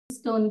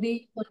ఇస్తోంది,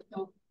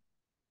 కొంచెం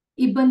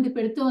ఇబ్బంది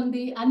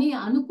పెడుతోంది అని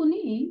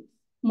అనుకుని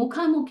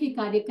ముఖాముఖి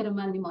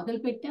కార్యక్రమాన్ని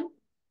మొదలుపెట్టాం.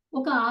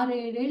 ఒక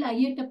 6-7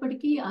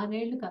 అయ్యేటప్పటికీ,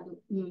 6 కాదు,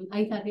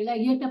 5-6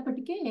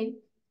 అయ్యేటప్పటికే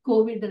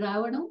కోవిడ్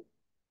రావడం,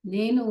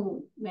 నేను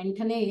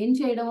వెంటనే ఏం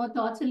చేయడమో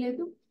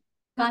తోచలేదు.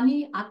 కానీ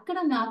అక్కడ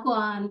నాకు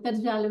ఆ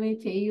అంతర్జాలమే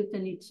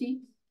చేయూతనిచ్చి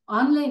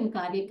ఆన్లైన్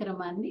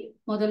కార్యక్రమాన్ని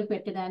మొదలు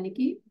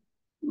పెట్టడానికి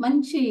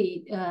మంచి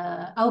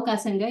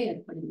అవకాశంగా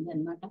ఏర్పడింది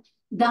అనమాట.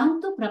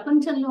 దాంతో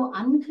ప్రపంచంలో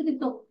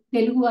అందరితో,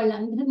 తెలుగు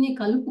వాళ్ళందరినీ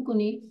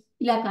కలుపుకుని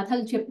ఇలా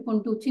కథలు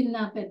చెప్పుకుంటూ చిన్న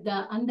పెద్ద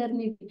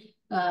అందరినీ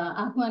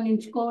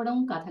ఆహ్వానించుకోవడం,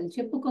 కథలు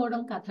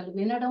చెప్పుకోవడం, కథలు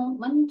వినడం,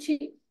 మంచి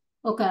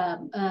ఒక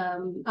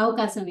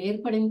అవకాశం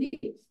ఏర్పడింది.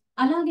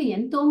 అలాగే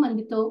ఎంతో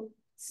మందితో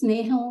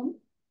స్నేహం,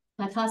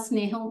 కథా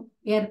స్నేహం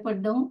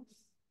ఏర్పడడం,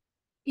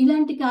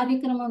 ఇలాంటి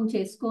కార్యక్రమం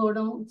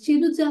చేసుకోవడం,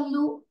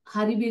 చిరుజల్లు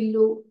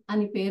హరివిల్లు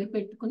అని పేరు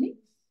పెట్టుకుని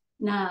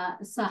నా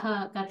సహా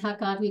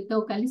కథాకారులతో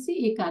కలిసి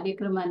ఈ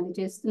కార్యక్రమాన్ని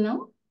చేస్తున్నాం.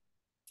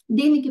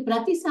 దీనికి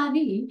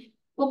ప్రతిసారి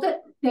ఒక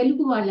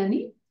తెలుగు వాళ్ళని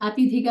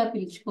అతిథిగా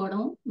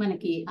పిలుచుకోవడం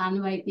మనకి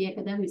ఆనవాయితీయే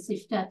కదా.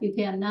 విశిష్ట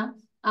అతిథి అన్నా,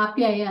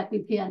 ఆప్యాయ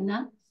అతిథి అన్నా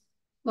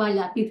వాళ్ళ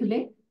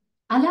అతిథులే.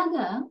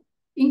 అలాగా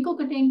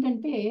ఇంకొకటి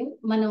ఏంటంటే,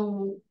 మనం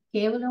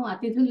కేవలం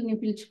అతిథుల్ని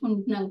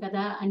పిలుచుకుంటున్నాం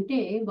కదా అంటే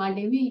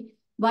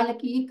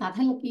వాళ్ళకి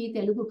కథలకి,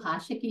 తెలుగు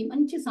భాషకి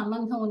మంచి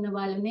సంబంధం ఉన్న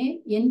వాళ్ళనే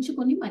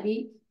ఎంచుకుని మరి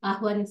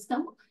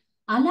ఆహ్వానిస్తాం.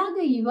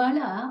 అలాగే ఇవాళ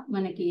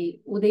మనకి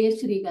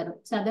ఉదయశ్రీ గారు,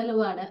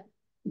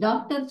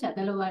 డాక్టర్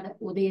చదలవాడ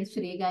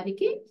ఉదయశ్రీ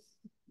గారికి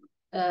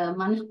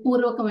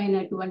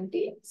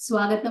మనఃపూర్వకమైనటువంటి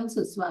స్వాగతం,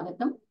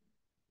 సుస్వాగతం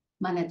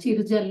మన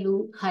చిరుజల్లు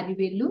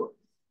హరివిల్లు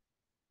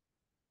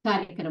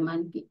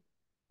కార్యక్రమానికి.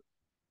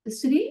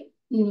 శ్రీ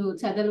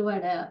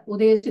చదలవాడ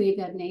ఉదయశ్రీ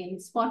గారిని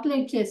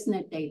స్పాట్లైట్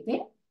చేసినట్టయితే,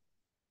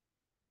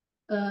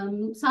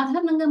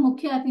 సాధారణంగా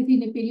ముఖ్య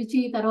అతిథిని పిలిచి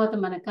తర్వాత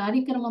మన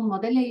కార్యక్రమం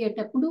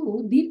మొదలయ్యేటప్పుడు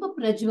దీప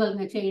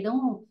ప్రజ్వలన చేయడం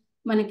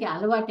మనకి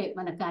అలవాటే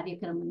మన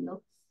కార్యక్రమంలో.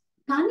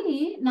 కానీ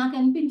నాకు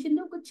అనిపించింది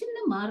ఒక చిన్న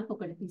మార్పు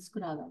ఒకటి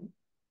తీసుకురావాలి.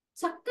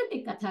 చక్కటి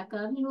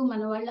కథాకారులు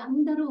మన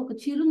వాళ్ళందరూ ఒక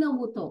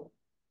చిరునవ్వుతో,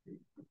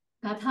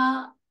 కథా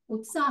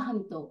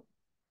ఉత్సాహంతో,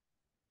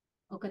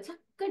 ఒక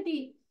చక్కటి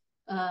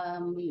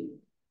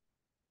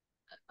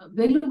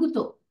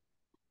వెలుగుతో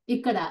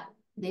ఇక్కడ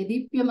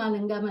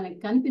దేదీప్యమానంగా మనకి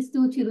కనిపిస్తూ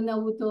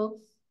చిరునవ్వుతో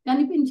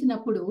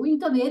కనిపించినప్పుడు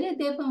ఇంకా వేరే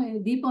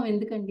దీపం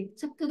ఎందుకండి,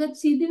 చక్కగా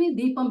చిదివి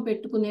దీపం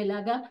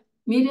పెట్టుకునేలాగా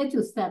మీరే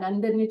చూస్తారు.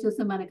 అందరినీ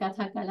చూస్తే మన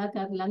కథా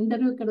కళాకారులు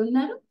అందరూ ఇక్కడ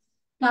ఉన్నారు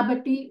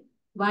కాబట్టి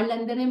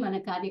వాళ్ళందరే మన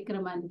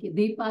కార్యక్రమానికి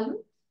దీపాలు.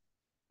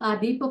 ఆ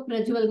దీప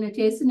ప్రజ్వలన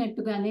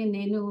చేసినట్టుగానే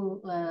నేను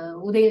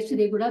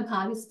ఉదయశ్రీ కూడా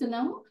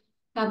భావిస్తున్నాము.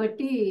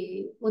 కాబట్టి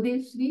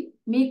ఉదయశ్రీ,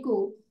 మీకు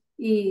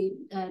ఈ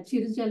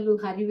చిరుజల్లు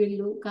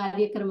హరివిల్లు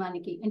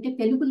కార్యక్రమానికి, అంటే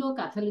తెలుగులో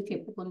కథలు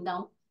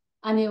చెప్పుకుందాం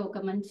అనే ఒక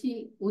మంచి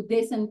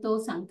ఉద్దేశంతో,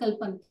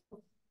 సంకల్పంతో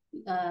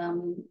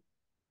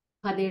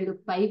 10 ఏళ్ళు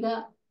పైగా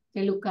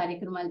తెలుగు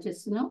కార్యక్రమాలు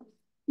చేస్తున్నాం.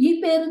 ఈ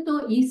పేరుతో,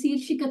 ఈ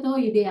శీర్షికతో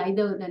ఇది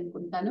 5వది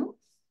అనుకుంటాను.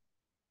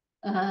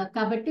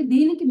 కాబట్టి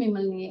దీనికి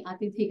మిమ్మల్ని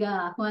అతిథిగా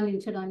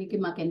ఆహ్వానించడానికి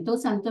మాకెంతో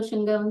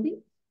సంతోషంగా ఉంది.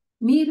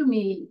 మీరు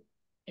మీ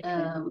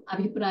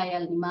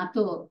అభిప్రాయాలని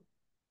మాతో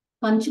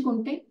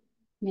పంచుకుంటే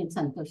మేము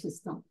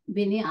సంతోషిస్తాం,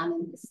 విని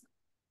ఆనందిస్తాం.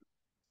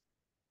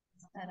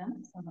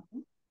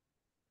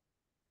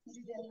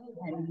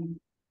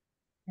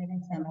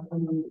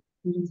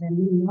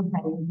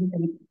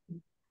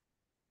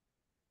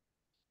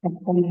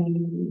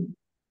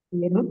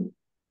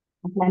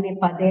 అట్లానే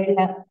 10 ఏళ్ల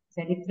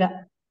చరిత్ర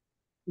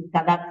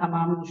కథా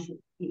కమామిషి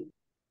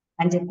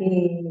అని చెప్పి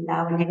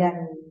లావణ్య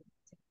గారు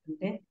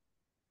చెప్తుంటే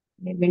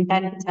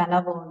వినటానికి చాలా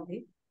బాగుంది.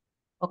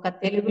 ఒక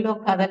తెలుగులో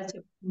కథలు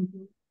చెప్పుకుంటూ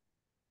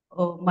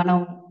మనం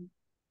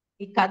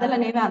ఈ కథలు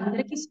అనేవి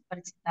అందరికీ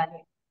సుపరిచితాలే.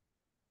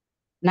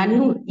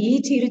 నన్ను ఈ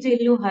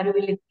చిరుజల్లు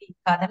హరివిల్లుకి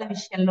కథల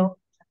విషయంలో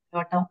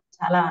చదవటం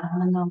చాలా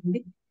ఆనందంగా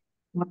ఉంది.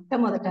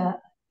 మొట్టమొదట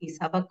ఈ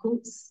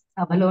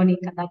సభలోని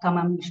కథా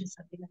కమామిషి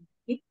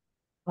సభ్యులందరికీ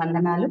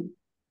వందనాలు.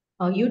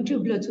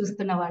 యూట్యూబ్ లో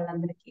చూస్తున్న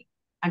వాళ్ళందరికీ,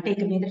 అంటే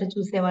ఇక మీదట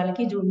చూసే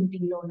వాళ్ళకి, జూమ్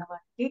మీటింగ్ లో ఉన్న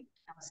వాళ్ళకి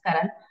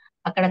నమస్కారాలు.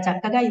 అక్కడ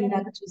చక్కగా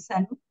ఇందాక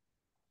చూశాను,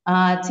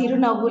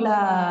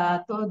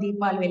 చిరునవ్వులతో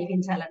దీపాలు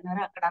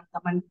వెలిగించాలన్నారు. అక్కడ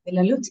అంతమంది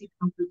పిల్లలు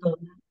చిరునవ్వులతో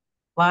ఉన్నారు.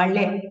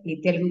 వాళ్లే ఈ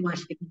తెలుగు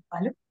భాష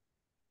దీపాలు.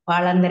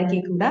 వాళ్ళందరికీ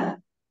కూడా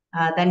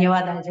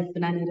ధన్యవాదాలు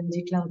చెప్తున్నాను ఈరోజు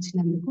ఇట్లా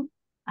వచ్చినందుకు.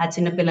 ఆ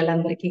చిన్న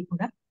పిల్లలందరికీ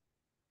కూడా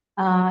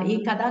ఈ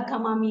కథా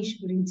కమామీష్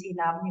గురించి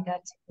లావణ్య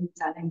గారు చెప్పింది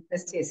చాలా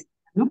ఇంప్రెస్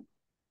చేస్తున్నాను.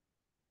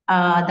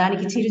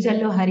 దానికి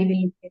చిరుజల్లు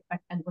హరివిల్లు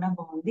ఏర్పడటం కూడా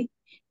బాగుంది.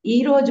 ఈ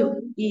రోజు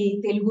ఈ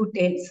Telugu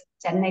tiles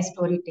Chennai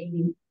story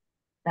telling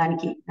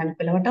దానికి నన్ను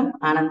పిలవటం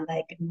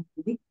ఆనందదాయకంగా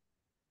ఉంది.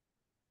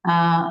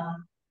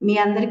 మీ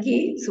అందరికీ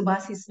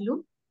శుభాశీస్సులు.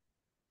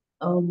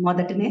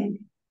 మొదటనే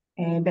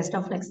బెస్ట్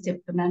ఆఫ్ లక్స్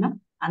చెప్తున్నాను.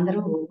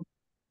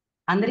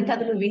 అందరి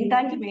కథలు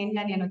వినటానికి మెయిన్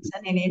గా నేను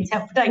వచ్చాను, నేనేం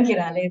చెప్పడానికి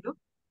రాలేదు.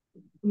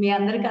 మీ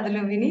అందరి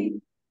కథలు విని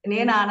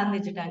నేను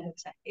ఆనందించడానికి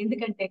వచ్చాను.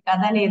 ఎందుకంటే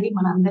కథ అనేది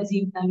మన అందరి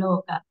జీవితంలో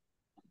ఒక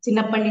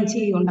చిన్నప్పటి నుంచి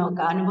ఉన్న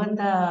ఒక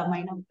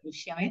అనుబంధమైన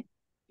విషయమే.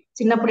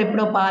 చిన్నప్పుడు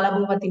ఎప్పుడో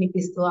పాలబువ్వ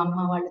తినిపిస్తూ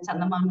అమ్మ వాళ్ళు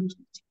చందమామను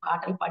చూపించి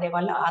పాటలు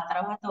పాడేవాళ్ళు. ఆ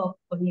తర్వాత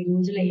కొన్ని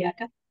రోజులు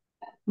అయ్యాక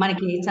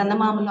మనకి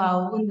చందమామలో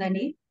అవ్వ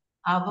ఉందని,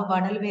 ఆ అవ్వ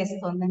వడలు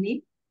వేస్తోందని,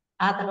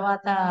 ఆ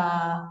తర్వాత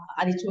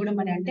అది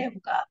చూడమని అంటే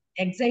ఒక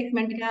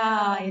ఎక్సైట్మెంట్ గా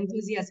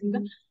ఎంతూజియాసం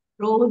గా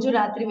రోజు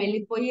రాత్రి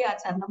వెళ్ళిపోయి ఆ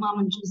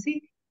చందమామను చూసి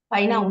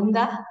పైన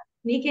ఉందా,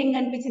 నీకేం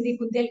కనిపించింది,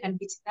 కుందేలు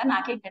కనిపించిందా,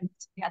 నాకేం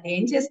కనిపించింది, అది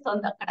ఏం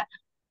చేస్తోంది అక్కడ.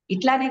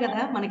 ఇట్లానే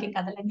కదా మనకి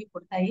కథలన్నీ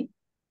పుడతాయి.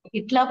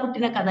 ఇట్లా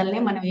పుట్టిన కథల్నే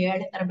మనం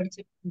ఏళ్ల తరబడి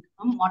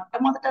చెప్పుకుంటున్నాం.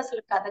 మొట్టమొదట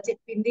అసలు కథ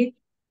చెప్పింది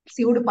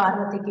శివుడు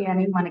పార్వతికి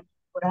అని మనకి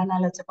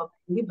పురాణాల్లో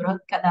చెప్పబడింది.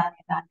 బృహత్ కథ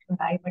అనే దాంట్లో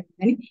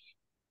రాయబడిందని.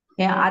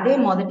 అదే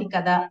మొదటి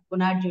కథ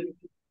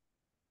గుణాఢ్యుడికి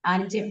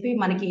అని చెప్పి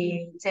మనకి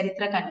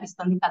చరిత్ర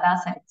కనిపిస్తుంది. కథా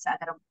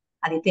సాగరం.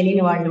 అది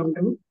తెలియని వాళ్ళు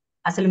ఉండరు.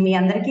 అసలు మీ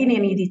అందరికీ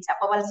నేను ఇది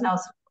చెప్పవలసిన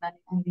అవసరం కూడా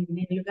లేదు.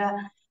 నేనుగా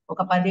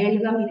ఒక 10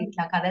 ఏళ్లుగా మీరు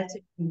ఇట్లా కథలు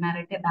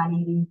చెప్తున్నారంటే దాని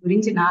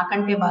గురించి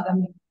నాకంటే బాగా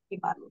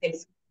మీకు బాగా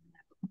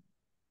తెలుసుకుంటున్నారు.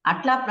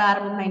 అట్లా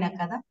ప్రారంభమైన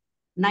కథ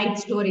నైట్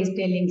స్టోరీస్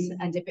టెల్లింగ్స్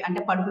అని చెప్పి,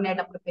 అంటే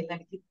పడుకునేటప్పుడు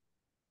పిల్లలకి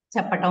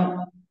చెప్పటం.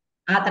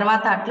 ఆ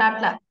తర్వాత అట్లా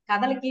అట్లా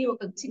కథలకి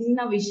ఒక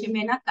చిన్న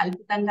విషయమైనా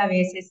కల్పితంగా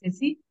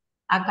వేసేసేసి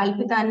ఆ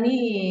కల్పితాన్ని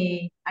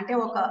అంటే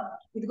ఒక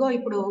ఇదిగో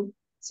ఇప్పుడు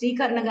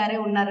శ్రీకర్ణ గారే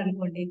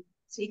ఉన్నారనుకోండి,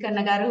 శ్రీకర్ణ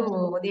గారు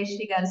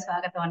ఉదయశ్రీ గారు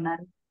స్వాగతం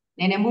అన్నారు,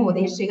 నేనేమో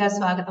ఉదయశ్రీ గారు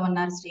స్వాగతం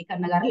అన్నారు,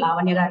 శ్రీకర్ణ గారు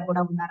లావణ్య గారు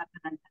కూడా ఉన్నారు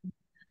అక్కడ అంటారు.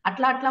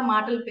 అట్లా అట్లా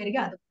మాటలు పెరిగి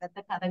అది పెద్ద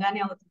కథగానే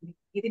అవుతుంది.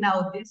 ఇది నా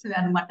ఉద్దేశం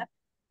అనమాట.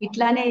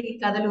 ఇట్లానే ఈ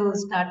కథలు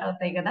స్టార్ట్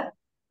అవుతాయి కదా.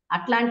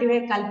 అట్లాంటివే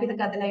కల్పిత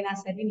కథలైనా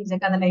సరే, నిజ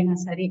కథలైనా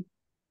సరే,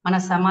 మన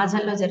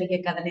సమాజంలో జరిగే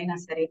కథలైనా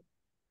సరే,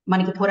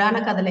 మనకి పురాణ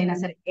కథలైనా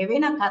సరే,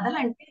 ఏవైనా కథలు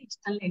అంటే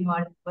ఇష్టం లేని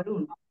వాళ్ళు ఎవరు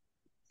ఉన్నారు.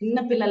 చిన్న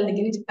పిల్లల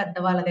దగ్గర నుంచి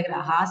పెద్దవాళ్ళ దగ్గర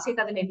హాస్య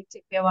కథలు ఎన్ని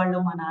చెప్పేవాళ్ళు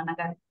మా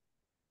నాన్నగారు.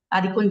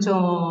 అది కొంచెం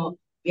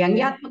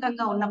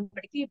వ్యంగ్యాత్మకంగా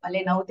ఉన్నప్పటికీ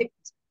భలే నవ్వుతే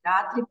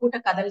రాత్రిపూట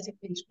కథలు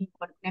చెప్పించుకుని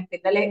పడుకునే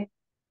పిల్లలే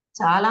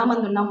చాలా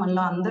మంది ఉన్నాం.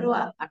 మనలో అందరూ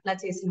అట్లా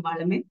చేసిన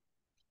వాళ్ళమే.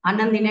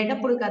 అన్నం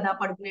తినేటప్పుడు కథ,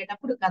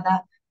 పడుకునేటప్పుడు కథ,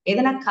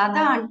 ఏదైనా కథ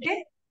అంటే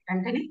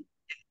వెంటనే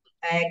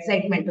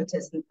ఎక్సైట్మెంట్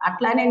వచ్చేసింది.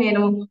 అట్లానే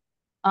నేను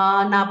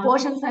నా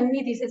పోర్షన్స్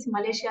అన్ని తీసేసి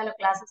మలేషియాలో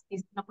క్లాసెస్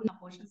తీసుకున్నప్పుడు నా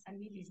పోర్షన్స్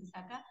అన్ని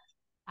తీసేసాక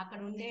అక్కడ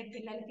ఉండే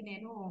పిల్లలకి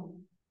నేను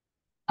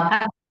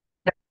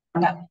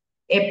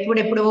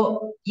ఎప్పుడెప్పుడు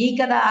ఈ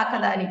కథ ఆ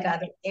కథ అని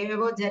కాదు,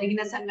 ఏవేవో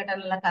జరిగిన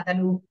సంఘటనల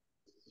కథలు,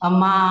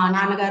 మా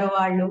నాన్నగారు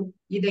వాళ్ళు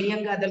ఈ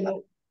దెయ్యం కథలు,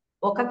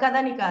 ఒక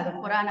కథని కాదు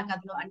పురాణ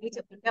కథలు అన్ని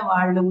చెప్తుంటే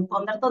వాళ్ళు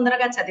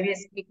తొందరగా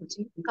చదివేసి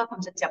కూర్చుని ఇంకా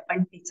కొంచెం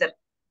చెప్పండి టీచర్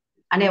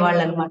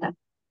అనేవాళ్ళు అనమాట.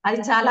 అది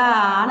చాలా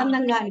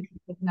ఆనందంగా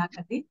అనిపిస్తుంది నాకు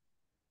అది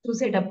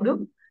చూసేటప్పుడు.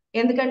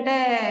 ఎందుకంటే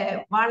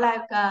వాళ్ళ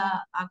యొక్క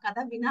ఆ కథ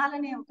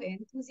వినాలనే ఒక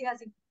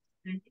ఎంతూజియాజం,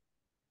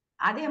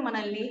 అదే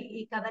మనల్ని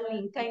ఈ కథల్ని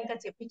ఇంకా ఇంకా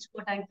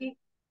చెప్పించుకోవటానికి,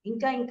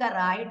 ఇంకా ఇంకా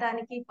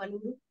రాయటానికి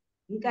పలువురు,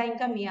 ఇంకా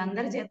ఇంకా మీ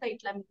అందరి చేత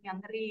ఇట్లా మీ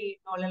అందరి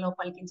నోళ్ళలో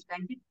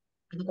పలికించడానికి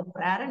అది ఒక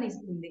ప్రేరణ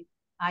ఇస్తుంది.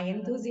 ఆ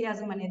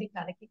ఎంతూజియాజం అనేది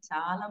కథకి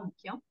చాలా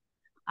ముఖ్యం.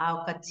 ఆ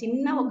ఒక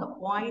చిన్న ఒక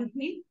పాయింట్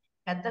ని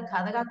పెద్ద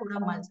కథగా కూడా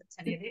మలచచ్చు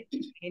అనేది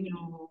నేను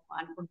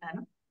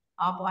అనుకుంటాను.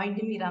 ఆ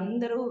పాయింట్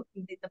మీరందరూ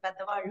ఇంత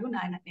పెద్దవాళ్ళు,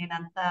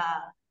 నేనంత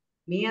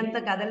మీ అంత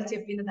కథలు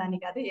చెప్పిన దాన్ని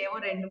కాదు, ఏవో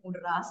 2-3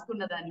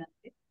 రాసుకున్న దాన్ని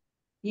అంతే.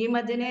 ఈ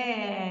మధ్యనే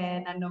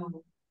నన్ను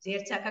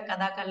చేర్చాక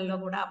కథాకళలో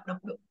కూడా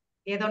అప్పుడప్పుడు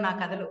ఏదో నా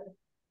కథలు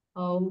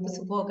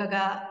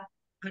ఉబుసుపోకగా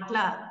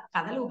అట్లా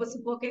కథలు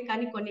ఉబుసుపోకే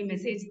కానీ కొన్ని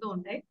మెసేజ్ తో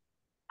ఉంటాయి.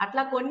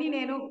 అట్లా కొన్ని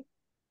నేను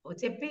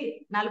చెప్పి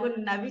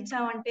నలుగురిని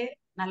నవ్వించామంటే,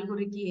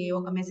 నలుగురికి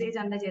ఒక మెసేజ్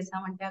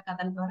అందజేసామంటే ఆ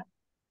కథల ద్వారా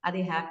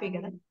అది హ్యాపీ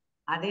కదా.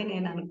 అదే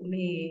నేను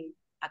అనుకుని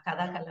ఆ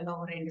కథాకళలో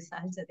 2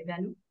 సార్లు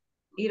చదివాను.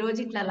 ఈ రోజు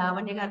ఇట్లా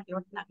లావణ్య గారు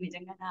పిలవటం నాకు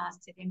నిజంగానే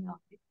ఆశ్చర్యంగా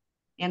ఉంది.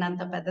 నేను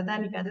అంత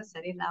పెద్దదాన్ని కాదు,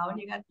 సరే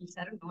లావణ్య గారు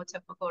పిలిచారు, నో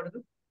చెప్పకూడదు,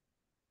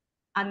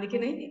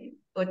 అందుకని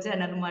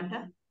వచ్చానన్నమాట.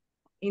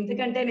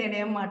 ఇంతకంటే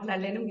నేనేం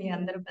మాట్లాడలేను. మీ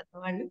అందరూ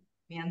పెద్దవాళ్ళు,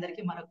 మీ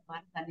అందరికీ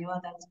మరొకసారి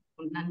ధన్యవాదాలు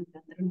చెప్పుకుంటున్నాను.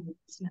 మీరందరూ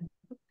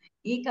వచ్చినందుకు.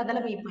 ఈ కథల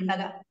మీ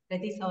పండగ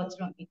ప్రతి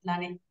సంవత్సరం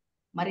ఇట్లానే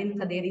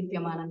మరింత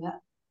దేదీప్యమానంగా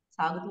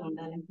సాగుతూ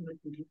ఉండాలని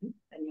కోరుకుంటున్నాను.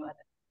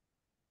 ధన్యవాదాలు.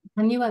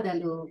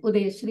 ధన్యవాదాలు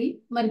ఉదయశ్రీ.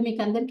 మరి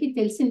మీకు అందరికీ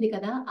తెలిసింది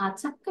కదా, ఆ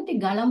చక్కటి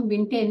గళం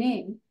వింటేనే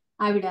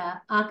ఆవిడ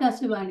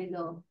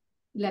ఆకాశవాణిలో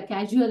ఇలా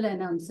క్యాజువల్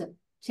అనౌన్సర్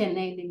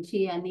చెన్నై నుంచి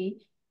అని.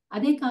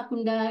 అదే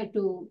కాకుండా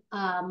ఇటు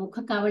ఆ ముఖ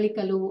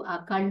కవళికలు, ఆ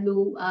కళ్ళు,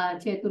 ఆ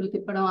చేతులు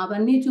తిప్పడం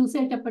అవన్నీ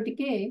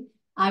చూసేటప్పటికే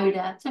ఆవిడ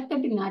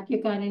చక్కటి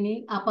నాట్యకారిణి.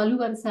 ఆ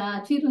పలువరుస, ఆ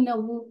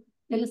చిరునవ్వు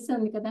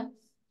తెలుస్తుంది కదా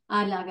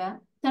అలాగా.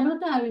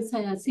 తర్వాత ఆవిడ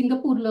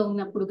సింగపూర్లో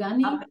ఉన్నప్పుడు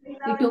కానీ,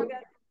 ఇటు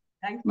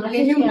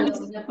మలేషియాలో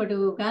ఉన్నప్పుడు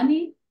కానీ,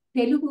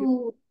 తెలుగు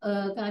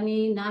కానీ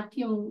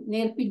నాట్యం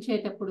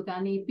నేర్పించేటప్పుడు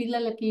కానీ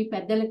పిల్లలకి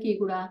పెద్దలకి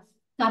కూడా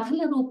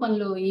కథల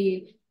రూపంలో ఈ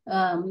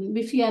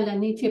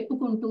విషయాలన్నీ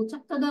చెప్పుకుంటూ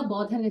చక్కగా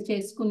బోధన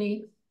చేసుకుని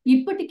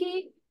ఇప్పటికీ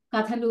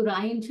కథలు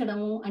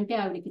రాయించడము అంటే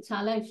ఆవిడకి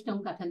చాలా ఇష్టం.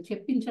 కథలు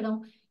చెప్పించడం.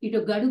 ఇటు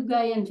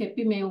గడుగ్గాయి అని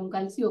చెప్పి మేము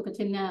కలిసి ఒక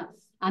చిన్న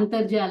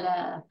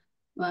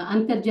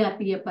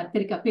అంతర్జాతీయ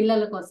పత్రిక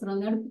పిల్లల కోసం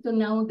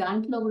నడుపుతున్నాము.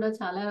 దాంట్లో కూడా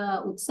చాలా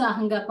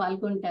ఉత్సాహంగా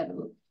పాల్గొంటారు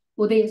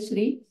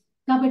ఉదయశ్రీ.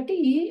 కాబట్టి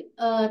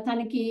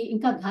తనకి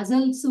ఇంకా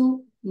గజల్స్,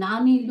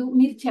 నానీలు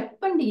మీరు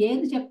చెప్పండి,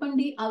 ఏది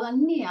చెప్పండి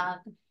అవన్నీ ఆ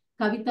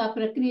కవితా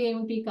ప్రక్రియ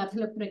ఏమిటి,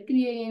 కథల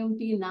ప్రక్రియ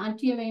ఏమిటి,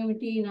 నాట్యం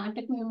ఏమిటి,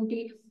 నాటకం ఏమిటి,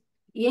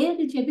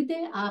 ఏది చెబితే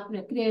ఆ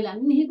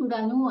ప్రక్రియలన్నీ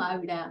కూడాను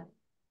ఆవిడ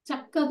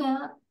చక్కగా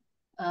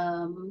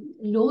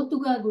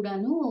లోతుగా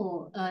కూడాను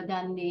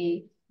దాన్ని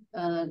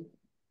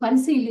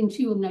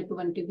పరిశీలించి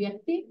ఉన్నటువంటి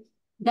వ్యక్తి.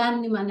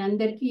 దాన్ని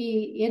మనందరికీ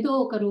ఏదో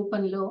ఒక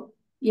రూపంలో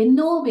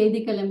ఎన్నో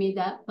వేదికల మీద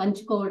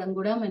పంచుకోవడం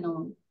కూడా మనం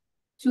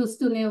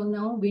చూస్తూనే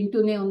ఉన్నాం,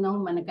 వింటూనే ఉన్నాం.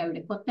 మనకు ఆవిడ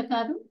కొత్త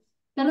కాదు.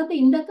 తర్వాత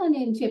ఇందాక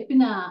నేను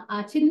చెప్పిన ఆ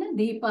చిన్న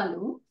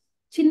దీపాలు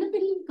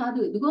చిన్నపిల్లలు కాదు,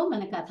 ఇదిగో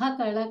మన కథా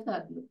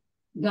కళాకారులు,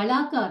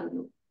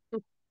 గళాకారులు,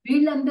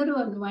 వీళ్ళందరూ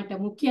అన్నమాట.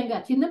 ముఖ్యంగా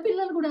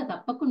చిన్నపిల్లలు కూడా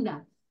తప్పకుండా.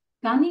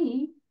 కానీ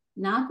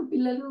నాకు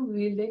పిల్లలు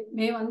వీళ్ళే,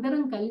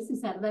 మేమందరం కలిసి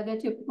సరదాగా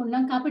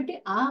చెప్పుకున్నాం కాబట్టి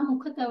ఆ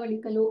ముఖ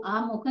కవళికలు, ఆ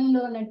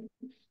ముఖంలో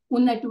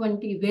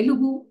ఉన్నటువంటి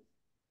వెలుగు,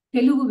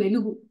 తెలుగు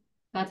వెలుగు,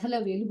 కథల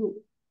వెలుగు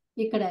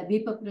ఇక్కడ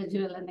దీప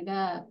ప్రజ్వలనగా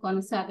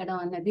కొనసాగడం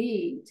అన్నది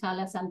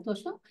చాలా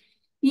సంతోషం.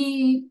 ఈ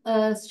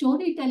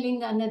స్టోరీ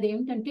టెల్లింగ్ అన్నది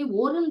ఏమిటంటే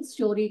ఓరల్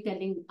స్టోరీ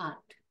టెల్లింగ్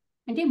ఆర్ట్.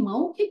 అంటే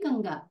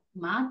మౌఖికంగా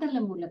మాటల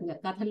మూలంగా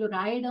కథలు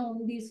రాయడం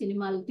ఉంది,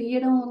 సినిమాలు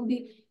తీయడం ఉంది,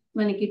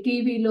 మనకి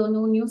టీవీలోను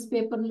న్యూస్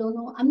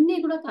పేపర్లోను అన్నీ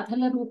కూడా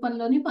కథల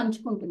రూపంలోనే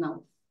పంచుకుంటున్నాం.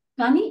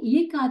 కానీ ఈ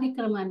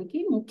కార్యక్రమానికి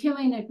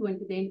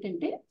ముఖ్యమైనటువంటిది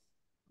ఏంటంటే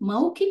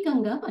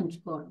మౌఖికంగా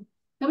పంచుకోవడం.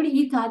 కాబట్టి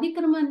ఈ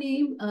కార్యక్రమాన్ని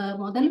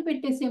మొదలు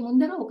పెట్టేసే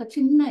ముందర ఒక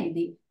చిన్న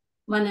ఇది,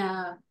 మన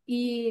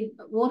ఈ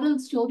oral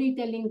story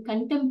telling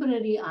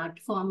contemporary art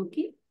form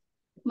కి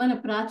మన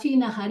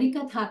ప్రాచీన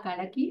హరికథా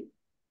కళకి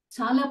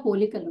చాలా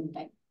పోలికలు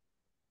ఉంటాయి.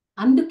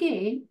 అందుకే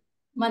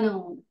మనం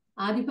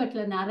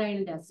ఆదిపట్ల నారాయణ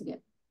దాస్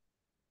గారు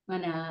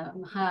మన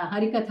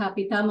హరికథా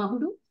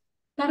పితామహుడు.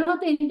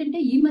 తర్వాత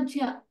ఏంటంటే ఈ మధ్య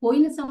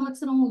పోయిన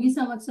సంవత్సరం ఈ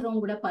సంవత్సరం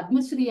కూడా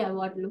పద్మశ్రీ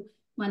అవార్డులు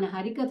మన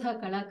హరికథా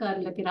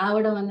కళాకారులకి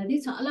రావడం అన్నది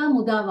చాలా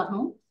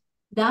ముదావహం.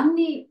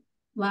 దాన్ని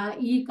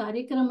ఈ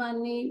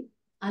కార్యక్రమాన్ని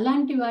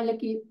అలాంటి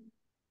వాళ్ళకి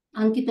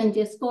అంకితం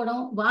చేసుకోవడం,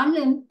 వాళ్ళు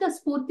ఎంత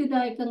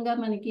స్ఫూర్తిదాయకంగా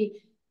మనకి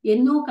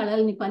ఎన్నో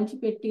కళల్ని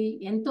పంచిపెట్టి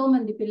ఎంతో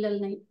మంది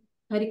పిల్లల్ని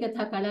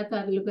హరికథా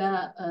కళాకారులుగా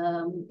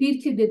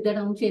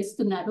తీర్చిదిద్దడం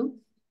చేస్తున్నారు.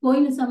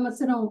 పోయిన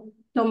సంవత్సరం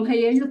 90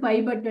 ఏళ్లు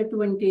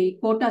పైబడ్డటువంటి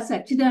కోట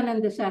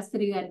సచ్చిదానంద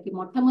శాస్త్రి గారికి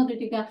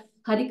మొట్టమొదటిగా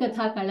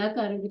హరికథా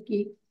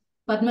కళాకారుడికి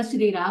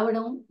పద్మశ్రీ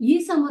రావడం, ఈ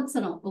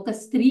సంవత్సరం ఒక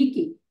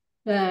స్త్రీకి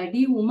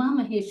డి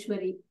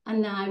ఉమామహేశ్వరి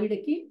అన్న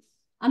ఆవిడకి,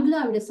 అందులో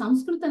ఆవిడ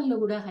సంస్కృతంలో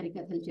కూడా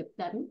హరికథలు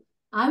చెప్తారు,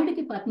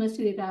 ఆవిడకి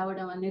పద్మశ్రీ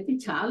రావడం అనేది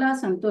చాలా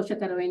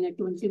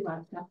సంతోషకరమైనటువంటి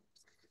వార్త.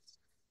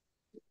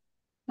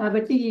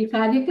 కాబట్టి ఈ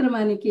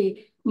కార్యక్రమానికి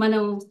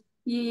మనం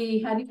ఈ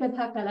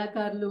హరికథా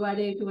కళాకారులు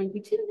వాడేటువంటి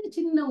చిన్న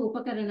చిన్న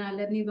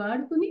ఉపకరణాలన్నీ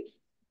వాడుకుని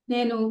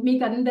నేను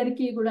మీకు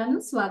అందరికీ కూడాను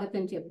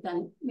స్వాగతం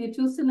చెప్తాను. మీరు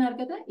చూస్తున్నారు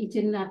కదా, ఈ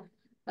చిన్న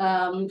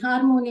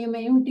హార్మోనియం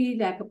ఏమిటి,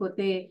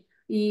 లేకపోతే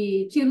ఈ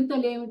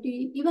చిరుతలు ఏమిటి,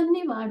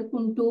 ఇవన్నీ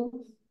వాడుకుంటూ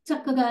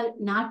చక్కగా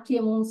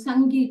నాట్యము,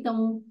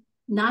 సంగీతము,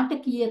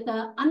 నాటకీయత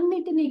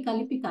అన్నిటినీ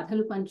కలిపి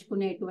కథలు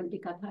పంచుకునేటువంటి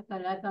కథా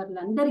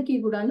కళాకారులందరికీ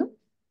కూడాను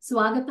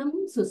స్వాగతం,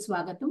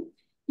 సుస్వాగతం.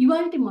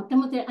 ఇవాళ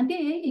మొట్టమొదటి అంటే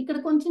ఇక్కడ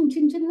కొంచెం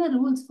చిన్న చిన్న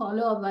రూల్స్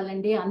ఫాలో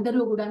అవ్వాలండి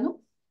అందరూ కూడాను.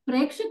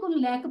 ప్రేక్షకులు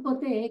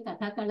లేకపోతే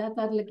కథా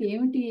కళాకారులకి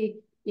ఏమిటి,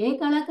 ఏ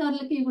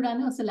కళాకారులకి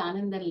కూడాను అసలు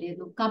ఆనందం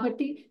లేదు.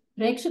 కాబట్టి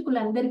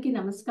ప్రేక్షకులందరికీ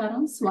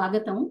నమస్కారం,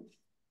 స్వాగతం.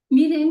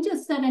 మీరేం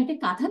చేస్తారంటే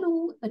కథలు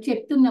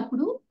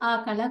చెప్తున్నప్పుడు ఆ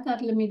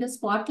కళాకారుల మీద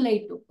స్పాట్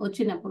లైట్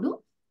వచ్చినప్పుడు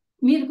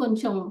మీరు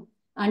కొంచెం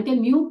అంటే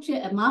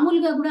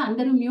మామూలుగా కూడా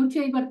అందరూ మ్యూట్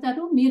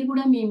చేయబడతారు, మీరు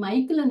కూడా మీ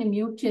మైకులను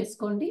మ్యూట్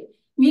చేసుకోండి.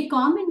 మీ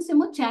కామెంట్స్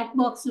ఏమో చాట్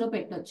బాక్స్ లో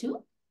పెట్టొచ్చు.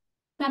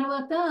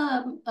 తర్వాత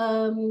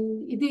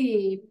ఇది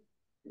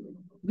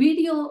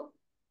వీడియో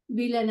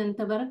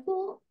వీలైనంత వరకు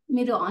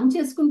మీరు ఆన్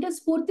చేసుకుంటే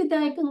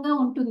స్ఫూర్తిదాయకంగా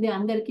ఉంటుంది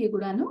అందరికీ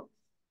కూడాను.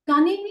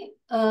 కానీ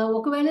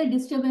ఒకవేళ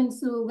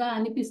డిస్టర్బెన్స్గా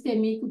అనిపిస్తే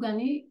మీకు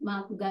కానీ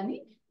మాకు కానీ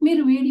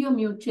మీరు వీడియో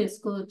మ్యూట్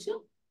చేసుకోవచ్చు.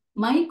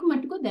 మైక్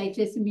మటుకు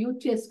దయచేసి మ్యూట్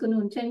చేసుకుని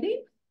ఉంచండి.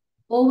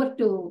 Over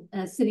to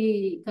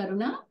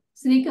శ్రీకరుణ.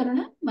 శ్రీకరుణ,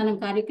 మనం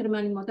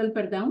కార్యక్రమాన్ని మొదలు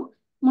పెడదాము.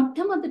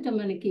 మొట్టమొదట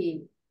మనకి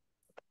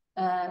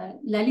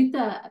లలిత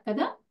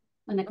కదా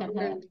మన కథ.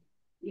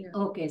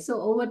 Okay, so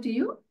over to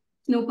you.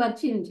 నువ్వు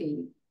పరిచయం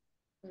చెయ్యి.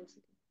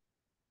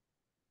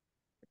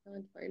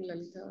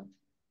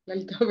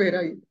 Lalita, where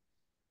are you?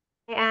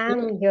 I am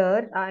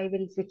here. I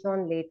will switch on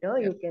later.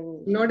 Yeah. You can.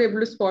 I'm not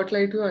able to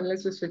spotlight you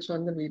unless you switch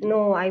on the video.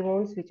 No, I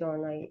won't switch on.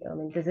 I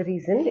mean, there's a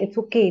reason. It's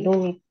okay.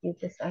 Don't need. You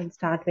just. I'll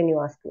start when you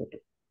ask me to.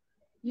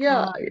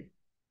 Yeah, okay.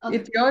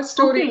 It's your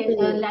story.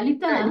 Okay,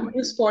 Lalita,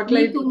 you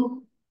spotlight.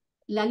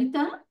 లలిత,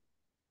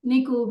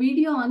 నీకు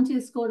video on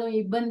చేసుకోవడం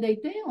ఇబ్బంది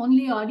అయితే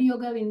only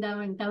ఆడియోగా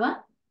విందామంటావా?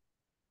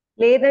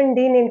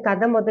 లేదండి, నేను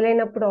కథ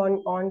మొదలైనప్పుడు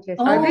on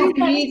చేస్తాను.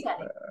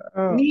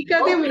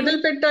 నీకదే మొదలు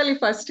పెట్టాలి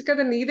ఫస్ట్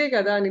కదా, నీదే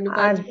కదా. నిన్ను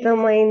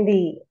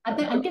అర్థమైంది.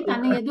 అదే అంటే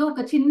తను ఏదో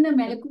ఒక చిన్న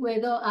మెలకు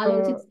ఏదో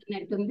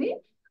ఆలోచిస్తున్నట్టుంది.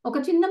 ఒక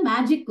చిన్న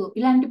మ్యాజిక్,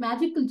 ఇలాంటి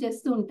మ్యాజిక్లు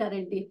చేస్తూ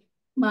ఉంటారండి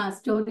మా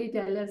స్టోరీ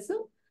టెల్లర్స్.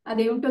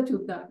 అదేమిటో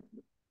చూద్దాం.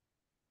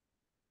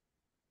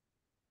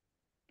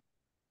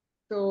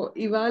 సో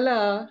ఇవాళ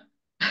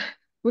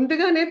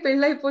ముందుగానే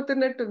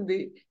పెళ్ళైపోతున్నట్టుంది.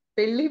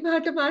 పెళ్లి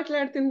మాట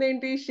మాట్లాడుతుంది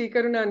ఏంటి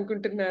శ్రీకరుణ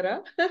అనుకుంటున్నారా?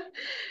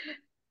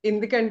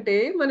 ఎందుకంటే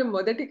మనం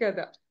మొదటి కథ,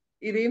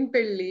 ఇదేం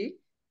పెళ్లి,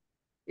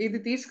 ఇది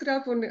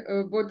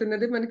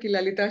పోతున్నది మనకి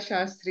లలితా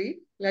శాస్త్రి.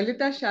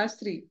 లలితా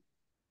శాస్త్రి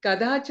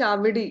కథా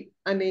చావిడి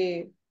అనే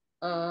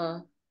ఆ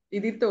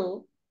ఇదితో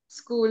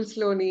స్కూల్స్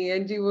లోని,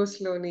 ఎన్జిఓస్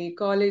లోని,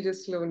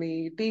 కాలేజెస్ లోని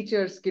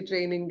టీచర్స్ కి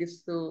ట్రైనింగ్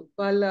ఇస్తూ,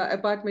 వాళ్ళ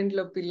అపార్ట్మెంట్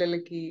లో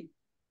పిల్లలకి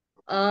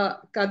ఆ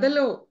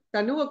కథలో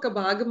తను ఒక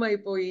భాగం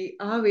అయిపోయి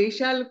ఆ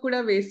వేషాలు కూడా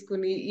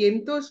వేసుకుని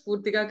ఎంతో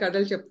స్ఫూర్తిగా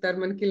కథలు చెప్తారు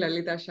మనకి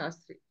లలితా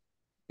శాస్త్రి.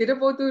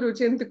 తినబోతూ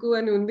రుచెందుకు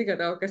అని ఉంది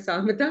కదా ఒక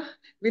సామెత,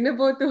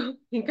 వినబోతూ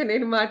ఇంకా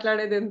నేను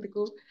మాట్లాడేది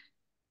ఎందుకు,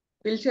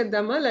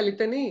 పిలిచేద్దామా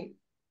లలితని?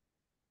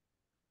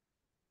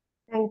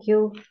 Thank you.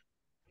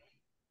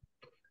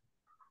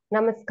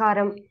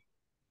 నమస్కారం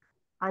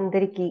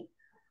అందరికీ.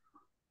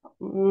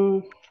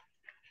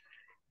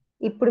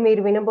 ఇప్పుడు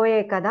మీరు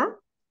వినబోయే కథ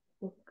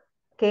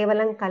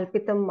కేవలం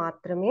కల్పితం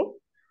మాత్రమే.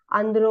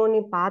 అందులోని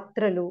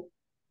పాత్రలు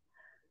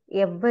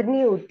ఎవరిని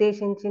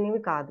ఉద్దేశించినవి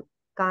కాదు,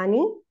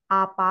 కానీ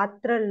ఆ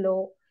పాత్రల్లో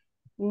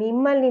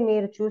మిమ్మల్ని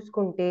మీరు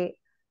చూసుకుంటే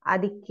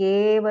అది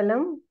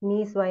కేవలం మీ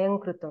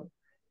స్వయంకృతం.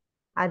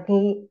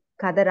 అది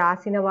కథ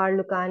రాసిన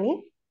వాళ్ళు కానీ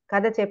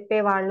కథ చెప్పే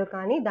వాళ్ళు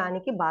కానీ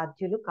దానికి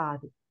బాధ్యులు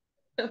కాదు.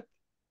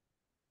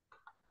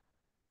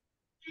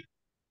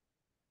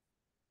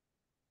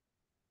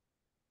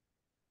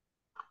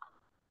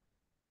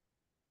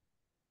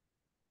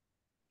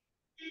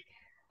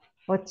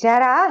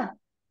 వచ్చారా?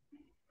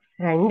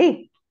 రండి.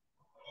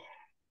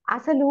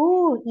 అసలు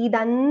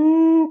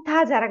ఇదంతా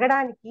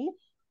జరగడానికి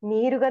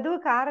మీరు కదూ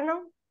కారణం.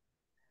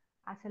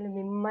 అసలు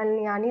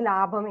మిమ్మల్ని అని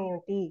లాభం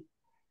ఏమిటి?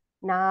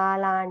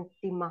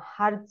 నాలాంటి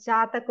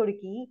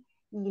మహర్జాతకుడికి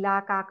ఇలా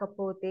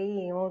కాకపోతే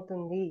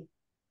ఏమవుతుంది?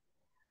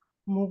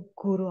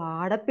 3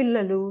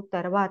 ఆడపిల్లలు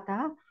తర్వాత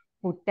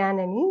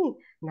పుట్టానని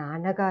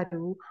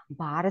నాన్నగారు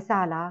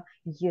బారసాల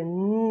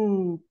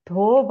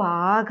ఎంతో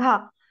బాగా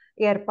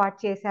ఏర్పాటు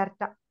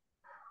చేశారట.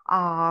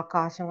 ఆ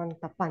ఆకాశం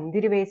అంతా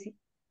పందిరి వేసి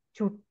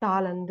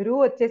చుట్టాలందరూ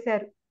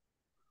వచ్చేశారు.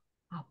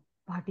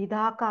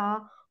 అప్పటిదాకా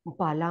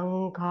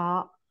బలంగా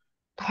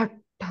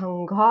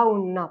దట్టంగా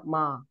ఉన్న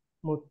మా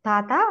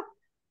ముత్తాత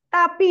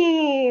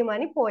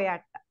టపీమని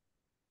పోయాట.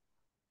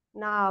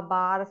 నా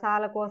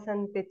బారసాల కోసం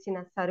తెచ్చిన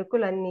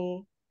సరుకులన్నీ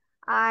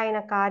ఆయన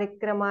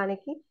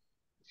కార్యక్రమానికి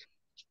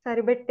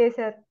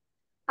సరిపెట్టేశారు.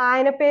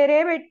 ఆయన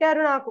పేరే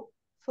పెట్టారు నాకు,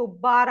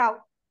 సుబ్బారావు.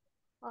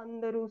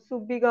 అందరూ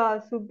సుబ్బిగా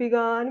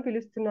సుబ్బిగా అని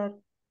పిలుస్తున్నారు.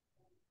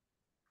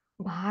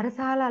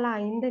 బారసాల అలా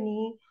అయిందని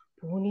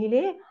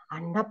పోనీలే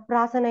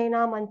అన్నప్రాసనైనా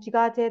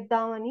మంచిగా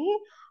చేద్దామని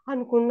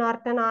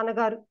అనుకున్నారట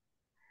నాన్నగారు.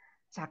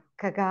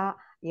 చక్కగా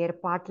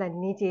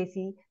ఏర్పాట్లన్నీ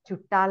చేసి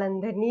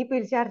చుట్టాలందరినీ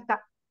పిలిచారట.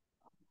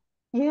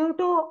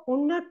 ఏమిటో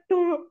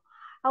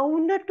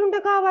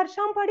ఉన్నట్టుండగా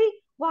వర్షం పడి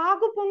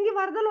వాగు పొంగి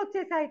వరదలు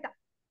వచ్చేసాయట.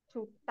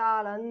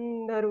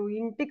 చుట్టాలందరూ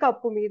ఇంటి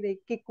కప్పు మీద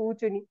ఎక్కి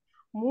కూర్చుని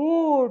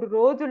 3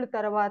 రోజుల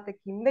తర్వాత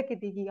కిందకి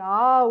దిగి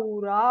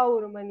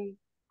ఆవురావురమని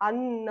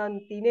అన్నం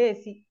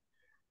తినేసి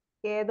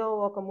ఏదో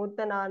ఒక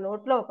ముద్ద నా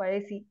నోట్లో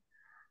పడేసి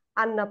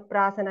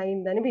అన్నప్రాసన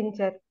అయిందని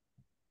పించారు.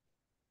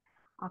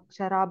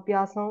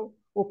 అక్షరాభ్యాసం,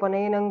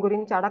 ఉపనయనం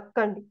గురించి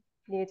అడక్కండి,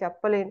 నేను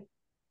చెప్పలేను.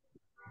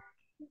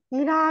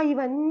 ఇలా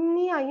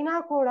ఇవన్నీ అయినా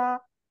కూడా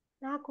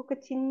నాకు ఒక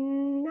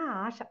చిన్న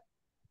ఆశ,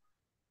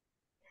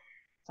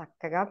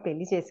 చక్కగా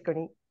పెళ్లి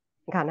చేసుకుని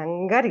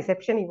ఘనంగా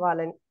రిసెప్షన్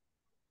ఇవ్వాలని.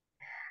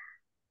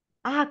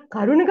 ఆ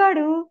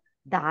కరుణగాడు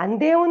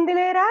దాందే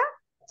ఉందిలేరా,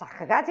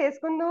 చక్కగా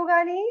చేసుకుందువు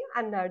గాని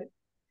అన్నాడు.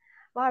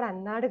 వాడు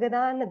అన్నాడు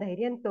కదా అన్న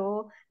ధైర్యంతో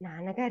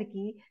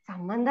నాన్నగారికి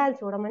సంబంధాలు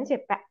చూడమని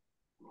చెప్పా.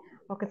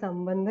 ఒక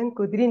సంబంధం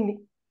కుదిరింది.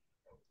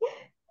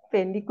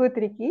 పెళ్లి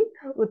కూతురికి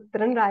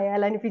ఉత్తరం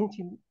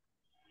రాయాలనిపించింది.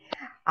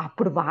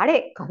 అప్పుడు వాడే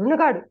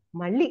కరుణగాడు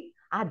మళ్ళీ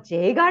ఆ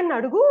జయగాడిని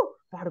అడుగు,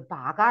 వాడు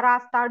బాగా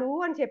రాస్తాడు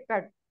అని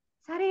చెప్పాడు.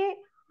 సరే,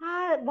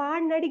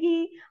 వాడిని అడిగి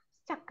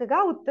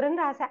చక్కగా ఉత్తరం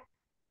రాశా.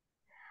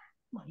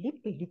 మళ్ళీ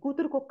పెళ్లి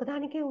కూతురికి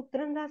ఒక్కదానికే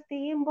ఉత్తరం రాస్తే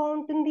ఏం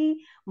బాగుంటుంది,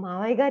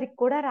 మావయ్య గారికి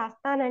కూడా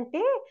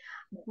రాస్తానంటే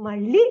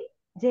మళ్ళీ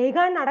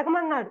జయగాడిని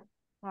అడగమన్నాడు.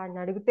 వాడిని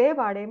అడిగితే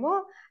వాడేమో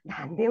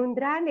దాందే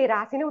ఉందిరా, నీ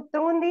రాసిన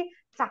ఉత్తరం ఉంది,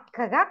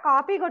 చక్కగా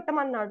కాపీ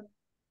కొట్టమన్నాడు.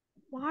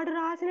 వాడు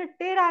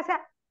రాసినట్టే రాశా.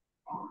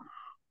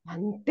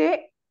 అంతే,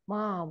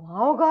 మా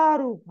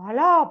మామగారు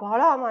బలా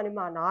అని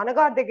మా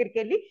నాన్నగారి దగ్గరికి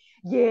వెళ్ళి,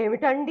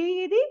 ఏమిటండి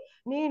ఇది,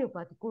 నేను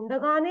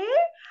బతికుండగానే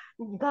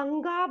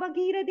గంగా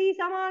భగీరథి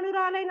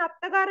సమానురాలైన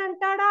అత్తగారు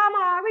అంటాడా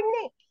మా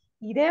ఆవిడ్ని,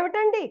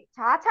 ఇదేమిటండి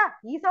చాచా,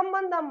 ఈ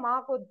సంబంధం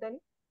మాకొద్దని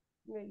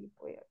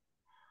వెళ్ళిపోయాడు.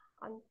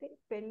 అంతే,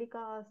 పెళ్లి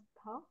కాస్త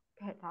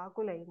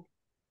పెటాకులైంది.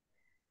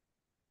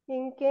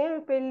 ఇంకేమి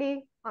పెళ్ళి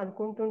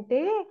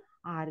అనుకుంటుంటే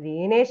ఆ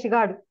రేనేష్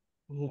గాడు,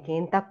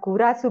 నీకేం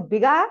తక్కువరా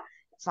సుబ్బిగా,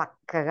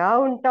 చక్కగా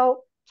ఉంటావు,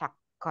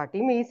 చక్కటి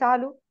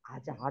మీసాలు,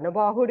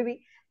 అజానుబాహుడివి,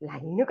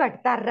 లైను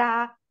కడతారా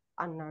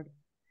అన్నాడు.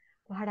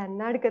 వాడు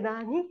అన్నాడు కదా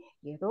అని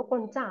ఏదో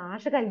కొంచెం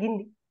ఆశ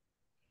కలిగింది.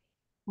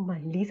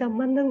 మళ్ళీ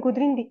సంబంధం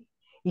కుదిరింది.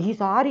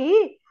 ఈసారి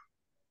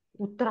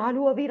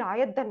ఉత్తరాలు అవి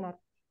రాయొద్దన్నారు.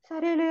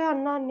 సరేలే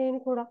అన్నాను నేను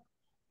కూడా.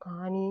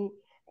 కానీ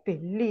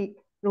పెళ్ళి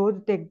రోజు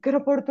దగ్గర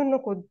పడుతున్న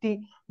కొద్దీ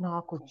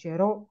నాకు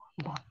జ్వరం,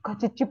 బక్క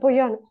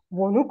చిచ్చిపోయాను,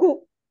 వణుకు.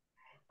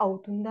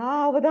 అవుతుందా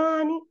అవదా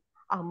అని.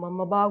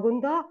 అమ్మమ్మ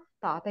బాగుందా,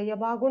 తాతయ్య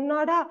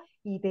బాగున్నాడా,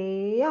 ఇదే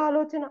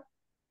ఆలోచన.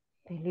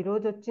 పెళ్లి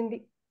రోజు వచ్చింది,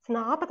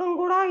 స్నాతకం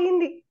కూడా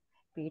అయింది.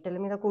 పీటల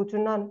మీద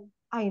కూర్చున్నాను,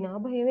 అయినా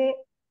భయమే,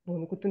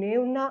 వణుకుతూనే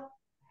ఉన్నా.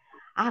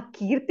 ఆ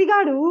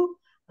కీర్తిగాడు,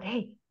 రే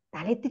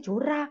తలెత్తి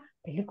చూడరా,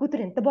 పెళ్లి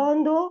కూతురు ఎంత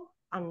బాగుందో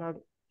అన్నాడు.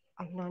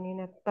 అయినా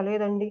నేను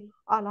ఎత్తలేదండి,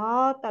 అలా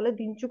తల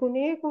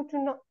దించుకునే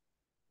కూర్చున్నా.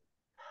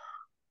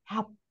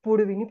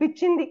 అప్పుడు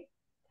వినిపించింది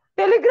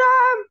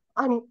టెలిగ్రామ్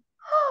అని.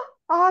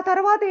 ఆ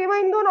తర్వాత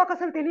ఏమైందో నాకు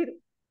అసలు తెలీదు.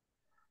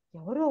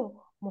 ఎవరో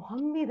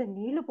మొహం మీద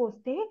నీళ్లు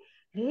పోస్తే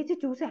లేచి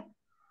చూశా.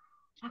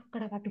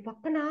 అక్కడ అటు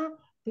పక్కన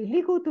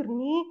పెళ్లి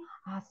కూతుర్ని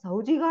ఆ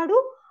సౌజిగాడు,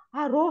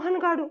 ఆ రోహన్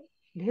గాడు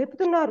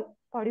లేపుతున్నారు.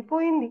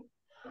 పడిపోయింది.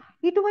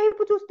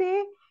 ఇటువైపు చూస్తే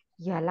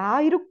ఎలా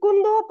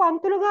ఇరుక్కుందో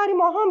పంతులు గారి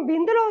మొహం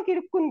బిందులోకి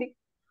ఇరుక్కుంది.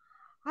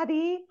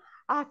 అది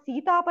ఆ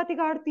సీతాపతి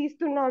గాడు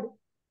తీస్తున్నాడు.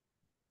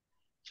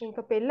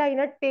 ఇంకా పెళ్ళి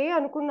అయినట్టే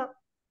అనుకున్నా.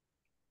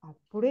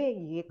 అప్పుడే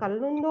ఏ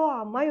కళ్ళుందో ఆ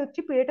అమ్మాయి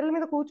వచ్చి పీటల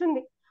మీద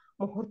కూర్చుంది.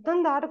 ముహూర్తం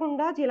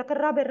దాటకుండా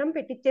జీలకర్ర బెర్రం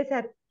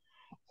పెట్టిచ్చేశారు.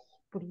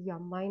 ఇప్పుడు ఈ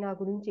అమ్మాయి నా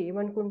గురించి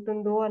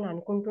ఏమనుకుంటుందో అని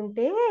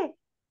అనుకుంటుంటే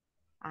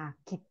ఆ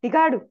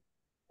కిట్టిగాడు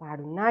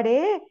వాడున్నాడే,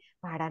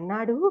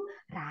 వాడన్నాడు,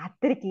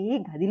 రాత్రికి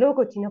గదిలోకి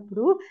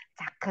వచ్చినప్పుడు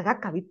చక్కగా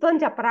కవిత్వం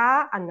చెప్పరా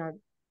అన్నాడు.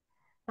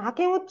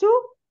 నాకేమొచ్చు,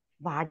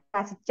 వాడు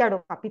రాసిచ్చాడు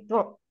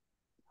కవిత్వం.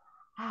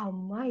 ఆ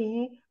అమ్మాయి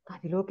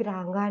గదిలోకి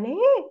రాగానే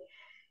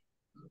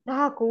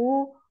నాకు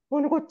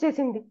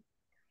వణుకొచ్చేసింది.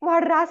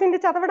 వాడు రాసింది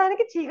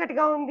చదవడానికి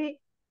చీకటిగా ఉంది.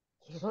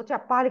 ఏదో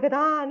చెప్పాలి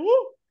కదా అని,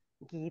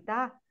 గీత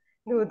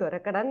నువ్వు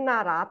దొరకడం నా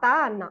రాత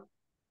అన్నా.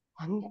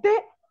 అంతే,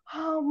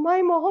 ఆ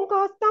అమ్మాయి మొహం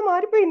కాస్త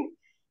మారిపోయింది.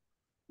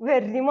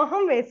 వెర్రి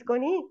మొహం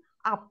వేసుకొని,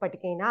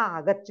 అప్పటికైనా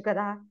ఆగచ్చు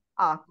కదా,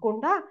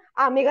 ఆగకుండా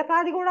ఆ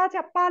మిగతాది కూడా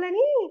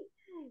చెప్పాలని,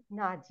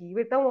 నా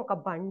జీవితం ఒక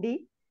బండి,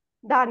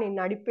 దాన్ని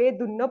నడిపే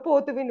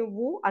దున్నపోతువి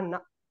నువ్వు అన్నా.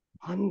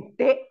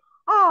 అంతే,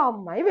 ఆ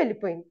అమ్మాయి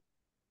వెళ్ళిపోయింది.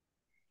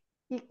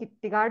 ఈ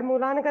కిట్టిగాడి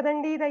మూలాన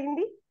కదండి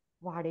ఇదయింది.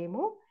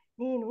 వాడేమో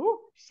నేను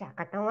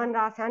శకటం అని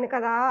రాశాను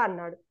కదా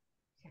అన్నాడు.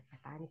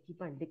 శకటానికి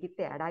బండికి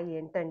తేడా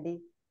ఏంటండి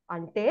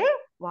అంటే,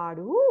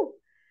 వాడు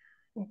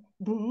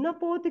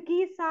దున్నపోతుకి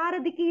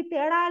సారథికి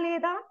తేడా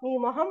లేదా, నీ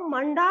మొహం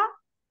మండా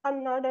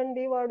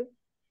అన్నాడండి వాడు.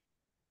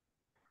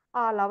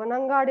 ఆ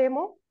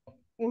లవణంగాడేమో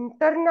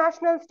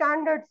ఇంటర్నేషనల్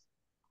స్టాండర్డ్స్,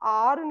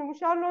 6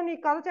 నిమిషాల్లో నీ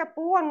కథ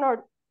చెప్పు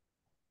అన్నాడు.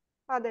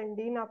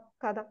 అదండి నా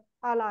కథ.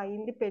 అలా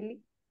అయింది పెళ్ళి.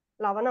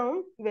 లవణం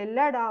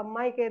వెళ్ళాడు ఆ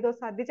అమ్మాయికి ఏదో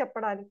సర్ది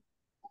చెప్పడానికి.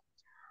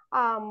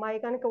 ఆ అమ్మాయి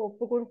కనుక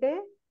ఒప్పుకుంటే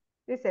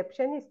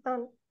రిసెప్షన్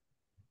ఇస్తాను,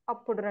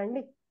 అప్పుడు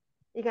రండి.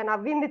 ఇక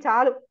నవ్వింది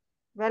చాలు,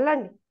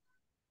 వెళ్ళండి.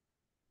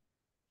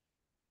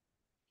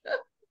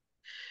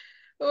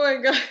 Oh my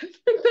God,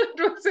 that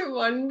was a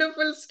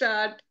wonderful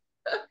start.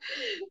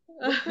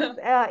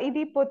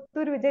 ఇది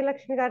పొత్తూరు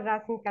విజయలక్ష్మి గారు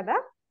రాసింది కదా,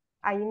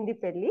 అయింది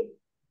పెళ్ళి.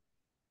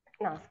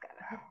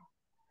 నమస్కారం.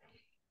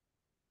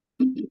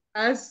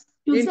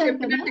 నేను చూసారు కదా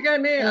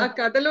చెప్పినట్టుగానే ఆ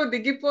కథలో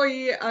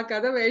దిగిపోయి ఆ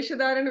కథ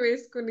వేషధారణ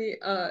వేసుకుని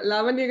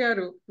లావణ్య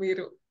గారు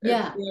మీరు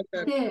యా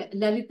గారు. అంటే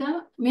లలిత,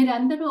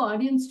 మీరందరూ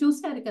ఆడియన్స్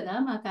చూశారు కదా,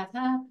 మా కథ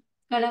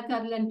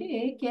కళాకారులు అంటే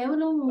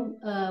కేవలం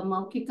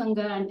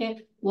మౌఖికంగా అంటే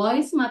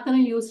వాయిస్ మాత్రం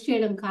యూజ్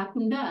చేయడం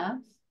కాకుండా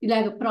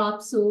ఇలాగ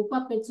ప్రాప్స్,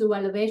 పప్పెట్స్,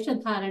 వాళ్ళ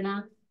వేషధారణ,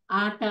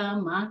 ఆట,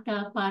 మాట,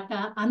 పాట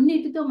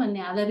అన్నిటితో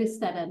మనని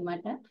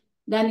అలరిస్తారనమాట.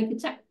 దానికి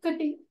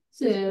చక్కటి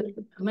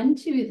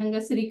మంచి విధంగా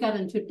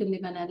శ్రీకారం చుట్టింది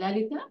మన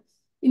లలిత.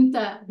 ఇంత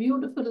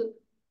బ్యూటిఫుల్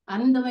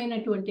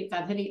అందమైనటువంటి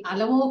కథని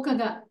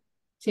అలవోకగా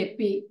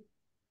చెప్పి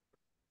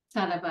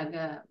చాలా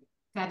బాగా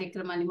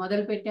కార్యక్రమాన్ని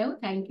మొదలు పెట్టావు.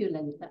 థ్యాంక్ యూ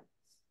లలిత.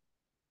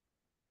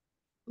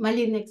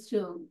 మళ్ళీ నెక్స్ట్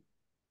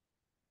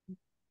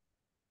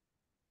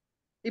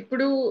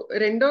ఇప్పుడు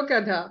రెండో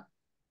కథ.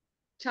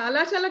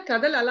 చాలా చాలా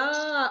కథలు అలా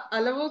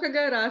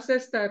అలవోకగా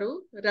రాసేస్తారు.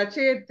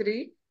 రచయిత్రి,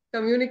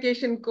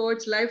 communication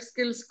coach, life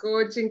skills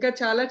coach, ఇంకా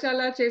చాలా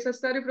చాలా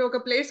చేసేస్తారు. ఇప్పుడు ఒక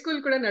ప్లే స్కూల్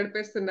కూడా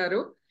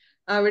నడిపేస్తున్నారు.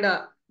 ఆవిడ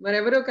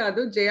మరెవరో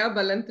కాదు, జయా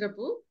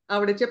బలంత్రపు.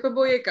 ఆవిడ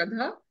చెప్పబోయే కథ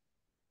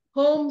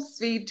home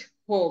sweet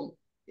home.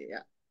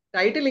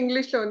 Title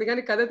English లో ఉంది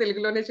కానీ కథ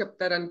తెలుగులోనే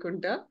చెప్తారు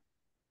అనుకుంటా.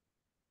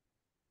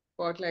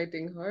 Spot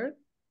lighting her.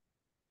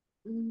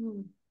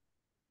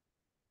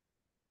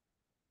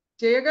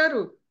 జయ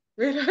గారు,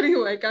 where are you?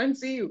 I can't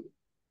see you.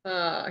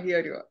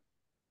 Here you are.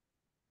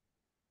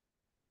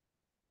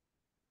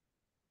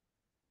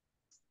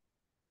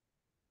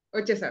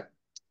 వచ్చేసారు.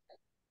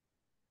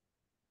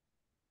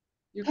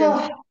 You can.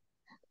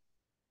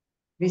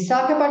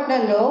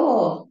 విశాఖపట్నంలో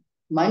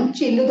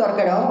మంచి ఇల్లు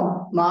దొరకడం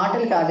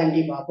మాటలు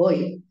కాదండి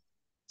బాబోయ్.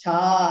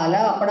 చాలా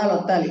అప్పడాలు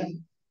వత్తాలి.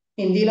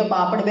 హిందీలో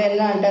పాపడి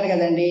బేల్లా అంటారు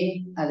కదండి,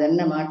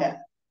 అదన్నమాట.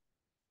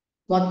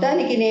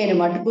 మొత్తానికి నేను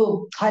మటుకు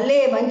భలే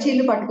మంచి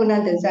ఇల్లు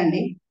పట్టుకున్నాను తెలుసా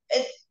అండి.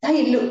 పెద్ద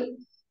ఇల్లు,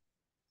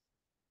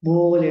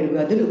 బోలెడు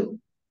గదులు.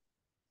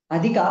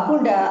 అది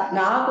కాకుండా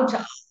నాకు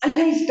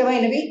చాలా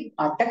ఇష్టమైనవి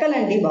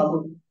అటకలండి బాబు.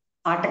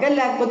 అటకలు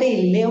లేకపోతే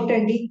ఇల్లు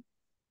ఏమిటండి?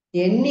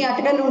 ఎన్ని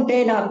అటకలు ఉంటే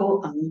నాకు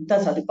అంత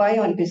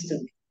సదుపాయం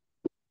అనిపిస్తుంది.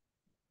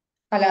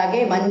 అలాగే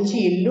మంచి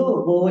ఇల్లు,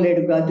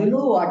 బోలెడు గదులు,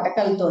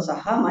 అటకలతో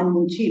సహా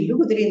మంచి ఇల్లు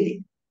కుదిరింది.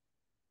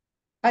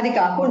 అది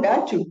కాకుండా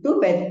చుట్టూ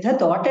పెద్ద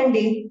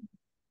తోటండి.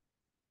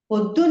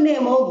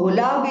 పొద్దున్నేమో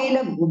గులాబీల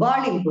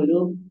గుబాళింపులు,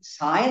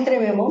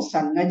 సాయంత్రమేమో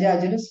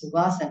సన్నజాజుల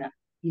సువాసన.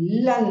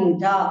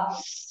 ఇల్లంతా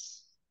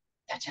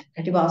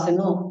చక్కటి వాసన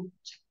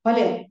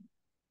చెప్పలేం.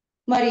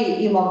 మరి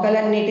ఈ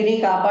మొక్కలన్నిటినీ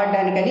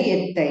కాపాడడానికని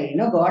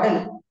ఎత్తైన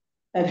గోడలు.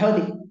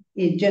 అదవది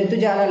ఈ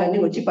జంతుజాలాలన్నీ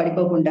వచ్చి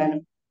పడిపోకుండాను.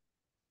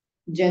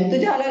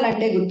 జంతుజాలాలు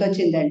అంటే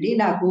గుర్తొచ్చిందండి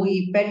నాకు, ఈ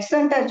పెట్స్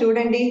అంటారు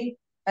చూడండి,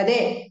 అదే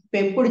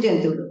పెంపుడు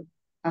జంతువులు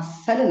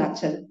అస్సలు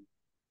నచ్చదు.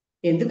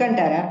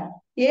 ఎందుకంటారా?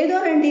 ఏదో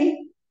రండి,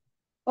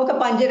 ఒక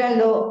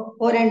పంజరంలో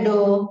ఓ 2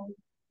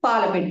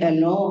 పాల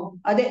పిట్టలను,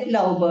 అదే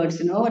లవ్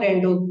బర్డ్స్ నో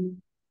 2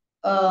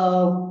 ఆ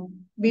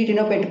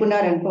వీటినో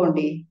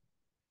పెట్టుకున్నారనుకోండి.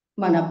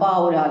 మన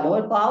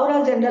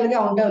పావురాలు జనరల్ గా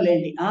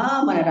ఉండవులేండి.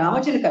 మన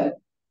రామచిలుకలు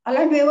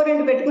అలాంటివి ఏవో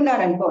 2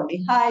 పెట్టుకున్నారనుకోండి,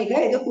 హాయిగా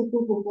ఏదో కుక్కు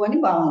కుక్కు అని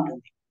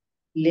బాగుంటుంది.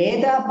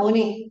 లేదా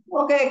పోనీ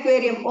ఒక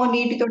ఎక్వేరియం, ఓ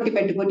నీటి తొట్టి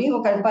పెట్టుకుని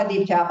ఒక 10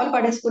 చేపలు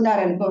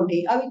పడేసుకున్నారనుకోండి,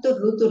 అవి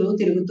తుర్రు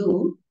తిరుగుతూ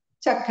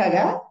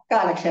చక్కగా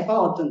కాలక్షేపం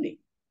అవుతుంది.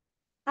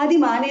 అది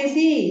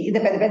మానేసి ఇది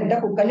పెద్ద పెద్ద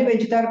కుక్కల్ని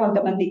పెంచుతారు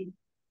కొంతమంది.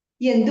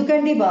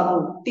 ఎందుకండి బాబు,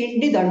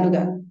 తిండి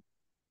దండుగా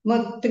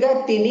మొత్తుగా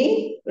తిని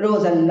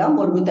రోజల్లా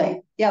మురుగుతాయి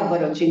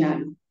ఎవ్వరు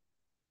వచ్చినాను.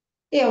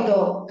 ఏమిటో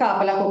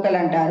కాపలా కుక్కలు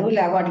అంటారు,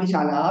 లేక వాటికి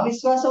చాలా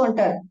విశ్వాసం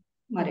అంటారు.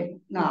 మరి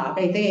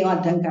నాకైతే ఏం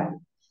అర్థం కాదు.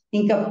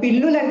 ఇంకా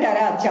పిల్లులు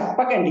అంటారా,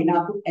 చెప్పకండి,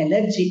 నాకు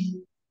ఎలర్జీ.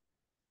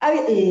 అవి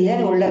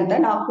అని ఒళ్ళంతా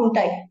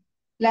నాకుంటాయి,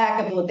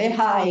 లేకపోతే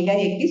హాయిగా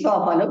ఎక్కి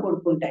సోఫాలో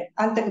పడుకుంటాయి.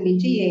 అంతకు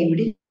మించి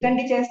ఏమిటి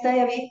కండి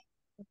చేస్తాయి అవి.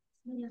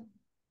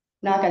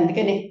 నాకు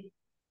అందుకనే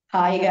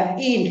హాయిగా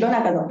ఈ ఇంట్లో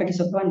నాకు అదొక్కటి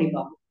సుఖం అండి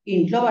బాబు.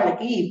 ఇంట్లో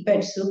వాళ్ళకి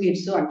పెట్స్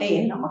గిట్స్ అంటే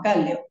ఏం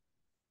నమ్మకాలు లేవు.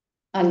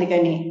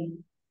 అందుకని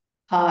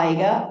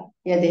హాయిగా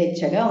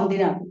యథేచ్ఛగా ఉంది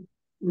నాకు.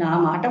 నా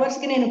మాట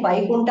వరుసకి నేను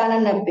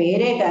పైకుంటానన్న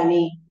పేరే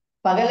కానీ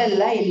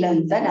పగలల్లా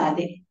ఇల్లంతా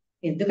నాదే.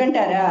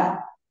 ఎందుకంటారా?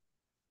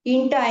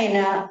 ఇంట ఆయన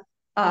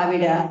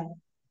ఆవిడ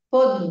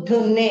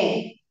పొద్దున్నే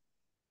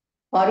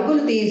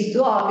పరుగులు తీస్తూ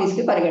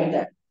ఆఫీస్కి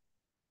పరిగెడతారు.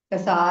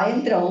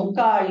 సాయంత్రం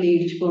కాళ్ళు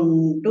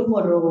ఈడ్చుకుంటూ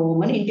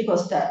మొర్రోమని ఇంటికి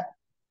వస్తారు.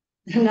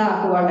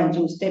 నాకు వాళ్ళని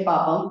చూస్తే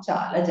పాపం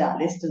చాలా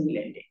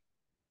జాలేస్తుందిలేండి.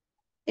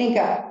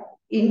 ఇంకా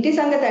ఇంటి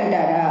సంగతి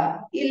అంటారా,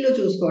 ఇల్లు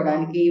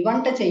చూసుకోవడానికి,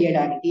 వంట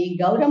చెయ్యడానికి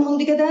గౌరమ్మ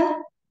ఉంది కదా.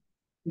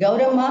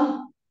 గౌరమ్మ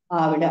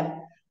ఆవిడ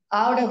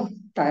ఆవిడ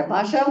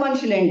తమాషా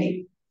మనుషులేండి.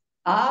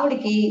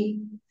 ఆవిడికి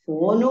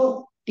ఫోను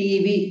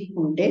టీవీ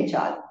ఉంటే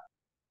చాలు.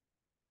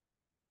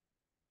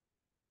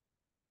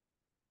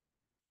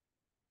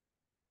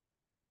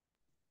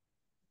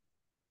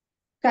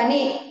 కానీ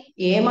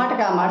ఏ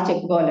మాటకు ఆ మాట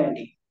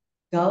చెప్పుకోవాలండి.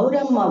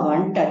 గౌరమ్మ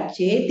వంట,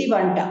 చేతి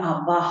వంట,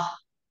 అబ్బా,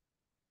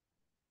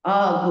 ఆ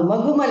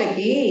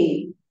గుమగుమలకి,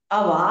 ఆ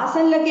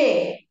వాసనలకే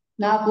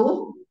నాకు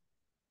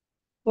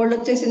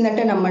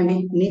ఒళ్ళొచ్చేసిందంటే నమ్మండి.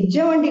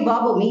 నిజం అండి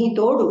బాబు, మీ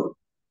తోడు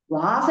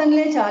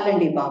వాసనలే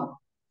చాలండి బాబు.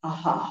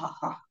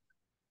 ఆహాహా.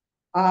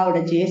 ఆవిడ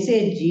చేసే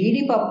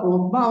జీడిపప్పు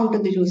ఉప్మా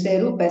ఉంటుంది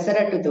చూసారు,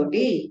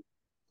 పెసరట్టుతోటి,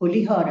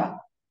 పులిహోర,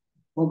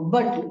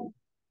 బొబ్బట్లు,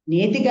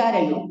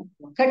 నేతిగారెలు,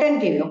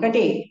 ఒకటంటే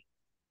ఒకటే,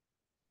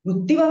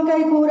 గుత్తి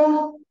వంకాయ కూర,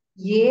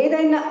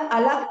 ఏదైనా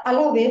అలా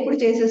అలా వేపుడు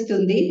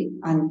చేసేస్తుంది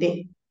అంతే.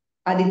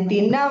 అది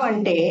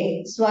తిన్నామంటే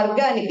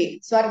స్వర్గానికి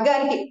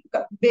స్వర్గానికి ఒక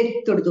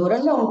బెత్తుడు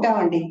దూరంలో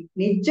ఉంటామండి.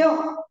 నిజం,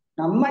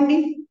 నమ్మండి.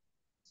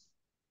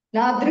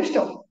 నా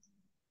అదృష్టం.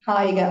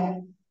 హాయిగా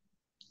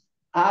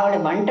ఆవిడ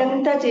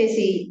వంటంతా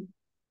చేసి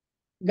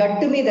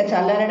గట్టు మీద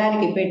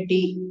చల్లరడానికి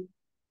పెట్టి,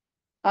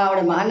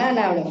 ఆవిడ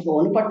మానాన్న ఆవిడ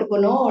ఫోన్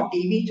పట్టుకునో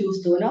టీవీ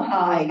చూస్తూనో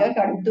హాయిగా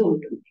గడుపుతూ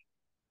ఉంటుంది.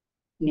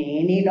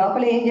 నేను ఈ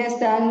లోపల ఏం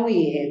చేస్తాను,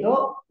 ఏదో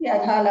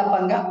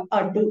యథాలాపంగా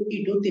అటు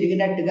ఇటు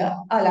తిరిగినట్టుగా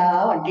అలా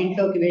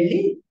వంటింట్లోకి వెళ్ళి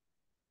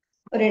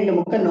 2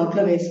 ముక్కలు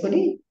నోట్లో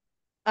వేసుకుని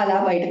అలా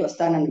బయటకు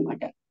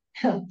వస్తానన్నమాట.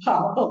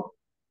 పాపం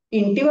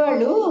ఇంటి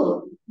వాళ్ళు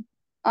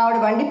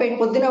ఆవిడ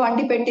పొద్దున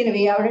వండి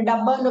పెట్టినవి ఆవిడ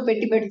డబ్బాల్లో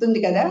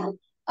పెడుతుంది కదా,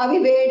 అవి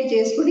వేడి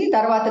చేసుకుని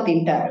తర్వాత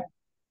తింటారు.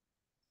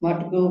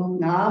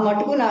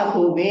 మటుకు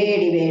నాకు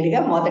వేడి వేడిగా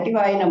మొదటి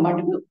వాయిన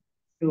మటుకు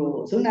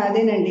రోజు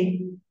నాదేనండి.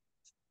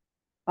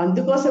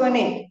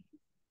 అందుకోసమనే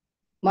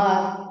మా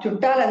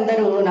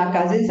చుట్టాలందరూ, నా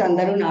కజిన్స్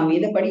అందరూ నా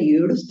మీద పడి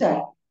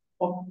ఏడుస్తారు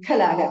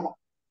ఒక్కలాగా.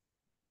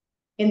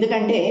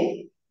 ఎందుకంటే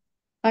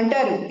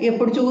అంటారు,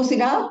 ఎప్పుడు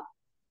చూసినా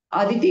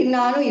అది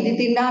తిన్నాను ఇది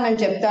తిన్నానని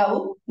చెప్తావు,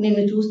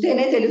 నిన్ను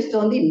చూస్తేనే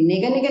తెలుస్తోంది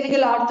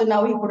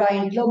నిగనిగనిగలాడుతున్నావు ఇప్పుడు ఆ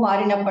ఇంట్లో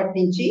మారినప్పటి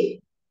నుంచి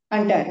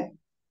అంటారు.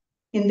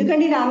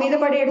 ఎందుకండి నా మీద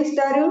పడి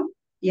ఏడుస్తారు?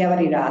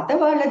 ఎవరి రాత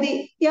వాళ్ళది,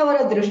 ఎవరి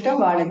అదృష్టం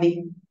వాళ్ళది.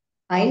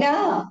 అయినా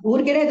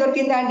ఊరికేనే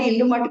దొరికిందా అండి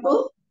ఇల్లు మటుకు?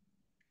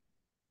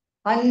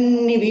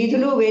 అన్ని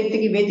వీధులు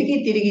వెతికి వెతికి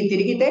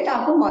తిరిగితే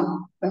నాకు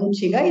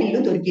మంచిగా ఇల్లు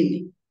దొరికింది.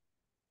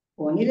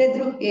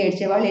 పోనీలెదురు,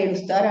 ఏడ్చేవాళ్ళు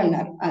ఏడుస్తారు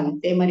అన్నారు,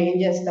 అంతే. మరి ఏం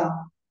చేస్తాం.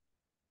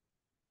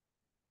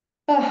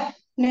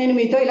 నేను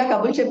మీతో ఇలా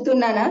కబుర్లు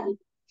చెప్తున్నానా,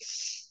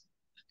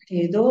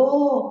 ఏదో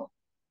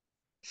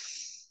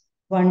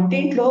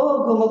వంటింట్లో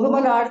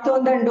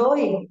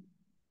గుమగుమలాడుతోందండోయ్.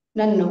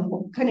 నన్ను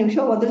ఒక్క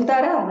నిమిషం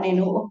వదులుతారా?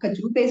 నేను ఒక్క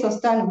చూపేసి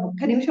వస్తాను.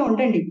 ఒక్క నిమిషం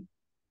ఉండండి,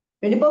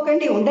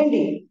 వెళ్ళిపోకండి,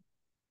 ఉండండి.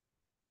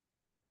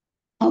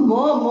 అమ్మో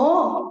అమ్మో,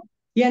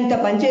 ఎంత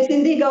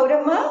పనిచేసింది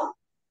గౌరమ్మ!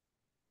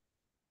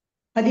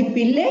 అది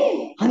పిల్లే,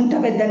 అంత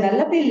పెద్ద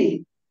నల్ల పిల్లి.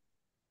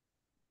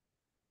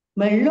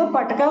 మెళ్ళో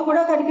పటకా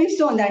కూడా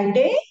కనిపిస్తోంది.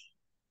 అంటే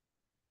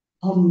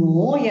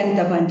అమ్మో, ఎంత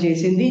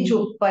పనిచేసింది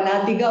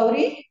చుప్పనాతి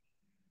గౌరి!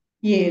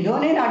 ఏదో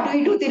నేను అటు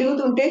ఇటు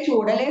తిరుగుతుంటే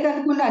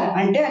చూడలేదనుకున్నాను,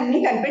 అంటే అన్ని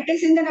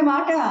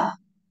కనిపెట్టేసిందన్నమాట.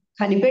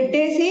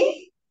 కనిపెట్టేసి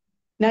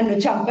నన్ను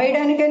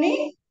చంపేయడానికని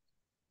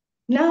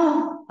నా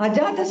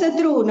అజాత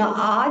శత్రువు, నా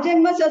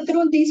ఆజన్మ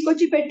శత్రువుని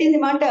తీసుకొచ్చి పెట్టింది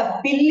మాట,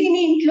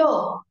 పిల్లిని ఇంట్లో.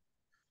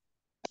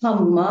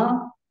 అమ్మా,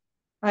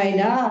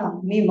 అయినా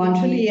మీ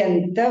మనుషులు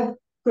ఎంత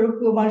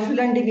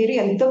మనుషులండి, మీరు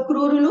ఎంత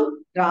క్రూరులు,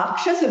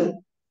 రాక్షసులు.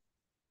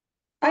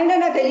 అయినా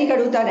నా తెలియక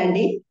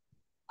అడుగుతానండి,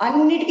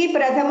 అన్నిటికీ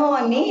ప్రథమం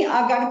అన్ని ఆ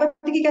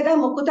గణపతికి కదా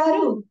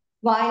మొక్కుతారు,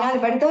 వాయనాలు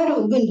పెడతారు,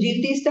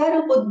 గుంజీలు తీస్తారు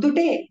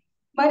పొద్దుటే.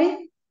 మరి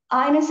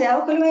ఆయన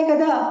సేవకులమే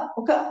కదా,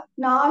 ఒక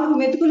 4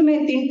 మెతుకులు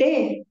మేము తింటే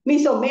మీ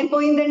సొమ్మేం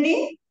పోయిందండి?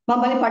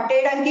 మమ్మల్ని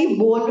పట్టేయడానికి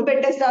బోన్లు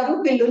పెట్టేస్తారు,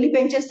 పిల్లుల్ని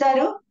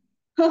పెంచేస్తారు.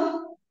 హ,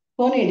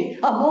 పోనీండి.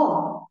 అమ్మో,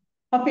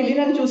 ఆ పిల్లి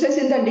నన్ను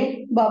చూసేసిందండి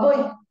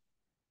బాబోయ్.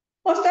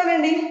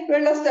 వస్తానండి,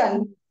 వెళ్ళొస్తాను.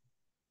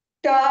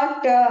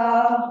 టాటా,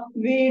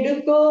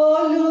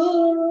 వీడుకోలు.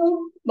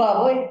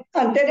 బాబోయ్,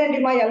 అంతేనండి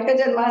మా ఎలక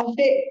జన్మ,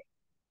 అంతే.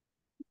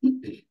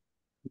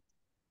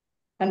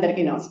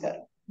 అందరికీ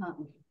నమస్కారం.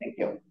 Thank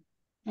you.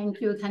 థ్యాంక్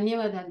యూ,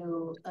 ధన్యవాదాలు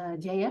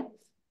జయ.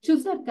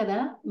 చూసారు కదా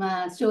మా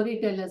స్టోరీ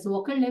టెల్లర్స్,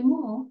 ఒకళ్ళేమో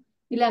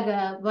ఇలాగా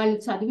వాళ్ళు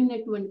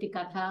చదివినటువంటి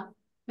కథ,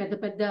 పెద్ద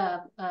పెద్ద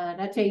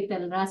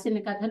రచయితలు రాసిన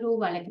కథలు,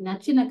 వాళ్ళకి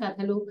నచ్చిన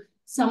కథలు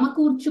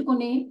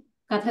సమకూర్చుకుని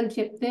కథలు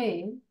చెప్తే,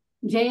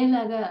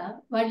 జయలాగా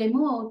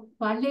వాళ్ళేమో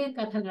వాళ్ళే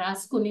కథలు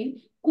రాసుకుని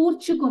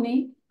కూర్చుకుని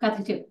కథ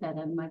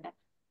చెప్తారనమాట.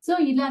 సో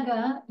ఇలాగా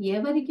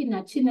ఎవరికి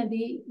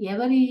నచ్చినది,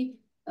 ఎవరి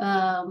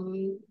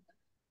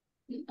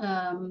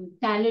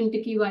టాలెంట్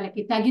కి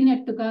వాళ్ళకి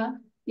తగినట్టుగా,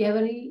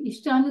 ఎవరి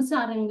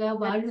ఇష్టానుసారంగా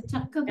వాళ్ళు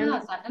చక్కగా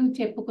కథలు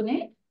చెప్పుకునే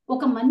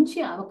ఒక మంచి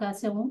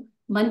అవకాశము,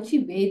 మంచి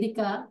వేదిక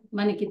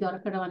మనకి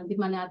దొరకడం అనేది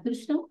మన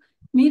అదృష్టం.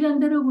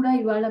 మీరందరూ కూడా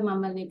ఇవాళ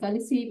మమ్మల్ని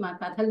కలిసి మా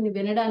కథల్ని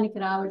వినడానికి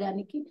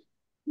రావడానికి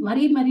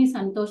మరీ మరీ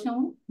సంతోషం.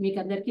 మీకు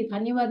అందరికీ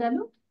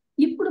ధన్యవాదాలు.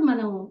 ఇప్పుడు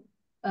మనం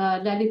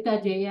లలిత,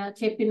 జయ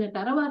చెప్పిన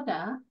తర్వాత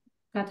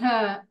కథ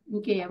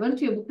ఇంకెవరు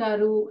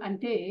చెబుతారు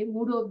అంటే,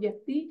 మూడో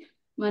వ్యక్తి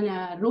మన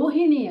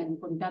రోహిణి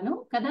అనుకుంటాను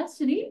కదా.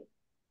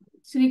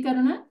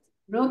 శ్రీకరుణ,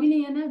 రోహిణి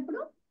అనా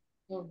ఇప్పుడు?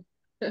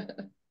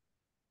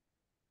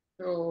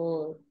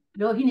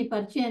 రోహిణి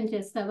పరిచయం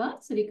చేస్తావా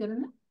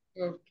శ్రీకరుణ?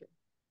 ఓకే.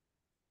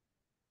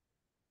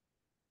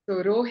 సో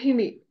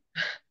రోహిణి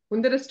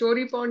ముందర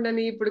స్టోరీ పౌండ్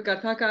అని, ఇప్పుడు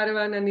కథా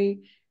కారవాన్ అని,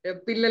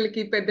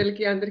 పిల్లలకి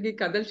పెద్దలకి అందరికి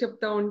కథలు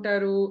చెప్తా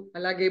ఉంటారు,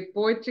 అలాగే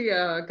పోయిటరీ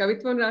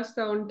కవిత్వం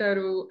రాస్తా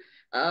ఉంటారు.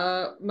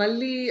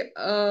 మళ్ళీ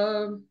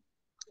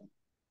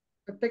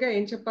కొత్తగా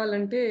ఏం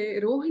చెప్పాలంటే,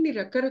 రోహిణి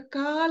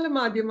రకరకాల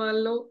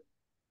మాధ్యమాల్లో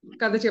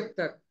కథ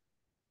చెప్తారు,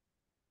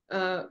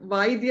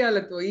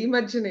 వాయిద్యాలతో. ఈ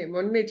మధ్యనే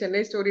మొన్నే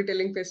చెన్నై స్టోరీ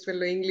టెల్లింగ్ ఫెస్టివల్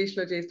లో ఇంగ్లీష్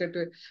లో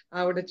చేసినట్టు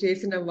ఆవిడ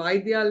చేసిన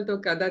వాయిద్యాలతో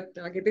కథ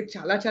నాకైతే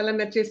చాలా చాలా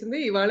నచ్చేసింది.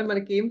 ఇవాళ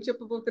మనకి ఏం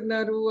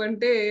చెప్పబోతున్నారు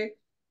అంటే,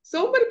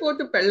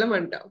 సోమరిపోతు పెళ్ళం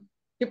అంట.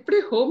 ఇప్పుడే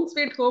హోమ్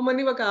స్వీట్ హోమ్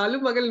అని ఒక ఆలు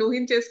మగలు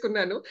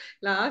ఊహించేసుకున్నాను,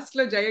 లాస్ట్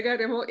లో జయ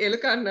గారేమో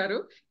ఎలుక అన్నారు.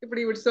 ఇప్పుడు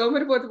ఈవిడ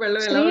సోమరిపోతు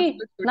పెళ్ళం ఎలా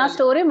ఉంటుందో నా చూడాలి.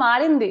 స్టోరీ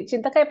మారింది,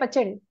 చింతకాయ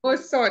పచ్చడి. ఓ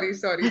సారీ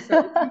సారీ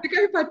సారీ,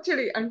 చింతకాయ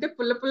పచ్చడి అంటే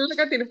పుల్ల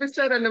పుల్లగా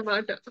తినిపిస్తారు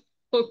అన్నమాట.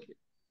 Okay,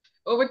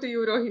 over to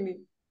you Rohini.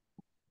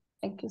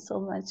 Thank you so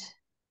much.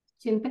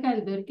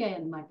 చింతకాయలు దొరికాయి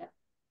అన్నమాట.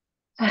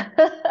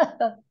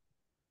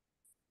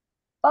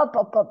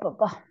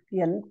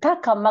 ఎంత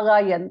కమ్మగా,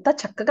 ఎంత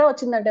చక్కగా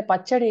వచ్చిందంటే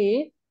పచ్చడి.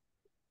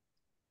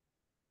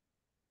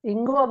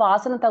 ఇంగువ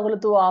వాసన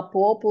తగులుతూ ఆ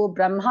పోపు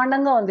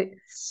బ్రహ్మాండంగా ఉంది.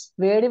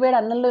 వేడి వేడి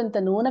అన్నంలో ఇంత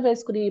నూనె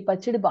వేసుకుని ఈ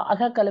పచ్చడి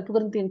బాగా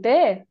కలుపుకుని తింటే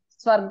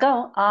స్వర్గం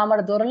ఆమడ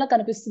దూరంలో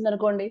కనిపిస్తుంది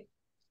అనుకోండి.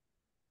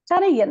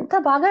 కానీ ఎంత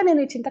బాగా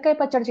నేను ఈ చింతకాయ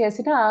పచ్చడి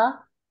చేసినా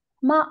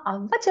మా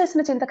అవ్వ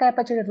చేసిన చింతకాయ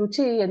పచ్చడి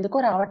రుచి ఎందుకో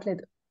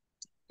రావట్లేదు.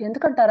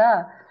 ఎందుకంటారా,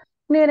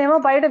 నేనేమో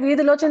బయట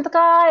వీధిలో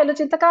చింతకాయలు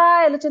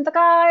చింతకాయలు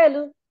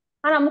చింతకాయలు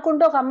అని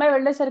అమ్ముకుంటూ ఒక అమ్మాయి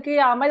వెళ్ళేసరికి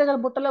ఆ అమ్మాయి దగ్గర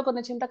బుట్టలో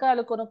కొన్ని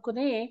చింతకాయలు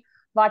కొనుక్కుని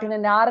వాటిని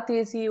నార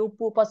తీసి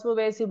ఉప్పు పసుపు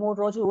వేసి 3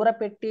 రోజులు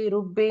ఊరపెట్టి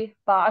రుబ్బి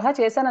బాగా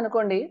చేశాను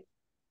అనుకోండి.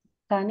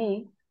 కానీ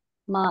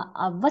మా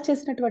అవ్వ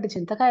చేసినటువంటి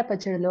చింతకాయ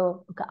పచ్చడిలో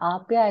ఒక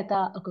ఆప్యాయత,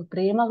 ఒక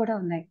ప్రేమ కూడా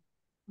ఉన్నాయి.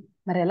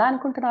 మరి ఎలా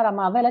అనుకుంటున్నారు,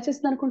 మా అవ్వ ఎలా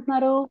చేసింది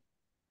అనుకుంటున్నారు?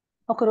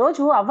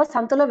 ఒకరోజు అవ్వ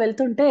సంతలో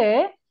వెళ్తుంటే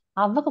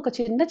అవ్వకు ఒక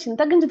చిన్న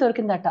చింతగింజ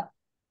దొరికిందట.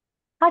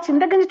 ఆ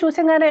చింతగింజ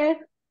చూసంగానే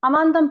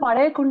అమాంతం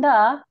పడేయకుండా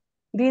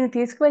దీన్ని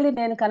తీసుకువెళ్ళి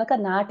నేను కనుక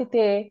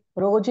నాటితే,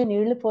 రోజు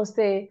నీళ్లు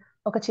పోస్తే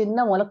ఒక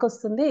చిన్న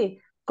మొలకొస్తుంది,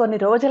 కొన్ని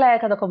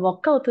రోజులయ్యాక అది ఒక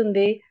మొక్క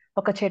అవుతుంది,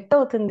 ఒక చెట్టు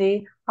అవుతుంది,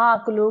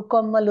 ఆకులు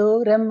కొమ్మలు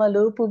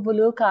రెమ్మలు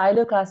పువ్వులు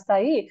కాయలు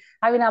కాస్తాయి,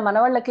 అవి నా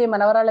మనవాళ్ళకి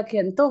మనవరాళ్ళకి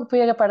ఎంతో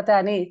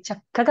ఉపయోగపడతాయని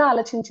చక్కగా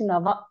ఆలోచించింది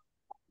అవ్వ.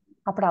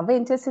 అప్పుడు అవ్వ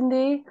ఏం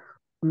చేసింది,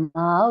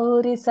 మా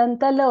ఊరి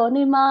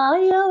సంతలోని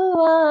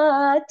మాయవ్వ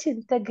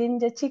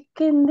చింతగింజ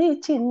చిక్కింది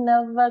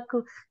చిన్నవ్వకు.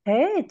 హే,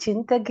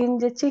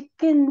 చింతగింజ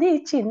చిక్కింది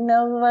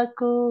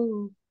చిన్నవ్వకు.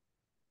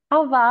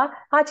 అవ్వ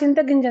ఆ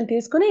చింతగింజను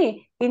తీసుకుని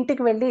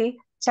ఇంటికి వెళ్ళి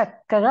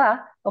చక్కగా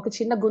ఒక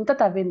చిన్న గుంత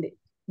తవ్వింది.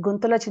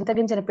 గుంతలో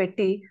చింతగింజను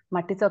పెట్టి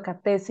మట్టితో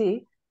కప్పేసి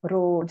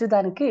రోజు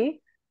దానికి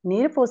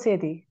నీరు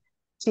పోసేది.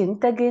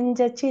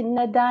 చింతగింజ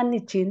చిన్నదాన్ని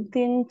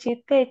చింతించి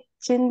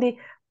తెచ్చింది,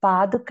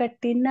 పాదు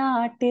కట్టి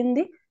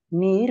నాటింది,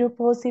 నీరు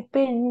పోసి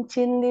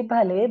పెంచింది,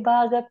 భలే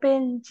బాగా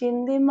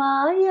పెంచింది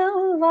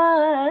మాయవ్వ.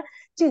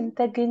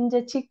 చింతగింజ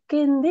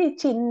చిక్కింది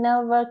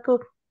చిన్నవ్వకు.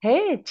 హే,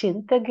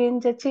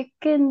 చింతగింజ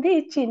చిక్కింది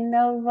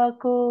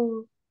చిన్నవ్వకు.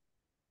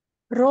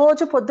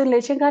 రోజు పొద్దున్న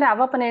లేచగానే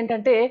అవ్వ పని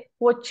ఏంటంటే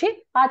వచ్చి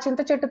ఆ చింత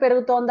చెట్టు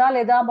పెరుగుతోందా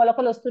లేదా,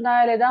 మొలకలు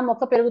వస్తున్నాయా లేదా,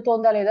 మొక్క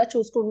పెరుగుతోందా లేదా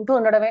చూసుకుంటూ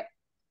ఉండడమే.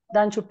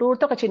 దాని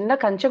చుట్టూతో ఒక చిన్న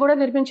కంచె కూడా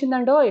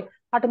నిర్మించిందండోయ్.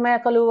 అటు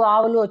మేకలు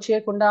ఆవులు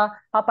వచ్చేయకుండా,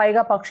 ఆ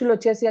పైగా పక్షులు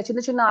వచ్చేసి ఆ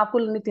చిన్న చిన్న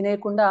ఆకుల్ని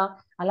తినేయకుండా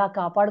అలా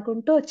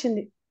కాపాడుకుంటూ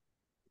వచ్చింది.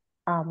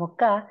 ఆ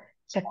మొక్క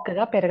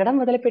చక్కగా పెరగడం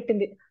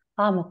మొదలుపెట్టింది.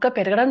 ఆ మొక్క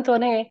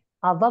పెరగడంతోనే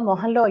అవ్వ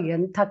మొహంలో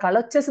ఎంత కళ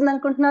వచ్చేసింది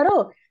అనుకుంటున్నారు.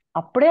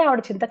 అప్పుడే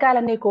ఆవిడ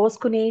చింతకాయలన్నీ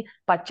కోసుకుని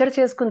పచ్చడి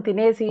చేసుకుని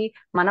తినేసి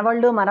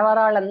మనవళ్ళు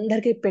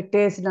మనవరాళ్ళందరికీ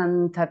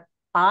పెట్టేసినంత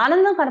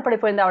ఆనందం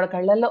కనపడిపోయింది ఆవిడ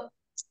కళ్ళల్లో.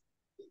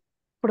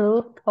 ఇప్పుడు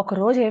ఒక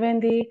రోజు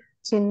ఏమైంది,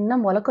 చిన్న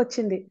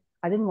మొలకొచ్చింది,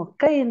 అది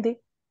మొక్క అయింది.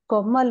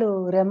 కొమ్మలు,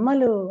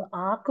 రెమ్మలు,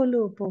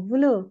 ఆకులు,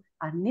 పువ్వులు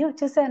అన్నీ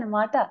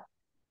వచ్చేసాయన్నమాట.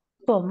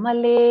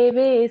 కొమ్మలే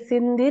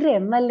వేసింది,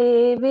 రెమ్మలే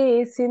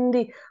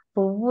వేసింది,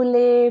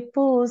 పువ్వులే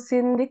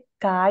పూసింది,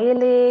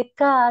 కాయలే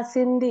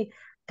కాసింది,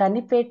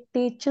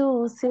 కనిపెట్టి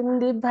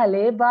చూసింది,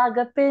 భలే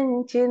బాగా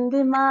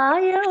పెంచింది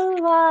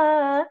మాయవ్వ.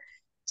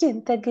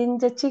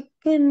 చింతగింజ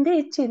చిక్కింది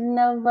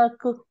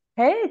చిన్నవ్వకు.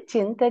 హే,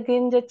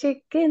 చింతగింజ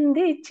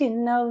చిక్కింది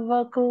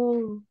చిన్నవ్వకు.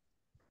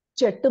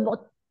 చెట్టు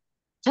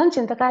మొత్తం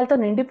చింతకాయలతో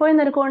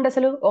నిండిపోయింది అనుకోండి.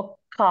 అసలు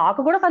ఒక్క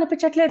ఆకు కూడా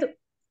కనిపించట్లేదు.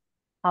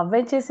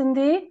 అవ్వేం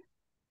చేసింది,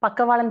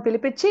 పక్క వాళ్ళని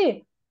పిలిపించి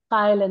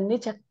కాయలన్నీ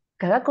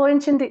చక్కగా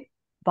కోయించింది.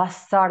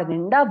 బస్తాడు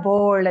నిండా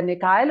బోళ్ళని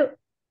కాయలు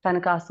తను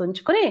కాస్త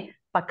ఉంచుకుని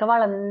పక్క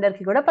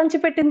వాళ్ళందరికీ కూడా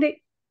పంచిపెట్టింది.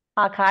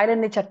 ఆ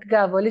కాయలన్నీ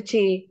చక్కగా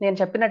ఒలిచి నేను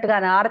చెప్పినట్టుగా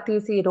నార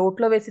తీసి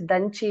రోట్లో వేసి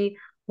దంచి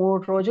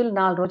 3 రోజులు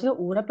 4 రోజులు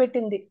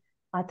ఊరపెట్టింది.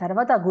 ఆ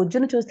తర్వాత ఆ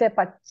గుజ్జును చూస్తే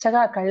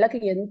పచ్చగా కళ్ళకి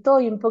ఎంతో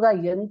ఇంపుగా,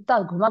 ఎంత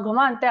గుమగుమ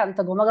అంటే అంత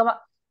గుమగుమ,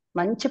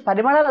 మంచి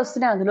పరిమళాలు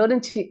వస్తున్నాయి అందులో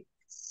నుంచి.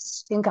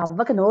 ఇంకా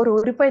అవ్వకి నోరు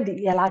ఊరిపోయింది.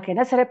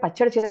 ఎలాగైనా సరే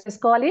పచ్చడి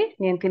చేసుకోవాలి,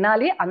 నేను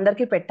తినాలి,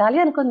 అందరికీ పెట్టాలి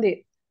అనుకుంది.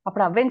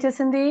 అప్పుడు అవ్వేం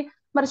చేసింది,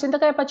 మరి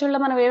చింతకాయ పచ్చడిలో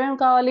మనం ఏమేమి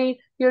కావాలి,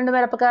 ఎండు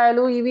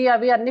మిరపకాయలు ఇవి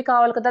అవి అన్ని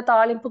కావాలి కదా,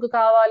 తాలింపుకు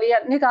కావాలి,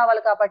 అన్ని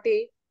కావాలి కాబట్టి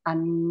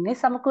అన్ని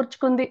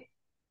సమకూర్చుకుంది.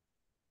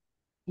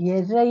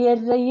 ఎర్ర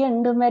ఎర్ర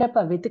ఎండు మిరప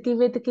వెతికి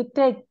వెతికి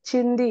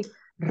తెచ్చింది,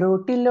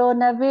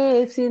 రోటిలోన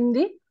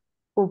వేసింది,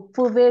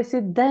 ఉప్పు వేసి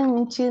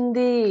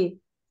దంచింది,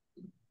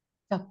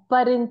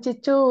 చప్పరించి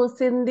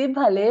చూసింది,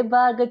 భలే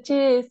బాగా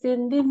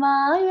చేసింది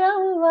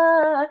మాయవ్వ.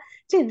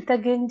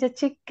 చింతగింజ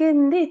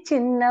చిక్కింది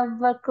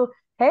చిన్నవ్వకు.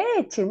 హే,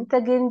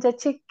 చింతగింజ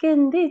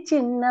చిక్కింది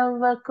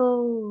చిన్నవ్వకు.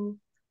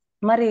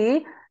 మరి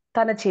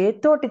తన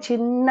చేత్తోటి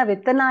చిన్న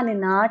విత్తనాన్ని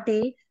నాటి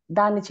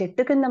దాన్ని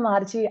చెట్టు కింద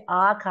మార్చి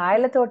ఆ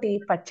కాయలతోటి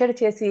పచ్చడి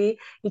చేసి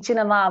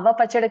ఇచ్చిన మా అవ్వ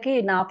పచ్చడికి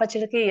నా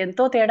పచ్చడికి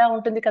ఎంతో తేడా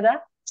ఉంటుంది కదా.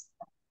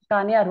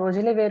 కానీ ఆ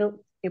రోజులే వేరు.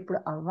 ఇప్పుడు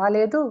అవ్వ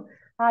లేదు,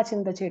 ఆ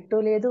చింత చెట్టు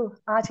లేదు,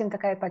 ఆ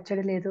చింతకాయ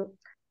పచ్చడి లేదు.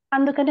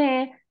 అందుకనే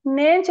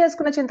నేను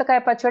చేసుకున్న చింతకాయ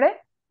పచ్చడే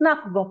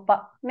నాకు గొప్ప.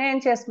 నేను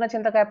చేసుకున్న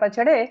చింతకాయ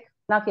పచ్చడే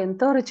నాకు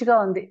ఎంతో రుచిగా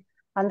ఉంది.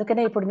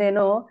 అందుకనే ఇప్పుడు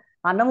నేను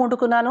అన్నం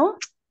వండుకున్నాను,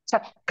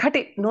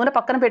 చక్కటి నూనె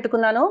పక్కన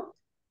పెట్టుకున్నాను.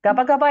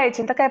 గబగబా ఈ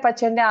చింతకాయ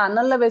పచ్చడిని ఆ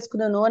అన్నంలో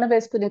వేసుకుని నూనె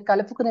వేసుకుని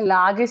కలుపుకుని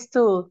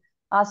లాగిస్తూ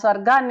ఆ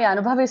స్వర్గాన్ని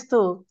అనుభవిస్తూ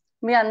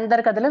మీ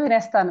అందరి కథలు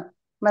వినేస్తాను.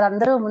 మరి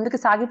అందరూ ముందుకు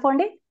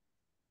సాగిపోండి.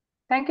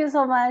 Thank you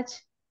so much.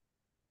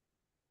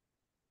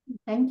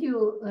 Thank you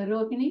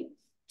Rohini.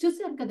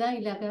 చూసారు కదా,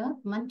 ఇలాగా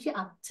మంచి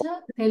అచ్చ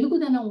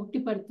తెలుగుదనం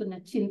ఉట్టిపడుతున్న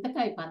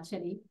చింతకాయ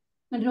పచ్చడి.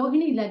 మరి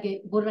రోహిణి ఇలాగే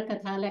బుర్ర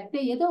కథ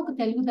లేకపోతే ఏదో ఒక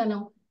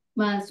తెలుగుదనం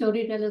మా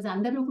స్టోరీ టెల్లర్స్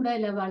అందరూ కూడా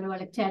ఇలా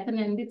వాళ్ళకి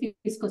చేతనంది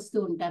తీసుకొస్తూ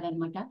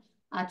ఉంటారనమాట.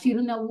 ఆ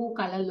చిరునవ్వు,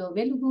 కళ్ళల్లో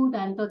వెలుగు,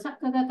 దాంతో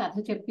చక్కగా కథ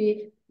చెప్పి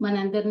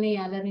మనందరినీ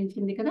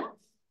అలరించింది కదా.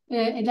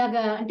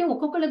 ఇలాగా అంటే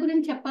ఒక్కొక్కళ్ళ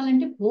గురించి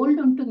చెప్పాలంటే బోల్డ్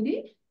ఉంటుంది,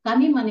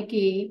 కానీ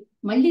మనకి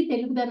మళ్ళీ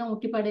తెలుగుదనం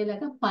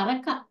ఉట్టిపడేలాగా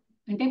పరక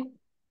అంటే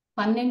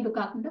 12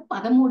 కాకుండా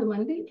 13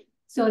 మంది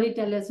స్టోరీ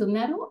టెల్లర్స్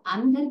ఉన్నారు.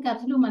 అందరి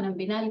కథలు మనం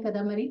వినాలి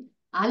కదా. మరి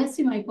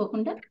ఆలస్యం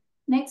అయిపోకుండా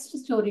నెక్స్ట్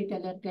స్టోరీ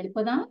టెల్లర్కి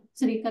వెళ్ళిపోదాం.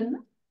 శ్రీకర్ణ,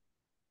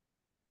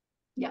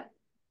 యా,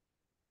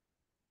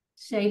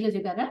 శైలజ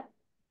గారా?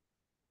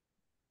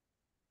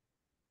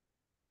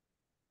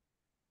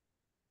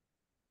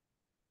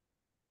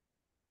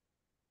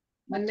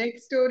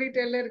 నెక్స్ట్ స్టోరీ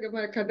టెల్లర్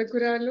మన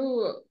కథకురాలు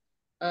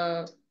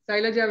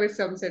శైలజ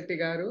శెట్టి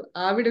గారు.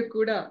 ఆవిడ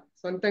కూడా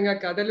సొంతంగా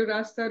కథలు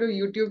రాస్తారు.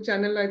 యూట్యూబ్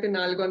ఛానల్లో అయితే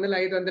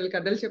 400-500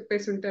 కథలు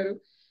చెప్పేసి ఉంటారు.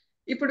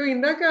 ఇప్పుడు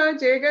ఇందాక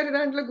జయ గారి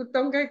దాంట్లో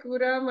గుత్తొంకాయ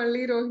కూర,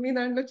 మళ్ళీ రోహిణి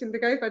దాంట్లో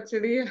చింతకాయ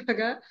పచ్చడి.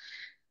 అలాగా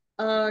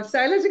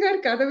శైలజ గారి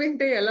కథ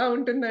వింటే ఎలా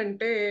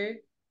ఉంటుందంటే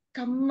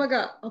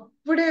కమ్మగా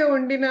అప్పుడే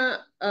వండిన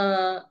ఆ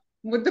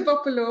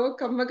ముద్దపప్పులో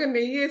కమ్మగా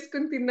నెయ్యి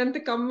వేసుకుని తిన్నంత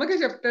కమ్మగా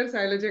చెప్తారు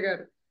శైలజ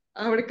గారు.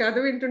 ఆవిడ కథ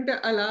వింటుంటే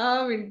అలా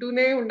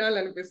వింటూనే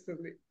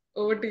ఉండాలనిపిస్తుంది.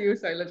 ఓవర్ టు యూ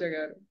శైలజ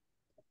గారు.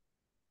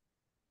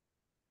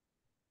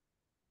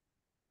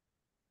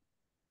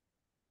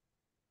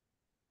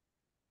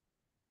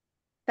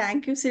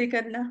 Thank you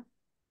Srikarna.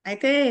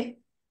 అయితే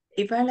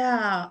ఇవాళ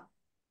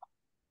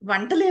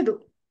వంట లేదు,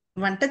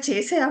 వంట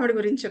చేసే ఆవిడ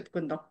గురించి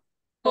చెప్పుకుందాం.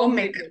 Home home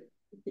maker.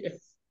 మేకర్.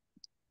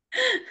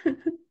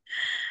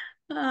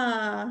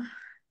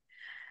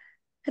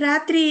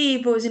 రాత్రి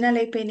భోజనాలు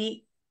అయిపోయినాయి.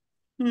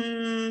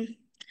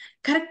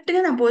 కరెక్ట్గా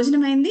నా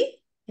భోజనం అయింది,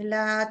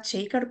 ఇలా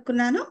చేయి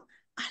కడుక్కున్నాను,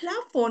 అలా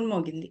ఫోన్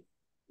మోగింది.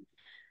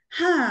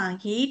 హా,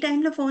 ఈ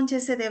టైంలో ఫోన్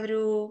చేసేది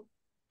ఎవరు?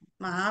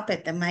 మా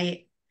పెద్దమ్మాయే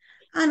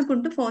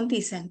అనుకుంటూ ఫోన్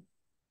తీశాను.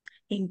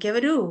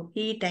 ఇంకెవరు,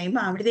 ఈ టైం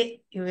ఆవిడదే,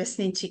 యుఎస్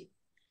నుంచి.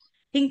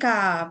 ఇంకా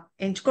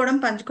ఎంచుకోవడం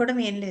పంచుకోవడం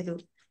ఏం లేదు.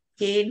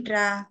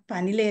 ఏంట్రా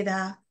పని లేదా,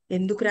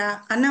 ఎందుకురా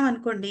అన్నాం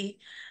అనుకోండి,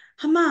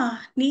 అమ్మా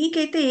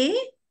నీకైతే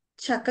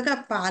చక్కగా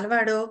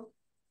పాలవాడో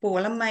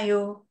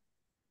పూలమ్మాయో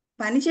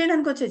పని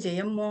చేయడానికి వచ్చే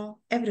జయమ్మో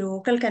ఎవరో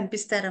ఒకరు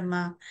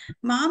కనిపిస్తారమ్మా.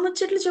 మా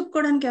ముచ్చట్లు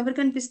చెప్పుకోవడానికి ఎవరు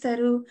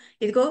కనిపిస్తారు?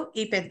 ఇదిగో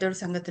ఈ పెద్దోడి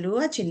సంగతులు,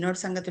 ఆ చిన్నోడి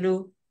సంగతులు.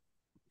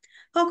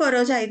 ఒక్కో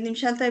రోజు 5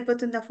 నిమిషాలతో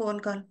అయిపోతుంది ఆ ఫోన్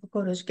కాల్,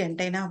 ఒక్కో రోజు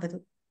గంటైనా అవ్వదు.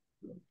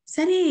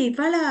 సరే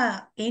ఇవాళ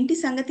ఏంటి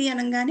సంగతి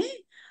అనగానే,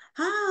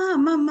 ఆ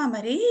అమ్మ అమ్మ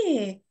మరి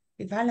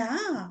ఇవాళ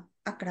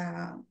అక్కడ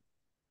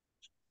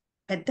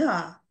పెద్ద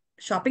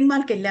షాపింగ్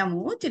మాల్కి వెళ్ళాము,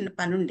 చిన్న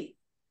పనుండి.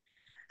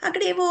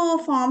 అక్కడ ఏవో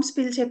ఫార్మ్స్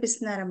ఫిల్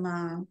చేపిస్తున్నారమ్మా.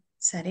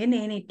 సరే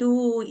నేను ఇటు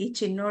ఈ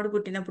చిన్నోడు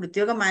పుట్టినప్పుడు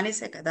ఉద్యోగం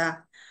మానేసా కదా,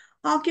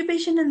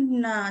 ఆక్యుపేషన్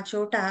అన్న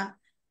చోట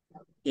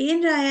ఏం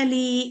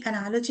రాయాలి అని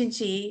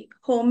ఆలోచించి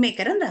హోమ్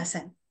మేకర్ అని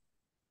రాశాను.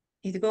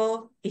 ఇదిగో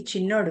ఈ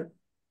చిన్నోడు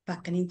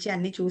పక్క నుంచి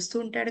అన్ని చూస్తూ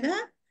ఉంటాడుగా,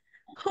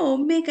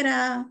 హోమ్ మేకరా,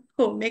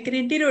 హోమ్ మేకర్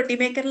ఏంటి రోటీ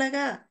మేకర్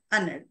లాగా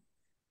అన్నాడు.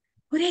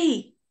 ఒరేయ్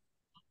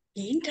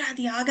ఏంట్రా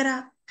అది, ఆగరా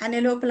అనే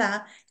లోపల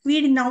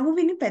వీడి నవ్వు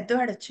విని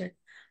పెద్దవాడు వచ్చాడు.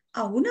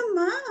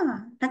 అవునమ్మా,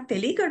 నాకు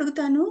తెలియక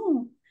అడుగుతాను,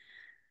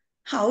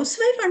 హౌస్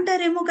వైఫ్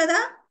అంటారేమో కదా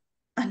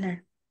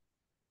అన్నాడు.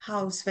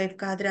 హౌస్ వైఫ్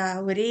కాదురా,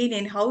 ఒరే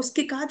నేను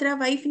హౌస్కి కాదురా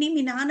వైఫ్ని,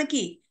 మీ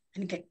నాన్నకి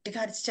అని గట్టిగా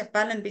అరిచి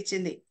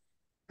చెప్పాలనిపించింది.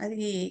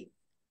 అది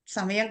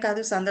సమయం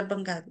కాదు,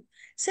 సందర్భం కాదు.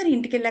 సరే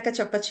ఇంటికి వెళ్ళాక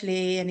చెప్పచ్చులే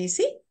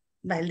అనేసి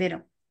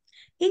బయలుదేరాం.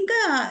 ఇంకా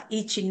ఈ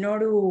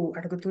చిన్నోడు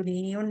అడుగుతూనే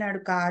ఉన్నాడు,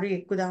 కారు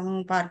ఎక్కుదాము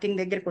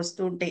పార్కింగ్ దగ్గరికి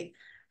వస్తూ ఉంటే,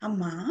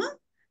 అమ్మా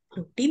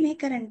రొటీ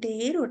మేకర్ అంటే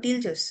రోటీలు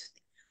చేస్తుంది,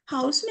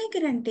 హౌస్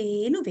మేకర్ అంటే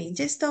నువ్వేం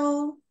చేస్తావు,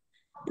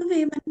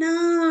 నువ్వేమన్నా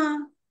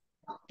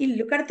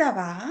ఇల్లు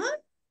కడతావా,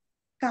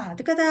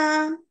 కాదు కదా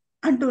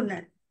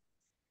అంటున్నాడు.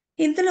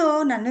 ఇంతలో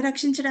నన్ను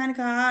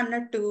రక్షించడానికా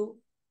అన్నట్టు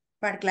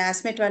వాడి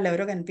క్లాస్మేట్ వాళ్ళు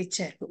ఎవరో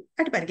కనిపించారు,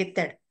 అటు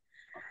పరిగెత్తాడు.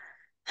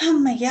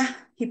 అమ్మయ్యా,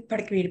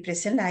 ఇప్పటికి వీడి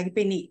ప్రశ్నలు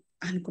ఆగిపోయినాయి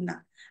అనుకున్నా.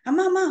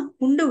 అమ్మా అమ్మా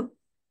ఉండు,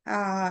 ఆ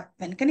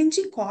వెనక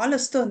నుంచి కాల్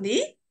వస్తోంది,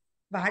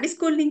 వాడి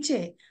స్కూల్ నుంచే,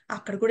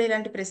 అక్కడ కూడా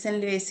ఇలాంటి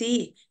ప్రశ్నలు వేసి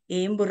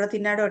ఏం బుర్ర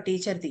తిన్నాడో ఆ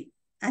టీచర్ది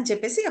అని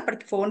చెప్పేసి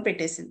అప్పటికి ఫోన్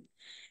పెట్టేసింది.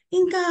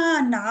 ఇంకా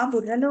నా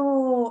బుర్రలో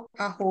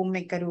ఆ హోమ్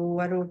మేకరు,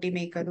 ఆ రోటీ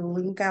మేకరు,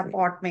 ఇంకా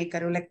పాట్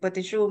మేకరు,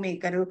 లేకపోతే షూ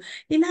మేకరు,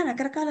 ఇలా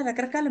రకరకాల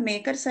రకరకాల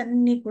మేకర్స్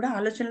అన్ని కూడా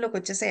ఆలోచనలోకి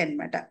వచ్చేసాయి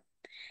అనమాట.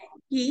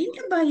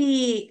 ఏంటబ్బా ఈ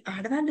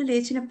ఆడవాళ్ళు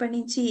లేచినప్పటి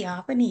నుంచి ఆ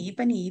పని ఈ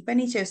పని ఈ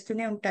పని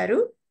చేస్తూనే ఉంటారు,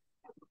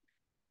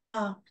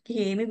 ఆ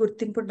ఏమీ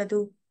గుర్తింపు ఉండదు,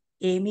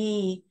 ఏమీ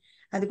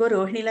అదిగో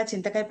రోహిణిలా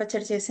చింతకాయ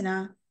పచ్చడి చేసినా,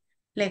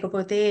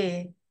 లేకపోతే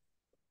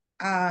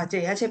ఆ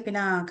జయ చెప్పిన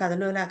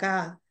కథలో లాగా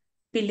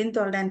పిల్లిని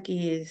తోలడానికి,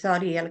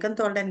 సారీ ఎలకని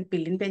తోలడానికి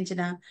పిల్లిని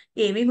పెంచిన,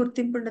 ఏమీ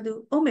గుర్తింపు ఉండదు,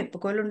 ఓ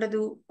మెప్పుకోలు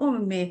ఉండదు, ఓ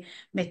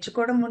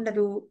మెచ్చుకోవడం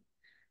ఉండదు.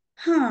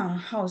 హా,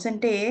 హౌస్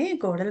అంటే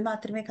గోడలు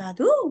మాత్రమే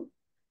కాదు,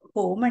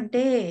 హోమ్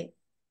అంటే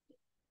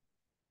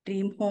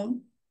డ్రీమ్ హోమ్,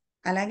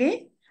 అలాగే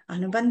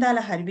అనుబంధాల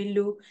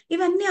హరివిల్లు,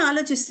 ఇవన్నీ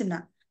ఆలోచిస్తున్నా.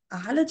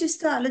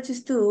 ఆలోచిస్తూ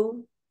ఆలోచిస్తూ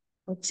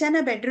వచ్చానా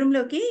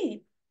బెడ్రూమ్లోకి.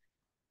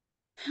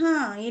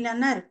 ఈయన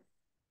అన్నారు,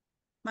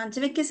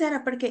 మంచం ఎక్కేశారు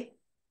అప్పటికే.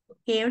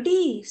 ఏమిటి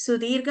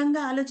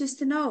సుదీర్ఘంగా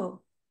ఆలోచిస్తున్నావు,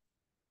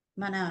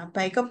 మన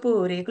పైకప్పు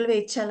రేకులు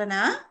వేయించాలనా?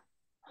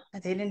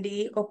 అదేనండి,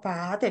 ఒక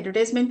పాత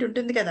అడ్వర్టైజ్మెంట్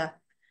ఉంటుంది కదా,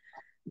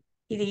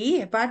 ఇది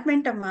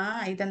అపార్ట్మెంట్ అమ్మా,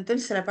 5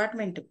 అంతస్తుల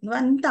అపార్ట్మెంట్, నువ్వు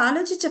అంత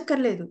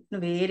ఆలోచించక్కర్లేదు,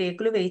 నువ్వే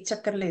రేకులు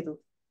వేయించక్కర్లేదు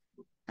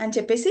అని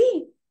చెప్పేసి,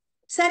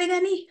 సరే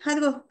గాని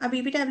అదిగో ఆ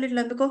బీపీ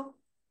టాబ్లెట్లు అందుకో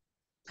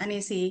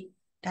అనేసి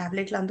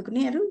టాబ్లెట్లు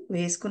అందుకున్నారు,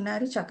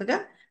 వేసుకున్నారు, చక్కగా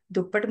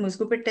దుప్పటి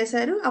ముసుగు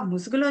పెట్టేశారు. ఆ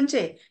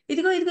ముసుగులోంచే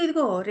ఇదిగో ఇదిగో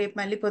ఇదిగో రేపు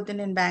మళ్ళీ పొద్దున్న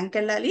నేను బ్యాంక్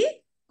వెళ్ళాలి,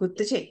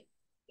 గుర్తు చేయి.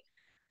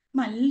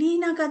 మళ్ళీ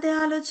నాకు అదే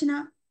ఆలోచన,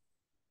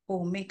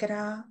 హోమ్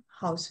మేకరా,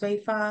 హౌస్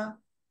వైఫా,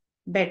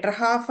 బెటర్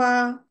హాఫా,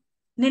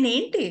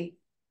 నేనేంటి,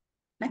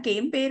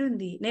 నాకేం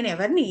పేరుంది, నేను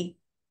ఎవరిని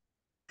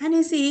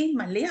అనేసి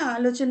మళ్ళీ ఆ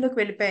ఆలోచనలోకి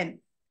వెళ్ళిపోయాను.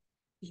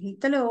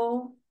 ఇంతలో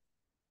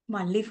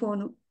మళ్ళీ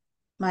ఫోను,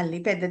 మళ్ళీ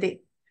పెద్దదే.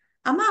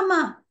 అమ్మా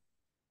అమ్మా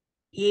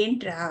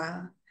ఏంట్రా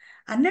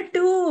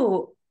అన్నట్టు,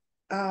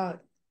 ఆ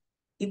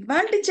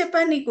ఇవాళ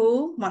చెప్పాను నీకు,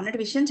 మొన్నటి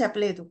విషయం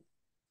చెప్పలేదు.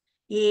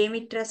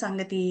 ఏమిట్రా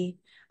సంగతి,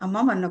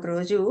 అమ్మ మొన్న ఒక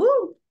రోజు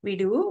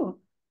వీడు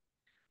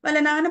వాళ్ళ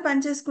నాన్న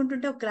పని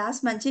చేసుకుంటుంటే ఒక గ్లాస్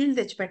మంచినీళ్ళు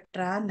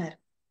తెచ్చిపెట్టరా అన్నారు.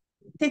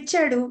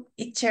 తెచ్చాడు,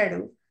 ఇచ్చాడు.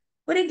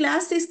 ఒరే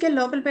గ్లాస్ తీసుకెళ్ళి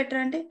లోపల పెట్టరా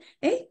అంటే,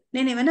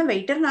 నేను ఏమైనా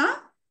వెయిటర్నా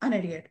అని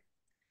అడిగాడు.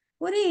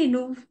 ఒరే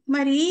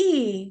మరి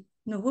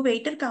నువ్వు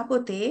వెయిటర్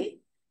కాకపోతే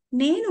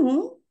నేను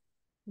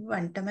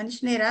వంట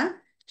మనిషినేరా,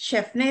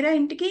 షెఫ్ నేరా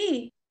ఇంటికి,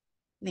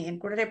 నేను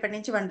కూడా రేపటి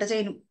నుంచి వంట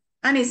చేయను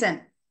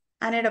అనేసాను.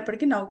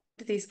 అనేటప్పటికి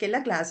నవ్వుతూ తీసుకెళ్ళి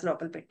ఆ గ్లాస్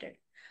లోపల పెట్టాడు.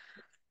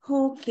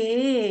 ఓకే,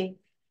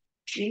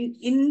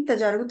 ఇంత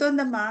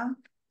జరుగుతోందమ్మా.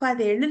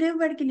 10 ఏళ్ళు లేవు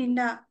వాడికి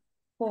నిండా.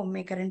 హోమ్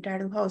మేకర్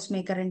అంటాడు, హౌస్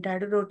మేకర్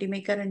అంటాడు, రోటీ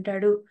మేకర్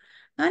అంటాడు,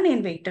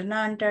 నేను వెయిటర్నా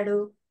అంటాడు.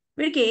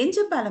 వీడికి ఏం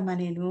చెప్పాలమ్మా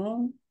నేను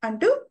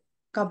అంటూ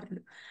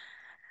కబుర్లు.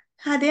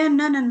 అదే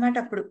అన్నాను అనమాట.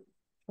 అప్పుడు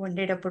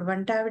వండేటప్పుడు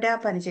వంట ఆవిడ,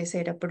 పని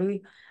చేసేటప్పుడు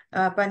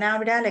పని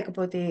ఆవిడ,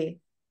 లేకపోతే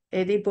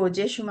ఏది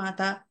భోజేషు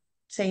మాత,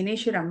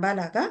 సైనేషు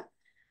రంభాలాగా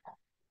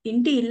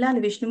ఇంటి ఇల్లాలు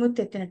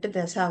విష్ణుమూర్తి ఎత్తినట్టు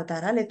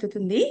దశావతారాలు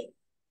ఎత్తుతుంది.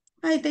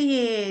 అయితే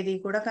ఏది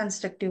కూడా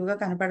కన్స్ట్రక్టివ్ గా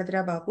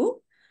కనపడదురా బాబు.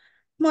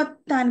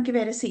 మొత్తానికి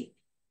వెరసి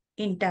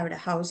ఇంటి ఆవిడ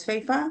హౌస్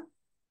వైఫా?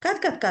 కాదు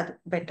కాదు కాదు,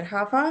 బెటర్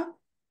హాఫా?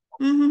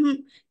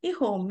 ఈ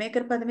హోమ్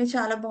మేకర్ పదమే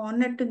చాలా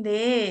బాగున్నట్టుందే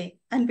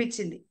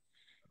అనిపించింది.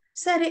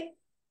 సరే,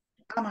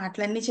 ఆ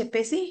మాటలన్నీ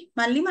చెప్పేసి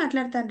మళ్ళీ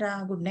మాట్లాడతాను రా,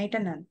 గుడ్ నైట్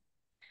అన్నాను.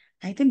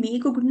 అయితే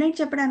మీకు గుడ్ నైట్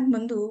చెప్పడానికి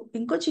ముందు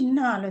ఇంకో చిన్న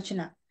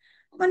ఆలోచన.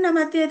 మొన్న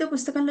మధ్య ఏదో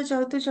పుస్తకంలో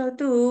చదువుతూ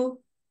చదువుతూ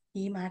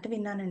ఈ మాట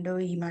విన్నానండో,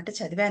 ఈ మాట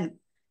చదివాను.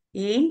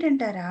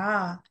 ఏంటంటారా?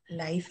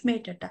 లైఫ్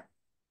మేట్ అట.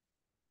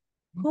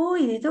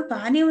 ఇదేదో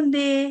బానే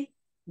ఉందే.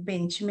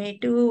 బెంచ్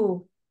మేటు,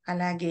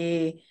 అలాగే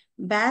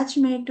batch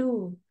mate,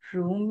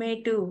 room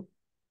mate,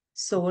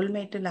 soul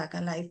mate లాగా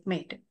లైఫ్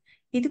మేట్.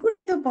 ఇది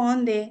కూడా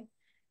బాగుందే.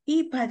 ఈ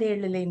 10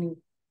 ఏళ్ళు లేని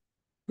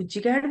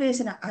బుజ్జిగాడు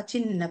వేసిన ఆ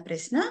చిన్న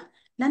ప్రశ్న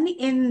నన్ను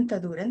ఎంత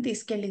దూరం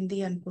తీసుకెళ్ళింది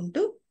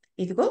అనుకుంటూ,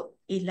 ఇదిగో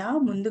ఇలా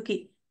ముందుకి,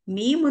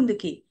 మీ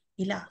ముందుకి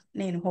ఇలా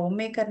నేను హోమ్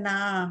మేకర్నా,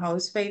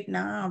 హౌస్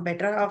వైఫ్నా,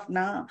 బెటర్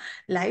హాఫ్నా,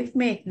 లైఫ్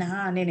మేట్నా,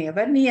 నేను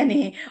ఎవరిని అనే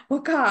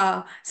ఒక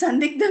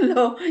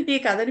సందిగ్ధంలో ఈ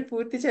కథని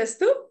పూర్తి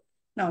చేస్తూ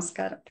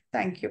నమస్కారం.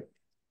 Thank you.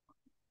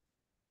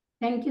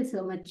 Thank you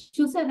so much.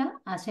 చూసారా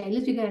ఆ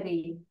శైలజ గారి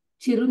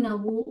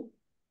చిరునవ్వు,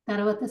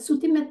 తర్వాత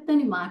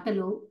శుతిమెత్తని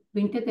మాటలు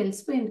వింటే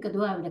తెలిసిపోయింది కదా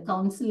ఆవిడ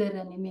కౌన్సిలర్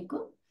అని మీకు.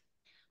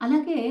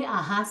 అలాగే ఆ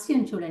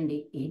హాస్యం చూడండి,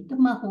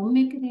 ఏంటమ్మా హోమ్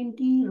మేకర్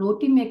ఏంటి,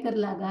 రోటీ మేకర్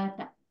లాగా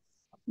అట.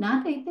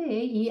 నాకైతే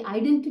ఈ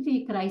ఐడెంటిటీ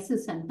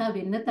క్రైసిస్ అంతా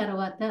విన్న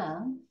తర్వాత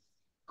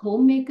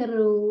హోమ్ మేకర్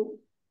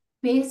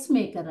పేస్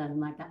మేకర్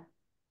అన్నమాట.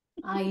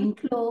 ఆ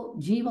ఇంట్లో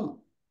జీవం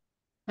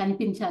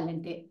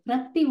కనిపించాలంటే,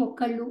 ప్రతి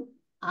ఒక్కళ్ళు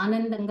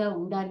ఆనందంగా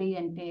ఉండాలి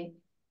అంటే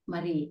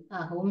మరి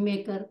ఆ హోమ్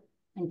మేకర్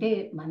అంటే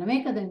మనమే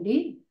కదండి.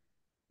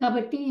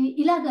 కాబట్టి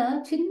ఇలాగా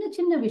చిన్న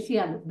చిన్న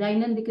విషయాలు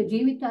దైనందిక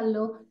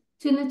జీవితాల్లో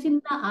చిన్న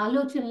చిన్న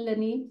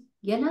ఆలోచనలని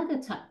ఎలాగ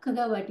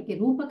చక్కగా వాటికి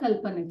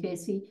రూపకల్పన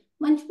చేసి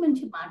మంచి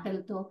మంచి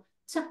మాటలతో,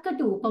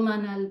 చక్కటి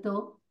ఉపమానాలతో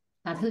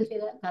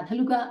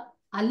కథలుగా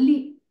అల్లి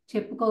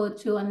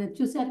చెప్పుకోవచ్చు అన్నది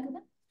చూశారు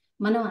కదా.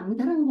 మనం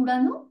అందరం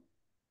కూడాను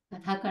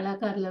కథా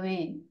కళాకారులమే,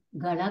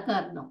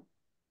 కళాకారులం.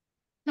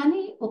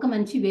 కానీ ఒక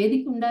మంచి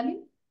వేదిక ఉండాలి,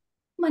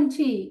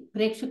 మంచి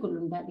ప్రేక్షకులు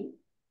ఉండాలి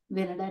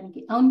వినడానికి,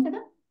 అవును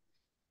కదా.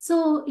 సో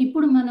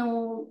ఇప్పుడు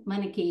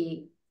మనకి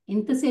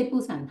ఇంతసేపు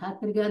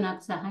సంధాత్రిగా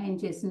నాకు సహాయం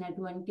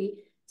చేసినటువంటి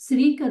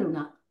శ్రీకరుణ,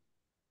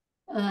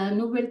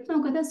 నువ్వు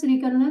వెళ్తున్నావు కదా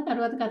శ్రీకరుణ,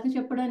 తర్వాత కథ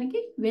చెప్పడానికి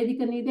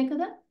వేదిక నీదే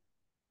కదా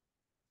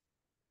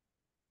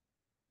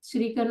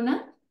శ్రీకరుణ.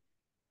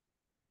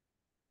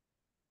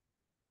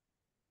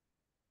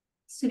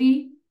 Shri,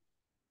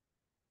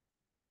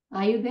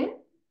 are you there?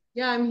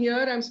 Yeah, I'm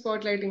here. I'm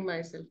spotlighting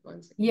myself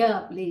once again. Yeah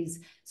please.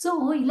 So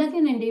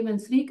ఇలాగేనండి మన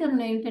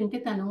శ్రీకరుణ ఏంటంటే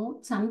తను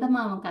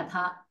చందమామ కథ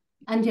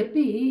అని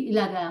చెప్పి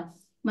ఇలాగా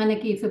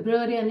మనకి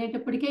ఫిబ్రవరి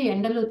అనేటప్పటికే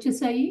ఎండలు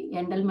వచ్చేసాయి,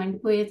 ఎండలు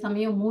మండిపోయే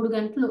సమయం 3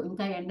 గంటలు,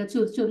 ఇంకా ఎండ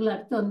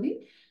చురుచురులాడుతోంది.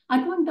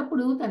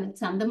 అటువంటప్పుడు తన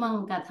చందమామ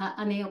కథ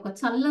అనే ఒక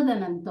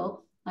చల్లదనంతో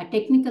ఆ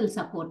టెక్నికల్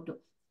సపోర్ట్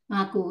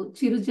నాకు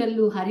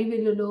చిరుజల్లు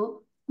హరివిల్లులో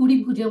కుడి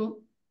భుజం,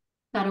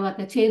 తర్వాత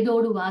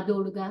చేదోడు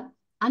వాదోడుగా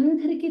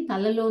అందరికీ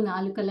తలలో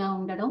నాలుకలా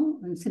ఉండడం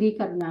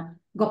శ్రీకరుణ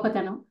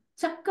గొప్పతనం.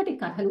 చక్కటి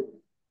కథలు,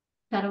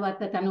 తర్వాత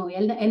తను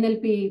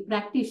ఎన్ఎల్పి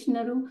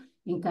ప్రాక్టీషనరు,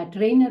 ఇంకా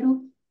ట్రైనరు,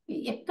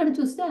 ఎక్కడ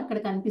చూస్తే అక్కడ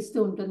కనిపిస్తూ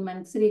ఉంటుంది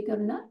మనకి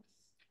శ్రీకరుణ.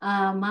 ఆ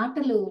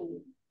మాటలు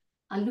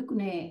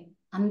అల్లుకునే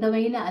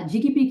అందమైన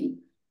అజిగిపిగి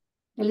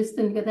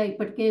తెలుస్తుంది కదా,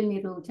 ఇప్పటికే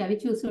మీరు చవి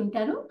చూసి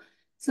ఉంటారు.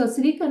 సో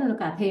శ్రీకరుణ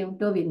కథ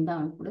ఏమిటో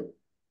విందాం ఇప్పుడు.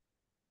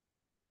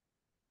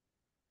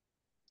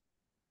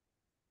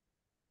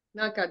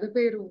 నా కథ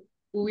పేరు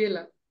ఊయల.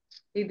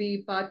 ఇది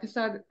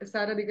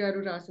పార్థసారథి గారు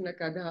రాసిన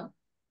కథ.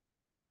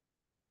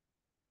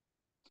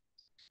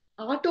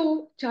 ఆటో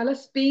చాలా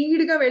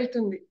స్పీడ్ గా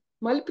వెళ్తుంది.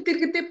 మలుపు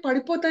తిరిగితే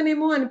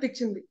పడిపోతానేమో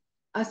అనిపించింది.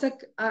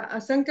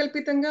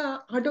 అసంకల్పితంగా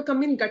ఆటో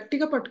కమ్మిని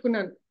గట్టిగా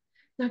పట్టుకున్నాను.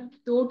 నా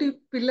తోటి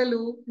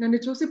పిల్లలు నన్ను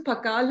చూసి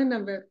పకాలు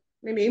నవ్వారు.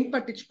 నేనేం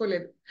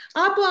పట్టించుకోలేదు.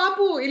 ఆపు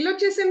ఆపు,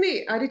 ఇల్లొచ్చేసింది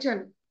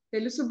అరిచాను.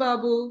 తెలుసు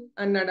బాబు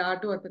అన్నాడు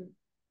ఆటో అతను.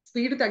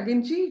 స్పీడ్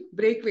తగ్గించి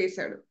బ్రేక్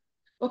వేశాడు.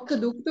 ఒక్క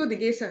దూకుతో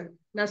దిగేశాను.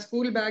 నా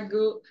స్కూల్ బ్యాగ్,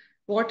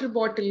 వాటర్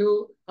బాటిల్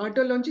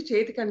ఆటోలోంచి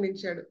చేతికి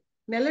అందించాడు.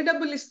 నెల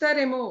డబ్బులు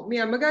ఇస్తారేమో, మీ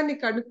అమ్మగారిని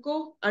కనుక్కో,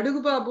 అడుగు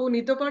బాబు,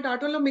 నీతో పాటు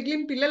ఆటోలో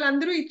మిగిలిన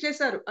పిల్లలందరూ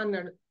ఇచ్చేశారు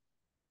అన్నాడు.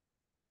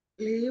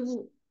 లేవు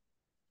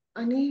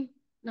అని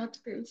నాకు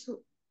తెలుసు,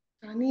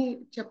 కానీ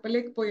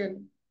చెప్పలేకపోయాను.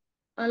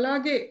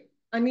 అలాగే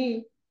అని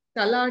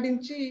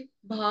తలాడించి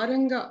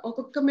భారంగా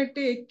ఒక్కొక్క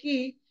మెట్టు ఎక్కి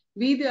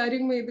వీధి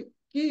అరుగు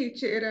మీదకి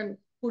చేరాను.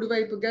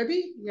 కుడివైపు గది,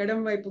 ఎడం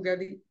వైపు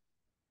గది.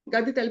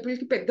 గది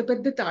తలుపులకి పెద్ద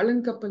పెద్ద తాళం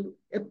కప్పలు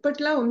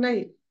ఎప్పట్లా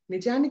ఉన్నాయి.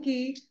 నిజానికి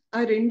ఆ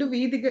 2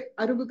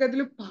 అరుగు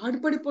గదులు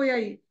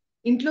పాడుపడిపోయాయి.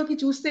 ఇంట్లోకి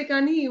చూస్తే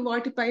కానీ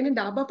వాటిపైన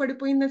డాబా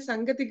పడిపోయిన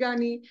సంగతి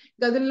గాని,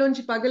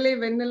 గదుల్లోంచి పగలే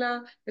వెన్నెల,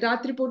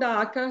 రాత్రిపూట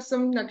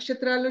ఆకాశం,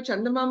 నక్షత్రాలు,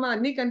 చందమామ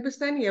అన్నీ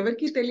కనిపిస్తాయని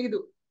ఎవరికీ తెలీదు.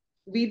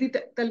 వీధి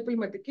తలుపుల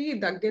మధ్యకి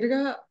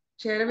దగ్గరగా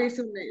చేరవేసి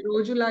ఉన్నాయి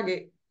రోజులాగే.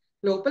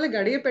 లోపల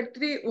గడియ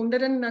పెట్టి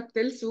ఉండరని నాకు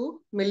తెలుసు.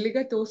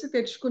 మెల్లిగా తోసి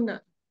తెరుచుకున్నా.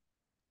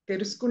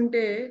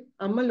 తెరుచుకుంటే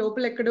అమ్మ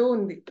లోపల ఎక్కడో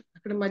ఉంది.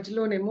 అక్కడ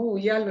మధ్యలోనేమో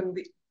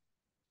ఉయ్యాలుంది.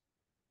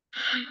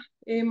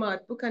 ఏ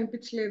మార్పు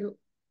కనిపించలేదు.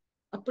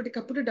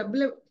 అప్పటికప్పుడు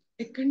డబ్బులు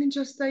ఎక్కడి నుంచి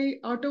వస్తాయి?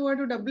 ఆటో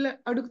వాడు డబ్బులు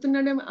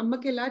అడుగుతున్నాడేమో,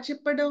 అమ్మకి ఎలా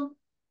చెప్పడం?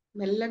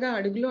 మెల్లగా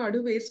అడుగులో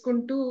అడుగు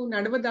వేసుకుంటూ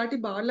నడవ దాటి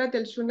బార్లా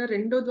తెలుసున్న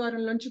 2వ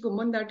ద్వారంలోంచి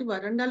గుమ్మం దాటి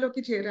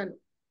వరండాలోకి చేరాను.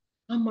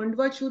 ఆ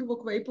మండువా చూరు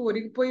ఒకవైపు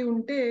ఒరిగిపోయి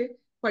ఉంటే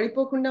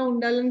పడిపోకుండా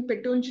ఉండాలని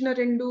పెట్టి ఉంచిన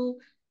 2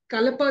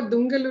 కలప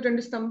దుంగలు,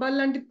 2 స్తంభాల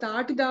లాంటి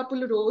తాటి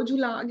దాపులు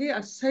రోజులాగే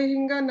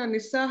అసహ్యంగా నా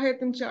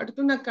నిస్సహాయతను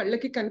చాటుతూ నా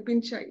కళ్ళకి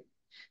కనిపించాయి.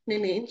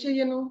 నేనేం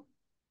చెయ్యను?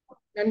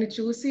 నన్ను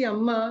చూసి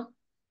అమ్మ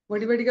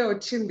వడివడిగా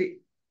వచ్చింది.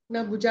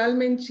 నా భుజాల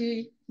మించి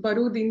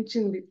బరువు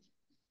దించింది.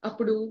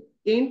 అప్పుడు,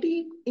 ఏంటి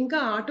ఇంకా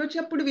ఆటో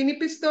చప్పుడు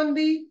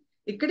వినిపిస్తోంది?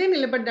 ఇక్కడే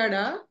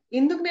నిలబడ్డాడా?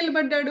 ఎందుకు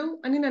నిలబడ్డాడు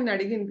అని నన్ను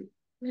అడిగింది.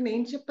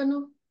 నేనేం చెప్పను?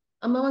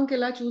 అమ్మ వంక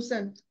ఎలా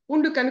చూశాను.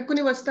 ఉండు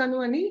కనుక్కుని వస్తాను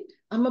అని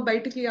అమ్మ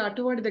బయటికి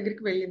ఆటోవాడి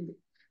దగ్గరికి వెళ్ళింది.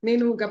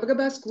 నేను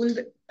గబగబా స్కూల్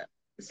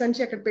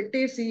సంచి అక్కడ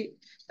పెట్టేసి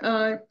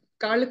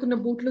కాళ్ళకున్న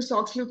బూట్లు,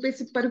 సాక్స్లు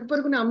విప్పేసి పరుగు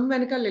పరుగున అమ్మ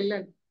వెనకాల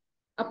వెళ్ళాను.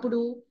 అప్పుడు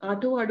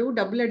ఆటోవాడు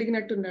డబ్బులు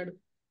అడిగినట్టున్నాడు.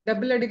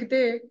 డబ్బులు అడిగితే,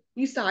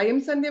 ఈ సాయం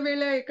సంధ్య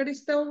వేళ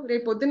ఎక్కడిస్తావు?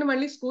 రేపొద్దున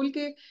మళ్ళీ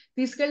స్కూల్కి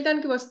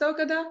తీసుకెళ్ళటానికి వస్తావు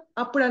కదా,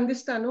 అప్పుడు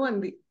అందిస్తాను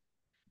అంది.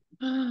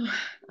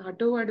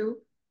 ఆటోవాడు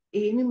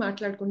ఏమీ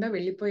మాట్లాడకుండా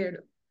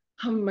వెళ్ళిపోయాడు.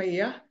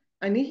 అమ్మయ్యా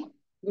అని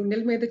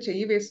గుండెల మీద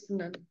చెయ్యి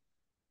వేసుకున్నాను.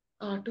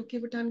 ఆటోకి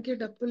ఇవ్వటానికే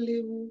డబ్బులు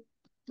లేవు,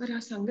 మరి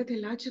ఆ సంగతి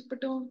ఎలా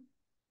చెప్పటం?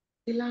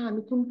 ఇలా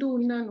అనుకుంటూ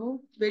ఉన్నాను.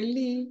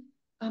 వెళ్ళి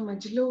ఆ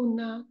మధ్యలో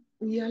ఉన్న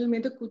ఉయ్యాల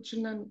మీద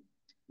కూర్చున్నాను.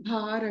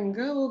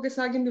 భారంగా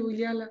ఊగసాగింది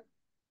ఉయ్యాల.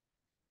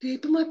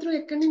 రేపు మాత్రం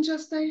ఎక్కడి నుంచి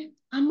వస్తాయి?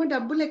 అమ్మ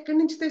డబ్బులు ఎక్కడి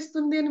నుంచి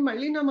తెస్తుంది అని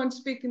మళ్ళీ నా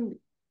మనసు పీకింది.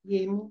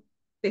 ఏమో,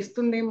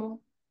 తెస్తుందేమో.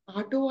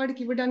 ఆటో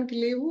వాడికి ఇవ్వడానికి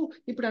లేవు,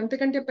 ఇప్పుడు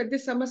అంతకంటే పెద్ద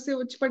సమస్య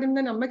వచ్చి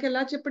పడిందని అమ్మకి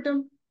ఎలా చెప్పటం?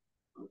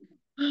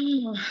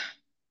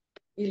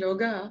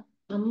 ఈలోగా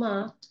అమ్మ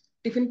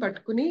టిఫిన్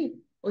పట్టుకుని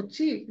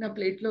వచ్చి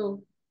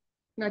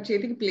నా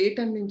చేతికి ప్లేట్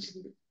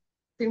అందించింది.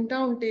 తింటా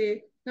ఉంటే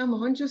నా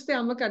మొహం చూస్తే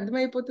అమ్మకి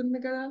అర్థమైపోతుంది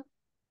కదా.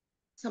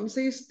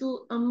 సంశయిస్తూ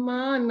అమ్మా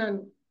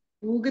అన్నాను.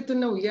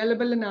 ఊగుతున్న ఉయ్యాల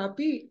బల్ల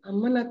ఆపి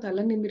అమ్మ నా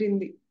తల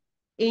నిమిరింది.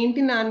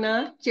 ఏంటి నాన్న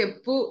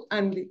చెప్పు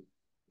అంది.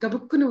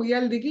 గబుక్కున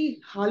ఉయ్యాలు దిగి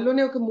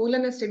హాల్లోనే ఒక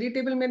మూలన స్టడీ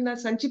టేబుల్ మీద నా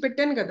సంచి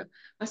పెట్టాను కదా,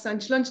 ఆ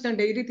సంచిలోంచి నా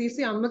డైరీ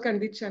తీసి అమ్మకి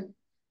అందించాను.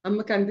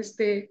 అమ్మకి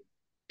అందిస్తే,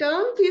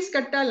 టర్మ్ ఫీజు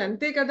కట్టాలి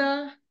అంతే కదా,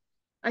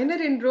 అయినా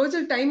 2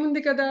 రోజులు టైం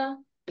ఉంది కదా,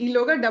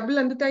 ఈలోగా డబ్బులు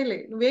అందుతాయిలే,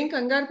 నువ్వేం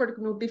కంగారు పడుకు,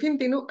 నువ్వు టిఫిన్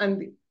తిను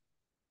అంది.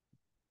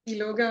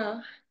 ఈలోగా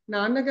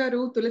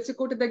నాన్నగారు తులసి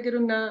కోట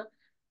దగ్గరున్న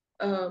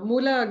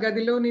మూల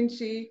గదిలో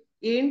నుంచి,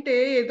 ఏంటే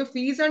ఏదో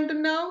ఫీజు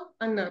అంటున్నావు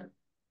అన్నారు.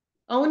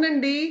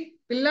 అవునండి,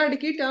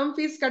 పిల్లాడికి టర్మ్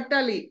ఫీజు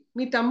కట్టాలి.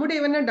 మీ తమ్ముడు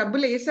ఏమైనా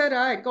డబ్బులు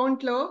వేసారా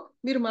అకౌంట్ లో?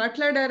 మీరు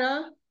మాట్లాడారా?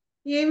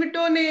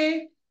 ఏమిటోనే,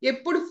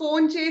 ఎప్పుడు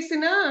ఫోన్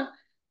చేసినా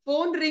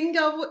ఫోన్ రింగ్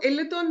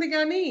వెళ్ళుతోంది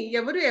కానీ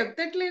ఎవరు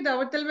ఎత్తట్లేదు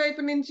అవతల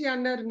వైపు నుంచి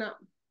అన్నారు.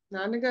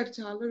 నాన్నగారు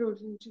చాలా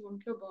రోజుల నుంచి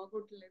ఒంట్లో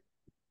బాగోట్లేదు.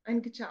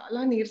 ఆయనకి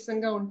చాలా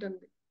నీరసంగా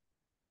ఉంటుంది.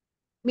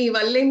 మీ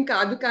వల్లేం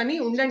కాదు కానీ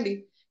ఉండండి,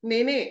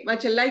 నేనే మా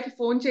చెల్లాయికి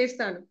ఫోన్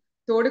చేస్తాను.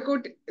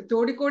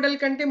 తోడికోడల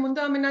కంటే ముందు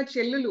ఆమె నా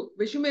చెల్లులు,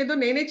 విషయం ఏదో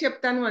నేనే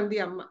చెప్తాను అంది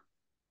అమ్మ.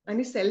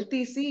 అని సెల్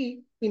తీసి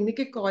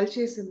పిన్నికి కాల్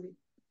చేసింది.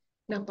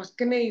 నా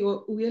పక్కనే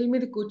ఉయ్యల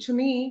మీద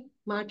కూర్చుని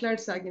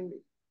మాట్లాడసాగింది.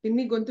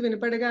 పిన్ని గొంతు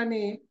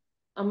వినపడగానే,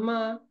 అమ్మ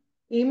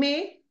ఏమే,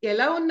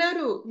 ఎలా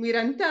ఉన్నారు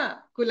మీరంతా,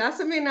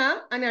 కులాసమేనా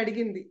అని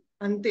అడిగింది.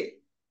 అంతే.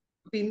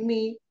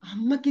 పిన్ని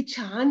అమ్మకి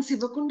ఛాన్స్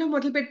ఇవ్వకుండా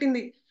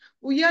మొదలుపెట్టింది.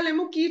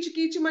 ఉయ్యాలేమో కీచు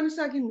కీచు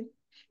మనసాగింది.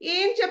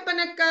 ఏం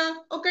చెప్పనక్క,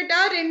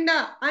 ఒకటా రెండా,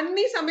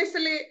 అన్ని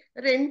సమస్యలే.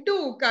 రెంటు,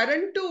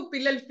 కరెంటు,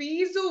 పిల్లల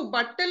ఫీజు,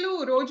 బట్టలు,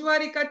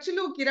 రోజువారీ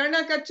ఖర్చులు,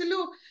 కిరాణా ఖర్చులు.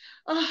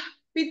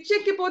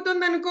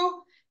 పిచ్చెక్కిపోతుంది అనుకో.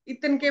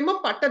 ఇతనికేమో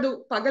పట్టదు,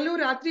 పగలు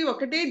రాత్రి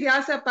ఒకటే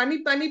ధ్యాస, పని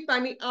పని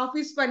పని,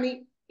 ఆఫీస్ పని.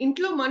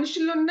 ఇంట్లో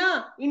మనుషులున్నా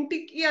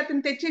ఇంటికి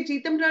అతను తెచ్చే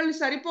జీతం రాళ్ళు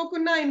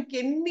సరిపోకున్నా ఆయనకి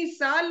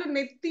ఎన్నిసార్లు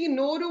నెత్తి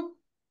నోరు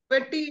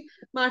పెట్టి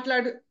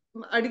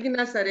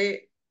అడిగినా సరే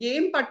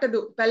ఏం పట్టదు.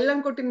 బెల్లం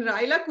కొట్టిన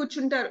రాయిలా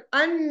కూర్చుంటారు.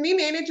 అన్ని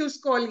నేనే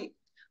చూసుకోవాలి.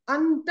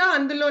 అంతా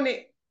అందులోనే.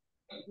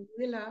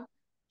 ఇలా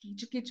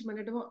కీచు కీచు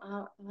మనడం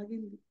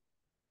ఆగింది.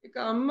 ఇక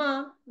అమ్మ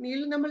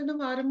నీళ్లు నమలడం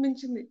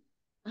ఆరంభించింది.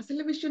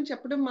 అసలు విషయం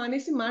చెప్పడం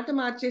మానేసి మాట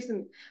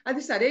మార్చేసింది.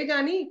 అది సరే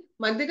గాని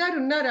మంది గారు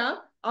ఉన్నారా?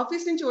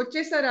 ఆఫీస్ నుంచి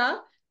వచ్చేసారా?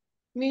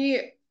 మీ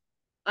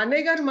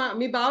అన్నయ్య గారు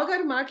మీ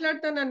బావగారు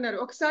మాట్లాడతానన్నారు,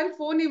 ఒకసారి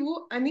ఫోన్ ఇవ్వు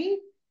అని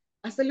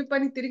అసలు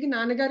పని తిరిగి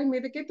నాన్నగారి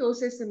మీదకే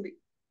తోసేసింది.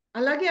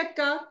 అలాగే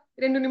అక్క,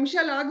 2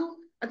 నిమిషాలు ఆగు,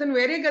 అతను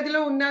వేరే గదిలో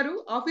ఉన్నారు,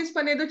 ఆఫీస్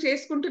పని ఏదో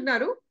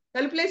చేసుకుంటున్నారు,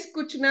 తలుపులేసి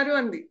కూర్చున్నారు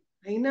అంది.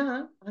 అయినా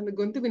ఆమె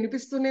గొంతు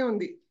వినిపిస్తూనే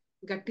ఉంది,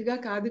 గట్టిగా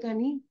కాదు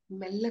కానీ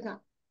మెల్లగా.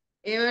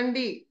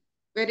 ఏమండి,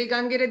 వెరి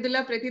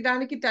గంగిరెద్దులా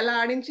ప్రతిదానికి తల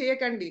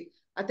ఆడించేయకండి.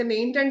 అతను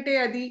ఏంటంటే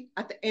అది,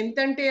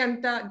 ఎంతంటే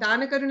అంత,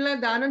 దానకరుణలా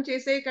దానం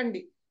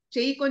చేసేయకండి.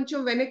 చెయ్యి కొంచెం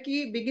వెనక్కి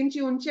బిగించి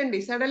ఉంచండి,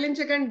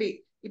 సడలించకండి.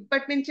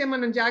 ఇప్పటి నుంచే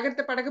మనం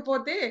జాగ్రత్త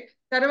పడకపోతే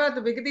తర్వాత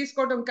బిగ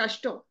తీసుకోవడం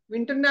కష్టం.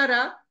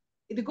 వింటున్నారా?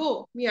 ఇదిగో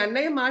మీ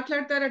అన్నయ్య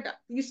మాట్లాడతారట,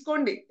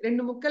 తీసుకోండి,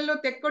 2 ముక్కల్లో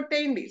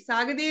తెక్కొట్టేయండి,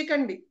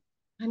 సాగదీయకండి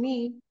అని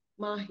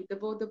మా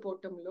హితబోధ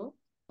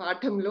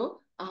పాఠంలో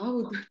ఆవు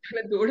తన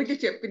దూడకి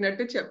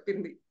చెప్పినట్టు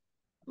చెప్పింది.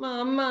 మా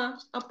అమ్మ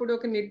అప్పుడు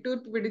ఒక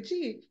నిట్టూర్పు విడిచి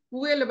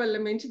ఊయల బల్ల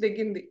మించి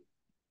దిగింది.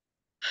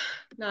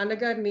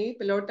 నాన్నగారిని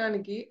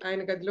పిలవటానికి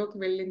ఆయన గదిలోకి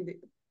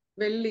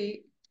వెళ్ళి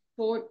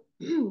ఫోన్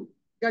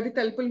గది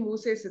తలుపులు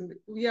మూసేసింది.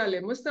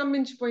 ఉయ్యాలేమో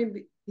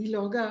స్తంభించిపోయింది.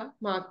 ఈలోగా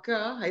మా అక్క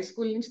హై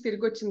స్కూల్ నుంచి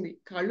తిరిగి వచ్చింది.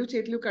 కాళ్ళు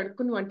చేతులు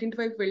కడుక్కుని వంటింటి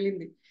వైపు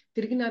వెళ్ళింది.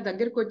 తిరిగి నా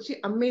దగ్గరకు వచ్చి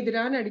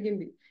అమ్మేదిరా అని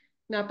అడిగింది.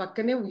 నా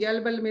పక్కనే ఉయ్యాల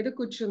బల్ల మీద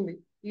కూర్చుంది.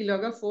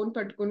 ఈలోగా ఫోన్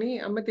పట్టుకుని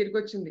అమ్మ తిరిగి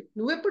వచ్చింది.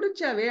 నువ్వెప్పుడు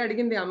వచ్చావే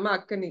అడిగింది అమ్మ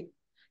అక్కని.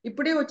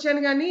 ఇప్పుడే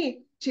వచ్చాను గాని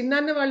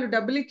చిన్నాన్న వాళ్ళు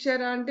డబ్బులు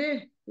ఇచ్చారా అంటే,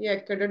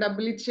 ఎక్కడ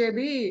డబ్బులు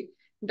ఇచ్చేది,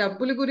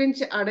 డబ్బుల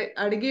గురించి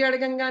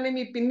అడగంగానే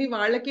మీ పిన్ని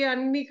వాళ్ళకే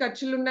అన్ని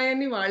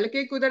ఖర్చులున్నాయని,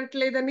 వాళ్ళకే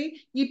కుదరట్లేదని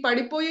ఈ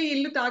పడిపోయే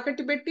ఇల్లు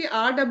తాకట్టు పెట్టి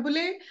ఆ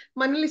డబ్బులే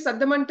మనల్ని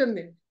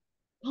సర్దమంటుంది.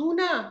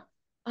 అవునా,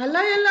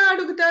 అలా ఎలా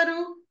అడుగుతారు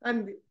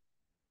అంది.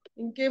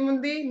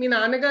 ఇంకేముంది, మీ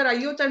నాన్నగారు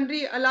అయ్యో తండ్రి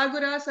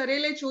అలాగురా,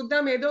 సరేలే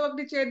చూద్దాం, ఏదో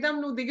ఒకటి చేద్దాం,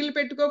 నువ్వు దిగులు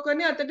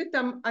పెట్టుకోకొని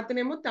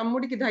అతనేమో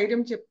తమ్ముడికి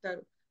ధైర్యం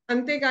చెప్తారు.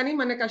 అంతేగాని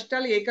మన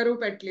కష్టాలు ఏ కరువు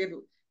పెట్టలేదు.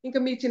 ఇంకా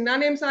మీ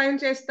చిన్నానేం సాయం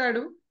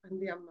చేస్తాడు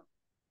అంది అమ్మ.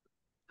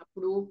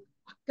 అప్పుడు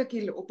అక్కకి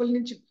లోపల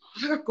నుంచి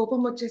బాగా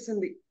కోపం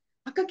వచ్చేసింది.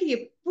 అక్కకి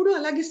ఎప్పుడు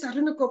అలాగే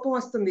సరైన కోపం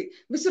వస్తుంది.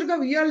 విసురుగా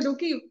ఉయ్యాలు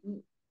దూకి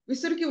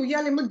విసురుకి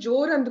ఉయ్యాలేమో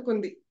జోరు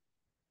అందుకుంది.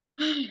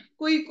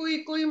 కుయ్ కుయ్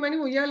కుయ్ మని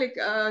ఉయ్యాలి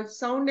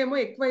సౌండ్ ఏమో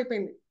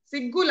ఎక్కువైపోయింది.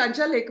 సిగ్గు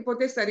లజ్జ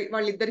లేకపోతే సరి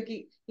వాళ్ళిద్దరికి.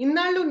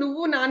 ఇన్నాళ్ళు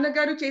నువ్వు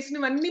నాన్నగారు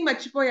చేసినవన్నీ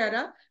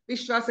మర్చిపోయారా?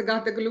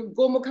 విశ్వాసఘాతకులు,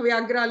 గోముఖ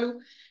వ్యాఘ్రాలు.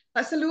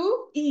 అసలు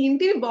ఈ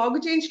ఇంటిని బాగు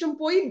చేయించడం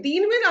పోయి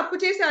దీని మీద అప్పు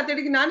చేసి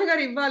అతడికి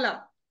నాన్నగారు ఇవ్వాలా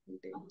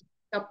అంటే,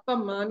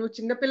 తప్పమ్మా, నువ్వు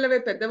చిన్నపిల్లవే,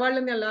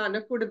 పెద్దవాళ్ళని అలా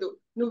అనకూడదు.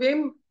 నువ్వేం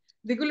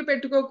దిగులు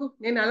పెట్టుకోకు,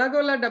 నేను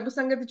అలాగోలా డబ్బు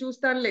సంగతి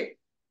చూస్తానులే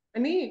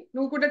అని,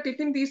 నువ్వు కూడా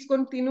టిఫిన్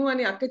తీసుకొని తిను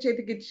అని అక్క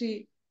చేతికిచ్చి,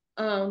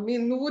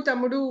 నువ్వు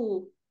తమ్ముడు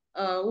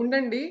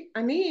ఉండండి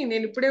అని,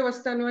 నేను ఇప్పుడే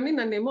వస్తాను అని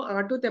నన్నేమో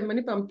ఆటో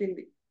తెమ్మని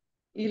పంపింది.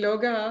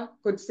 ఈలోగా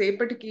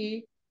కొద్దిసేపటికి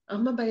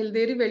అమ్మ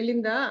బయలుదేరి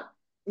వెళ్ళిందా,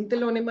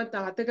 ఇంతలోనే మా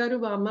తాతగారు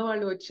బామ్మ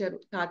వాళ్ళు వచ్చారు.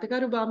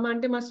 తాతగారు బామ్మ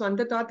అంటే మా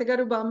సొంత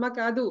తాతగారు బామ్మ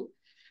కాదు,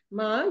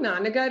 మా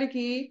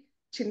నాన్నగారికి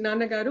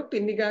చిన్నాన్నగారు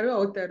పిన్ని గారు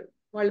అవుతారు.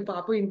 వాళ్ళు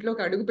పాపం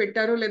ఇంట్లోకి అడుగు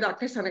పెట్టారో లేదో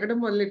అక్క సనగడం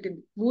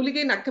మొదలెట్టింది.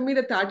 మూలిగే నక్క మీద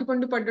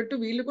తాటిపండు పడ్డట్టు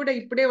వీళ్ళు కూడా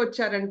ఇప్పుడే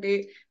వచ్చారంటే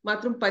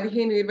మాత్రం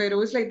 15-20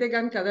 రోజులు అయితే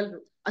గాని కదలరు,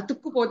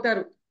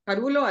 అతుక్కుపోతారు.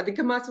 కరువులో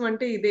అధిక మాసం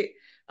అంటే ఇదే.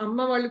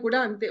 అమ్మ వాళ్ళు కూడా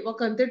అంతే, ఒక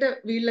అంతటా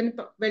వీళ్ళని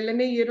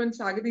వెళ్ళనే ఇయర్ అని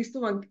సాగదీస్తూ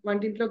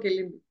వంటింట్లోకి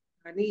వెళ్ళింది.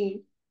 కానీ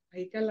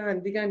పైకల్లా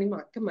అంది గాని మా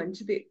అక్క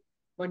మంచిదే.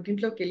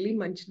 వంటింట్లోకి వెళ్ళి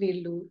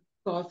మంచినీళ్లు,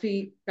 కాఫీ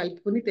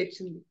కలుపుకుని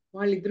తెచ్చింది.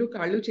 వాళ్ళిద్దరూ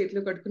కాళ్ళు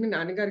చేతులు కట్టుకుని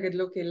నాన్నగారి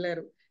గదిలోకి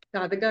వెళ్ళారు.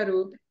 తాతగారు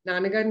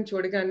నాన్నగారిని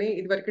చూడగానే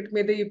ఇదివరకటి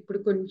మీద ఇప్పుడు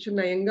కొంచెం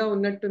నయంగా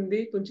ఉన్నట్టుంది,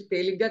 కొంచెం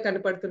తేలిగ్గా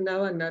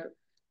కనపడుతున్నావు అన్నారు.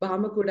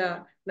 బామ్మ కూడా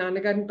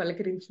నాన్నగారిని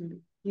పలకరించింది.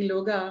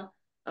 ఈలోగా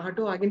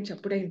ఆటో ఆగిన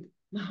చప్పుడైంది.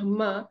 మా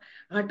అమ్మ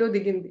ఆటో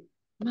దిగింది.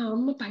 మా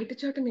అమ్మ బయట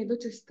చాటున ఏదో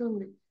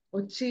చేస్తోంది.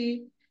 వచ్చి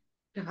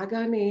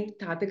రాగానే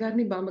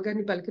తాతగారిని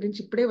బామ్మగారిని పలకరించి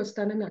ఇప్పుడే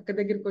వస్తానని అక్క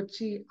దగ్గరికి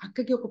వచ్చి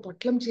అక్కకి ఒక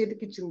పొట్లం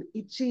చేతికిచ్చింది.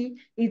 ఇచ్చి,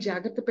 ఈ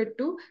జాగ్రత్త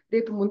పెట్టు,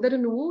 రేపు ముందర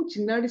నువ్వు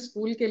చిన్నాడి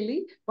స్కూల్కి వెళ్ళి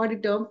వాడి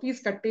టర్మ్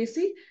ఫీజు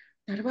కట్టేసి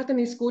తర్వాత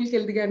నీ స్కూల్కి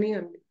వెళ్ది గాని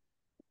అంది.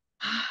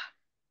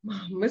 మా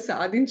అమ్మ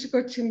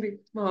సాధించుకొచ్చింది.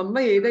 మా అమ్మ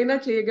ఏదైనా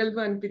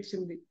చేయగలవా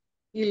అనిపించింది.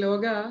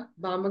 ఈలోగా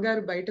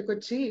బామ్మగారు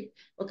బయటకొచ్చి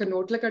ఒక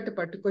నోట్ల కట్ట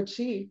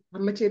పట్టుకొచ్చి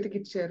అమ్మ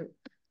చేతికిచ్చారు.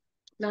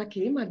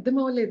 నాకేం అర్థం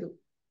అవ్వలేదు,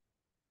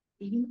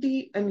 ఏంటి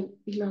అని.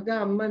 ఈలోగా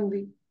అమ్మ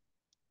అంది,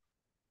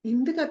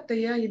 ఎందుకు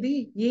అత్తయ్య ఇది,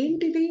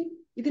 ఏంటిది,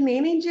 ఇది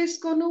నేనేం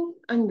చేసుకోను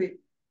అంది.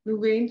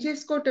 నువ్వేం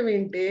చేసుకోవటం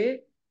ఏంటే,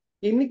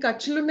 ఎన్ని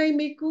ఖర్చులున్నాయి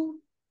మీకు,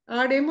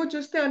 ఆడేమో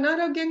చూస్తే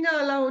అనారోగ్యంగా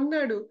అలా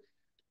ఉన్నాడు.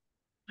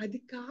 అది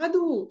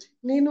కాదు,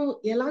 నేను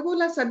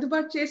ఎలాగోలా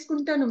సర్దుబాటు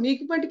చేసుకుంటాను,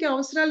 మీకు మటుకి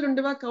అవసరాలు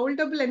ఉండవా, కౌలు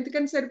డబ్బులు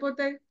ఎంతకని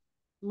సరిపోతాయి.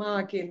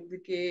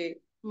 మాకెందుకే,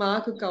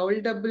 మాకు కౌలు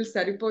డబ్బులు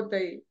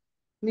సరిపోతాయి.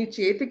 నీ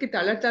చేతికి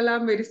తళతళ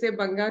మెరిసే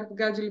బంగారు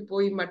గాజులు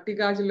పోయి మట్టి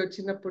గాజులు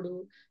వచ్చినప్పుడు,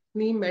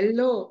 నీ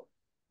మెళ్ళో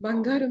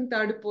బంగారం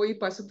తాడు పోయి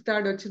పసుపు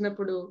తాడు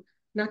వచ్చినప్పుడు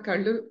నా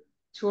కళ్ళు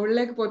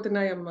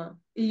చూడలేకపోతున్నాయమ్మా,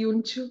 ఈ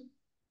ఉంచు,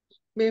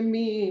 మేము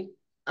మీ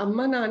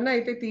అమ్మ నాన్న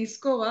అయితే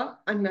తీసుకోవా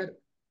అన్నారు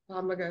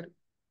బామ్మగారు.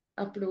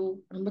 అప్పుడు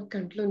అమ్మ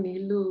కంట్లో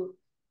నీళ్లు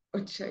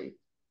వచ్చాయి.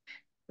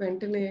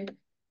 వెంటనే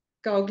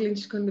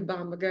కౌగిలించుకుంది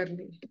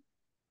బామ్మగారిని.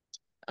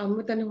 అమ్మ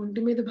తన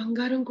ఒంటి మీద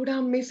బంగారం కూడా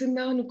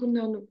అమ్మేసిందా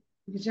అనుకున్నాను.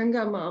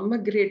 నిజంగా మా అమ్మ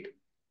గ్రేట్.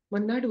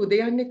 మన్నాడు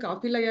ఉదయాన్నే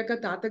కాఫీలు అయ్యాక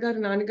తాతగారు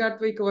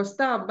నాన్నగారితో ఇక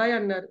వస్తా అబ్బాయి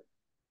అన్నారు.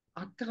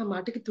 అక్క ఆ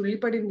మాటకి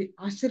తుళ్ళిపడింది.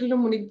 ఆశ్చర్యంలో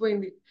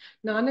మునిగిపోయింది.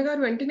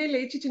 నాన్నగారు వెంటనే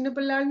లేచి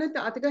చిన్నపిల్లాడిని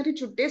తాతగారి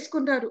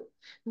చుట్టేసుకున్నారు.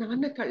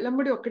 నాన్న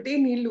కళ్ళమ్మడి ఒక్కటే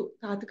నీళ్లు.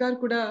 తాతగారు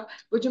కూడా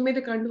భుజం మీద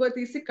కండువా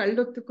తీసి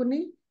కళ్ళొత్తుకుని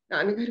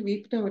నాన్నగారు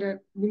వీపు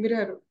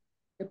నిమిరారు.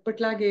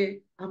 ఎప్పట్లాగే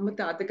అమ్మ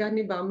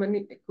తాతగారిని బామ్మని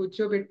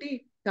కూర్చోబెట్టి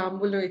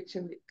తాంబూలం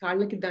ఇచ్చింది.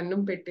 కాళ్ళకి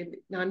దండం పెట్టింది.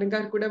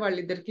 నాన్నగారు కూడా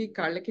వాళ్ళిద్దరికి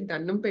కాళ్ళకి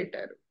దండం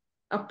పెట్టారు.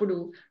 అప్పుడు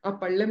ఆ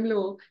పళ్ళెంలో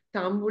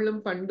తాంబూలం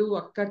పండు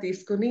అక్క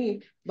తీసుకొని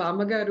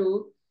బామ్మగారు,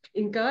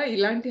 ఇంకా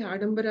ఇలాంటి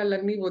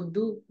ఆడంబరాలన్నీ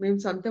వద్దు, మేము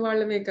సొంత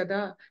వాళ్ళమే కదా,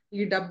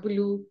 ఈ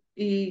డబ్బులు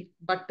ఈ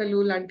బట్టలు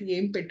లాంటివి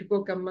ఏం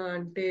పెట్టుకోకమ్మా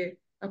అంటే,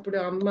 అప్పుడు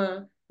అమ్మ,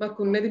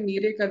 మాకున్నది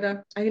మీరే కదా,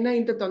 అయినా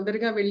ఇంత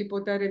తొందరగా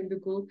వెళ్ళిపోతారు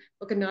ఎందుకు,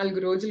 ఒక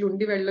 4 రోజులు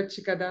ఉండి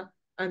వెళ్ళొచ్చు కదా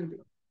అంది.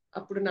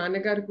 అప్పుడు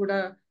నాన్నగారు కూడా,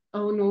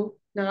 అవును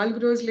 4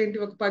 రోజులేంటి,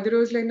 ఒక 10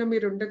 రోజులైనా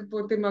మీరు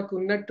ఉండకపోతే మాకు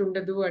ఉన్నట్టు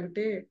ఉండదు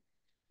అంటే,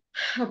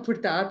 అప్పుడు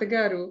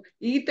తాతగారు,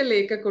 ఈద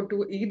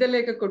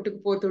లేక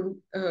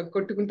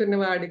కొట్టుకుంటున్న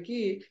వాడికి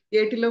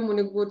ఏటిలో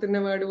మునిగిపోతున్న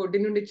వాడు ఒడ్డు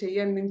నుండి చెయ్యి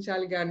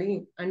అందించాలి గాని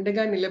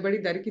అండగా నిలబడి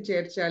దరికి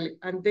చేర్చాలి,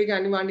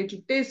 అంతేగాని వాడిని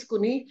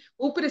చుట్టేసుకుని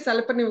ఊపిరి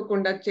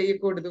సలపనివ్వకుండా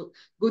చేయకూడదు,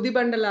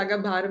 గుదిబండలాగా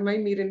భారమై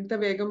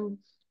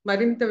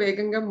మరింత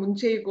వేగంగా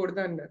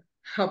ముంచేయకూడదు అన్నారు.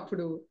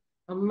 అప్పుడు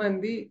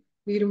అమ్మంది,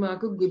 మీరు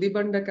మాకు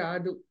గుదిబండ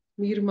కాదు,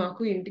 మీరు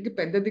మాకు ఇంటికి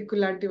పెద్ద దిక్కు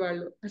లాంటి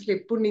వాళ్ళు, అసలు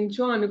ఎప్పటి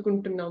నుంచో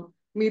అనుకుంటున్నాం,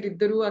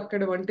 మీరిద్దరూ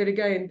అక్కడ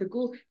ఒంటరిగా ఎందుకు,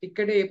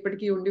 ఇక్కడే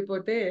ఎప్పటికీ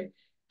ఉండిపోతే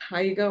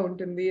హాయిగా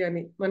ఉంటుంది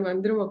అని, మనం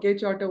అందరం ఒకే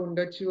చోట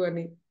ఉండొచ్చు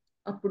అని,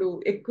 అప్పుడు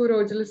ఎక్కువ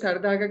రోజులు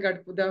సరదాగా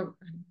గడుపుదాం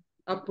అని,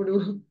 అప్పుడు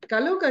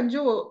కలో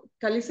కంజో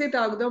కలిసే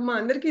తాగుదాం, మా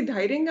అందరికీ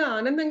ధైర్యంగా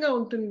ఆనందంగా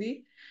ఉంటుంది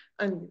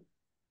అంది.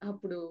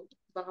 అప్పుడు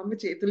బామ్మ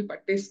చేతులు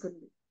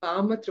పట్టేసుకుంది.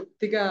 బామ్మ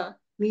తృప్తిగా,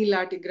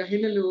 నీలాంటి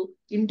గ్రహిణులు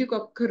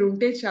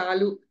ఇంటికొక్కరుంటే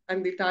చాలు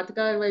అంది.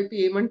 తాతగారి వైపు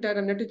ఏమంటారు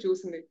అన్నట్టు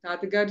చూసింది.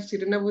 తాతగారు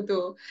చిరునవ్వుతో,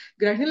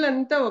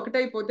 గ్రహిణులంతా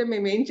ఒకటైపోతే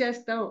మేమేం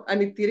చేస్తాం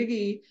అని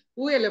తిరిగి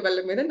ఊయల బల్ల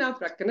మీద నా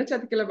ప్రక్కన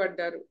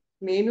చతికిలబడ్డారు.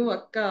 నేను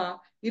అక్క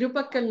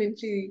ఇరుపక్కల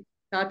నుంచి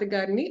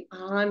తాతగారిని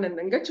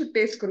ఆనందంగా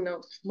చుట్టేసుకున్నాం.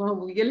 మా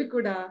ఊయలు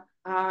కూడా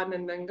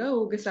ఆనందంగా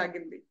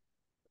ఊగసాగింది.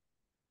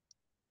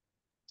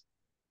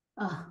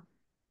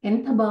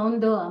 ఎంత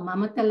బాగుందో ఆ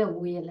మమతల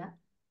ఊయల.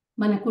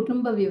 మన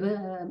కుటుంబ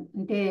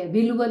అంటే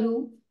విలువలు,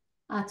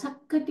 ఆ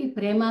చక్కటి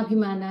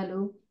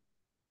ప్రేమాభిమానాలు,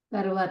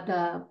 తర్వాత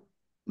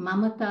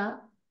మమత,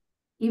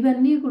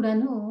 ఇవన్నీ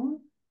కూడాను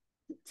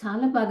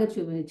చాలా బాగా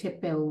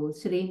చెప్పావు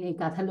శ్రీని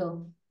కథలో.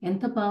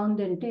 ఎంత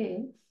బాగుందంటే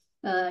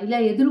ఇలా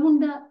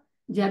ఎదురుగుండా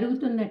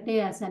జరుగుతున్నట్టే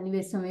ఆ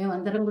సన్నివేశం,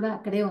 మేమందరం కూడా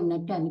అక్కడే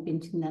ఉన్నట్టే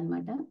అనిపించింది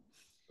అనమాట.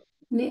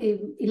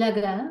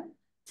 ఇలాగా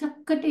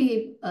చక్కటి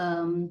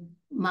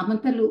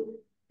మమతలు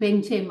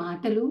పెంచే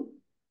మాటలు,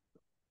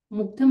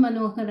 ముగ్ధ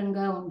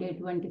మనోహరంగా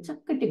ఉండేటువంటి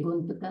చక్కటి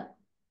గొంతుక,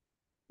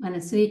 మన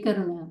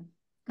శ్రీకరుణ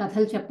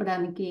కథలు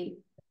చెప్పడానికి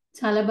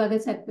చాలా బాగా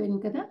సరిపోయింది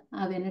కదా.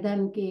 ఆ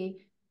వినడానికి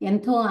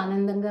ఎంతో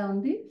ఆనందంగా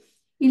ఉంది.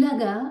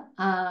 ఇలాగా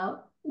ఆ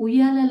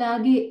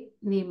ఉయ్యాలలాగే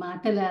నీ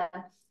మాటల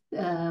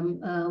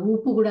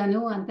ఊపు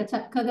కూడాను అంత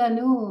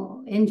చక్కగాను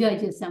ఎంజాయ్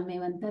చేసాం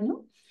మేమంతాను.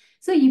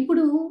 సో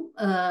ఇప్పుడు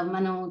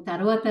మనం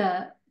తర్వాత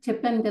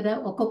చెప్పాను కదా,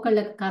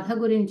 ఒక్కొక్కళ్ళ కథ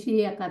గురించి,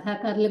 ఆ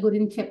కథాకారుల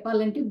గురించి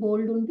చెప్పాలంటే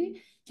బోల్డ్ ఉంది,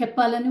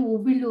 చెప్పాలని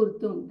ఉవ్విళ్ళు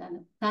ఊరుతూ ఉంటాను,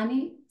 కానీ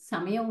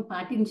సమయం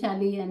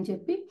పాటించాలి అని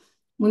చెప్పి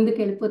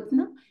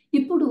ముందుకెళ్ళిపోతున్నాం.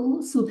 ఇప్పుడు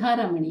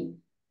సుధారమణి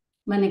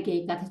మనకి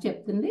కథ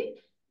చెప్తుంది.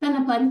 తన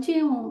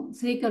పరిచయం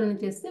స్వీకరణ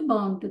చేస్తే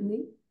బాగుంటుంది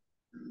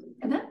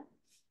కదా.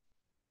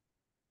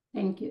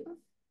 Thank you.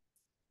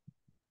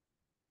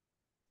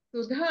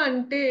 సుధా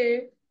అంటే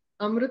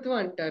అమృతం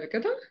అంటారు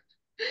కదా,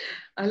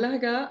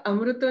 అలాగా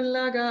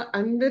అమృతంలాగా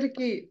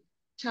అందరికీ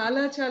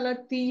చాలా చాలా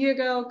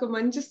తీయగా ఒక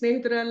మంచి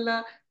స్నేహితురాల్లా,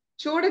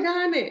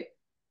 చూడగానే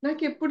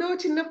నాకు ఎప్పుడో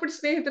చిన్నప్పుడు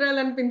స్నేహితురాలు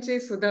అనిపించే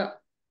సుధా.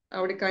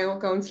 ఆవిడ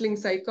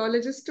కౌన్సిలింగ్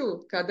సైకాలజిస్టు,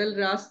 కథలు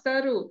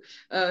రాస్తారు,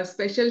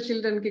 స్పెషల్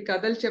చిల్డ్రన్ కి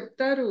కథలు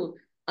చెప్తారు,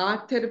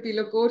 ఆర్ట్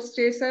థెరపీలో కోర్స్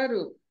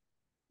చేశారు.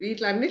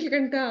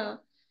 వీటిలన్నిటికంట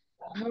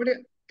ఆవిడ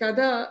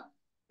కథ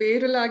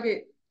పేరులాగే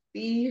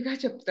తీయగా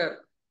చెప్తారు.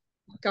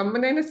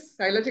 కమ్మనైన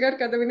శైలజ గారి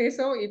కథ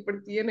వినేసాం, ఇప్పుడు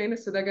తీయనైన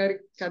సుధా గారి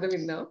కథ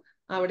విందాం.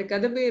 ఆవిడ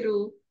కథ పేరు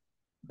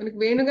మనకి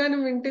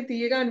వేణుగానం వింటే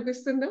తీయగా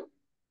అనిపిస్తుందా?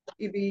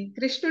 ఇది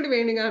కృష్ణుడి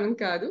వేణుగానం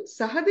కాదు,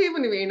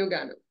 సహదేవుని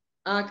వేణుగానం.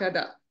 ఆ కథ.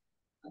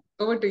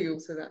 Over to you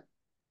Sudha.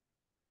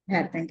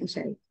 Thank you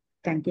Shri.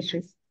 Thank you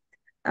Shri.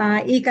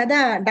 ఈ కథ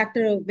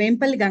డాక్టర్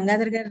వేంపల్లి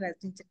గంగాధర్ గారు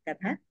రచించిన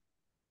కథ.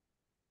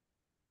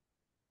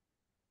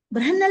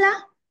 బృహన్నల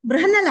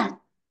బృహన్నల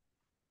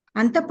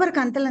అంతఃపుర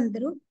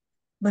కంతలందరూ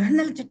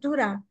బృహన్నల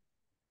చుట్టూరా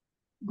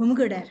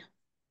గుమిగూడారు.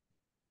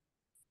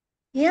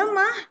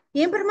 ఏమమ్మా,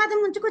 ఏం ప్రమాదం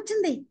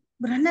ముంచుకొచ్చింది?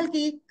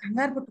 బృహన్నలకి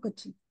కంగారు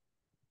పుట్టుకొచ్చింది.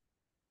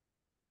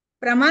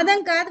 ప్రమాదం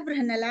కాదు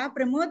బృహన్నల,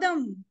 ప్రమోదం.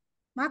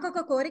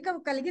 మాకొక కోరిక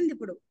కలిగింది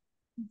ఇప్పుడు.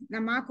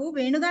 మాకు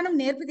వేణుగానం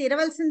నేర్పి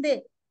తీరవలసిందే,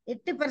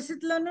 ఎట్టి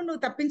పరిస్థితుల్లోనూ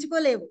నువ్వు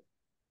తప్పించుకోలేవు.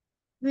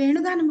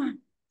 వేణుగానమా?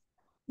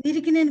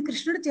 వీరికి నేను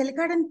కృష్ణుడు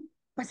చెలికాడని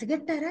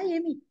పసిగట్టారా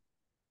ఏమి?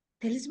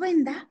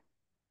 తెలిసిపోయిందా?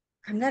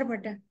 కంగారు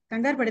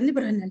పడింది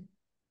బృహన్నలు.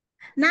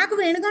 నాకు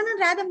వేణుగానం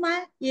రాదమ్మా,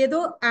 ఏదో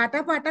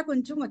ఆటపాట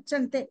కొంచెం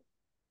వచ్చంతే.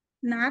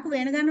 నాకు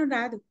వేణుగానం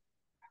రాదు,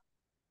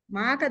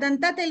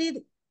 మాకదంతా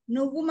తెలియదు.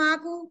 నువ్వు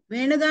మాకు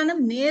వేణుగానం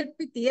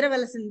నేర్పి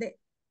తీరవలసిందే.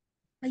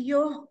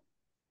 అయ్యో,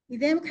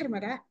 ఇదేం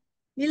కర్మరా,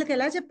 వీళ్ళకి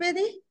ఎలా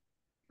చెప్పేది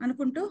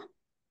అనుకుంటూ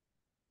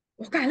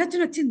ఒక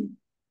ఆలోచన వచ్చింది.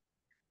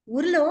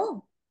 ఊరిలో,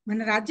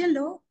 మన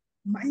రాజ్యంలో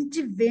మంచి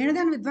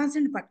వేణుగాన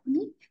విద్వాంసుని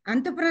పట్టుకుని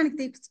అంతఃపురానికి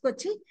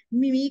తీసుకొచ్చి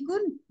మీకు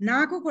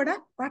నాకు కూడా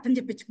పాఠం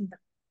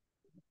చెప్పించుకుంటాం.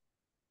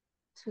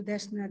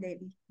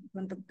 సుదర్శనాదేవి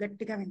కొంత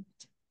గట్టిగా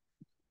వినిపించింది.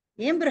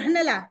 ఏం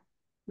బృహన్నలా,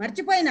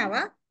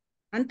 మర్చిపోయినావా?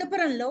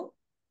 అంతఃపురంలో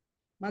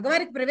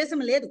మగవారికి ప్రవేశం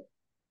లేదు,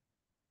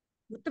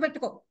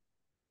 గుర్తుపెట్టుకో.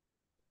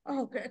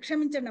 ఓహో,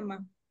 క్షమించండి అమ్మా,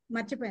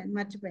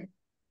 మర్చిపోయాను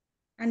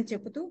అని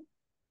చెబుతూ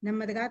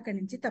నెమ్మదిగా అక్కడి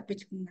నుంచి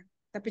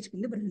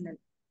తప్పించుకుంది బృహన్నలు.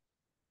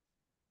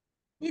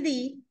 ఇది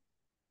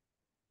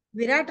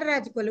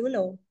విరాటరాజు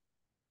కొలువులో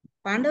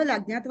పాండవులు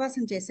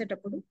అజ్ఞాతవాసం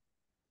చేసేటప్పుడు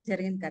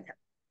జరిగిన కథ.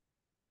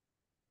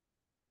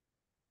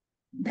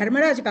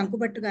 ధర్మరాజు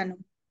కంకుబట్టుగాను,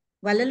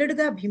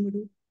 వల్లలుడుగా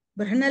భీముడు,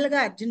 బృహన్నలుగా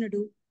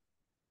అర్జునుడు,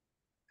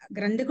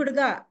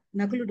 గ్రంథికుడుగా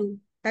నకులుడు,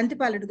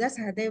 తంతిపాలుడుగా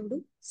సహదేవుడు,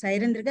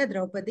 సైరంధ్రిగా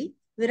ద్రౌపది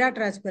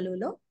విరాటరాజు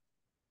కొలువులో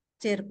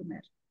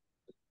చేరుకున్నారు.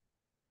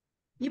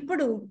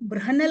 ఇప్పుడు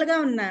బృహన్నలుగా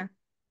ఉన్న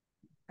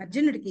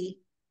అర్జునుడికి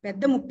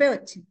పెద్ద ముప్పే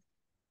వచ్చింది.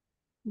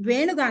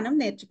 వేణుగానం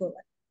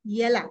నేర్చుకోవాలి.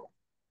 ఎలా,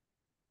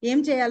 ఏం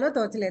చేయాలో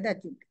తోచలేదు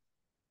అర్జునుడు.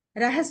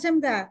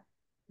 రహస్యంగా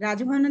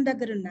రాజభవనం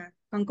దగ్గరున్న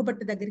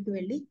కంకుపట్టు దగ్గరికి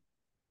వెళ్ళి,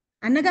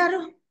 అన్నగారు,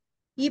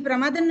 ఈ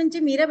ప్రమాదం నుంచి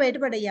మీరే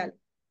బయటపడేయాలి,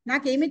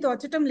 నాకేమీ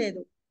తోచటం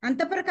లేదు.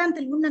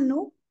 అంతఃపురకాంతులు నన్ను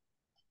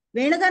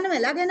వేణుగానం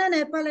ఎలాగైనా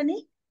నేర్పాలని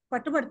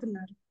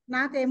పట్టుబడుతున్నారు.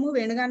 నాకేమో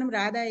వేణుగానం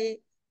రాదాయే,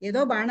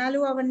 ఏదో బాణాలు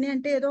అవన్నీ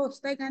అంటే ఏదో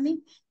వస్తాయి, కానీ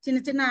చిన్న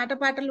చిన్న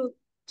ఆటపాటలు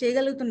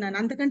చేయగలుగుతున్నాను,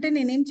 అంతకంటే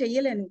నేనేం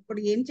చెయ్యలేను.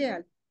 ఇప్పుడు ఏం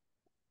చేయాలి?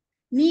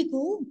 నీకు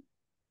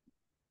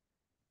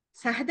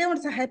సహదేవుడు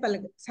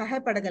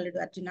సహాయపడగలడు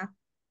అర్జున,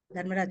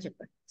 ధర్మరాజు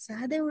చెప్పాడు.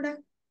 సహదేవుడా?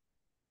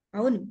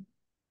 అవును,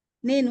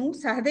 నేను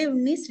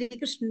సహదేవుణ్ణి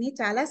శ్రీకృష్ణుని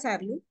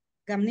చాలాసార్లు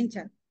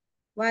గమనించాను.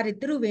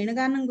 వారిద్దరూ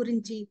వేణుగానం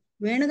గురించి,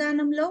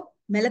 వేణుగానంలో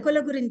మెలకుల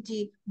గురించి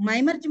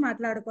మైమర్చి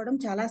మాట్లాడుకోవడం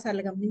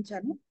చాలాసార్లు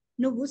గమనించాను.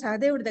 నువ్వు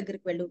సహదేవుడి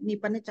దగ్గరికి వెళ్ళు, నీ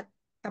పని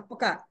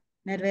తప్పక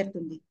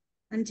నెరవేరుతుంది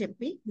అని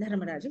చెప్పి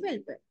ధర్మరాజు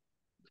వెళ్ళిపోయాడు.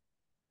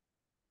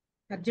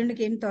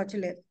 అర్జునుడికి ఏం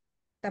తోచలేదు,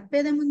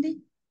 తప్పేదేముంది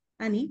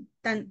అని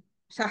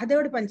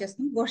సహదేవుడు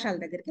పనిచేస్తున్న గోశాల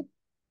దగ్గరికి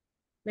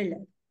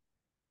వెళ్ళాడు.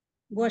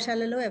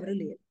 గోశాలలో ఎవరూ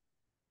లేరు.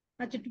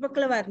 ఆ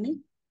చుట్టుపక్కల వారిని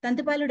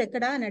తంతిపాలుడు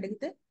ఎక్కడా అని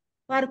అడిగితే,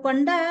 వారు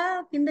కొండ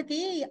కిందకి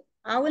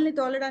ఆవుల్ని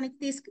తోలడానికి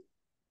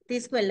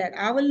తీసుకువెళ్ళాడు,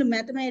 ఆవులను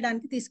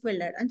మేతమేయడానికి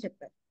తీసుకువెళ్ళాడు అని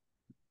చెప్పారు.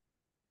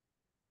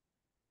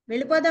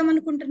 వెళ్ళిపోదాం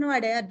అనుకుంటున్న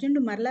వాడే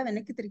అర్జునుడు మరలా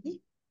వెనక్కి తిరిగి,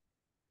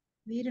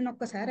 వీరిని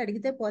ఒక్కసారి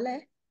అడిగితే పోలే,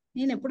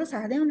 నేను ఎప్పుడు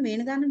సహదేవుని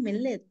వేణుగానం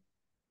వినలేదు,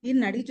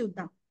 వీరిని అడిగి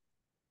చూద్దాం.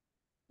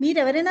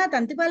 మీరెవరైనా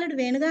తంతిపాలుడు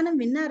వేణుగానం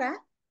విన్నారా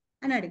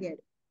అని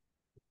అడిగాడు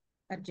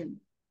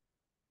అర్జునుడు.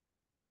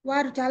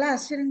 వారు చాలా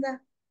ఆశ్చర్యంగా,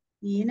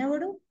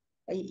 ఈయనెవడు,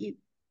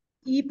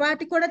 ఈ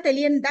పాటి కూడా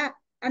తెలియనిదా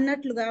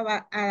అన్నట్లుగా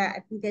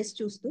కేసు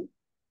చూస్తూ,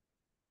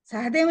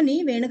 సహదేవుని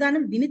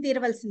వేణుగానం విని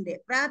తీరవలసిందే.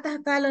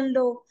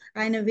 ప్రాతకాలంలో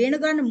ఆయన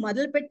వేణుగానం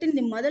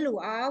మొదలుపెట్టింది మొదలు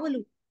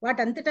ఆవులు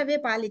వాటంతటవే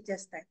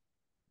పాలిచ్చేస్తాయి.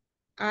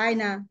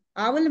 ఆయన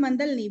ఆవుల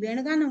మందల్ని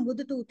వేణుగానం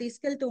ఊదుతూ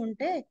తీసుకెళ్తూ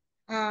ఉంటే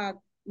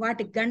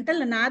వాటి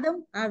గంటల నాదం,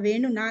 ఆ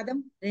వేణు నాదం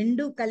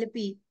రెండూ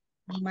కలిపి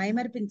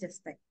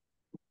మైమరిపించేస్తాయి.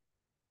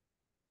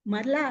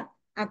 మరలా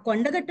ఆ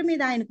కొండగట్టు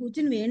మీద ఆయన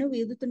కూర్చుని వేణు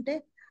వీదుతుంటే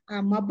ఆ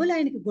మబ్బులు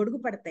ఆయనకి గొడుగు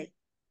పడతాయి.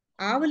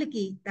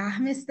 ఆవులకి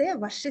దాహం వేస్తే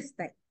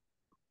వర్షిస్తాయి.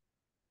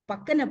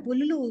 పక్కన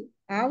పులులు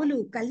ఆవులు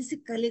కలిసి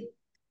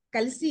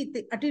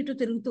అటు ఇటు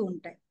తిరుగుతూ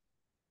ఉంటాయి.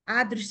 ఆ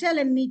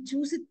దృశ్యాలన్నీ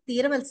చూసి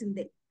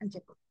తీరవలసిందే అని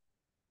చెప్పు.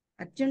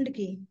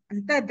 అర్జునుడికి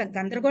అంతా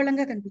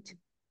గందరగోళంగా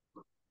కనిపించింది.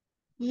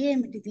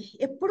 ఏమిటిది,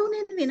 ఎప్పుడూ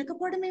నేను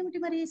వినకపోవడం ఏమిటి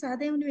మరి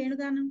సహదేవుని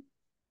వేణుగానం?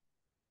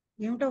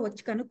 ఏమిటో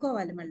వచ్చి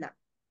కనుక్కోవాలి. మళ్ళా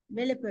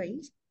వెళ్ళిపోయి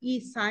ఈ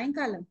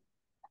సాయంకాలం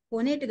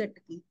కోనేటి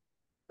గట్టుకి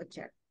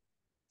వచ్చాడు.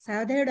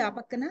 సహదేవుడు ఆ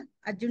పక్కన,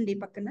 అర్జునుడి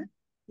పక్కన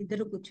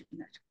ఇద్దరు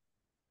కూర్చున్నారు.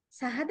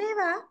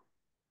 సహదేవా,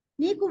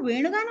 నీకు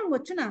వేణుగానం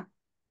వచ్చునా?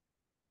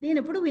 నేను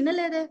ఎప్పుడు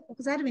వినలేదే,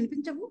 ఒకసారి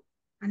వినిపించవు?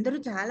 అందరూ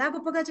చాలా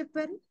గొప్పగా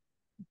చెప్పారు.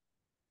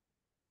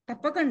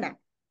 తప్పకుండా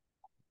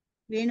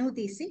వేణువు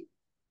తీసి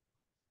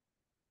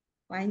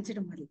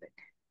వాయించడం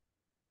మొదలుపెట్టాడు.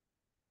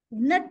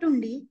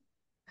 ఉన్నట్టుండి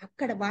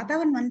అక్కడ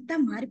వాతావరణం అంతా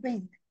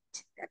మారిపోయింది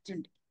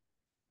అర్జునుడికి.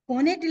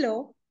 కోనేటిలో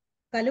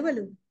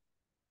కలువలు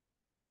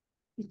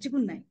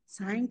ఇచ్చుకున్నాయి.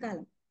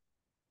 సాయంకాలం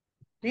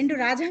 2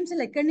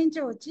 రాజహంసలు ఎక్కడి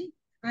నుంచో వచ్చి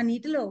ఆ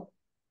నీటిలో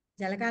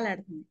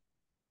జలకాలాడుతుంది.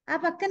 ఆ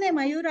పక్కనే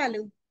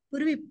మయూరాలు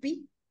పురివిప్పి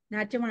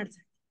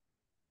నాట్యమాడసాయి.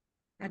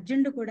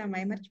 అర్జునుడు కూడా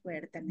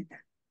మైమర్చిపోయాడు తన్నిట.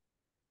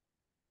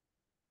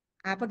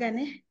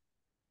 ఆపగానే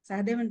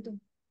సహదేవునితో,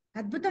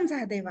 అద్భుతం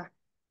సహదేవా,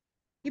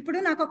 ఇప్పుడు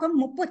నాకు ఒక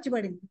ముప్పు వచ్చి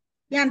పడింది.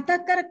 ఈ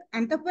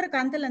అంతఃపుర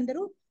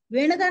కాంతలందరూ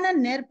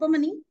వేణుగానాన్ని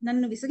నేర్పమని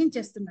నన్ను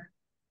విసిగించేస్తున్నారు.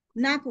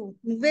 నాకు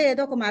నువ్వే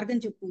ఏదో ఒక మార్గం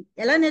చెప్పు,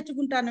 ఎలా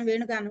నేర్చుకుంటాను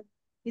వేణుగానం?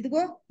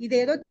 ఇదిగో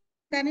ఇదేదో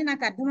కానీ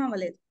నాకు అర్థం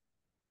అవ్వలేదు.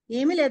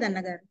 ఏమీ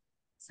లేదన్నగారు,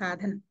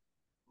 సాధన.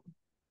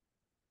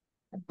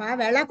 అబ్బా,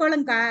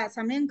 వేళాకోళం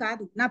సమయం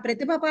కాదు. నా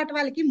ప్రతిభా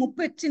పాఠవాలకి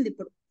ముప్పు వచ్చింది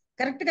ఇప్పుడు.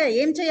 కరెక్ట్ గా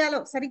ఏం చేయాలో,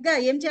 సరిగ్గా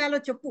ఏం చేయాలో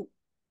చెప్పు.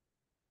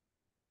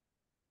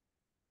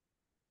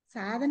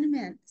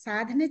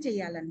 సాధనే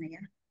చెయ్యాలన్నయ్య.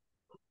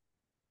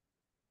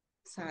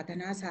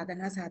 సాధన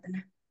సాధన సాధన,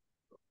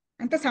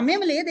 అంత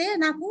సమయం లేదే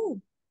నాకు.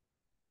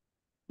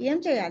 ఏం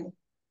చేయాలి?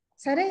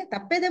 సరే,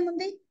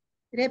 తప్పేదేముంది,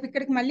 రేపు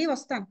ఇక్కడికి మళ్ళీ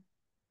వస్తాను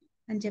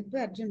అని చెప్పి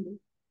అర్జునుడు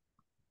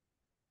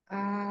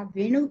ఆ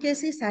వేణువు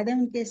కేసి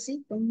సహదేవుని కేసి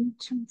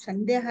కొంచెం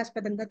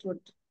సందేహాస్పదంగా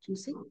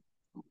చూసి,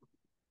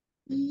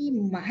 ఈ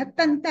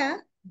మహత్తంతా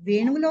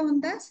వేణువులో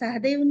ఉందా,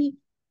 సహదేవుని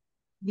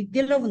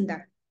విద్యలో ఉందా?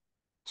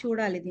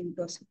 చూడాలి.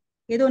 దీనికోసం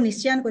ఏదో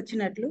నిశ్చయానికి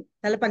వచ్చినట్లు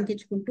తల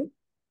పంకించుకుంటూ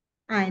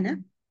ఆయన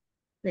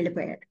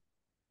వెళ్ళిపోయాడు.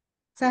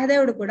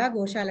 సహదేవుడు కూడా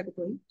గోశాలకు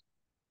పోయి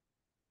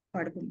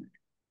పడుకున్నాడు.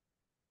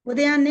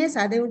 ఉదయాన్నే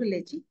సహదేవుడు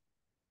లేచి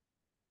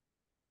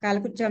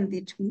కాలకృత్యాన్ని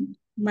తీర్చుకుని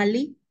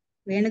మళ్ళీ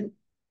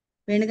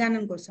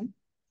వేణుగానం కోసం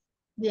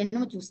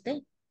వేణువు చూస్తే,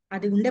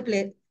 అది ఉండే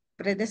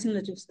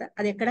ప్రదర్శనలో చూస్తే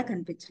అది ఎక్కడా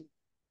కనిపించలేదు.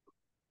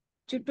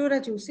 చుట్టూరా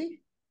చూసి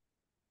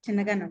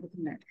చిన్నగా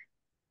నవ్వుకున్నాడు.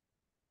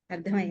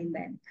 అర్థమైంది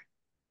ఆయనకు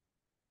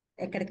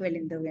ఎక్కడికి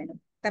వెళ్ళిందో వేణు.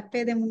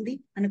 తప్పేదేముంది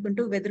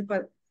అనుకుంటూ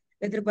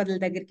వెదురు పొదల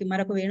దగ్గరికి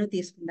మరొక వేణు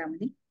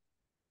తీసుకుందామని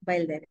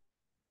బయలుదేరి,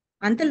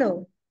 అంతలో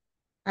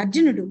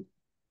అర్జునుడు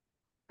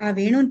ఆ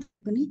వేణుని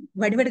తీసుకుని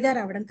వడివడిగా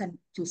రావడం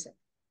చూశాడు.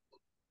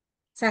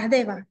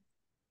 సహదేవ,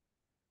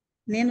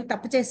 నేను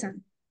తప్పు చేశాను.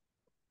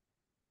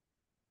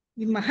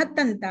 ఈ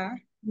మహత్తంతా,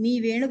 నీ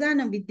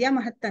వేణుగానం విద్యా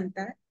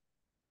మహత్తంతా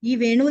ఈ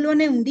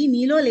వేణువులోనే ఉంది,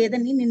 నీలో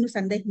లేదని నిన్ను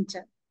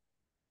సందేహించాను.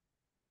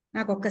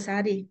 నాకు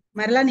ఒక్కసారి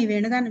మరలా నీ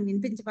వేణుగానం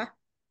వినిపించవా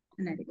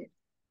అని అడిగాడు.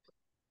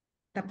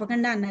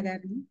 తప్పకుండా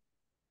అన్నగారిని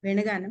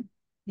వేణుగానం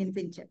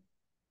వినిపించాడు.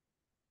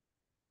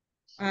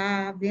 ఆ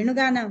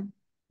వేణుగానం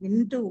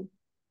వింటూ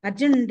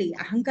అర్జునుడి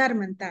అహంకారం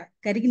అంతా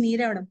కరిగి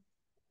నీరవడం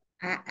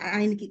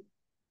ఆయనకి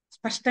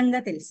స్పష్టంగా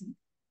తెలిసింది.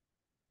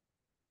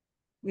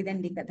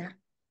 ఇదండి కథ.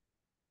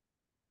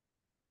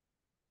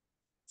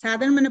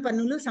 సాధారణమైన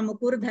పనులు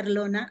సమకూరు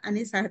ధరలోన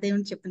అని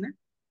సహదేవుని చెప్పిన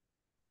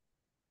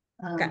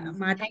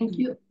మాట.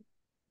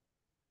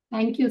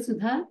 థ్యాంక్ యూ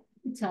సుధా,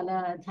 చాలా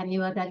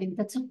ధన్యవాదాలు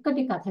ఇంత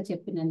చక్కటి కథ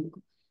చెప్పినందుకు.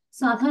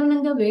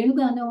 సాధారణంగా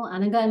వేణుగానం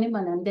అనగానే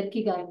మనందరికీ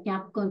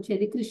జ్ఞాపకం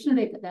వచ్చేది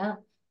కృష్ణుడే కదా.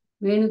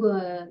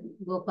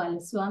 గోపాల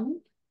స్వామి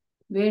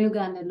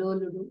వేణుగాన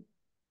లోలుడు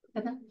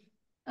కదా.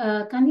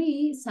 కానీ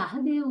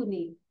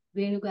సహదేవుని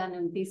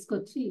వేణుగానం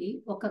తీసుకొచ్చి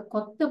ఒక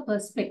కొత్త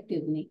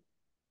పర్స్పెక్టివ్ని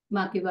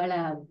మాకు ఇవాళ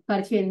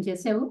పరిచయం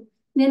చేసావు.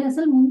 నేను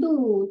అసలు ముందు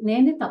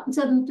నేనే తప్పు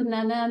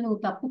చదువుతున్నానా, నువ్వు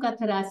తప్పు కథ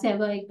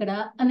రాసావా ఇక్కడ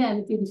అని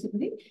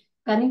అనిపించింది.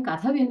 కానీ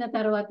కథ విన్న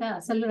తర్వాత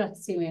అసలు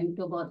రహస్యం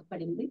ఏమిటో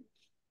బోధపడింది.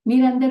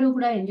 మీరందరూ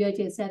కూడా ఎంజాయ్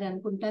చేశారు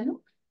అనుకుంటాను.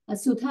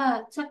 సుధా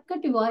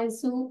చక్కటి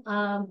వాయిస్,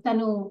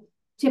 తను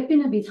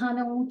చెప్పిన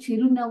విధానము,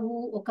 చిరునవ్వు,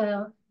 ఒక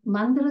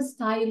మందర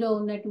స్థాయిలో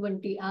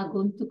ఉన్నటువంటి ఆ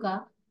గొంతుక.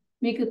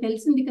 మీకు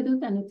తెలిసింది కదా,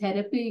 తను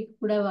థెరపీ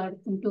కూడా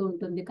వాడుకుంటూ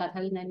ఉంటుంది,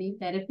 కథలనని,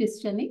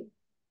 థెరపిస్ట్ అని.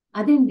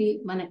 అదండి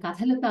మన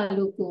కథల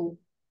తాలూకు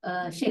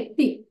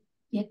శక్తి.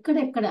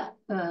 ఎక్కడెక్కడ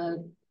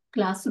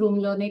క్లాస్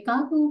రూమ్లోనే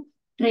కాదు,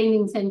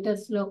 ట్రైనింగ్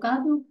సెంటర్స్లో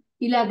కాదు,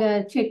 ఇలాగా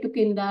చెట్టు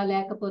కింద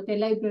లేకపోతే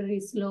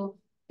లైబ్రరీస్లో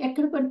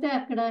ఎక్కడ పడితే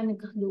అక్కడ అని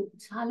కాదు,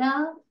 చాలా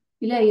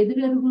ఇలా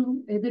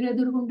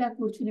ఎదురెదురుగుండా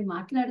కూర్చుని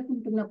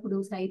మాట్లాడుకుంటున్నప్పుడు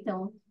సైతం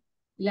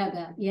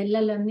ఇలాగా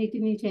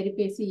ఎల్లలన్నిటినీ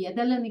చెరిపేసి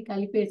ఎదలని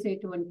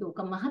కలిపేసేటువంటి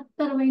ఒక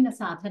మహత్తరమైన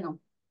సాధనం,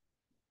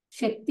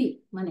 శక్తి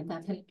మన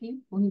కథలకి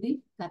ఉంది.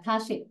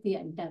 కథాశక్తి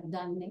అంటారు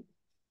దాన్ని.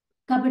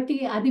 కాబట్టి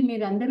అది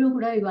మీరందరూ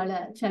కూడా ఇవాళ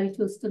చవి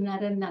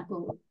చూస్తున్నారని నాకు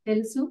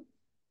తెలుసు.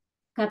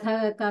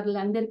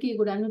 కథాకారులందరికీ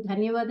కూడాను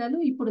ధన్యవాదాలు.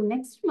 ఇప్పుడు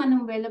నెక్స్ట్ మనం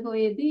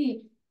వెళ్ళబోయేది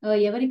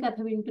ఎవరి కథ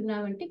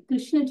వింటున్నామంటే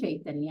కృష్ణ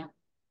చైతన్య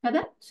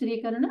కదా.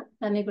 శ్రీకరుణ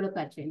తనే కూడా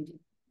పరిచయం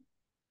చేయండి.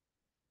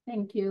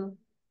 Thank you.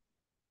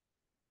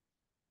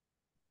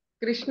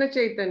 కృష్ణ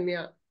చైతన్య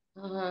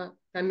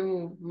తను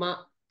మా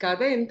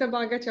కథ ఎంత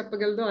బాగా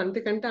చెప్పగలదో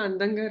అంతకంటే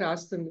అందంగా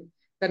రాస్తుంది.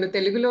 తను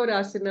తెలుగులో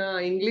రాసిన,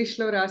 ఇంగ్లీష్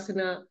లో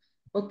రాసిన,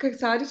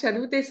 ఒక్కసారి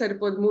చదివితే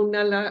సరిపోదు,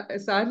 3-4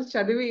 సార్లు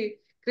చదివి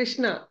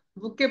కృష్ణ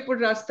బుక్ ఎప్పుడు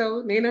రాస్తావు,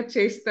 నేను అది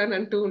చేస్తాను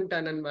అంటూ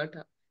ఉంటానన్నమాట.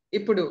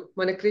 ఇప్పుడు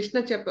మన కృష్ణ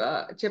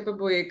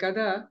చెప్పబోయే కథ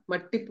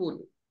మట్టి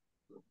పూలు.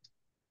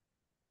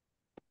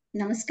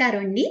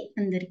 నమస్కారం అండి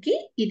అందరికి.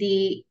 ఇది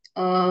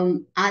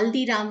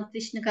ఆల్ది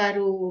రామకృష్ణ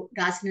గారు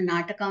రాసిన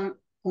నాటకం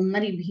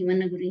కుమ్మరి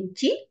భీమన్న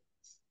గురించి.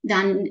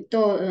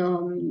 దాంతో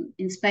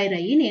ఇన్స్పైర్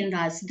అయ్యి నేను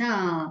రాసిన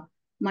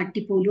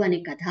మట్టి పూలు అనే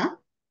కథ.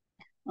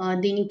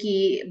 దీనికి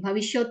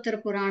భవిష్యోత్తర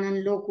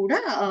పురాణంలో కూడా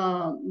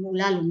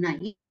మూలాలు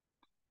ఉన్నాయి.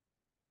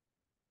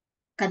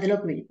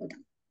 కథలోకి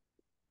వెళ్ళిపోదాం.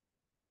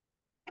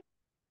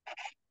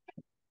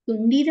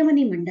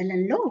 తుండీరమణి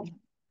మండలంలో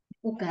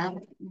ఒక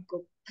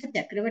గొప్ప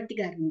చక్రవర్తి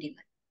గారు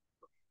ఉండేవారు.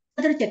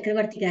 సదరు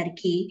చక్రవర్తి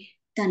గారికి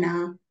తన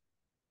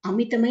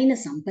అమితమైన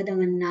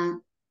సంపదవన్నా,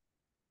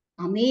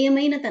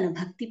 అమేయమైన తన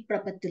భక్తి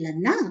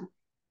ప్రపత్తులన్నా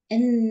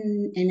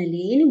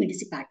ఎనలేని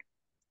మిడిసిపాటు.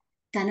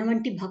 తన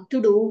వంటి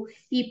భక్తుడు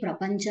ఈ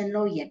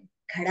ప్రపంచంలో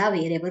ఎక్కడా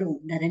వేరెవరు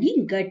ఉండరని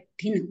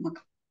గట్టి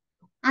నమ్మకం.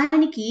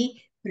 ఆయనకి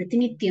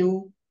ప్రతినిత్యం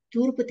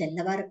తూర్పు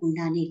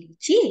తెల్లవారకుండానే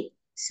లేచి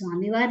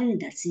స్వామివారిని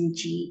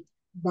దర్శించి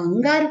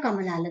బంగారు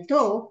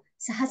కమలాలతో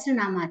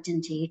సహస్రనామార్చన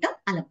చేయటం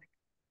అలవాటు.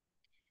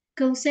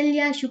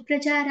 కౌసల్య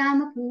సుప్రజా రామ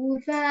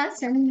పూర్వ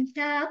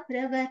సంధ్యా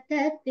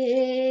ప్రవర్తతే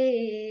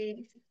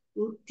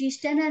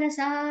ఉత్తిష్ట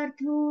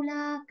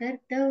నరసార్థూలా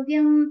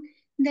కర్తవ్యం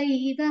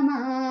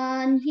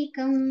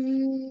దైవమాన్హికం.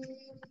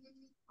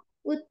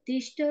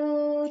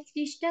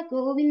 ఉత్తిష్టోత్తిష్ట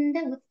గోవింద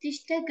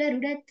ఉత్తిష్ట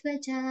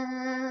గరుడధ్వజ.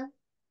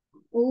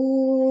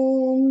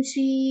 ఓం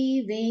శ్రీ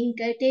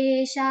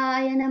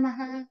వెంకటేశాయ నమః.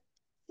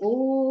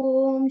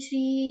 ఓం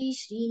శ్రీ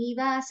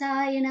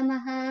శ్రీనివాసాయ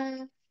నమః.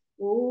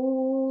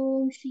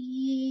 ఓం శ్రీ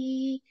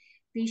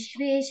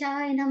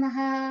విశ్వేశాయ నమః.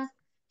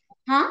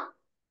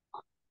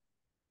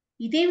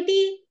 ఇదేమిటి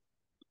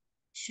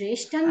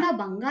శ్రేష్టంగా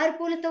బంగారు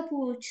పూలతో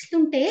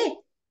పూజిస్తుంటే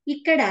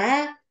ఇక్కడ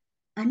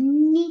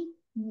అన్ని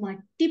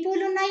మట్టి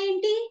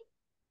పూలున్నాయేంటి?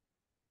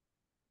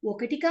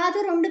 ఒకటి కాదు,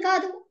 రెండు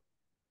కాదు,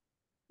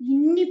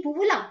 ఇన్ని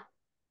పువ్వులా?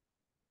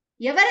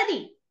 ఎవరది?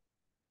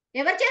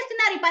 ఎవరు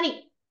చేస్తున్నారు ఈ పని?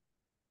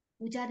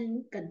 పూజారులను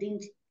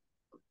గద్దించి,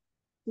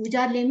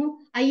 పూజారులేమో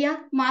అయ్యా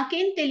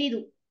మాకేం తెలీదు,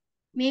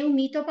 మేము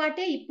మీతో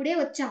పాటే ఇప్పుడే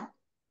వచ్చాం,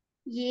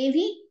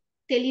 ఏమీ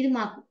తెలీదు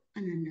మాకు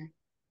అని అన్నారు.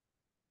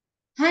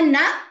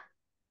 అన్నా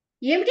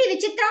ఏమిటి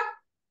విచిత్రం?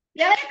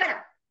 ఎవరెక్కడ?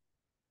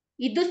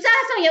 ఈ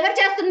దుస్సాహసం ఎవరు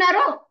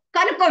చేస్తున్నారో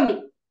కనుక్కోండి.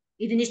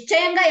 ఇది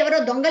నిశ్చయంగా ఎవరో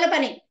దొంగల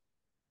పని.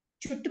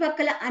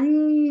 చుట్టుపక్కల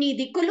అన్ని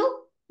దిక్కులు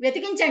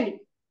వెతికించండి,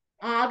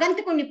 ఆ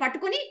ఆగంతకుణ్ణి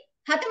పట్టుకుని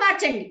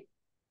హతమార్చండి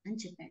అని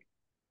చెప్పాడు.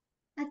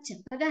 అది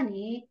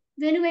చెప్పగానే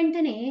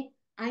వెనువెంటనే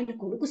ఆయన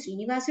కొడుకు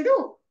శ్రీనివాసుడు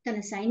తన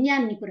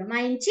సైన్యాన్ని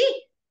పురమాయించి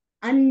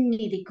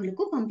అన్ని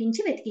దిక్కులకు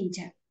పంపించి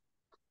వెతికించాడు.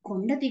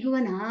 కొండ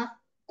దిగువన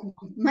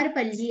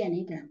కొర్వపల్లి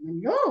అనే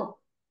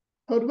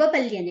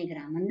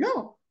గ్రామంలో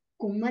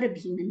కుమ్మర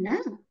భీమన్న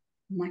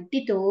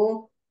మట్టితో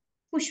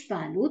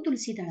పుష్పాలు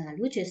తులసి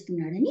దళాలు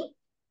చేస్తున్నాడని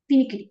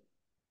వినికిడి.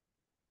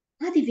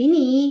 అది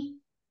విని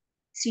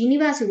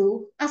శ్రీనివాసుడు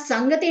ఆ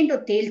సంగతేంటో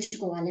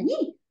తేల్చుకోవాలని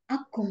ఆ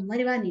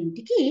కుమ్మరి వారి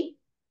ఇంటికి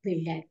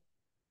వెళ్ళాడు.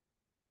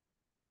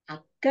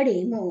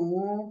 అక్కడేమో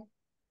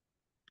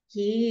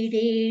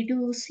 7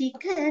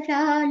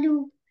 శిఖరాలు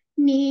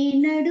నీ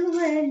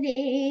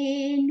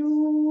నడువలేను,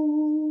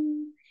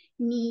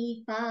 నీ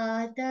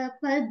పాద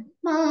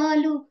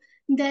పద్మాలు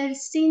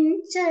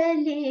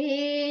దర్శించలేను,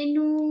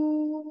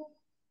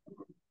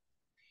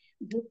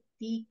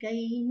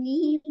 భక్తికై నీ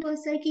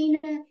పొసగిన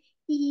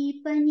ఈ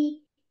పని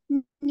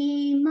నీ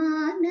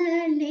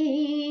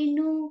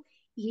మానలేను,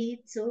 ఏ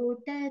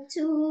చోట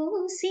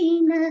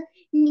చూసిన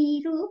నీ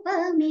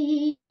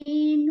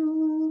రూపమేను,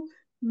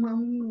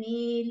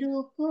 మమ్మేలు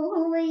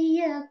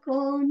కోవయ్య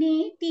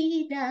కోనేటి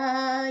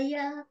రాయ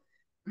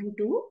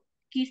అంటూ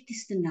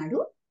కీర్తిస్తున్నాడు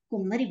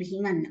కుమ్మరి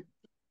భీమన్న.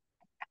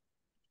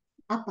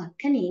 ఆ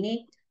పక్కనే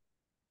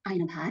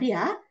ఆయన భార్య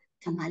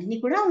తమాలిని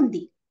కూడా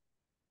ఉంది.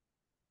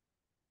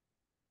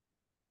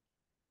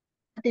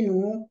 అతను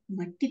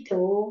మట్టితో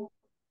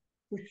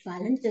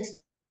పుష్పాలను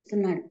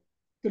చేస్తున్నాడు,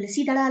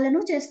 తులసి దళాలను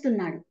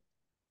చేస్తున్నాడు.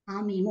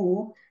 ఆమెమో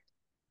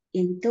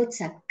ఎంతో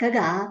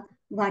చక్కగా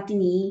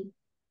వాటిని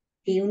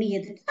దేవుని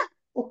ఎదుట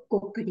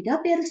ఒక్కొక్కటిగా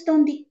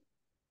పేరుస్తోంది.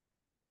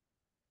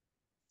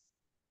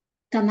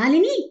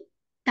 తమాలిని,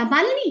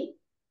 తమాలిని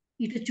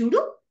ఇటు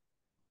చూడు,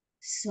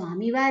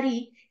 స్వామివారి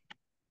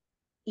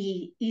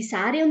ఈ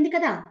సారే ఉంది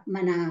కదా,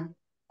 మన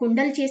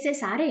కుండలు చేసే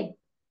సారే,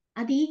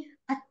 అది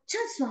అచ్చ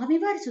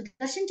స్వామివారి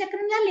సుదర్శన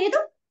చక్రంలా లేదు.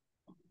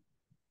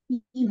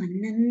 ఈ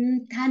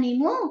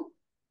మన్నంతానేమో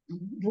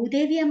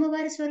భూదేవి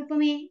అమ్మవారి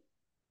స్వరూపమే.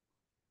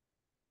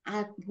 ఆ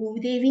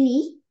భూదేవిని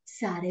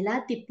సారెలా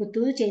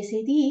తిప్పుతూ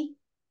చేసేది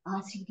ఆ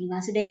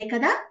శ్రీనివాసుడే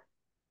కదా.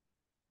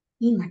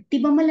 ఈ మట్టి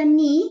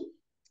బొమ్మలన్నీ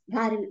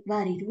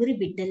వారిరువురి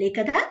బిడ్డలే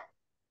కదా.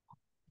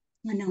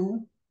 మనం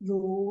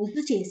రోజు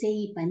చేసే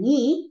ఈ పని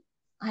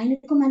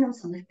ఆయనకు మనం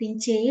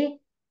సమర్పించే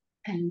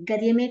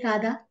కైంకర్యమే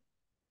కాదా.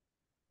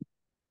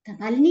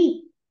 తమాలిని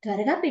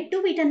త్వరగా పెట్టు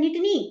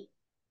వీటన్నిటినీ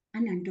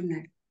అని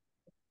అంటున్నాడు.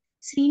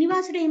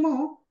 శ్రీనివాసుడేమో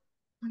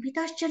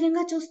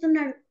అమితాశ్చర్యంగా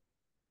చూస్తున్నాడు.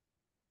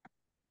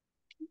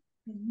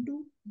 2,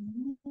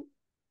 3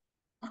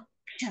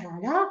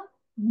 అక్షరాల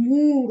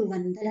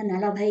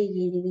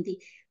 348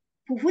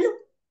 పువ్వులు.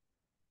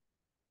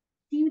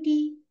 ఏమిటి,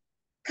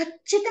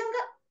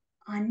 ఖచ్చితంగా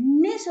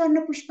అన్నే స్వర్ణ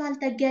పుష్పాలు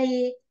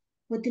తగ్గాయే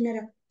పొద్దున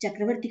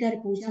చక్రవర్తి గారి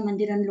పూజా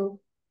మందిరంలో.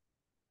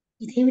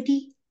 ఇదేమిటి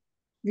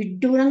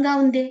విడ్డూరంగా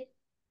ఉందే.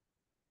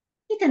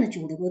 ఇతను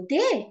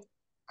చూడబోతే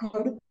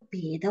కడుపు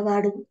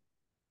పేదవాడు,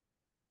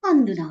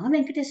 అందున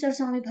వెంకటేశ్వర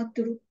స్వామి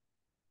భక్తుడు.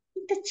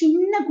 ఇంత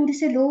చిన్న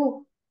గుడిసెలో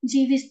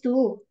జీవిస్తూ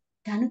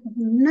తనకు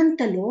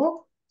ఉన్నంతలో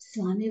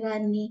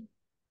స్వామివారిని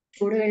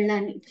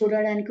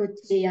చూడడానికి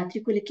వచ్చే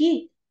యాత్రికులకి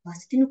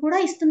వసతిని కూడా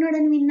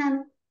ఇస్తున్నాడని విన్నాను.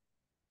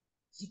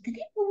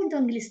 ఇతనే పువ్వులు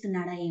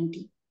దొంగిలిస్తున్నాడా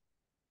ఏంటి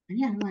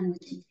అని అనుమానం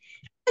వచ్చింది.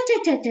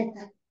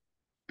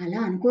 అలా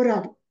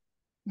అనుకోరాదు,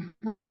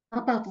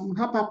 మహాపాపం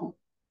మహాపాపం.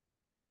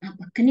 ఆ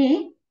పక్కనే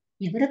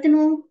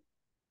ఎవరతను?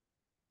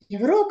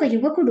 ఎవరో ఒక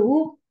యువకుడు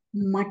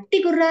మట్టి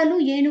గుర్రాలు,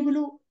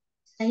 ఏనుగులు,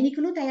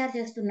 సైనికులు తయారు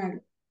చేస్తున్నాడు.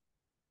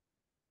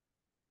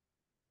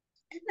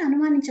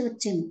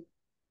 అనుమానించవచ్చేమో.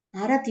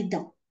 ఆరా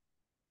తీద్దాం.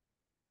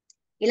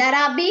 ఇలా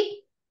రా అబ్బి,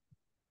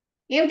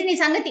 ఏమిటి నీ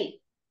సంగతి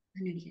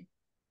అని అడిగాడు.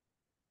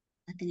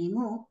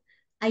 అతనేమో,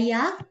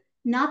 అయ్యా,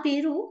 నా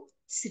పేరు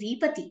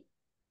శ్రీపతి.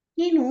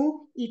 నేను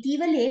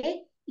ఇటీవలే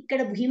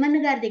ఇక్కడ భీమన్న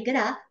గారి దగ్గర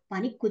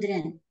పనికి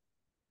కుదిరాను.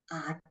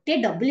 అట్టే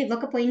డబ్బులు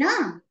ఇవ్వకపోయినా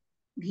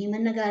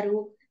భీమన్న గారు,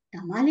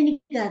 తమాలిని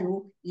గారు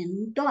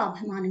ఎంతో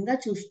అభిమానంగా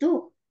చూస్తూ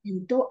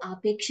ఎంతో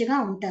ఆపేక్షగా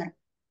ఉంటారు.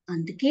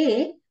 అందుకే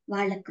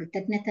వాళ్ళ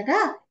కృతజ్ఞతగా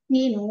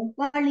నేను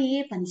వాళ్ళు ఏ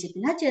పని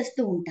చెప్పినా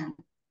చేస్తూ ఉంటాను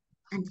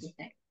అని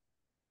చెప్పాడు.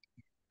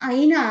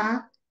 అయినా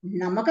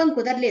నమ్మకం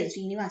కుదరలేదు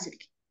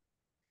శ్రీనివాసుడికి.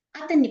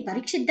 అతన్ని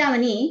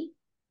పరీక్షిద్దామని,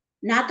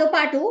 నాతో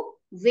పాటు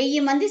 1000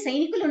 మంది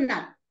సైనికులు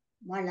ఉన్నారు,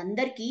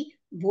 వాళ్ళందరికీ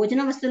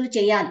భోజన వస్తువులు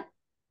చేయాలి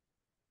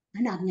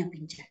అని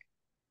ఆజ్ఞాపించాడు.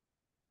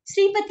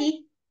 శ్రీపతి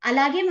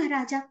అలాగే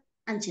మహారాజా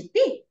అని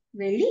చెప్పి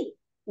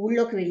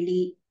ఊళ్ళోకి వెళ్ళి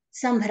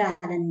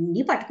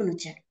సంభరాలన్నీ పట్టుకుని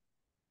వచ్చాడు.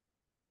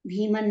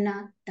 భీమన్న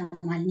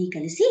తమాలిని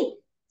కలిసి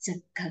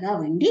చక్కగా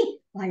వండి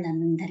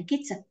వాళ్ళందరికీ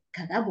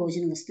చక్కగా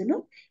భోజన వస్తువులు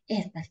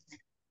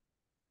ఏర్పరిచారు.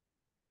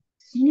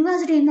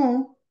 శ్రీనివాసుడేమో,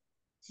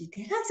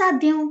 ఇదేలా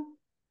సాధ్యం?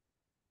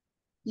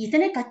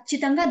 ఇతనే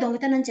ఖచ్చితంగా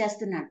దొంగతనం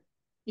చేస్తున్నాడు,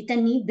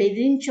 ఇతన్ని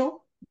బెదిరించో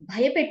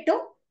భయపెట్టో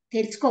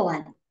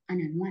తెలుసుకోవాలి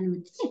అని అనుమానం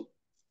వచ్చి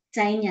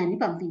సైన్యాన్ని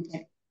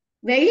పంపించాడు.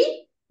 వెళ్ళి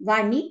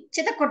వాణ్ణి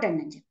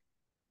చితక్కొట్టండి అని చెప్పి.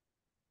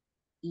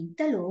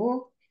 ఇంతలో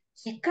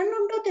ఎక్కడి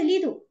నుండో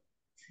తెలీదు,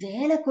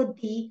 వేల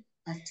కొద్దీ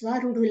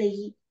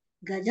అశ్వారూఢులయ్యి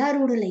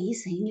గజారూఢులయ్యి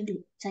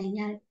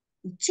సైన్యాలు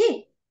వచ్చి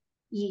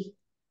ఈ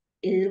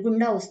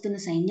ఎదురుగుండా వస్తున్న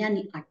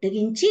సైన్యాన్ని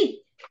అడ్డగించి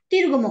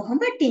తిరుగుముఖం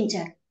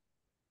పట్టించారు.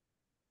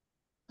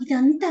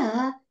 ఇదంతా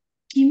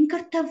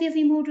కింకర్తవ్య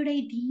విమూఢుడై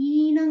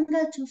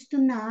దీనంగా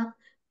చూస్తున్న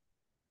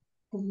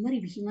కుమ్మరి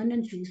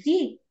భీమన్నను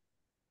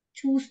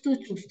చూస్తూ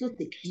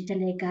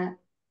శిక్షించలేక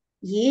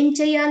ఏం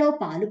చెయ్యాలో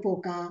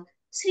పాలుపోక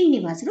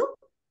శ్రీనివాసుడు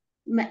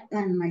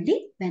మళ్ళీ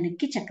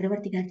వెనక్కి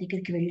చక్రవర్తి గారి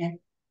దగ్గరికి వెళ్ళాడు.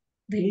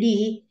 వెళ్ళి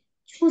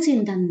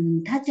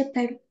చూసిందంతా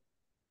చెప్పాడు.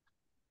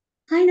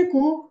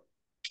 ఆయనకు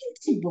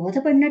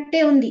బోధపడినట్టే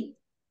ఉంది.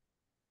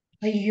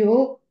 అయ్యో,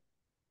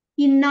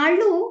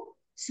 ఇన్నాళ్ళు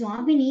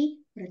స్వామిని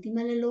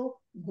ప్రతిమలలో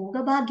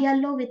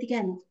భోగభాగ్యాల్లో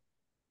వెతికాను,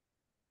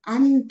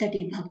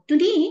 అంతటి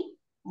భక్తుని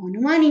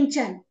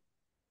అనుమానించాను.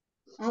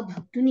 ఆ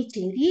భక్తుని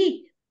చేరి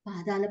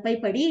పాదాలపై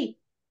పడి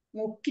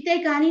మొక్కితే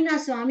కాని నా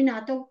స్వామి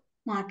నాతో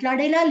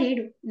మాట్లాడేలా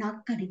లేడు, నాకు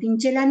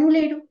కనిపించేలానూ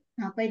లేడు,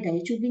 నాపై దయ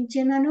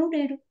చూపించేలానూ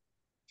లేడు.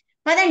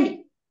 పదండి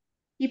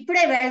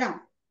ఇప్పుడే వెళదాం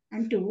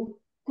అంటూ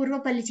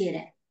కుర్వపల్లి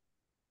చేరారు.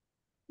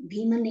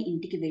 భీమన్న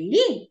ఇంటికి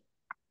వెళ్ళి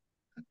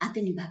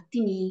అతని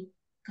భక్తిని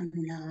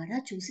కన్నులారా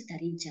చూసి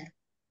తరించారు.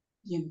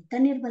 ఎంత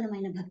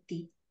నిర్బలమైన భక్తి,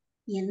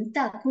 ఎంత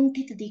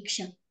అకుంఠిత దీక్ష,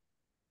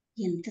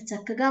 ఎంత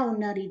చక్కగా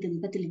ఉన్నారు ఈ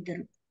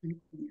దంపతులిద్దరు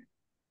అనుకున్నాడు.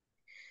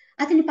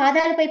 అతని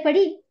పాదాలపై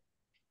పడి,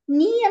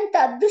 నీ అంత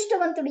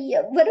అదృష్టవంతుడు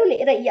ఎవ్వరూ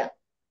లేరయ్యా.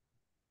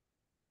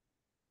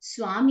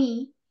 స్వామి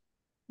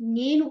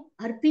నేను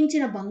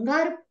అర్పించిన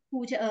బంగారు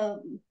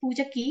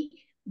పూజకి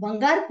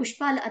బంగారు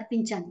పుష్పాలు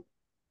అర్పించాను,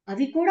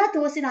 అవి కూడా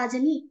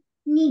తోసిరాజని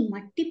నీ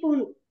మట్టి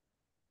పూలు,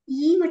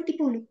 ఈ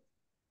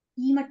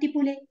మట్టి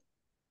పూలే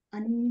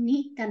అన్ని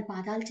తన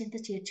పాదాల చెంత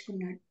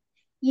చేర్చుకున్నాడు.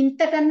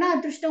 ఇంతకన్నా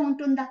అదృష్టం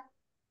ఉంటుందా?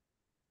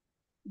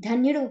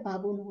 ధన్యుడు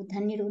బాబు, నువ్వు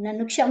ధన్యుడు,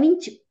 నన్ను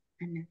క్షమించు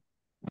అన్నాడు.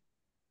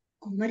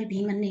 కుమ్మరి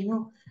భీమన్నేమో,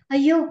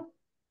 అయ్యో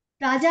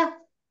రాజా,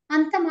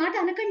 అంత మాట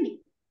అనకండి,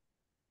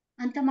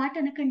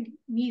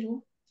 మీరు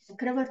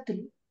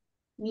చక్రవర్తులు,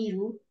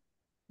 మీరు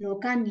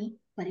లోకాన్ని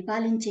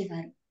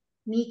పరిపాలించేవారు,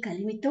 మీ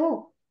కలిమితో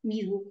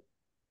మీరు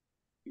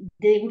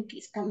దేవుడికి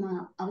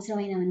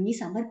అవసరమైనవన్నీ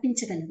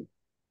సమర్పించగలరు,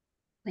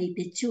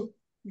 పైపెచ్చు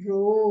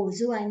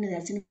రోజు ఆయన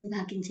దర్శన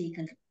భాగ్యం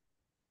చేయగలరు.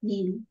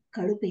 నేను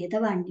కడు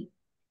పేదవాణ్ణి,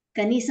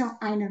 కనీసం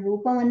ఆయన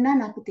రూపం అన్నా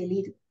నాకు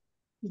తెలియదు.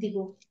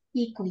 ఇదిగో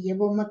ఈ కొయ్య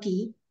బొమ్మకి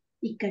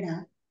ఇక్కడ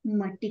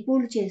మట్టి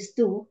పూలు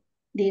చేస్తూ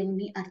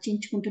దేవుణ్ణి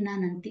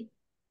అర్చించుకుంటున్నానంతే.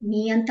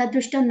 మీ అంత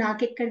అదృష్టం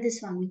నాకెక్కడిది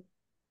స్వామి,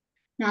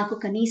 నాకు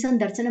కనీసం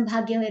దర్శన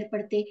భాగ్యం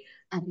ఏర్పడితే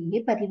అదే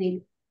 10,000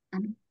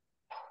 అని.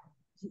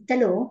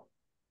 ఇంతలో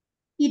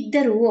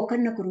ఇద్దరు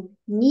ఒకరినొకరు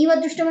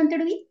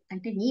నీవదృష్టవంతుడివి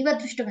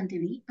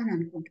అని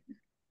అనుకుంటున్నారు.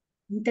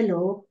 ఇంతలో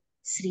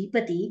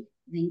శ్రీపతి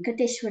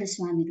వెంకటేశ్వర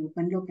స్వామి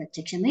రూపంలో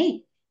ప్రత్యక్షమై,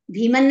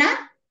 భీమన్న,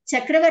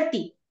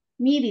 చక్రవర్తి,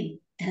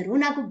 మీరిద్దరూ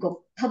నాకు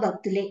గొప్ప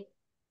భక్తులే,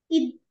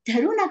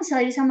 ఇద్దరూ నాకు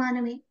సరి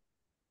సమానమే.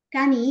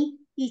 కానీ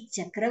ఈ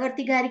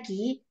చక్రవర్తి గారికి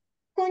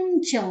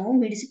కొంచెం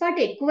మిడిసిపాటు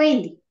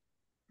ఎక్కువైంది,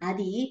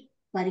 అది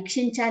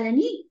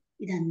పరీక్షించాలని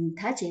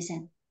ఇదంతా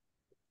చేశాను.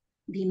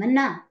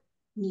 భీమన్నా,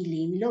 నీ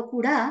లేమిలో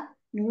కూడా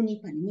నువ్వు నీ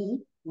పనిని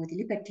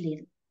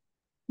వదిలిపెట్టలేదు,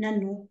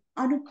 నన్ను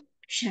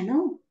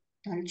అనుక్షణం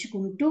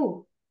తలుచుకుంటూ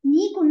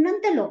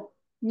నీకున్నంతలో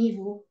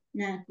నీవు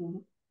నాకు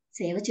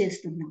సేవ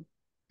చేస్తున్నావు,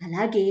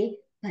 అలాగే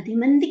 10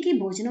 మందికి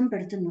భోజనం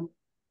పెడుతున్నావు.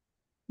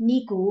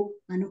 నీకు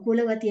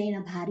అనుకూలవతి అయిన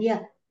భార్య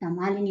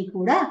తమాలిని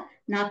కూడా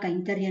నా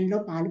కైంకర్యంలో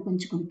పాలు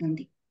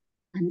పంచుకుంటుంది.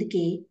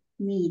 అందుకే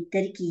మీ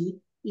ఇద్దరికి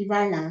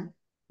ఇవాళ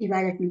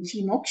నుంచి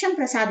మోక్షం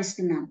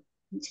ప్రసాదిస్తున్నాను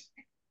అని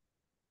చెప్పాడు.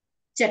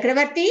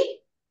 చక్రవర్తి,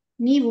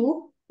 నీవు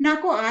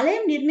నాకు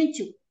ఆలయం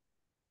నిర్మించు.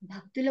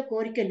 భక్తుల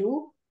కోరికలు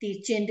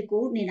తీర్చేందుకు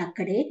నేను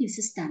అక్కడే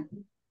నివసిస్తాను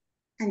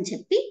అని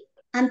చెప్పి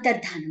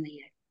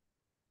అంతర్ధానమయ్యాడు.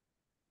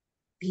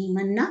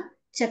 భీమన్న,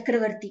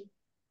 చక్రవర్తి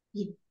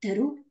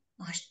ఇద్దరూ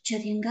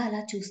ఆశ్చర్యంగా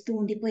అలా చూస్తూ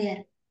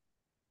ఉండిపోయారు.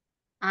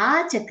 ఆ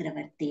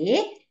చక్రవర్తే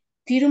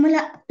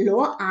తిరుమలలో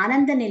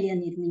ఆనంద నిలయం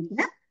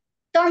నిర్మించిన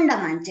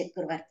తొండమాన్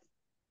చక్రవర్తి.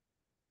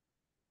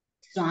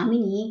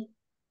 స్వామిని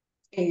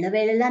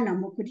ఎళ్ళవేళలా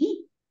నమ్ముకుని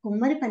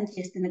కుమ్మరి పని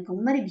చేస్తున్న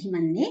కుమ్మరి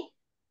భీమన్నే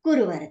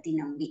కురువరతి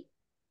నమ్మి,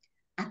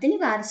 అతని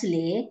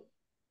వారసులే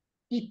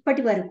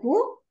ఇప్పటి వరకు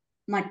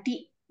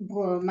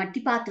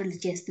మట్టి పాత్రలు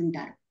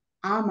చేస్తుంటారు.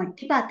 ఆ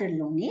మట్టి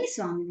పాత్రల్లోనే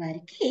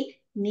స్వామివారికి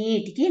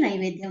నేటికి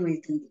నైవేద్యం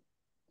వెళ్తుంది.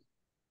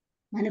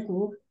 మనకు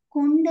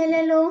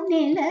కొండలలో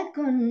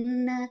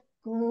నెలకొన్న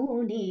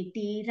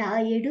కోనేటి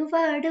రాయుడు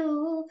వాడు,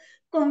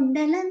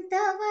 కొండలంత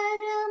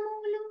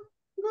వరములు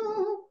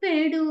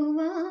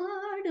గోపెడువాడు,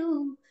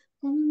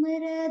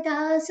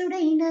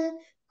 కుమ్మరదాసుడైన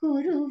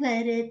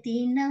కురువరతి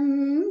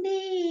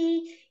నంబి,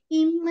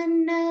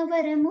 ఇమ్మన్న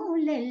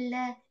వరములెల్ల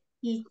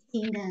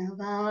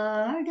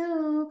ఇచ్చినవాడు,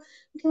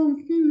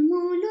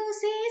 దుమ్ములు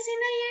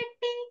చేసిన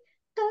ఎట్టి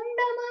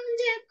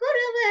తొండమంజ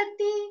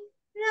కురువర్తి,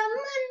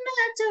 రమ్మన్న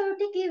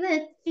చోటికి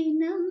వచ్చి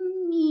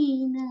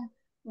నమ్మిన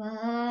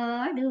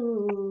వాడు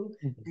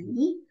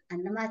అని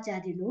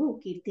అన్నమాచార్యులు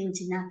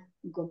కీర్తించిన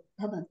గొప్ప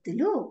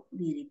భక్తులు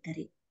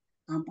వీరిద్దరే.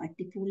 ఆ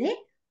మట్టి పూలే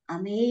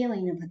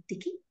అమేయమైన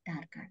భక్తికి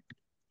తార్కాడు.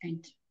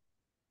 Thank you.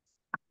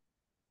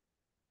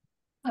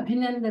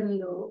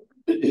 అభినందనలు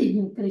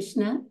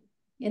కృష్ణ.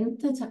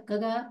 ఎంత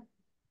చక్కగా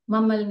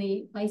మమ్మల్ని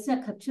పైసా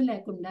ఖర్చు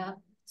లేకుండా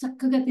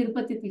చక్కగా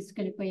తిరుపతి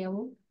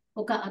తీసుకెళ్ళిపోయావు.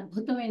 ఒక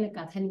అద్భుతమైన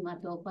కథని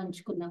మాతో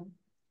పంచుకున్నావు.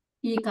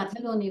 ఈ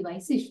కథలోని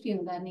వైశిష్ట్యం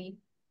కానీ,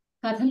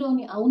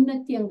 కథలోని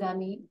ఔన్నత్యం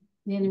కానీ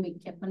నేను మీకు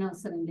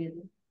చెప్పనవసరం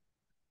లేదు.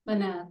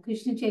 మన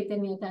కృష్ణ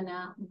చైతన్య తన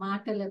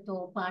మాటలతో,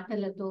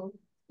 పాటలతో,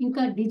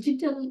 ఇంకా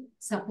డిజిటల్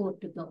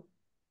సపోర్టుతో,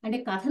 అంటే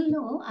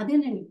కథల్లో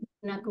అదేనండి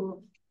నాకు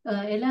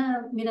ఎలా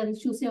మీరు అది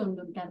చూసే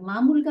ఉండుంటారు.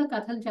 మామూలుగా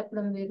కథలు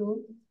చెప్పడం వేరు,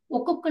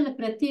 ఒక్కొక్కళ్ళ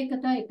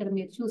ప్రత్యేకత ఇక్కడ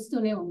మీరు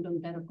చూస్తూనే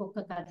ఉండుంటారు. ఒక్కొక్క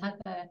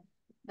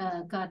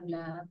కథాకారుల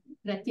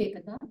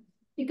ప్రత్యేకత.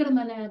 ఇక్కడ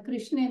మన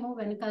కృష్ణ ఏమో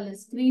వెనకాల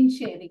స్క్రీన్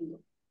షేరింగ్,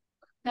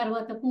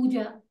 తర్వాత పూజ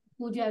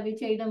అవి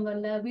చేయడం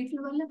వల్ల, వీటి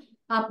వల్ల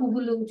ఆ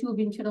పువ్వులు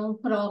చూపించడం,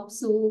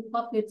 ప్రాప్స్,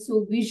 పఫెట్స్,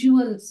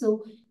 విజువల్స్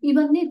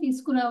ఇవన్నీ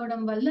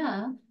తీసుకురావడం వల్ల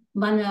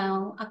మన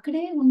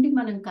అక్కడే ఉండి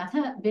మనం కథ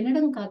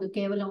వినడం కాదు,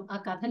 కేవలం ఆ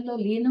కథల్లో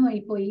లీనం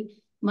అయిపోయి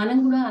మనం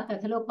కూడా ఆ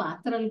కథలో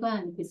పాత్రలుగా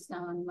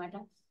అనిపిస్తాం అన్నమాట.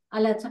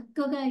 అలా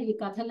చక్కగా ఈ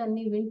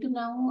కథలన్నీ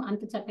వింటున్నాము.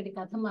 అంత చక్కటి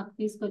కథ మాకు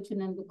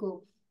తీసుకొచ్చినందుకు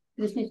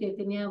Krishna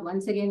Chaitanya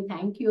once again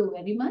thank you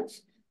very much.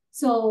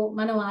 So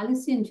మనం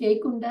ఆలస్యం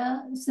చేయకుండా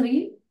శ్రీ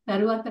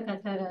తరువాత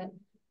కథ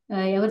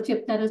ఎవరు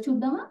చెప్తారో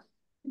చూద్దామా?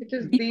 It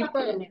is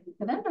Deepa Deepa.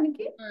 కదా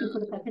మనకి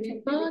ఇప్పుడు కథ చెప్పేది.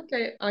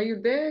 Deepa, are you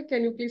there?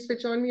 Can you please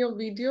switch on your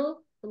video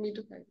for me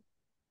to find?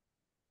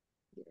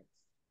 Yes.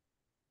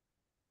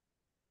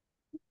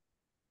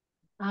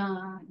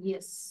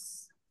 Yes.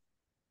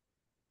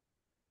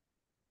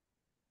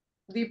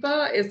 Deepa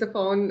is the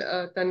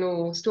తను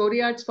స్టోరీ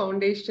ఆర్ట్స్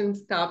ఫౌండేషన్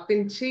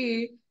స్థాపించి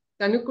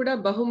తను కూడా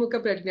బహుముఖ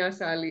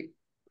ప్రజ్ఞాశాలి.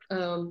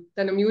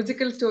 తన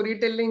మ్యూజికల్ స్టోరీ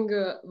టెల్లింగ్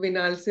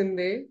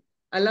వినాల్సిందే.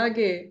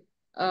 అలాగే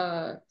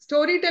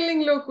స్టోరీ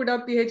టెల్లింగ్ లో కూడా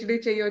పిహెచ్డి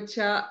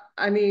చేయొచ్చా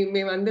అని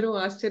మేమందరం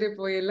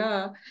ఆశ్చర్యపోయేలా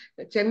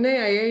చెన్నై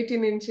ఐఐటి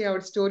నుంచి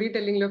ఆవిడ స్టోరీ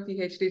టెల్లింగ్ లో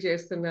పిహెచ్డి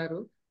చేస్తున్నారు.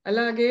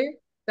 అలాగే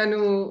తను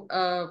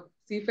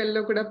సిఫెల్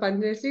లో కూడా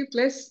పనిచేసి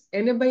ప్లస్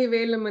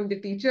 80,000 మంది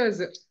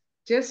teachers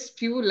just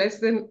few less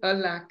than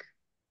 1 lakh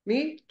ని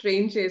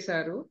ట్రైన్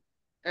చేశారు.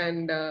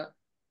 అండ్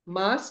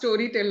మా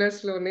స్టోరీ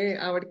టెల్లర్స్ లోనే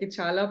ఆవిడకి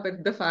చాలా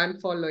పెద్ద ఫ్యాన్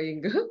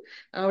ఫాలోయింగ్.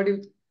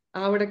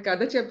 ఆవిడ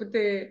కథ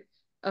చెప్తే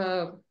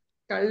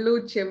కళ్ళు,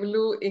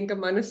 చెవులు, ఇంకా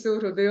మనసు,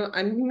 హృదయం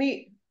అన్ని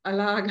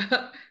అలాగా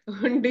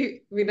ఉండి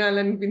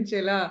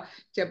వినాలనిపించేలా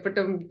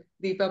చెప్పటం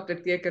దీపా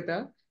ప్రత్యేకత.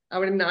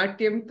 ఆవిడ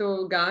నాట్యంతో,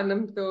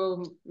 గానంతో,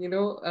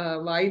 యూనో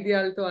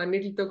వాయిద్యాలతో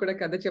అన్నిటితో కూడా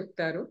కథ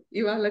చెప్తారు.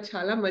 ఇవాళ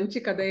చాలా మంచి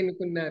కథ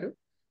ఎన్నుకున్నారు.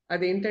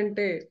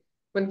 అదేంటంటే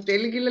మన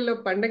తెలుగులలో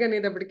పండగ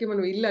అనేటప్పటికీ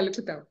మనం ఇల్లు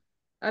అలుకుతాం.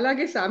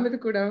 అలాగే సామెత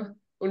కూడా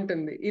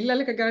ఉంటుంది, ఇల్లు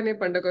అలకగానే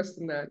పండగ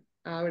వస్తున్నారు.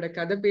 ఆవిడ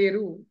కథ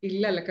పేరు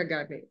ఇల్లు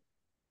అలకగానే.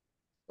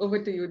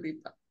 Over to you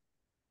Deepa.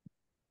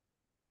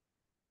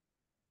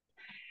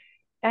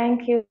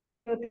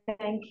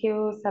 Thank you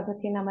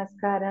సభకి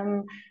నమస్కారం.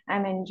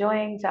 ఐఎమ్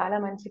ఎంజాయింగ్ చాలా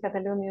మంచి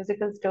కథలు,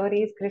 musical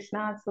stories. Krishna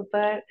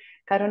super,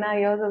 Karuna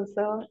యోజ్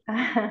also.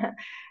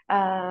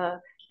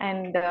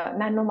 And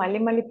నన్ను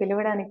మళ్ళీ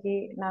పిలవడానికి,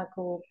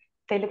 నాకు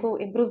తెలుగు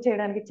ఇంప్రూవ్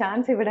చేయడానికి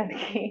ఛాన్స్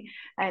ఇవ్వడానికి,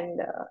 and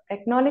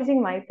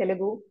acknowledging my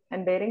Telugu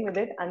and bearing with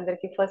it,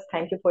 అందరికి first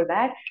thank you for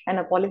that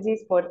and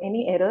apologies for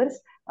any errors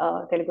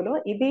తెలుగులో.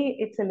 ఇది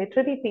ఇట్స్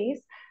లిటరరీ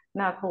పీస్.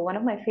 నాకు one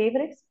of my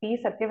favourites P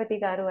Satyavathi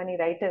గారు అని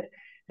రైటర్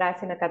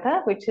రాసిన కథ,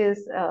 విచ్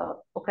ఇస్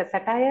ఒక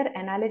సటైర్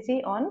అనాలజీ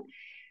ఆన్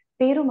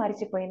పేరు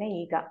మరిచిపోయిన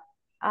ఈగ.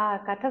 ఆ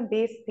కథ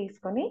బేస్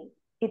తీసుకొని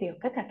ఇది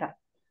ఒక కథ.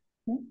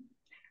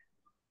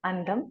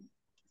 అందం,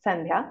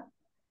 సంధ్య,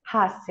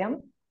 హాస్యం,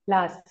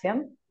 లాస్యం,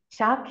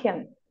 శాఖ్యం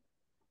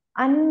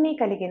అన్ని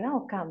కలిగిన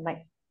ఒక అమ్మాయి.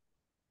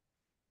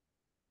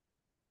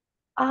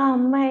 ఆ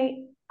అమ్మాయి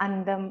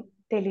అందం,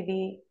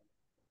 తెలివి,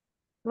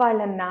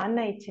 వాళ్ళ నాన్న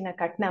ఇచ్చిన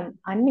కట్నం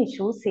అన్ని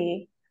చూసి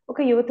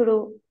ఒక యువతుడు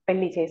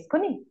పెళ్లి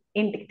చేసుకుని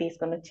ఇంటికి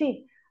తీసుకొని వచ్చి,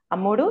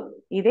 అమ్మోడు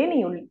ఇదే నీ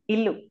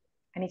ఇల్లు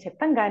అని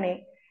చెప్పంగానే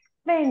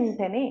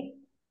వెంటనే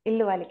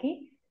ఇల్లు వాళ్ళకి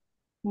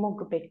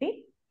ముగ్గు పెట్టి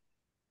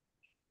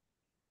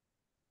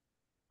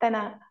తన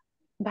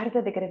భర్త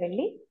దగ్గర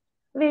వెళ్ళి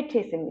వెయిట్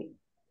చేసింది.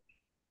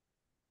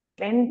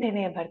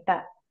 వెంటనే భర్త,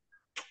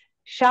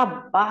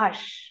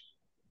 షాబాష్,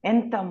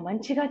 ఎంత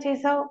మంచిగా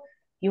చేసావు,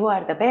 యు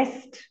ఆర్ ద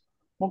బెస్ట్,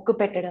 ముగ్గు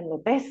పెట్టడంలో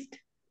బెస్ట్,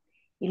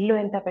 ఇల్లు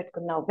ఎంత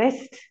పెట్టుకున్నావు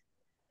బెస్ట్.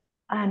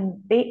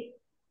 అంటే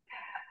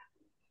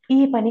ఈ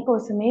పని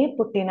కోసమే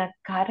పుట్టిన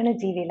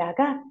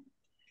కారణజీవిలాగా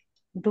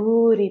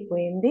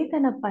దూరిపోయింది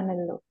తన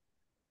పనుల్లో.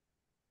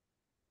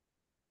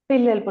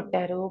 పిల్లలు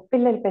పుట్టారు,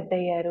 పిల్లలు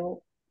పెద్దయ్యారు.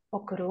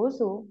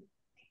 ఒకరోజు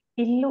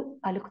ఇల్లు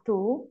అలుకుతూ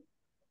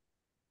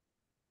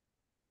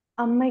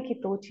అమ్మాయికి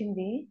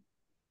తోచింది,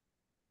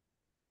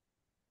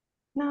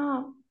 నా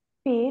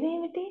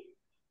పేరేమిటి,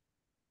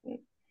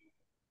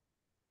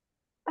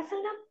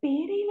 అసలు నా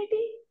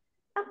పేరేమిటి,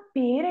 నా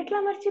పేరు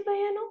ఎట్లా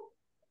మర్చిపోయాను.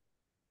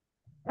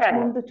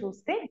 ముందు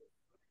చూస్తే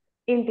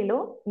ఇంటిలో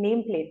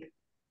name plate,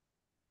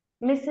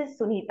 missus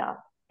Sunitha,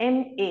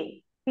 MA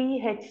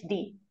PhD,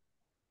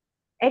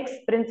 X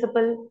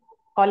principal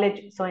college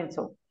so and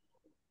so.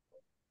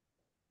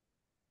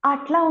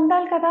 అట్లా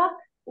ఉండాలి కదా,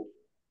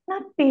 నా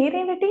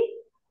పేరేమిటి.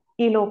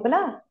 ఈ లోపల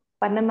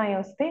పన్నమ్మాయి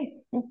వస్తే,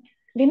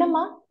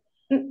 వినమ్మా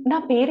నా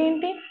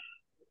పేరేంటి.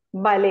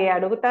 భలే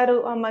అడుగుతారు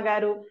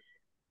అమ్మగారు,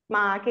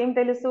 మాకేం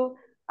తెలుసు,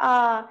 ఆ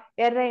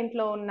ఎర్ర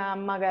ఇంట్లో ఉన్న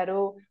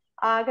అమ్మగారు,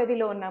 ఆ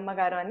గదిలో ఉన్న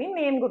అమ్మగారు అని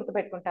నేను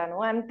గుర్తుపెట్టుకుంటాను,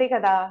 అంతే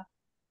కదా.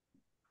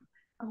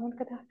 అవును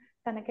కదా,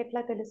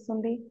 తనకెట్లా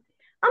తెలుస్తుంది.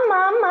 అమ్మ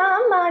అమ్మ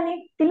అమ్మ అని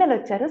పిల్లలు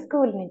వచ్చారు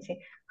స్కూల్ నుంచి.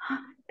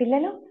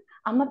 పిల్లలు,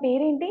 అమ్మ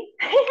పేరేంటి,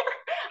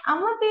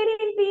 అమ్మ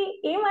పేరేంటి,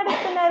 ఏం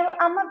అడుగుతున్నారు,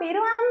 అమ్మ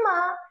పేరు అమ్మ,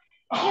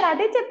 మీరు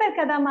అదే చెప్పారు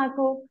కదా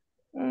మాకు,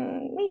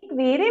 మీకు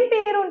వేరేం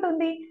పేరు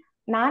ఉంటుంది.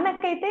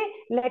 నాన్నకైతే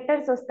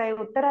లెటర్స్ వస్తాయి,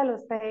 ఉత్తరాలు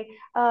వస్తాయి,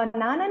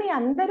 నాన్నని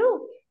అందరూ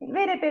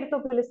వేరే పేరుతో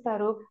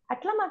పిలుస్తారు,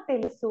 అట్లా మాకు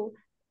తెలుసు,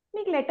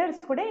 మీకు లెటర్స్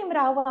కూడా ఏం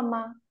రావు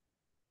అమ్మా.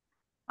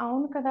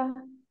 అవును కదా,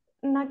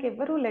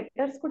 నాకెవ్వరు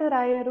లెటర్స్ కూడా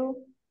రాయరు,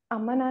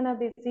 అమ్మ నాన్న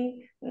బిజీ,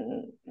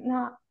 నా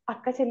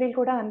అక్క చెల్లెలు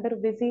కూడా అందరూ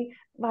బిజీ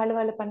వాళ్ళ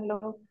వాళ్ళ పనిలో.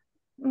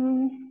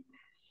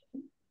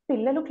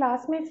 పిల్లలు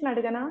క్లాస్మేట్స్ని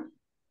అడగనా,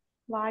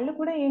 వాళ్ళు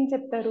కూడా ఏం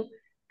చెప్తారు,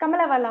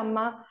 కమల వాళ్ళ అమ్మ,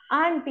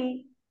 ఆంటీ,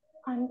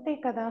 అంతే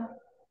కదా,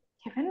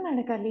 ఎవరిని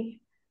అడగాలి,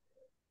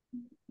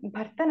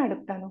 భర్తను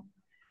అడుగుతాను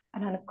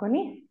అని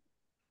అనుకొని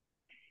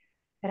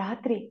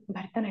రాత్రి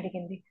భర్తను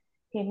అడిగింది,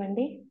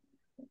 ఏమండి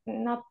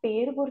నా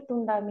పేరు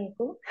గుర్తుందా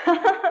మీకు.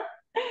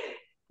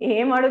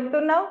 ఏం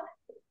అడుగుతున్నావు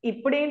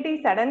ఇప్పుడేంటి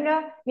సడన్ గా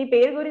నీ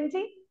పేరు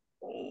గురించి,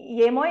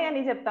 ఏమో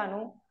అని చెప్తాను,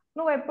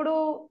 నువ్వు ఎప్పుడు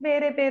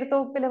వేరే పేరుతో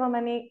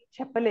పిలవమని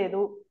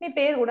చెప్పలేదు, నీ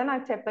పేరు కూడా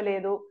నాకు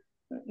చెప్పలేదు.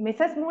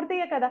 మిస్సెస్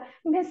మూర్తియే కదా.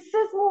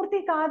 మిస్సెస్ మూర్తి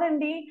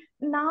కాదండి,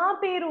 నా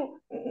పేరు,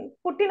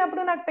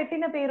 పుట్టినప్పుడు నాకు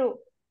పెట్టిన పేరు.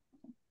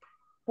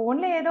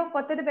 ఫోన్లో ఏదో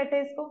కొత్తది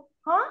పెట్టేసుకో.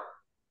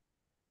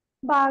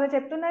 బాగా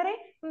చెప్తున్నారే,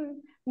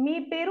 మీ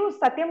పేరు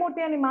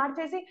సత్యమూర్తి అని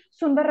మార్చేసి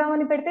సుందర్రావు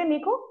అని పెడితే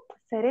మీకు,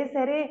 సరే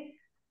సరే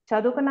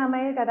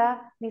చదువుకున్నామే కదా,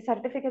 నీ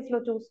సర్టిఫికెట్స్ లో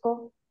చూసుకో.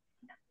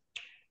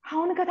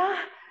 అవును కదా,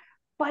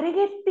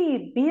 పరిగెత్తి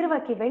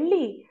బీరువాకి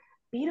వెళ్ళి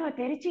బీరువా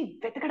తెరిచి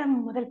వెతకడం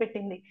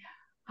మొదలుపెట్టింది.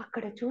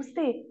 అక్కడ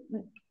చూస్తే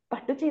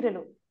పట్టు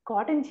చీరలు,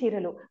 కాటన్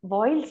చీరలు,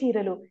 వాయిల్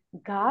చీరలు,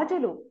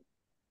 గాజులు,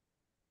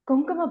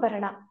 కుంకుమ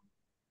భరణ,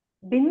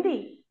 బింది,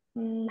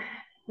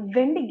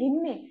 వెండి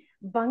గిన్నె,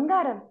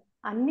 బంగారం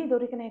అన్ని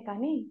దొరికినాయి,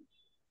 కానీ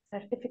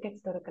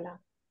సర్టిఫికెట్స్ దొరకలా.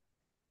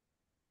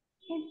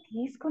 నేను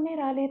తీసుకునే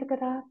రాలేదు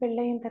కదా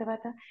పెళ్ళయిన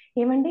తర్వాత.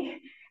 ఏమండి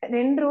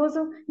 2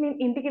 రోజు నేను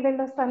ఇంటికి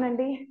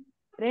వెళ్ళొస్తానండి.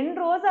 2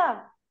 రోజా,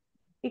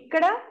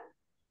 ఇక్కడ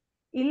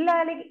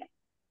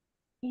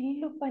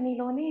ఇల్లు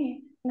పనిలోనే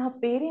నా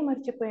పేరే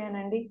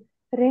మర్చిపోయానండి.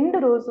 2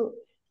 రోజు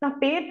నా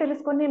పేరు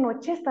తెలుసుకొని నేను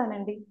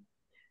వచ్చేస్తానండి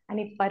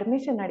అని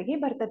పర్మిషన్ అడిగి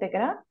భర్త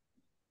దగ్గర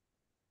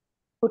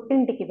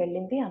పుట్టింటికి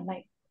వెళ్ళింది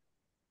అమ్మాయి.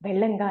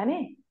 వెళ్ళంగానే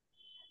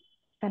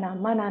తన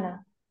అమ్మా నాన్న,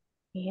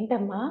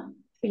 ఏంటమ్మా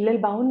పిల్లలు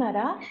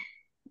బాగున్నారా,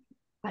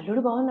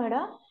 అల్లుడు బాగున్నాడా,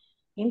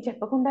 ఏం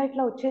చెప్పకుండా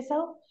ఇట్లా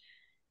వచ్చేసావు,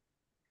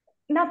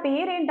 నా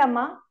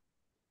పేరేంటమ్మా.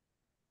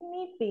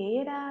 నీ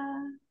పేరా,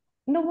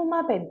 నువ్వు మా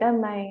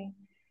పెద్దమ్మాయి,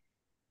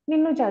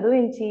 నిన్ను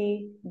చదివించి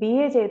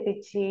BA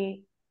చేపించి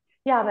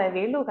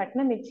 50,000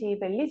 కట్నం ఇచ్చి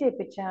పెళ్లి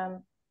చేపించాం,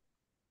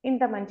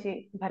 ఇంత మంచి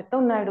భర్త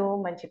ఉన్నాడు,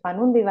 మంచి పని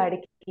ఉంది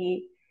వాడికి,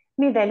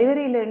 నీ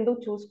డెలివరీ 2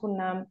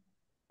 చూసుకున్నాం,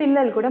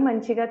 పిల్లలు కూడా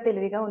మంచిగా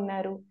తెలివిగా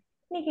ఉన్నారు,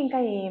 నీకు ఇంకా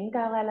ఏం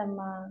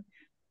కావాలమ్మా.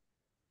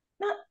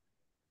 నా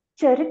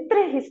చరిత్ర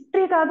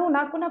హిస్టరీ కాదు,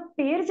 నాకు నా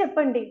పేరు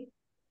చెప్పండి.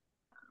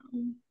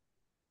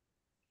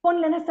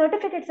 ఫోన్లో నా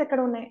సర్టిఫికెట్స్ ఎక్కడ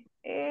ఉన్నాయి?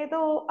 ఏదో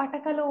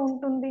అటకలో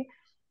ఉంటుంది.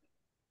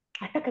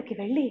 అటకకి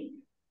వెళ్ళి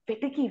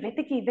వెతికి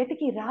వెతికి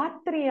వెతికి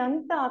రాత్రి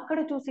అంతా అక్కడ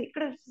చూసి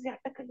ఇక్కడ చూసి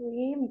అటకలు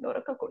ఏం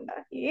దొరకకుండా,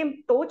 ఏం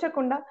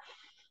తోచకుండా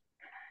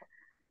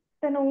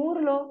తన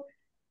ఊర్లో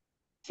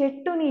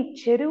చెట్టుని,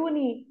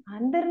 చెరువుని,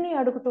 అందరినీ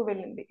అడుగుతూ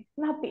వెళ్ళింది.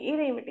 నా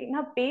పేరేమిటి,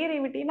 నా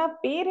పేరేమిటి, నా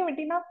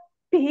పేరేమిటి, నా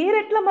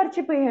పేరెట్లా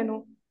మర్చిపోయాను?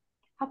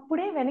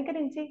 అప్పుడే వెనక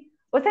నుంచి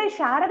ఒసై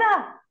శారదా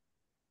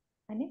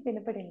అని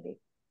వినపడింది.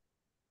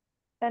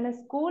 తన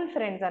స్కూల్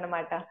ఫ్రెండ్స్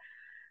అనమాట.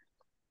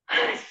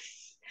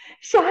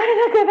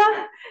 శారద కదా,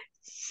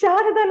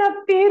 శారద నా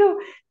పేరు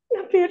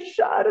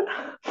శారద,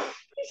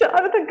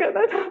 శారద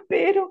కదా నా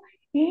పేరు.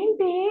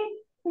 ఏంటి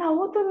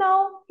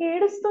నవ్వుతున్నావు,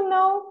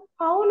 ఏడుస్తున్నావు?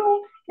 అవును,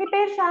 నీ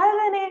పేరు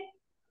శారదనే.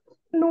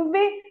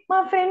 నువ్వే మా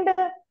ఫ్రెండ్,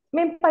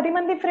 మేము 10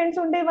 మంది ఫ్రెండ్స్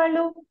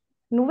ఉండేవాళ్ళు.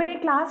 నువ్వే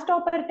క్లాస్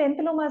టాపర్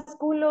 10th లో మా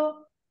స్కూల్లో.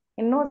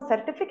 ఎన్నో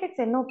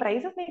సర్టిఫికెట్స్, ఎన్నో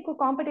ప్రైజెస్ నీకు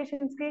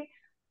కాంపిటీషన్స్ కి.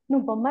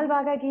 నువ్వు బొమ్మలు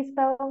బాగా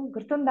గీస్తావు,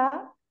 గుర్తుందా?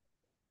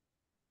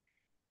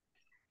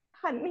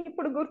 అన్ని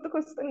ఇప్పుడు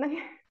గుర్తుకొస్తున్నాయి.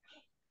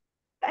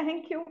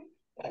 Thank you.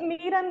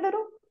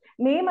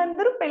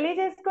 మేమందరూ పెళ్లి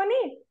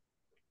చేసుకొని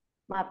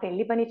మా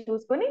పెళ్లి పని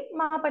చూసుకొని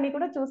మా పని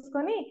కూడా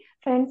చూసుకొని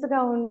ఫ్రెండ్స్ గా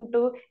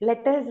ఉంటూ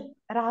లెటర్స్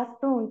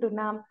రాస్తూ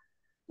ఉంటున్నాం.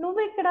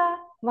 నువ్వు ఇక్కడ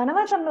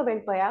వనవాసంలో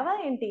వెళ్ళిపోయావా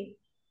ఏంటి?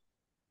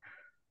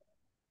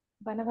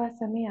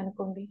 వనవాసమే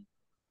అనుకోండి,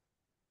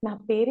 నా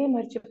పేరే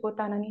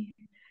మర్చిపోతానని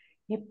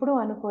ఎప్పుడూ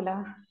అనుకోలా.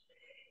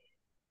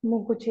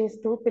 ముగ్గు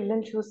చేస్తూ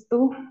పిల్లలు చూస్తూ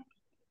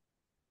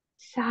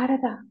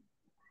శారద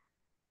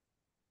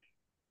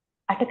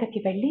అటకకి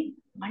వెళ్ళి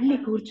మళ్ళీ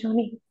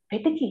కూర్చొని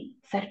వెతికి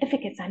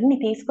సర్టిఫికెట్స్ అన్ని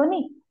తీసుకొని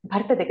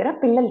భర్త దగ్గర,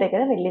 పిల్లల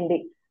దగ్గర వెళ్ళింది.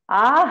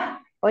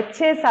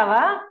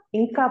 వచ్చేసావా?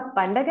 ఇంకా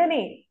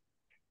పండగని.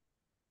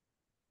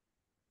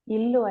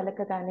 ఇల్లు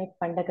అలకగానే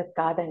పండగ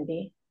కాదండి.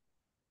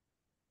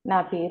 నా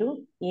పేరు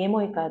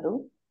ఏమోయ్ కాదు,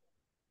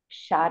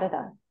 శారద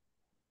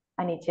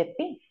అని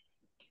చెప్పి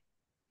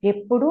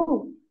ఎప్పుడూ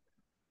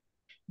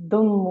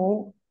దుమ్ము,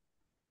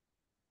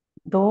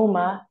 దోమ,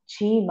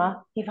 చీమ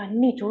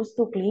ఇవన్నీ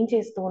చూస్తూ క్లీన్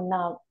చేస్తూ ఉన్న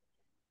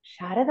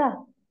శారద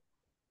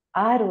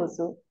ఆ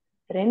రోజు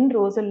 2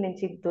 రోజుల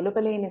నుంచి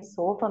దులపలేని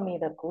సోఫా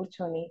మీద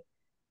కూర్చొని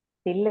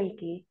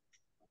పిల్లలకి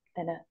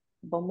తన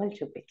బొమ్మలు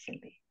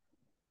చూపించింది.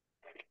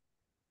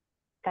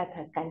 కథ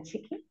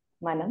కంచికి,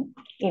 మనం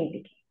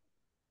ఇంటికి.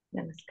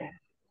 నమస్కారం.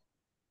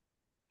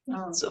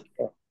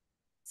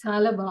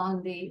 చాలా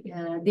బాగుంది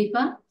దీప.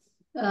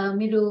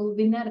 మీరు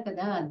విన్నారు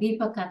కదా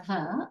దీప కథ.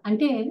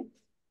 అంటే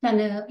తన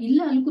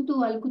ఇల్లు అలుకుతూ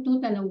అలుకుతూ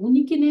తన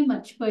ఉనికినే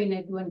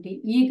మర్చిపోయినటువంటి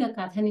ఈగ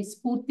కథని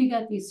స్ఫూర్తిగా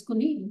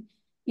తీసుకుని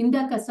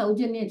ఇందాక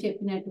సౌజన్య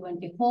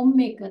చెప్పినటువంటి హోమ్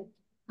మేకర్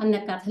అన్న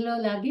కథలో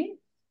లాగే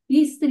ఈ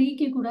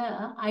స్త్రీకి కూడా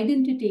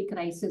ఐడెంటిటీ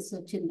క్రైసిస్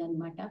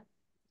వచ్చిందనమాట.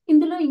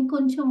 ఇందులో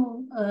ఇంకొంచెం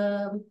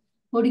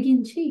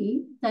పొడిగించి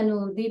తను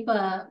దీప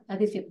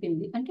అది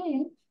చెప్పింది. అంటే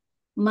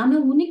మన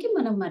ఉనికి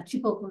మనం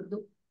మర్చిపోకూడదు.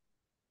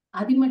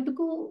 అది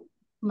మటుకు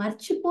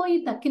మర్చిపోయి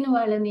తక్కిన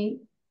వాళ్ళని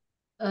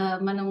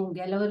మనం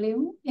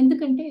గెలవలేము.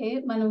 ఎందుకంటే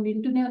మనం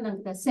వింటూనే ఉన్నాం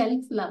కదా,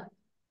 సెల్ఫ్ లవ్.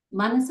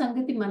 మన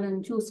సంగతి మనం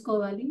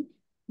చూసుకోవాలి.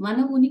 మన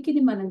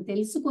ఉనికిని మనం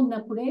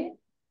తెలుసుకున్నప్పుడే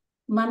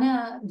మన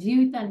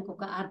జీవితానికి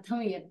ఒక అర్థం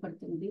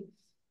ఏర్పడుతుంది.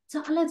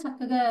 చాలా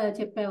చక్కగా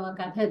చెప్పావు ఆ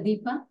కథ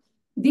దీప.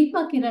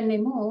 దీపా కిరణ్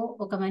ఏమో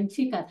ఒక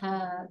మంచి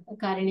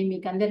కథాకారిణి,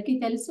 మీకు అందరికీ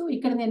తెలుసు.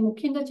 ఇక్కడ నేను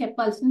ముఖ్యంగా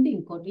చెప్పాల్సింది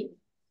ఇంకోటి,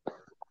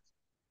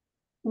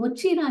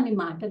 వచ్చి రాని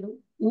మాటలు,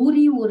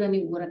 ఊరి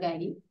ఊరని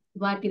ఊరగాయి,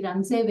 వాటి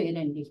రంజే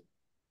వేరండి.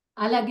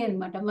 అలాగే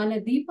అన్నమాట. మన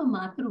దీప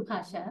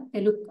మాతృభాష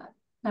తెలుగు కాదు,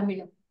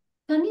 తమిళం.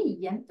 కానీ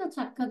ఎంత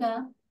చక్కగా,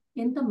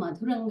 ఎంత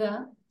మధురంగా,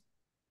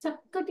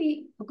 చక్కటి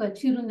ఒక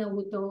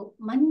చిరునవ్వుతో,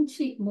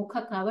 మంచి ముఖ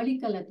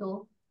కవళికలతో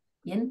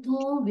ఎంతో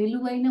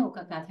విలువైన ఒక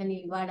కథని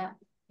ఇవాళ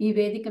ఈ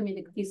వేదిక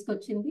మీదకి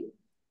తీసుకొచ్చింది.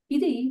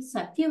 ఇది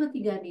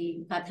సత్యవతి గారి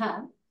కథ.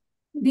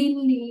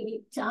 దీన్ని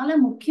చాలా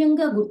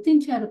ముఖ్యంగా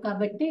గుర్తించారు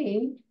కాబట్టి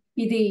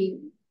ఇది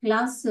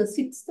class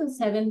 6th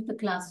 7th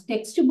class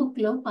text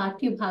book లో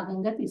పాఠ్య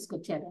భాగంగా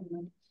తీసుకొచ్చారు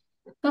అన్నమాట.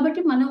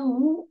 కాబట్టి మనం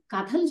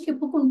కథలు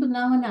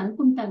చెప్పుకుంటున్నామని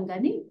అనుకుంటాం,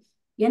 కానీ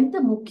ఎంత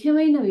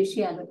ముఖ్యమైన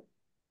విషయాలు,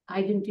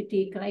 ఐడెంటిటీ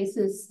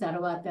క్రైసిస్,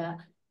 తర్వాత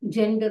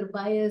జెండర్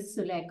బయస్,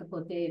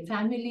 లేకపోతే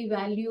ఫ్యామిలీ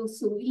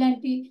వాల్యూస్,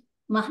 ఇలాంటి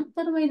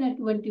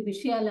మహత్తరమైనటువంటి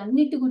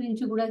విషయాలన్నిటి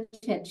గురించి కూడా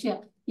చర్చ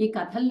ఈ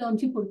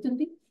కథల్లోంచి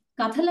పుడుతుంది,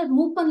 కథల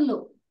రూపంలో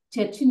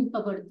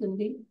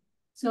చర్చింపబడుతుంది.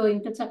 సో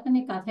ఇంత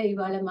చక్కని కథ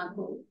ఇవాళ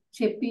మాకు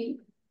చెప్పి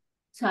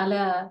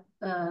చాలా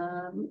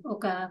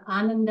ఒక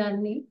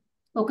ఆనందాన్ని,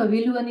 ఒక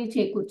విలువని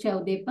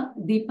చేకూర్చావు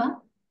దీప.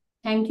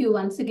 Thank you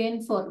once again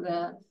for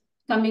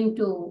coming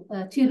to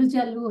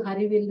చిరుజల్లు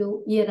Harivillu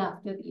year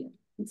after year.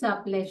 It's ఆ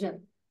pleasure.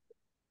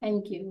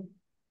 Thank you.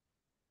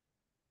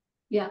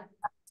 Yeah,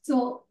 so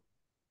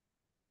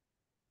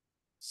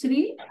Shri,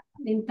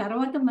 దీని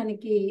తర్వాత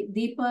మనకి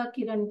దీపా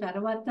కిరణ్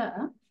తర్వాత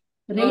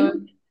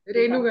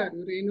రేణు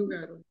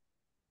గారు.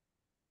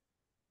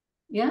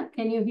 Yeah,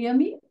 can you here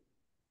me?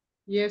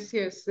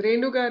 Yes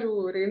Renu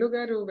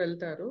గారు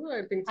వెళ్తారు.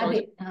 ఐ థింక్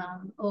అదే,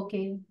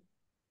 okay.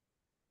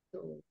 So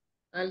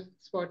I'll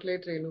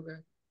spotlight Renu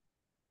గారు.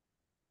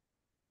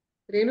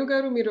 రేణు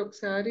గారు మీరు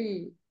ఒకసారి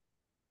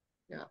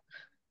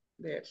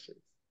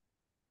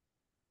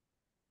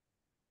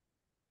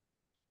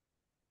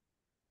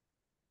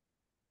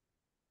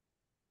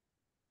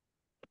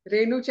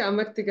రేణు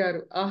చామర్తి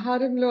గారు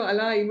ఆహారంలో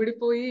అలా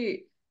ఇమిడిపోయి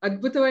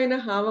అద్భుతమైన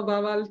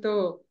హావభావాలతో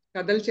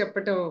కథలు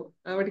చెప్పటం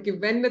ఆవిడకి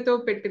వెన్నతో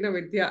పెట్టిన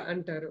విద్య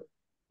అంటారు.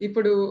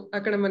 ఇప్పుడు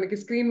అక్కడ మనకి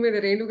స్క్రీన్ మీద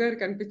రేణు గారు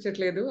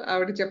కనిపించట్లేదు,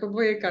 ఆవిడ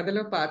చెప్పబోయే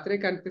కథలో పాత్రే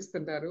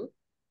కనిపిస్తున్నారు.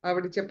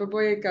 ఆవిడ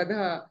చెప్పబోయే కథ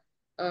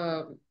ఆ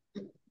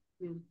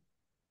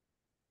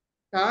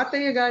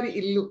తాతయ్య గారి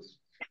ఇల్లు.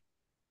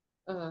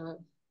 ఆ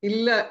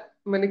ఇల్ల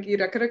మనకి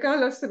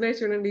రకరకాలు వస్తున్నాయి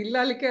చూడండి. ఇల్లు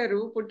అలికారు,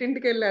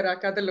 పుట్టింటికి వెళ్ళారు ఆ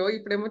కథలో,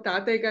 ఇప్పుడేమో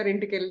తాతయ్య గారి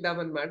ఇంటికి వెళ్దాం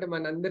అనమాట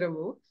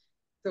మనందరము.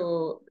 సో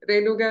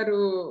రేణు గారు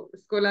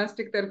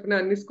స్కోలాస్టిక్ తరఫున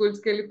అన్ని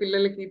స్కూల్స్కి వెళ్ళి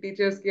పిల్లలకి,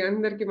 టీచర్స్ కి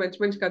అందరికి మంచి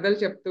మంచి కథలు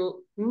చెప్తూ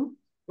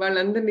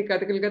వాళ్ళందరినీ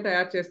కథకులుగా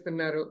తయారు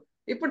చేస్తున్నారు.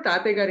 ఇప్పుడు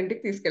తాతయ్య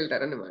గారింటికి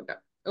తీసుకెళ్తారన్నమాట.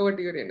 ఓవర్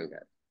టు యు రేణు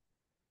గారు.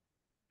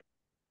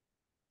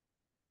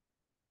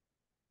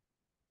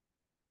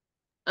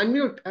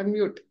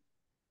 అన్మ్యూట్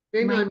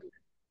రేణు.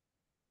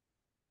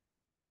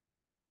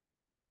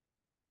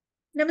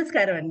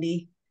 నమస్కారం అండి.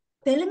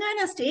 తెలంగాణ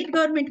స్టేట్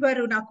గవర్నమెంట్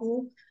వారు నాకు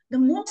the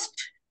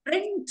most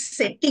trend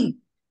setting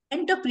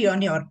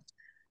entrepreneur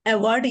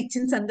award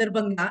ఇచ్చిన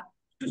సందర్భంగా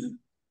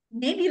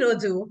నేను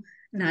ఈరోజు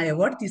నా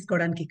అవార్డు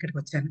తీసుకోవడానికి ఇక్కడికి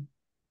వచ్చాను.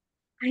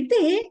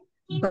 అయితే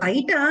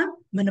బయట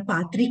మన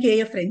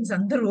పాత్రికేయ ఫ్రెండ్స్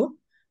అందరూ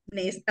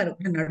నేస్తారు,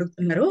 నన్ను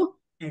అడుగుతున్నారు,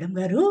 మేడం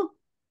గారు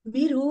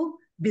మీరు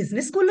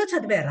బిజినెస్ స్కూల్లో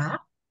చదివారా,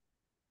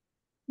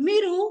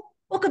 మీరు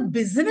ఒక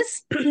బిజినెస్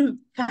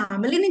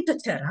ఫ్యామిలీ నుంచి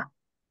వచ్చారా,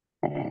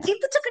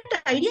 ఇంత చక్కటి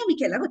ఐడియా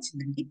మీకు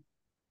ఎలాగొచ్చిందండి?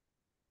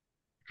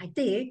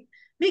 అయితే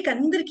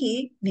మీకందరికీ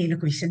నేను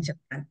ఒక విషయం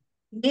చెప్తాను.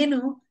 నేను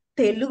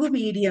తెలుగు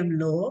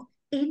మీడియంలో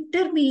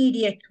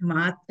ఇంటర్మీడియట్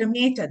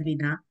మాత్రమే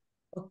చదివిన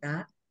ఒక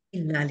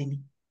ఇల్లాలిని.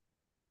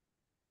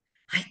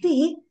 అయితే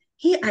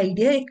ఈ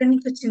ఐడియా ఎక్కడి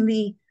నుంచి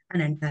వచ్చింది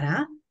అని అంటారా?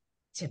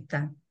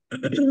 చెప్తాను.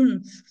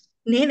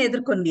 నేను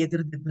ఎదుర్కొన్న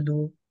ఎదురుదెబ్బలు,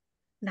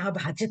 నా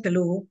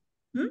బాధ్యతలు,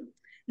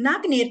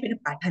 నాకు నేర్పిన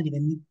పాఠాలు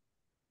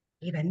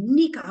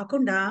ఇవన్నీ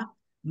కాకుండా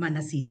మన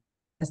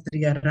శాస్త్రి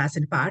గారు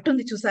రాసిన పాట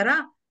ఉంది చూసారా,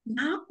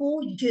 నాకు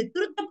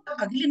ఎదురుదెబ్బ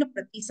పగిలిన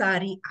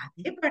ప్రతిసారి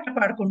అదే పాట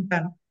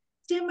పాడుకుంటాను.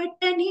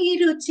 చెమట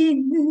నీరు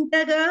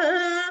చిందగా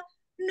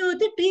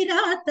నుదుటి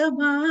రాత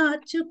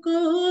మార్చుకో,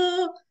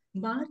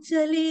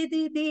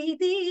 మార్చలేది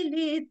దేది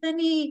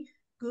లేదని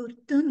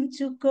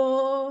గుర్తుంచుకో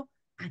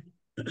అని.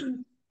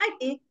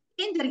 అయితే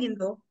ఏం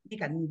జరిగిందో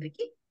మీకు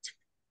అందరికీ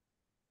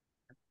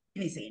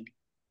వినేసేయండి.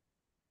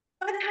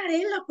 16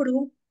 ఏళ్ళప్పుడు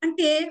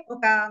అంటే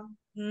ఒక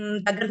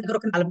దగ్గర దగ్గర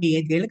ఒక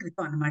 45 ఏళ్ల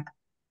క్రితం అన్నమాట.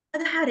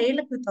 16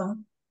 ఏళ్ల క్రితం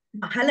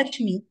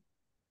మహాలక్ష్మి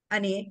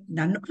అనే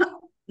నన్ను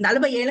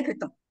 40 ఏళ్ల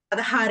క్రితం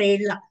 16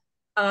 ఏళ్ల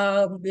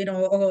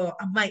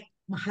అమ్మాయి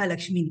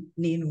మహాలక్ష్మిని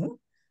నేను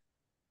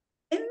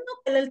ఎన్నో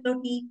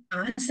కళలతోటి,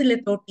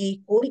 ఆశలతోటి,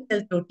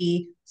 కోరికలతోటి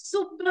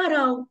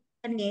సుబ్బారావు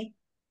అనే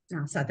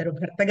నా సదరు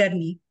భర్త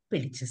గారిని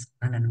పెళ్లి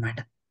చేసుకున్నాను అనమాట.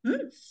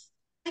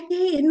 అయితే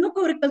ఎన్నో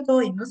కోరికలతో,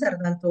 ఎన్నో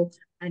సరదాలతో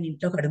ఆయన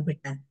ఇంట్లోకి అడుగు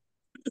పెట్టాను.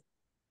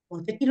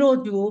 మొదటి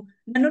రోజు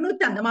నన్ను నువ్వు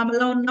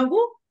చందమామలా ఉన్నావు,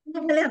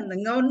 నువ్వు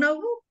అందంగా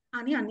ఉన్నావు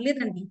అని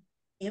అనలేదండి.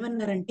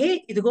 ఏమన్నారంటే,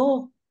 ఇదిగో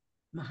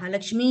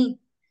మహాలక్ష్మి,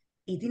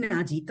 ఇది నా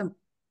జీతం,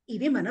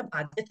 ఇవి మన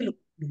బాధ్యతలు,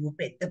 నువ్వు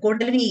పెద్ద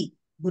కోడలివి,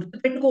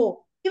 గుర్తుపెట్టుకో,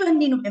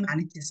 ఇవన్నీ నువ్వే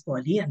మేనేజ్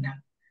చేసుకోవాలి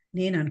అన్నారు.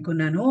 నేను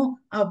అనుకున్నాను,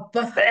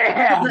 అబ్బా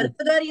భర్త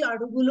గారి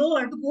అడుగులో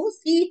అడుగు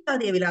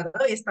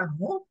సీతాదేవిలాగా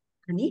వేస్తాను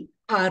అని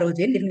ఆ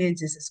రోజే నిర్ణయం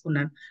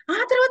చేసేసుకున్నాను. ఆ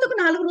తర్వాత ఒక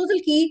 4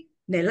 రోజులకి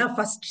నెల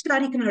 1వ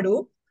తారీఖు నాడు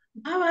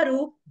మా వారు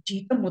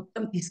జీతం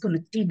మొత్తం తీసుకుని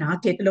వచ్చి నా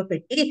చేతిలో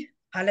పెట్టి,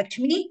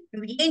 మహాలక్ష్మి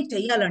నువ్వు ఏం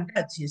చెయ్యాలంటే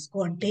అది చేసుకో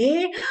అంటే,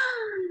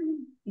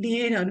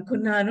 నేను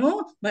అనుకున్నాను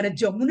మన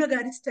జమున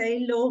గారి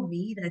స్టైల్లో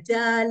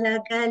మీరజాల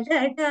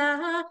గలడా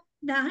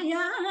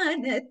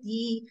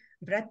నాయానతి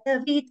వ్రత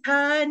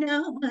విధాన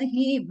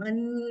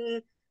మహిమన్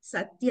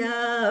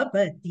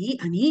సత్యాపతి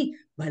అని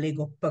భలే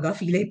గొప్పగా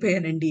ఫీల్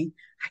అయిపోయానండి.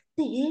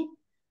 అయితే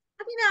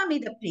అది నా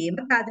మీద ప్రేమ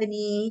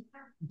కాదని,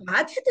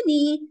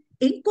 బాధ్యతని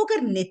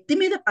ఇంకొకరి నెత్తి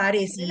మీద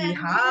పారేసి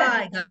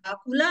హాయిగా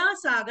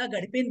కులాసాగా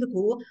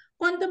గడిపేందుకు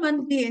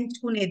కొంతమంది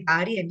ఎంచుకునే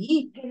దారి అని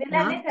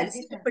నాకు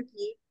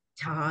తెలిసినప్పటికీ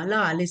చాలా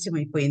ఆలస్యం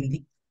అయిపోయింది.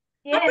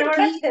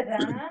 అప్పటికి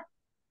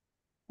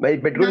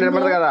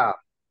కదా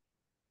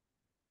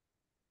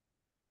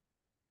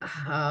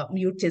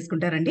మ్యూట్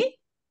చేసుకుంటారండి.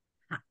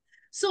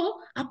 సో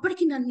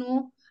అప్పటికి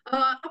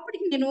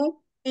నేను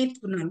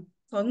నేర్చుకున్నాను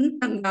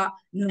సొంతంగా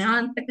నా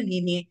అంతట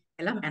నేనే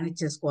ఎలా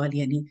మేనేజ్ చేసుకోవాలి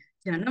అని.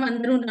 జనం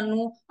అందరూ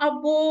నన్ను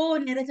అబ్బో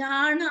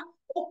నిరజాణ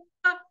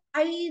ఒక్క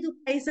 5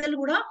 పైసలు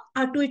కూడా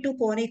అటు ఇటు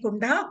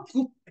పోనీయకుండా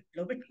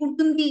గుప్పెట్లో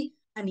పెట్టుకుంటుంది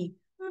అని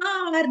మా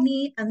వారిని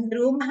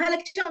అందరూ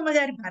మహాలక్ష్మి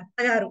అమ్మగారి భర్త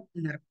గారు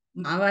అన్నారు.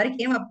 మా వారికి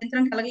ఏం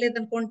అభ్యంతరం కలగలేదు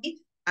అనుకోండి,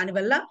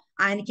 దానివల్ల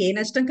ఆయనకి ఏ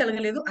నష్టం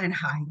కలగలేదు, ఆయన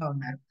హాయిగా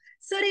ఉన్నారు.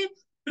 సరే,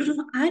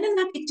 ఆయన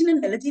నాకు ఇచ్చిన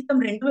నెల జీతం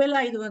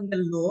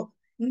 2500లో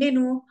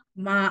నేను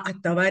మా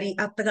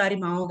అత్తగారి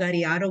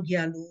మామగారి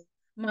ఆరోగ్యాలు,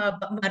 మా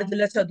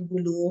మరుదుల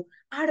చదువులు,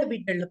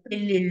 ఆడబిడ్డల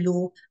పెళ్ళిళ్ళు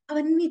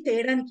అవన్నీ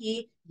తేయడానికి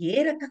ఏ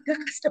రకంగా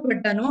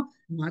కష్టపడ్డానో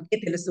నాకే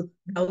తెలుసు.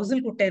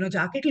 బ్లౌజులు కుట్టాను,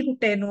 జాకెట్లు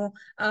కుట్టాను,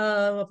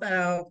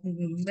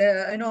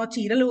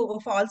 చీరలు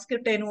ఫాల్స్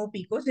కుట్టాను,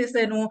 పీకో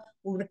చేశాను,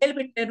 ఊరకాయలు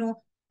పెట్టాను.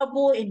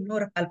 అబ్బో ఎన్నో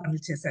రకాల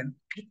పనులు చేశాను.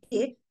 అయితే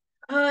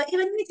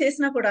ఇవన్నీ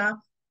చేసినా కూడా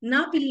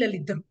నా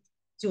పిల్లలిద్దరు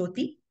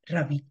జ్యోతి,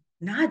 రవి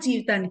నా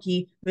జీవితానికి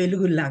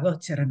వెలుగుల్లాగా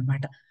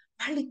వచ్చారనమాట.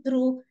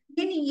 వాళ్ళిద్దరూ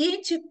నేను ఏం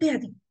చెప్తే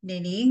అది,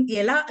 నేనేం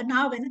ఎలా నా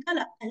వెనకాల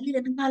తల్లి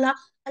వెనకాల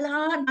అలా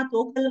నా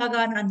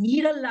తోకల్లాగా నా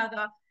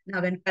నీడల్లాగా నా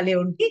వెనకాలే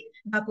ఉండి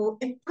నాకు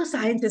ఎప్పుడు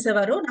సాయం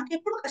చేసేవారు. నాకు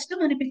ఎప్పుడు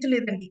కష్టం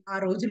అనిపించలేదండి ఆ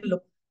రోజుల్లో.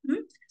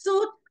 సో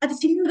అది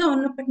చిన్నగా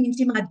ఉన్నప్పటి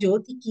నుంచి మా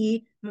జ్యోతికి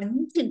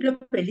మంచి ఇంట్లో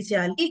పెళ్లి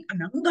చేయాలి,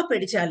 ఘనంగా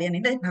పెళ్లి చేయాలి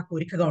అనేది నా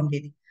కోరికగా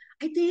ఉండేది.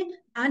 అయితే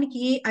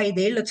దానికి 5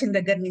 ఏళ్ళు వచ్చిన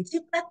దగ్గర నుంచి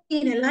ప్రతి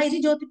నెల ఇది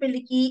జ్యోతి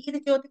పెళ్లికి, ఇది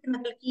జ్యోతికి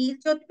నగలకి, ఇది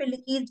జ్యోతి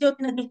పెళ్లికి, ఇది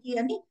జ్యోతి నగలకి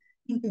అని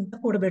ఇంత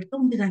కూడబెడుతూ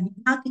ఉండేదాన్ని.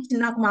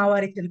 నాకు మా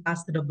వారు ఇచ్చిన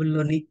కాస్త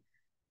డబ్బుల్లోని.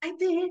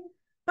 అయితే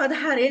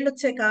 16 ఏళ్ళు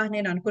వచ్చాక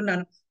నేను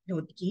అనుకున్నాను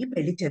జ్యోతికి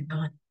పెళ్లి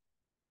చేద్దామని.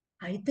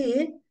 అయితే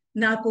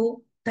నాకు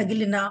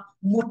తగిలిన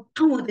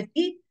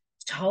మొట్టమొదటి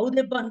చావు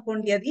దెబ్బ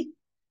అనుకోండి అది.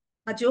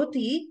 ఆ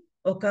జ్యోతి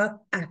ఒక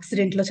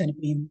యాక్సిడెంట్ లో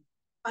చనిపోయింది.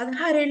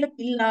 16 ఏళ్ల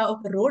పిల్ల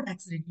ఒక రోడ్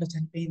యాక్సిడెంట్ లో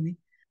చనిపోయింది.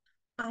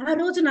 ఆ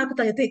రోజు నాకు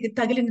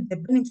తగిలిన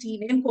దెబ్బ నుంచి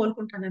నేను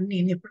కోలుకుంటానని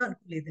నేను ఎప్పుడు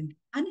అనుకోలేదండి.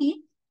 అని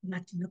నా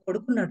చిన్న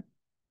కొడుకున్నాడు.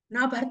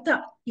 నా భర్త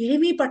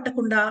ఏమీ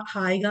పట్టకుండా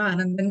హాయిగా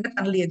ఆనందంగా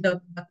తనలు ఏదో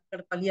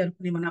గడపాలి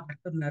అనుకునే నా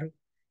భర్త ఉన్నారు.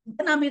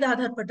 ఇంకా నా మీద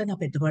ఆధారపడ్డ నా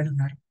పెద్దవాళ్ళు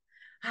ఉన్నారు.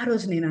 ఆ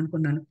రోజు నేను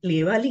అనుకున్నాను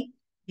లేవాలి,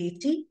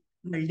 లేచి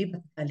మళ్ళీ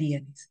బతకాలి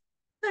అనేసి.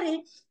 సరే,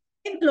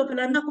 ఇంత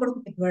లోపల నా కొడుకు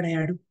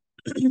పెద్దవాడయ్యాడు.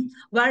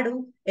 వాడు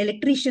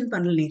ఎలక్ట్రీషియన్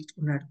పనులు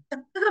నేర్చుకున్నాడు.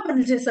 చక్కగా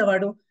పనులు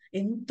చేసేవాడు.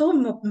 ఎంతో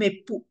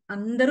మెప్పు,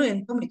 అందరూ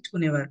ఎంతో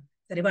మెచ్చుకునేవారు.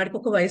 సరే, వాడికి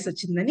ఒక వయసు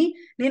వచ్చిందని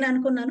నేను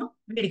అనుకున్నాను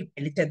వీడికి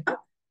పెళ్లి చేద్దాం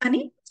అని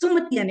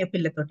సుమతి అనే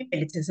పిల్లతోటి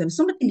పెళ్లి చేశాను.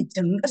 సుమతి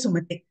నిజంగా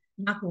సుమతి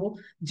నాకు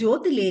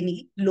జ్యోతి లేని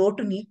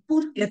లోటుని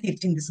పూర్తిగా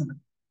తీర్చింది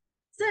సుమతి.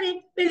 సరే,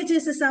 పెళ్లి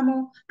చేసేసాము,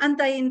 అంత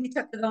అయింది,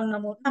 చక్కగా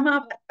ఉన్నాము.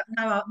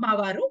 మా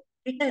వారు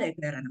రిటైర్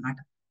అయిపోయారు అనమాట.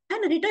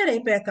 ఆయన రిటైర్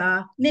అయిపోయాక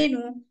నేను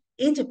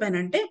ఏం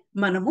చెప్పానంటే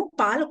మనము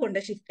పాలకొండ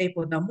షిఫ్ట్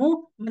అయిపోదాము,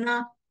 మన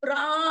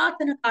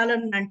పురాతన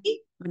కాలం నాటి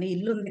మన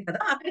ఇల్లు ఉంది కదా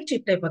అక్కడికి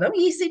షిఫ్ట్ అయిపోదాం,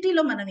 ఈ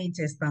సిటీలో మనం ఏం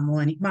చేస్తాము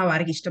అని. మా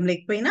వారికి ఇష్టం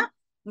లేకపోయినా,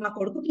 మా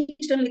కొడుకుకి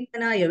ఇష్టం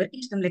లేకపోయినా, ఎవరికి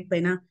ఇష్టం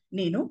లేకపోయినా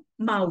నేను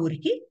మా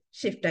ఊరికి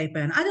షిఫ్ట్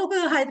అయిపోయాను. అది ఒక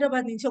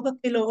హైదరాబాద్ నుంచి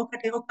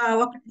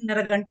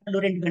 1.5 గంటలు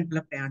 2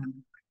 గంటల ప్రయాణం.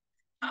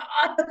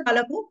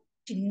 పాతకాలపు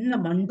చిన్న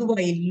మండువ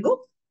ఇల్లు,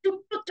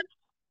 చుట్టూ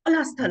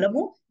చాలా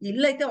స్థలము.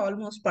 ఇల్లు అయితే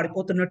ఆల్మోస్ట్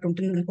పడిపోతున్నట్టు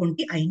ఉంటుంది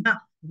అనుకోండి. అయినా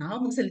నా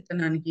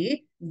ముసలితనానికి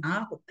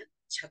నాకు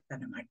చెత్త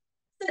అనమాట.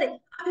 సరే,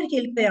 అక్కడికి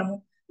వెళ్ళిపోయాము.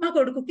 మా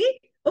కొడుకుకి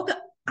ఒక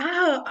ఆ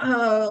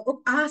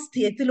ఆ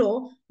స్థితిలో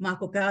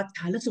మాకు ఒక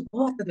చాలా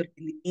శుభవార్త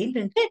దొరికింది.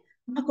 ఏంటంటే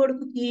మా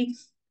కొడుకుకి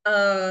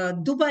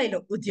దుబాయ్ లో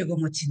ఉద్యోగం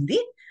వచ్చింది.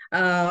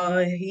 ఆ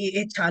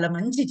చాలా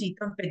మంచి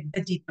జీతం, పెద్ద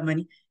జీతం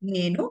అని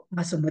నేను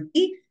మా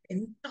సుమతి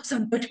ఎంతో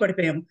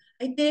సంతోషపడిపోయాము.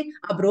 అయితే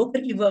ఆ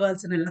బ్రోకర్కి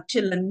ఇవ్వవలసిన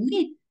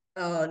లక్షలన్నీ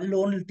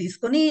లోన్లు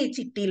తీసుకొని,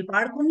 చిట్టీలు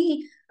పాడుకొని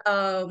ఆ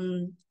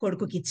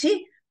కొడుకుకి ఇచ్చి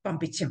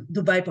పంపించాం,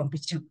 దుబాయ్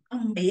పంపించాం.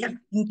 అమ్మయ్య,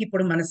 ఇంక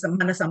ఇప్పుడు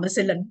మన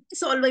సమస్యలన్నీ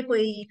సాల్వ్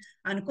అయిపోయాయి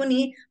అనుకుని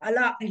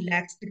అలా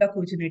రిలాక్స్డ్ గా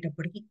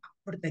కూర్చునేటప్పటికి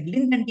అప్పుడు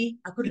తగిలిందండి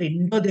నాకు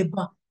రెండో దెబ్బ.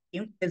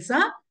 ఏమిటి తెలుసా?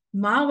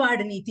 మా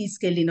వాడిని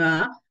తీసుకెళ్లిన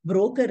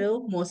బ్రోకర్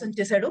మోసం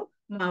చేశాడు.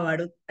 మా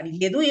వాడు పని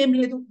లేదు, ఏం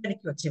లేదు,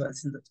 వెనక్కి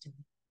వచ్చేవలసింది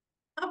వచ్చింది.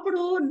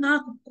 అప్పుడు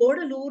నాకు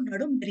కోడలు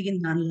నడుము పెరిగిన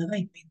దానిలాగా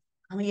అయిపోయింది.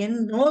 ఆమె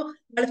ఎన్నో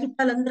వాళ్ళ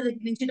చుట్టాలందరి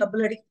దగ్గర నుంచి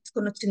డబ్బులు అడిగి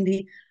తీసుకొని వచ్చింది.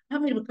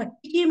 ఆమె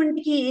కట్టికి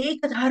మంటికి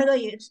ఏకధారగా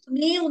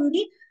ఏడుస్తూనే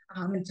ఉంది.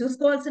 ఆమెను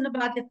చూసుకోవాల్సిన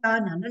బాధ్యత,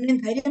 నన్ను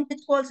నేను ధైర్యం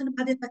తెచ్చుకోవాల్సిన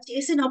బాధ్యత,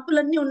 చేసిన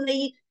అప్పులన్నీ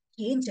ఉన్నాయి.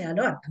 ఏం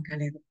చేయాలో అర్థం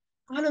కాలేదు.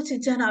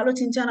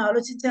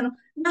 ఆలోచించాను.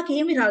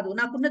 నాకేమి రాదు,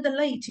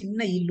 నాకున్నదల్లా ఈ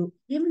చిన్న ఇల్లు.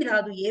 ఏమి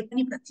రాదు, ఏ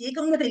పని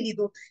ప్రత్యేకంగా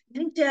తెలీదు.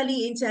 ఏం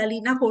చేయాలి?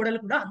 నా కోడలు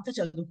కూడా అంత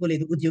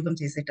చదువుకోలేదు ఉద్యోగం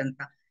చేసేటంత.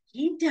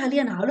 ఏం చేయాలి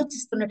అని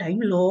ఆలోచిస్తున్న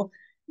టైంలో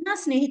నా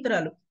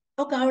స్నేహితురాలు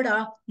ఒక ఆవిడ,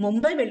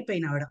 ముంబై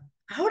వెళ్ళిపోయిన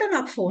ఆవిడ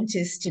నాకు ఫోన్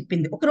చేసి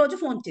చెప్పింది. ఒకరోజు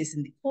ఫోన్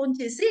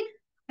చేసి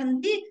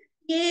అంది,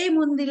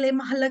 ఏముందిలే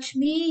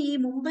మహాలక్ష్మి, ఈ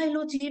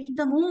ముంబైలో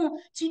జీవితము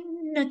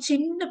చిన్న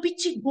చిన్న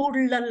పిచ్చి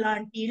గూళ్ళ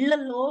లాంటి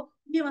ఇళ్లలో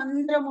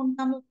మేమందరం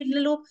ఉంటాము.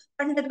 పిల్లలు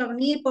పండగ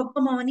అవని,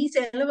 పబ్బం అవని,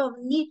 సెలవు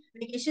అవని,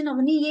 వెకేషన్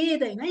అవని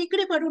ఏదైనా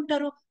ఇక్కడే పడి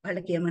ఉంటారు.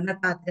 వాళ్ళకి ఏమన్నా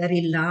తాతగారి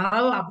ఇల్లా,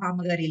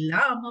 బామ్మగారి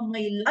ఇల్లా, అమ్మమ్మ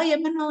ఇల్లా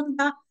ఏమన్నా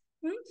ఉందా?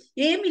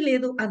 ఏమీ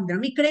లేదు,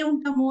 అందరం ఇక్కడే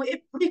ఉంటాము,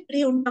 ఎప్పుడు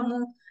ఇక్కడే ఉంటాము.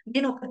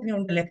 నేను ఒక్కరిని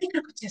ఉండలేక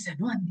ఇక్కడికి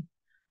వచ్చేసాను అంది.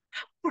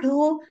 అప్పుడు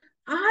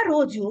ఆ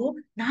రోజు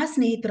నా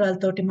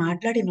స్నేహితురాలతోటి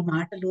మాట్లాడిన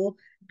మాటలు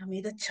నా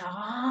మీద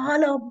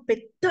చాలా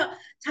పెద్ద,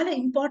 చాలా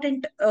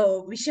ఇంపార్టెంట్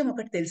విషయం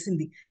ఒకటి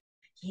తెలిసింది.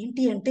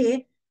 ఏంటి అంటే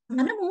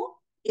మనము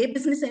ఏ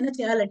బిజినెస్ అయినా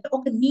చేయాలంటే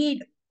ఒక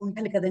నీడ్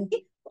ఉండాలి కదండి.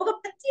 ఒక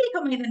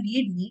ప్రత్యేకమైన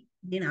నీడ్ ని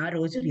నేను ఆ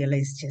రోజు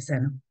రియలైజ్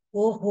చేశాను.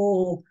 ఓహో,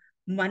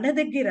 మన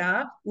దగ్గర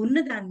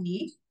ఉన్నదాన్ని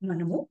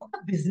మనము ఒక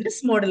బిజినెస్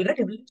మోడల్ గా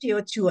డెవలప్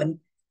చేయవచ్చు అని.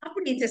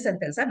 అప్పుడు ఏం చేశాను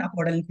తెలుసా? నా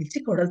కోడల్ని పిలిచి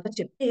కోడలతో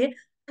చెప్తే,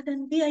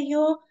 అదండి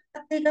అయ్యో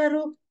అత్తయ్య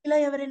గారు, ఇలా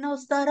ఎవరైనా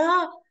వస్తారా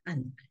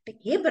అని. అంటే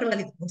ఏం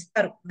పర్వాలేదు,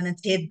 వస్తారు, మనం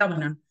చేద్దాం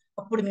అన్నాను.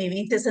 అప్పుడు మేము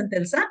ఏం చేసాం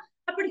తెలుసా?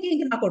 ఆ అప్పటికి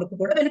ఇంక నా కొడుకు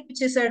కూడా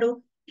వెనక్కిచ్చేసాడు.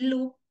 ఇల్లు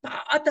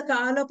పాత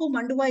కాలపు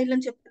మండువా ఇల్లు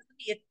అని చెప్పారు.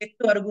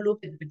 ఎత్తు అరుగులు,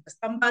 పెద్ద పెద్ద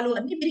స్తంభాలు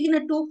అన్ని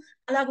విరిగినట్టు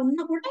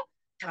అలాగున్నా కూడా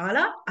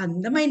చాలా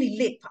అందమైన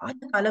ఇల్లే. పాత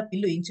కాలపు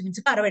ఇల్లు,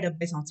 ఇంచుమించుగా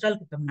 60-70 సంవత్సరాల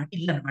క్రితం నాటి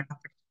ఇల్లు అనమాట.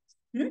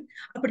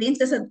 అప్పుడు ఏం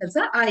చేశాను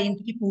తెలుసా, ఆ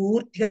ఇంటికి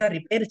పూర్తిగా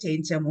రిపేర్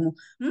చేయించాము.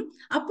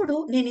 అప్పుడు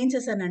నేనేం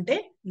చేశానంటే,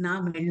 నా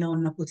మెడలో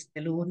ఉన్న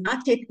పుస్తలు, నా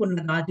చేతికి ఉన్న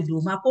గాజులు,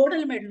 మా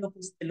కోడల మెడలో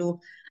పుస్తలు,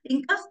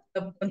 ఇంకా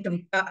కొంచెం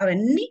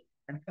అవన్నీ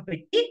వెనక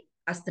పెట్టి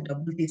కాస్త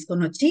డబ్బులు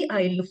తీసుకొని వచ్చి ఆ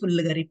ఇల్లు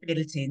ఫుల్ గా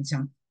రిపేర్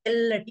చేయించాం.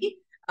 తెల్లటి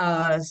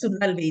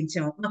సున్నాలు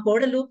వేయించాం. మా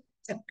కోడలు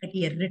చక్కటి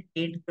ఎర్రటి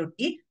పెయింట్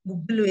తోటి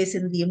ముగ్గులు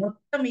వేసింది.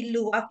 మొత్తం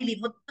ఇల్లు వాకిలి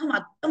మొత్తం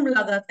అద్దం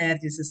లాగా తయారు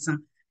చేసేస్తాం.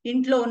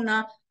 ఇంట్లో ఉన్న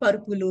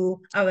పరుపులు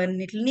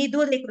అవన్నిటిని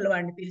దూదేకుల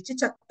వాడిని పిలిచి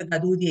చక్కగా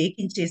దూది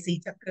ఏకించేసి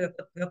చక్కగా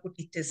కొత్తగా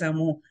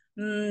కుట్టించేసాము.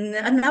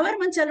 నవారు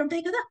మంచాలు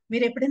ఉంటాయి కదా,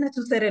 మీరు ఎప్పుడైనా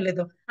చూసారో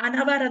లేదో, ఆ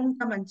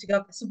నవారంతా మంచిగా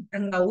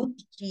శుభ్రంగా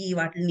ఉతికి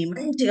వాటిని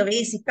మంచిగా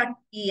వేసి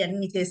కట్టి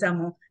అన్ని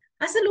చేసాము.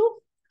 అసలు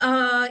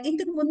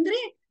ఇంతకు ముందరే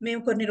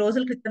మేము కొన్ని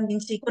రోజుల క్రితం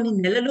నుంచి, కొన్ని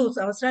నెలలు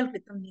సంవత్సరాల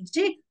క్రితం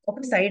నుంచి ఒక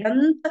సైడ్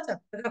అంతా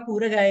చక్కగా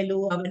కూరగాయలు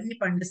అవన్నీ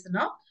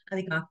పండిస్తున్నాం.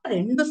 అది కాక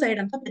రెండు సైడ్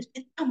అంతా పెద్ద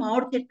పెద్ద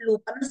మామిడి చెట్లు,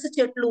 పనస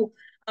చెట్లు,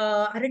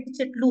 అరటి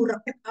చెట్లు,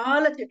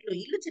 రకరకాల చెట్లు.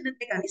 ఇల్లు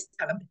చిన్నదే కానీ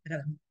స్థలం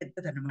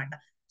పెద్దదన్నమాట.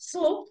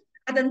 సో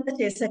అదంతా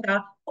చేశాక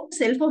ఒక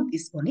సెల్ ఫోన్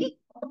తీసుకొని,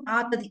 ఒక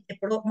పాతది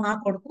ఎప్పుడో మా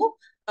కొడుకు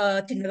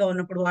చిన్నగా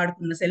ఉన్నప్పుడు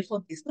వాడుకున్న సెల్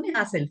ఫోన్ తీసుకొని,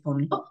 ఆ సెల్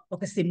ఫోన్ లో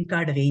ఒక సిమ్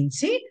కార్డు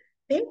వేయించి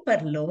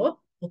పేపర్ లో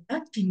ఒక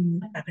చిన్న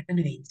ప్రకటన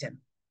వేయించాను.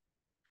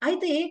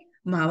 అయితే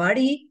మా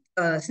వాడి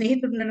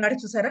స్నేహితుడు ఉన్నాడు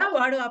చూసారా,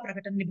 వాడు ఆ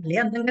ప్రకటనని భలే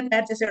అందంగా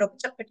తయారు చేశాడు. ఒక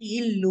చక్కటి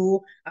ఇల్లు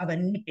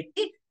అవన్నీ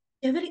పెట్టి,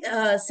 ఎవరి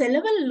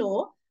సెలవుల్లో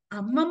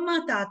అమ్మమ్మ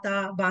తాత,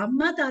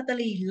 బామ్మ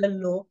తాతల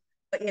ఇళ్లలో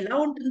ఎలా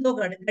ఉంటుందో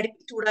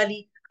గడిపి చూడాలి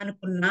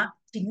అనుకున్న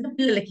చిన్న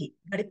పిల్లలకి,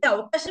 గడిపే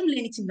అవకాశం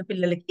లేని చిన్న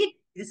పిల్లలకి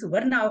ఇది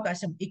సువర్ణ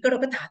అవకాశం. ఇక్కడ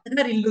ఒక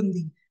తాతగారి ఇల్లు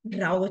ఉంది,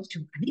 రావచ్చు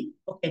అని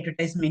ఒక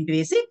అడ్వర్టైజ్మెంట్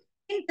వేసి,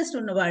 ఇంట్రెస్ట్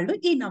ఉన్న వాళ్ళు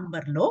ఈ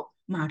నంబర్ లో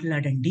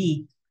మాట్లాడండి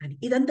అని.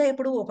 ఇదంతా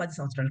ఎప్పుడు 10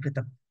 సంవత్సరాల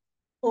క్రితం.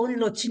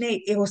 ఫోన్లు వచ్చినాయి,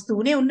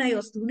 వస్తూనే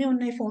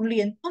ఉన్నాయి ఫోన్లు.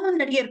 ఎంతో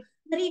మంది అడిగారు,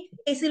 మరి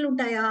ఏసీలు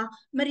ఉంటాయా,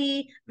 మరి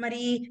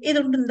మరి ఇది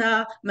ఉంటుందా,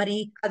 మరి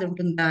అది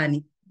ఉంటుందా అని.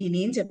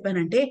 నేనేం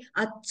చెప్పానంటే,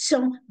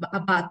 అచ్చం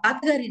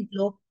తాతగారి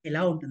ఇంట్లో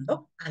ఎలా ఉంటుందో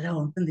అలా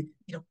ఉంటుంది,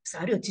 మీరు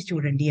ఒక్కసారి వచ్చి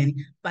చూడండి అని.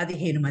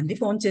 15 మంది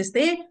ఫోన్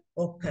చేస్తే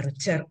ఒక్కరు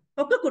వచ్చారు.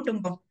 ఒక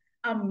కుటుంబం,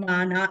 అమ్మ,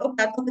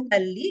 ఒక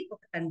తల్లి,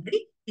 ఒక తండ్రి,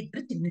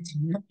 ఇద్దరు చిన్న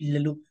చిన్న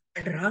పిల్లలు.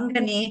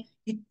 రాగానే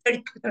ఇత్తడి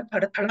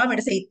తడా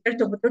మెడసే ఇత్తడి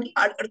తొమ్మితోటి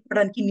కాళ్ళు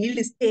కడుక్కోవడానికి నీళ్ళు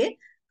ఇస్తే,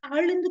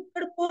 కాళ్ళు ఎందుకు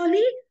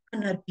కడుక్కోవాలి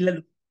అన్నారు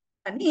పిల్లలు.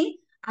 కానీ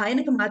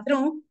ఆయనకు మాత్రం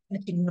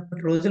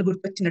చిన్నప్పటి రోజులు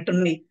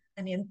గుర్తొచ్చినట్టున్నాయి.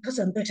 అని ఎంతో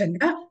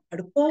సంతోషంగా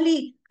కడుక్కోవాలి,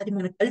 అది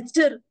మన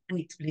కల్చర్ అని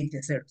ఎక్స్ప్లెయిన్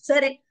చేశాడు.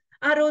 సరే,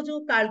 ఆ రోజు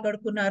కాళ్ళు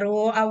కడుక్కున్నారు,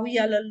 ఆ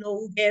ఉయ్యాలల్లో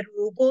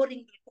ఊగారు,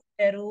 బోరింగ్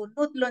కొట్టారు,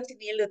 నూతిలోంచి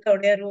నీళ్లు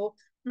తోడారు,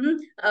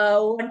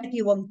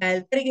 వంటకి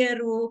వంకాయలు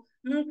తరిగారు.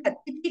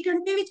 కత్తి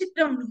కంటే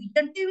విచిత్రం,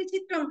 నువ్వు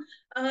విచిత్రం,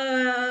 ఆ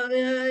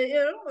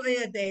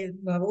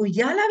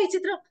ఉయ్యాల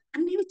విచిత్రం,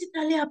 అన్ని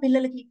విచిత్రాలే ఆ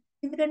పిల్లలకి.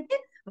 ఎందుకంటే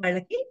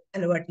వాళ్ళకి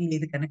అలవాటు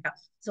లేదు కనుక.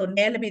 సో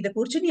నేల మీద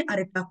కూర్చుని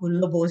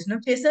అరిటాకుల్లో భోజనం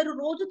చేశారు.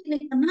 రోజు తినే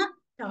కన్నా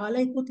చాలా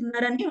ఎక్కువ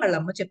తిన్నారని వాళ్ళ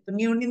అమ్మ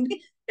చెప్తూనే ఉండింది.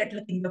 చెట్ల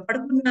కింద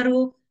పడుకున్నారు.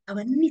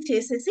 అవన్నీ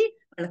చేసేసి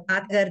వాళ్ళ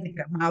తాతగారి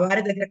దగ్గర, మా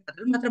వారి దగ్గర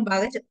కథలు మాత్రం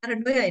బాగా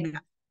చెప్తారండి ఆయన.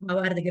 మా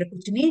వారి దగ్గర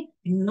కూర్చుని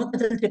ఎన్నో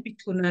కథలు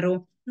చెప్పించుకున్నారు.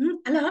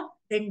 అలా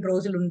 2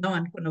 రోజులు ఉందాం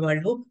అనుకున్న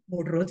వాళ్ళు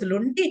 3 రోజులు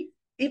ఉండి,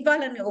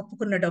 ఇవ్వాలని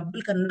ఒప్పుకున్న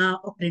డబ్బుల కన్నా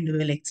ఒక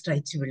 2,000 ఎక్స్ట్రా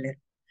ఇచ్చి వెళ్ళారు.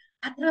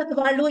 ఆ తర్వాత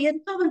వాళ్ళు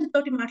ఎంతో మంది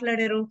తోటి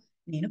మాట్లాడారు.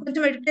 నేను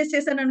కొంచెం అడ్వర్టైజ్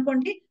చేశాను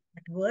అనుకోండి,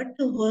 బట్ వర్డ్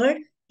టు వర్డ్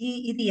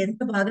ఇది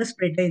ఎంత బాగా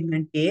స్ప్రెడ్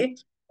అయిందంటే,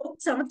 ఒక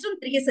సంవత్సరం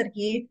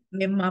తిరిగేసరికి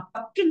మేము మా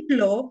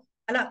పక్కింట్లో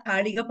అలా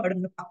ఖాళీగా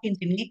పడున్న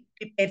పక్కింటిని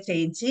రిపేర్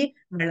చేయించి,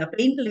 మళ్ళీ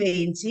పెయింట్లు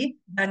వేయించి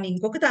దాన్ని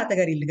ఇంకొక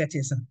తాతగారి ఇల్లుగా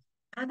చేసాం.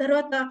 ఆ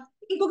తర్వాత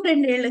ఇంకొక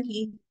 2 ఏళ్లకి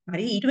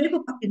మరి ఇటువైపు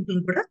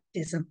పక్కింటిని కూడా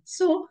చేసాం.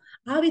 సో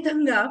ఆ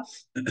విధంగా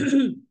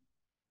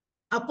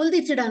అప్పులు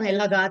తీర్చడం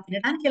ఎలాగా,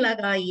 తినడానికి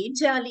ఎలాగా, ఏం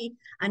చేయాలి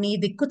అని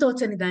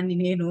దిక్కుతోచని దాన్ని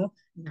నేను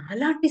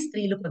నాలాంటి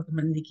స్త్రీలు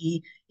కొంతమందికి,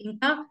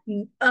 ఇంకా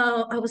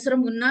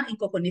అవసరం ఉన్న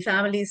ఇంకో కొన్ని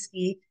ఫ్యామిలీస్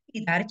కి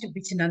ఈ దారి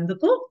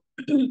చూపించినందుకు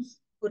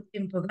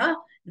గుర్తింపుగా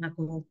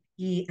నాకు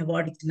ఈ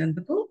అవార్డు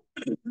ఇచ్చినందుకు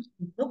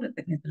ఎంతో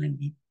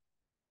కృతజ్ఞతలండి.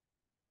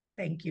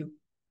 Thank you.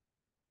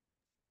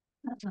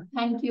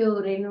 Thank you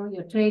Renu,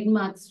 your trade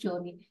mark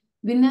story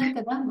విన్నారు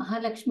కదా.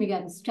 మహాలక్ష్మి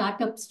గారి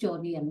స్టార్ట్అప్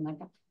స్టోరీ అన్నమాట.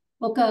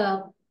 ఒక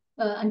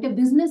అంటే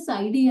బిజినెస్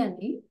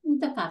ఐడియాని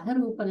ఇంత కథ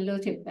రూపంలో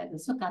చెప్పారు.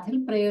 సో కథల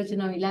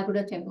ప్రయోజనం ఇలా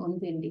కూడా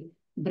ఉందండి.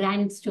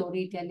 Brand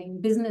story telling,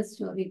 business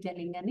story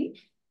telling అని.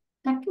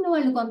 తక్కిన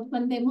వాళ్ళు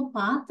కొంతమంది ఏమో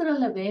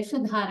పాత్రల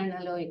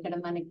వేషధారణలో ఇక్కడ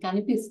మనకి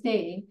కనిపిస్తే,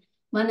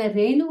 మన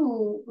రేణు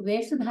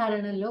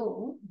వేషధారణలో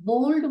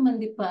బోల్డ్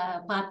మంది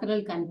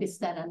పాత్రలు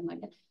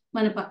కనిపిస్తారనమాట.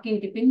 మన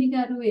పక్కింటి పిన్ని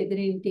గారు,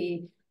 ఎదురింటి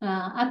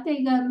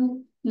అత్తయ్య గారు,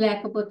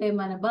 లేకపోతే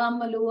మన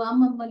బామ్మలు,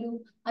 అమ్మమ్మలు,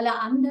 అలా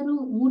అందరూ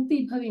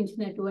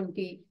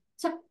మూర్తిభవించినటువంటి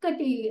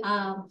చక్కటి ఆ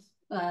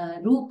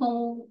రూపం,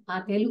 ఆ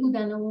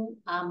తెలుగుదనం,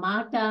 ఆ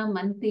మాట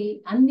మంతి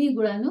అన్నీ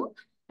కూడాను.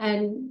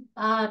 అండ్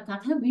ఆ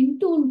కథ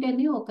వింటూ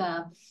ఉంటేనే ఒక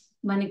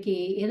మనకి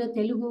ఏదో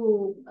తెలుగు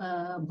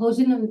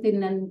భోజనం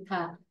తిన్నంత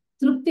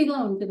తృప్తిగా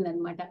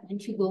ఉంటుందన్నమాట.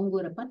 మంచి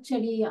గోంగూర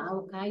పచ్చడి,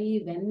 ఆవకాయ,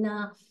 వెన్న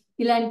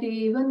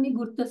ఇలాంటివన్నీ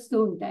గుర్తొస్తూ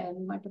ఉంటాయి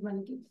అన్నమాట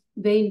మనకి.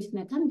 వేయించిన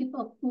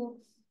కందిపప్పు,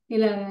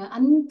 ఇలా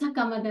అంత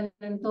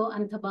కమదనంతో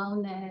అంత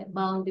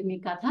బాగుంది మీ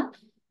కథ.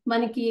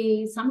 మనకి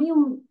సమయం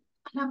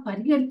అలా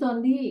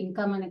పరిగెడుతోంది.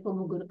 ఇంకా మనకు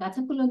 3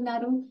 కథకులు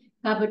ఉన్నారు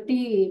కాబట్టి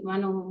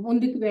మనం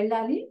ముందుకు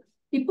వెళ్ళాలి.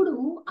 ఇప్పుడు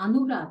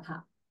అనురాధ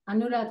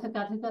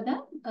కథ కదా.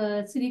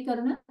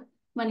 శ్రీకరుణ,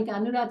 మనకి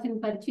అనురాధని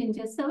పరిచయం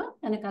చేస్తావా?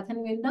 తన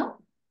కథను విందాం.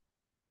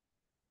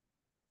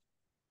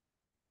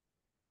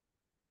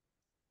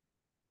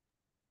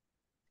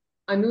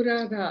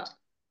 అనురాధ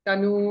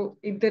తను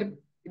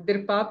ఇద్దరు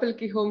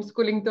పాపలకి హోమ్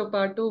స్కూలింగ్ తో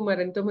పాటు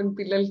మరెంతో మంది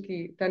పిల్లలకి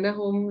తన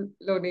హోమ్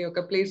లోనే ఒక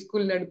ప్లే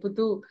స్కూల్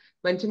నడుపుతూ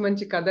మంచి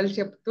మంచి కథలు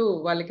చెప్తూ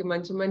వాళ్ళకి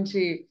మంచి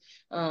మంచి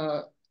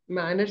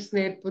మేనర్స్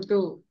నేర్పుతూ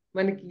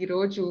మనకి ఈ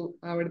రోజు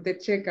ఆవిడ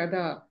తెచ్చే కథ,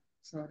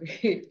 సారీ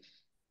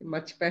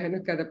మర్చిపోయాను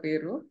కథ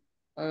పేరు,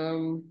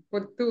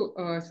 పొత్తు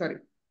సారీ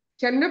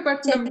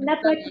చెన్నపట్నం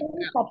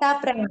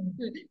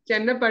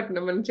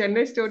చెన్నపట్నం. మనం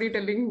చెన్నై స్టోరీ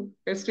టెల్లింగ్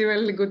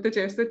ఫెస్టివల్ ని గుర్తు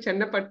చేస్తూ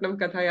చెన్నపట్నం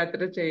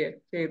కథాయాత్ర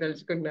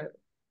చేయదలుచుకున్నారు.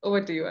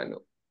 ఓవర్ టు యు అను.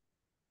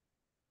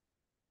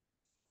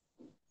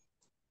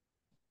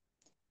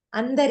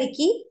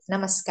 అందరికీ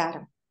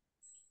నమస్కారం.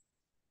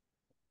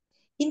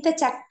 ఇంత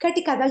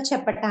చక్కటి కథలు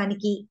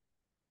చెప్పటానికి,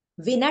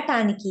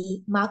 వినటానికి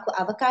మాకు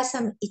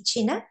అవకాశం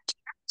ఇచ్చిన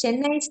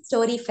చెన్నై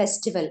స్టోరీ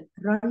ఫెస్టివల్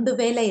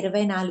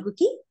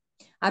 2024కి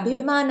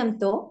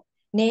అభిమానంతో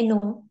నేను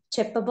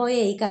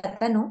చెప్పబోయే ఈ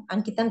కథను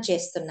అంకితం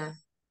చేస్తున్నాను.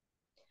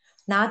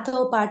 నాతో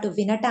పాటు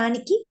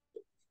వినటానికి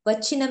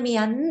వచ్చిన మీ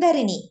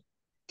అందరినీ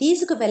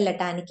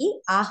తీసుకువెళ్ళటానికి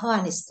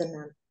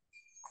ఆహ్వానిస్తున్నాను.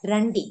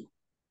 రండి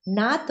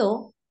నాతో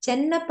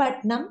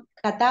చెన్నపట్నం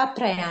కథా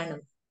ప్రయాణం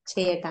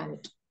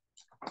చేయటానికి.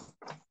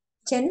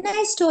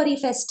 చెన్నై స్టోరీ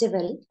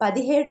ఫెస్టివల్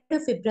 17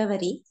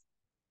 ఫిబ్రవరి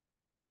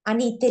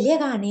అని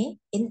తెలియగానే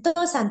ఎంతో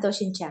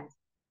సంతోషించాను.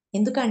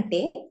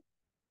 ఎందుకంటే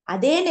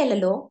అదే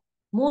నెలలో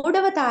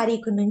 3వ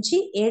తారీఖు నుంచి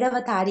 7వ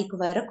తారీఖు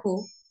వరకు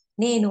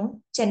నేను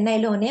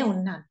చెన్నైలోనే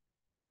ఉన్నాను.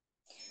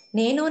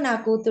 నేను నా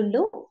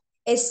కూతుళ్ళు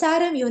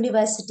SRM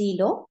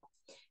యూనివర్సిటీలో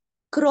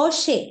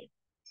crochet,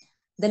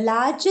 the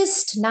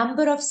largest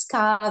number of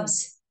స్కార్వ్స్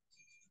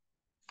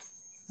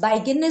by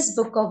Guinness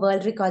book of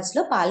world records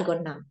లో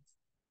పాల్గొన్నాం.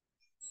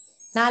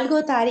 4వ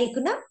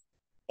తారీఖున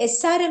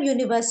SRM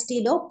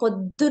యూనివర్సిటీలో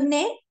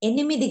పొద్దున్నే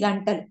 8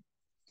 గంటలు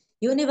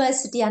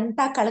యూనివర్సిటీ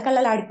అంతా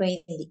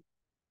కళకళలాడిపోయింది.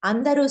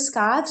 అందరూ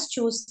స్కార్వ్స్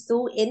చూస్తూ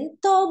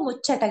ఎంతో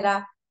ముచ్చటగా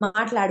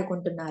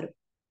మాట్లాడుకుంటున్నారు.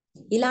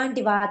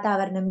 ఇలాంటి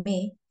వాతావరణమే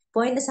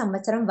పోయిన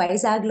సంవత్సరం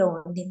వైజాగ్ లో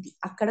ఉండింది.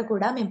 అక్కడ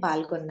కూడా మేము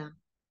పాల్గొన్నాం.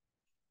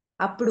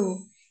 అప్పుడు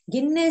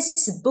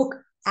గిన్నెస్ బుక్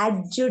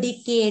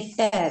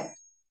అడ్జుడికేటర్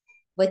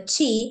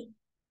వచ్చి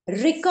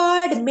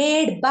రికార్డ్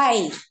మేడ్ బై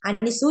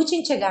అని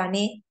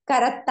సూచించగానే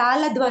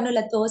కరతాళ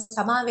ధ్వనులతో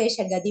సమావేశ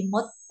గది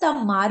మొత్తం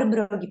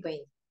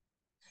మారుమ్రోగిపోయింది.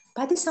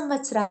 10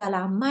 సంవత్సరాల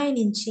అమ్మాయి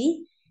నుంచి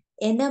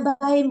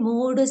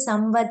 83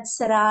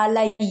 సంవత్సరాల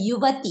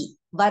యువతి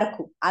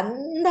వరకు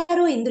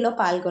అందరూ ఇందులో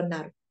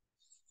పాల్గొన్నారు.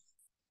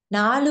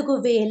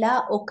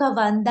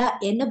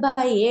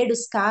 4187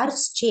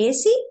 స్కార్స్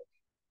చేసి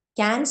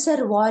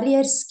క్యాన్సర్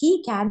వారియర్స్ కి,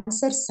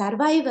 క్యాన్సర్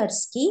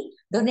సర్వైవర్స్ కి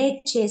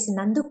డొనేట్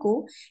చేసినందుకు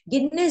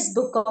Guinness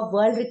book of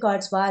world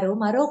records వారు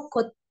మరో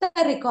కొత్త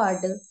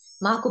రికార్డు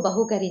మాకు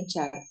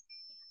బహూకరించారు.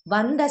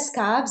 100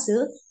 స్కార్వ్స్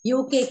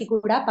యూకేకి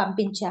కూడా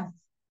పంపించాం.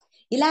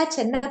 ఇలా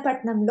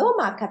చెన్నపట్నంలో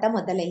మా కథ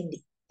మొదలైంది.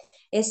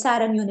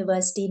 SRM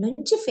యూనివర్సిటీ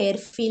నుంచి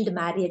ఫెయిర్ఫీల్డ్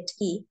మ్యారియట్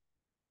కి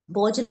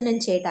భోజనం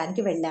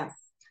చేయడానికి వెళ్ళాం.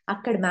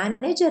 అక్కడ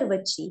మేనేజర్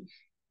వచ్చి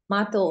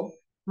మాతో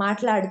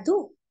మాట్లాడుతూ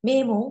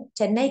మేము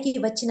చెన్నైకి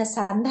వచ్చిన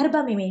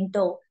సందర్భం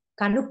ఏమేంటో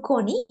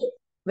కనుక్కొని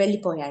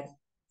వెళ్ళిపోయాడు.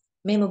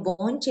 మేము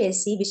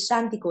భోంచేసి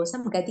విశ్రాంతి కోసం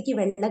గదికి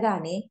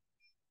వెళ్ళగానే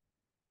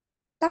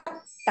టక్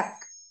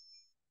టక్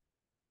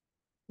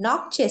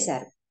నాక్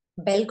చేశారు.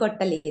 బెల్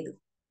కొట్టలేదు.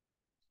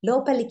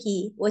 లోపలికి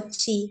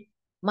వచ్చి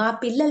మా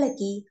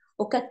పిల్లలకి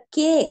ఒక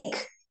కేక్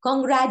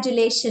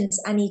కంగ్రాచ్యులేషన్స్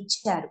అని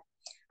ఇచ్చారు.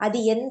 అది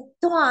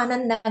ఎంతో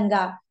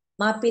ఆనందంగా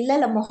మా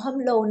పిల్లల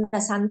మొహంలో ఉన్న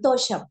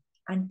సంతోషం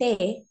అంటే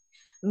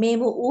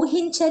మేము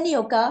ఊహించని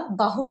ఒక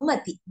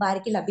బహుమతి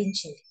వారికి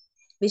లభించింది.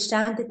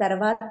 విశ్రాంతి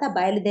తర్వాత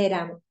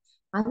బయలుదేరాము.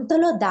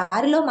 అంతలో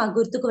దారిలో మా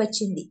గుర్తుకు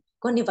వచ్చింది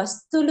కొన్ని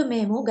వస్తువులు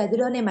మేము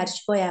గదిలోనే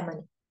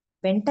మర్చిపోయామని.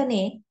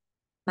 వెంటనే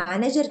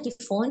మేనేజర్ కి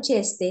ఫోన్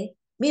చేస్తే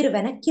మీరు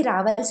వెనక్కి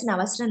రావాల్సిన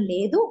అవసరం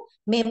లేదు,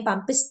 మేము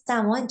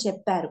పంపిస్తాము అని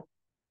చెప్పారు.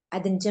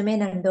 అది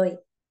నిజమేనండోయ్.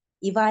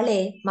 ఇవాళే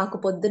మాకు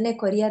పొద్దున్నే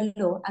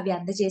కొరియర్లో అవి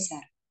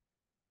అందజేశారు.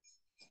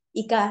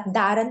 ఇక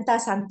దారంతా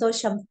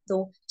సంతోషంతో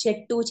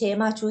చెట్టు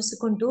చేమ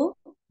చూసుకుంటూ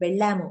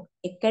వెళ్ళాము.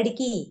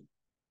 ఎక్కడికి?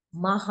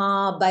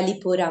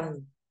 మహాబలిపురం.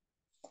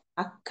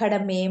 అక్కడ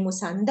మేము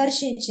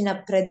సందర్శించిన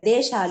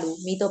ప్రదేశాలు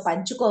మీతో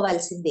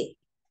పంచుకోవాల్సిందే.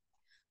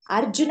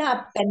 అర్జున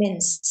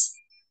పెనెన్స్,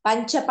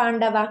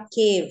 పంచపాండవ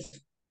కేవ్,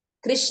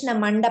 కృష్ణ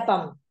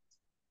మండపం,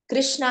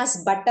 కృష్ణాస్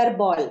బటర్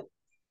బాల్,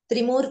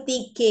 త్రిమూర్తి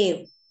కేవ్,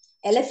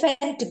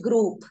 ఎలిఫెంట్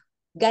గ్రూప్,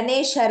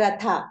 గణేశ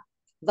రథ,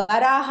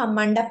 వరాహ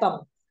మండపం,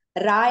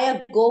 రాయ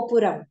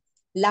గోపురం,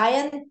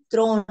 lion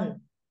throne,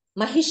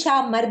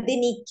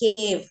 మహిషామర్దిని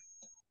cave,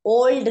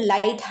 old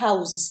light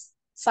house,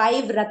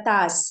 5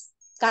 Rathas,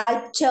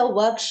 culture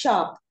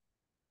workshop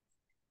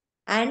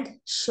and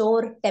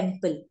sure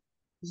temple.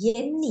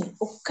 ఎన్ని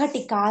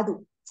ఒక్కటి కాదు.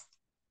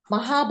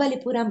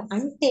 మహాబలిపురం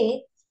అంటే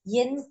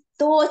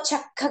ఎంతో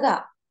చక్కగా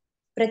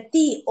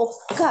ప్రతి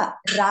ఒక్క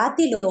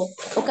రాతిలో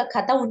ఒక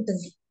కథ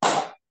ఉంటుంది.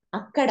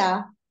 అక్కడ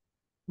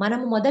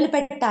మనము మొదలు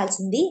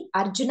పెట్టాల్సింది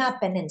అర్జున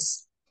పెనెన్స్.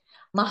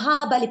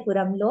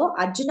 మహాబలిపురంలో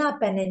అర్జున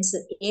పెనెన్స్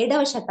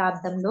 7వ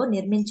శతాబ్దంలో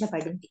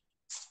నిర్మించబడింది.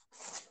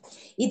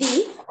 ఇది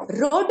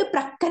రోడ్డు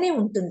ప్రక్కనే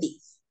ఉంటుంది.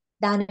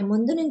 దాని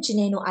ముందు నుంచి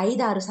నేను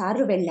 5-6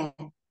 సార్లు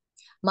వెళ్ళాను.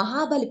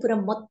 మహాబలిపురం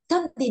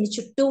మొత్తం దీని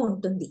చుట్టూ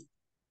ఉంటుంది.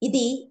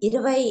 ఇది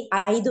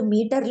 25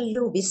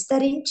 మీటర్లు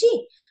విస్తరించి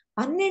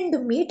 12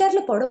 మీటర్ల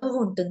పొడవు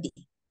ఉంటుంది.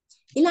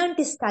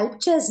 ఇలాంటి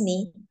స్కల్ప్చర్స్ ని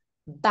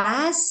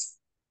బాస్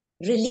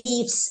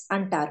రిలీఫ్స్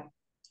అంటారు.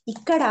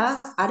 ఇక్కడ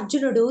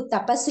అర్జునుడు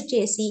తపస్సు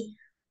చేసి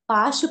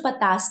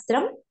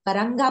పాశుపతాస్త్రం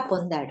వరంగా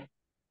పొందాడు.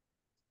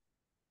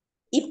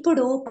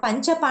 ఇప్పుడు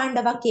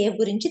పంచపాండవ కేవ్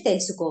గురించి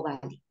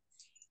తెలుసుకోవాలి.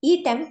 ఈ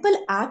టెంపుల్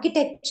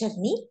ఆర్కిటెక్చర్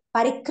ని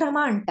పరిక్రమ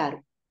అంటారు.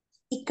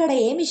 ఇక్కడ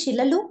ఏమి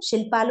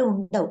శిల్పాలు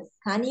ఉండవు,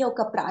 కానీ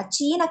ఒక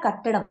ప్రాచీన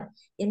కట్టడం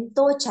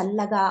ఎంతో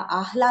చల్లగా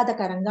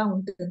ఆహ్లాదకరంగా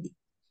ఉంటుంది.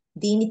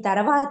 దీని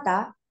తర్వాత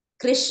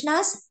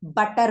కృష్ణాస్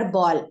బటర్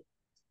బాల్,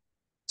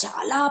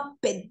 చాలా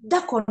పెద్ద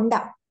కొండ,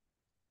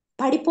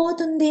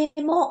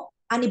 పడిపోతుందేమో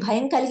అని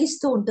భయం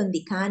కలిగిస్తూ ఉంటుంది,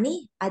 కానీ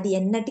అది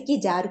ఎన్నటికీ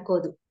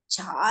జారుకోదు.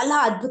 చాలా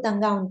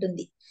అద్భుతంగా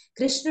ఉంటుంది.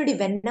 కృష్ణుడి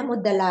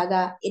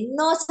వెన్నముద్దలాగా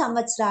ఎన్నో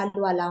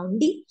సంవత్సరాలు అలా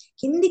ఉండి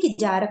కిందికి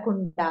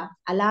జారకుండా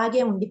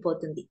అలాగే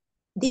ఉండిపోతుంది.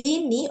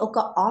 దీన్ని ఒక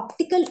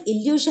ఆప్టికల్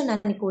ఇల్యూషన్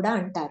అని కూడా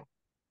అంటారు.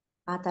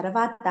 ఆ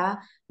తర్వాత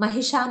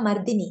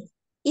మహిషామర్దిని,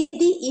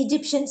 ఇది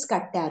ఈజిప్షియన్స్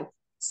కట్టారు.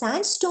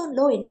 శాండ్ స్టోన్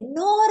లో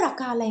ఎన్నో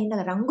రకాలైన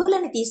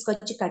రంగులను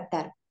తీసుకొచ్చి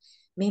కట్టారు.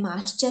 మేము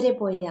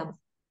ఆశ్చర్యపోయాము.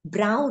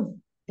 Brown,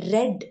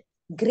 red,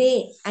 grey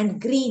and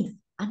green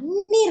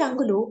అన్ని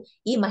రంగులు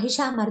ఈ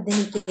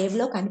మహిషామర్దిని కేవ్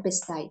లో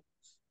కనిపిస్తాయి.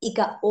 ఇక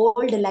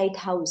ఓల్డ్ లైట్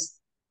హౌస్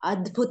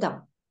అద్భుతం.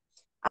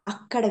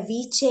 అక్కడ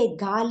వీచే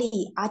గాలి,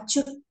 ఆ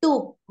చుట్టూ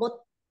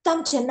మొత్తం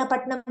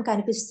చెన్నపట్నం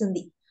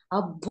కనిపిస్తుంది.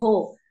 అబ్బో!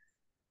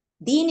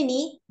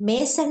 దీనిని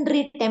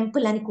మేసన్రీ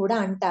టెంపుల్ అని కూడా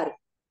అంటారు.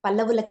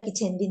 పల్లవులకి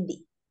చెందింది.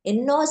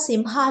 ఎన్నో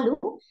సింహాలు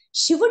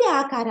శివుడి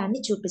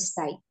ఆకారాన్ని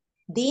చూపిస్తాయి.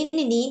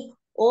 దీనిని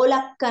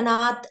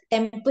ఓలక్కనాథ్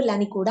టెంపుల్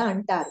అని కూడా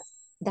అంటారు.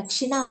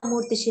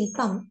 దక్షిణామూర్తి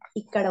శిల్పం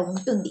ఇక్కడ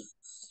ఉంటుంది.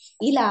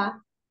 ఇలా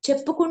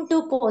చెప్పుకుంటూ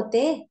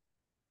పోతే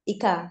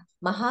ఇక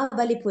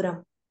మహాబలిపురం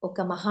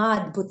ఒక మహా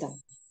అద్భుతం.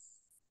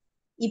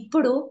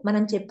 ఇప్పుడు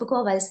మనం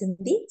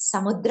చెప్పుకోవాల్సింది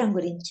సముద్రం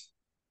గురించి.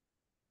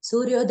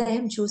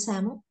 సూర్యోదయం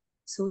చూసాము,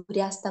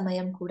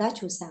 సూర్యాస్తమయం కూడా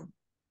చూసాము.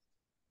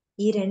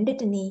 ఈ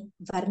రెండిటిని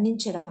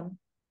వర్ణించడం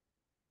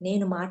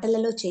నేను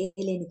మాటలలో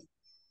చేయలేనిది.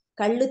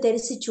 కళ్ళు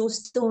తెరిచి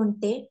చూస్తూ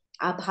ఉంటే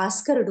ఆ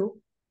భాస్కరుడు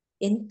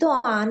ఎంతో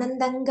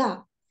ఆనందంగా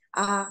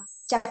ఆ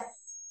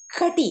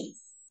చక్కటి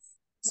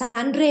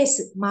సన్ రేస్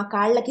మా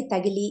కాళ్ళకి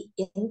తగిలి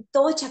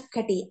ఎంతో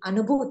చక్కటి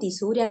అనుభూతి,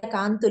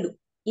 సూర్యకాంతులు.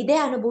 ఇదే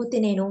అనుభూతి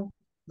నేను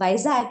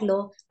వైజాగ్ లో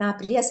నా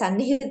ప్రియ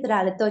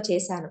సన్నిహితురాలతో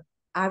చేశాను.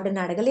 ఆవిడని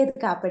అడగలేదు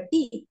కాబట్టి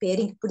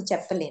పేరు ఇప్పుడు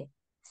చెప్పలేను.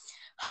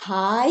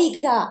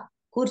 హాయిగా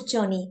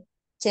కూర్చొని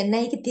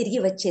చెన్నైకి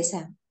తిరిగి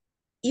వచ్చేసాను.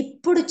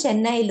 ఇప్పుడు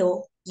చెన్నైలో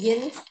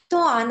ఎంతో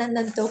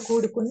ఆనందంతో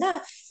కూడుకున్న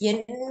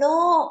ఎన్నో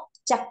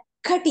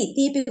చక్కటి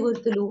తీపి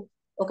గుర్తులు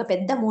ఒక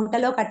పెద్ద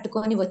మూటలో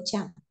కట్టుకొని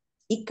వచ్చాం.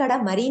 ఇక్కడ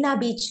మరీనా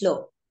బీచ్ లో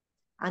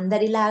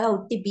అందరిలాగా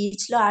ఉట్టి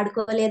బీచ్ లో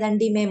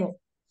ఆడుకోలేదండి. మేము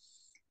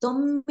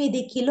 9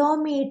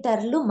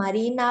 కిలోమీటర్లు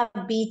మరీనా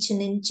బీచ్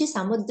నుంచి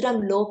సముద్రం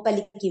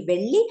లోపలికి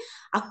వెళ్ళి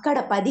అక్కడ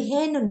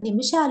 15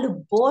 నిమిషాలు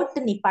బోట్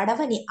ని,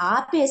 పడవని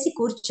ఆపేసి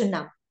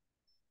కూర్చున్నాం.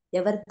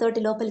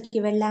 ఎవరితోటి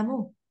లోపలికి వెళ్ళాము?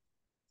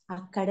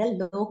 అక్కడ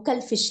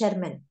లోకల్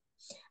ఫిషర్మెన్.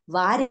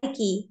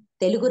 వారికి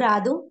తెలుగు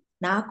రాదు,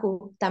 నాకు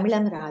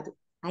తమిళం రాదు.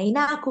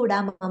 అయినా కూడా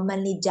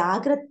మమ్మల్ని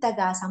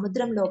జాగ్రత్తగా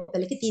సముద్రం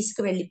లోపలికి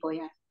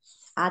తీసుకువెళ్ళిపోయారు.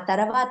 ఆ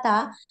తర్వాత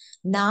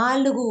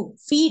 4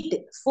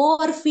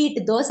 ఫీట్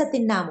దోశ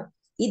తిన్నాము.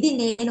 ఇది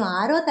నేను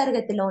 6వ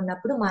తరగతిలో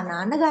ఉన్నప్పుడు మా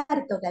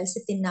నాన్నగారితో కలిసి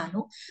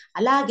తిన్నాను.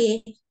 అలాగే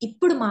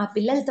ఇప్పుడు మా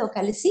పిల్లలతో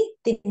కలిసి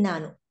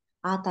తిన్నాను.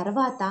 ఆ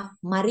తర్వాత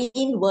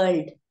marine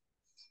world,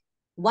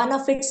 one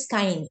of it's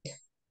kind.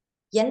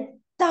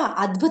 ఎంత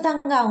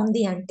అద్భుతంగా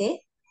ఉంది అంటే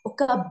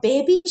ఒక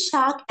baby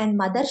shark and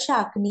mother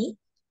shark ని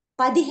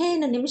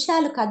 15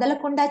 నిమిషాలు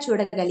కదలకుండా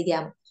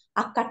చూడగలిగాము.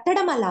 ఆ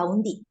కట్టడం అలా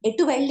ఉంది.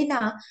 ఎటు వెళ్ళినా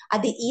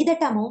అది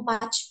ఈదటము మా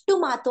చుట్టూ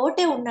మా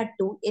తోటే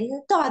ఉన్నట్టు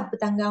ఎంతో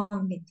అద్భుతంగా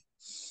ఉండింది.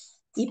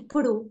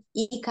 ఇప్పుడు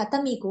ఈ కథ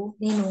మీకు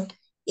నేను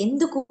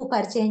ఎందుకు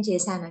పరిచయం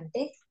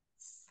చేశానంటే,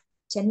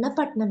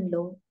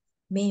 చెన్నపట్నంలో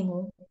మేము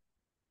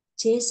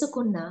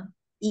చేసుకున్న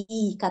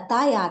ఈ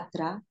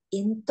కథాయాత్ర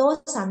ఎంతో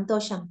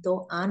సంతోషంతో,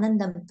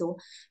 ఆనందంతో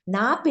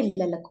నా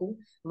పిల్లలకు,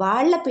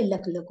 వాళ్ళ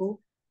పిల్లలకు,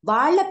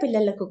 వాళ్ళ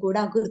పిల్లలకు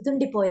కూడా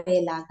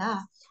గుర్తుండిపోయేలాగా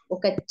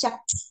ఒక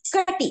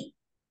చక్కటి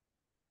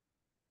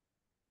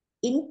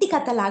ఇంటి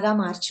కథలాగా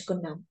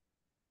మార్చుకున్నాం.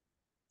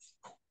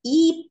 ఈ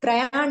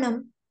ప్రయాణం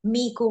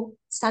మీకు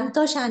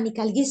సంతోషాన్ని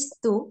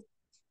కలిగిస్తూ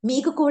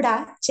మీకు కూడా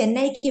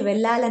చెన్నైకి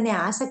వెళ్ళాలనే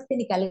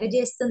ఆసక్తిని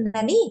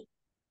కలుగజేస్తుందని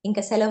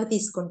ఇంకా సెలవు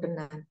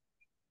తీసుకుంటున్నాను.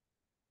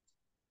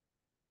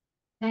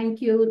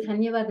 థ్యాంక్ యూ,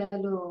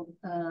 ధన్యవాదాలు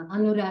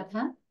అనురాధ.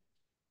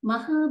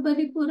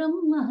 మహాబలిపురం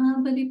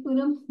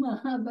మహాబలిపురం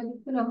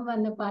మహాబలిపురం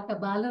అన్న పాట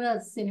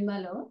బాలరాజు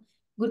సినిమాలో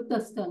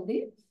గుర్తొస్తుంది.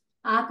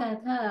 ఆ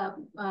కథ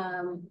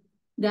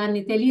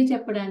దాన్ని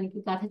తెలియచెప్పడానికి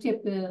కథ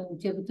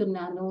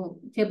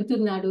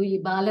చెబుతున్నాడు ఈ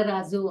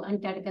బాలరాజు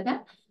అంటాడు కదా.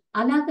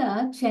 అలాగా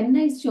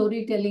చెన్నై స్టోరీ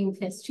టెల్లింగ్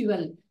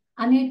ఫెస్టివల్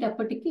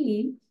అనేటప్పటికీ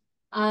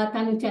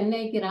తను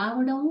చెన్నైకి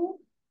రావడం,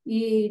 ఈ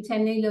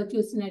చెన్నైలో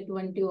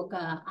చూసినటువంటి ఒక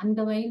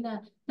అందమైన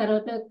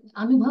తర్వాత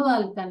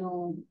అనుభవాలు తను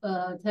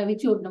చవి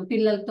చూడడం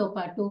పిల్లలతో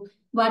పాటు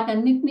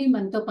వాటన్నిటినీ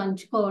మనతో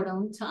పంచుకోవడం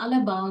చాలా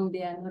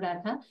బాగుంది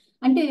అనురాధ.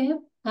 అంటే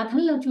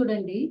కథల్లో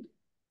చూడండి,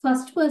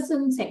 first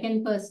person, second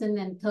person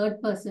and third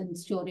person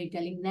story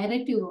telling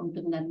narrative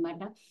ఉంటుంది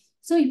అనమాట.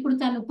 సో ఇప్పుడు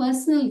తన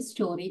పర్సనల్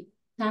స్టోరీ,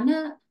 తన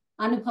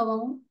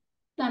అనుభవం,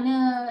 తన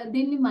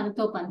దీన్ని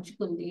మనతో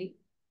పంచుకుంది.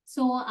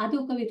 సో అది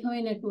ఒక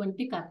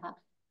విధమైనటువంటి కథ.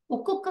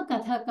 ఒక్కొక్క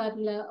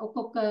కథాకారుల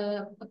ఒక్కొక్క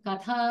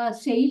కథా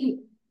శైలి,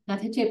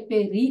 కథ చెప్పే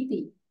రీతి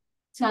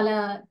చాలా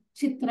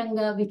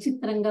చిత్రంగా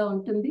విచిత్రంగా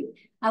ఉంటుంది.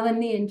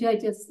 అవన్నీ ఎంజాయ్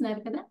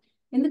చేస్తున్నారు కదా.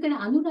 ఎందుకంటే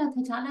అనురాధ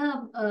చాలా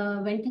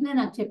వెంటనే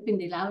నాకు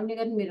చెప్పింది, లావణ్య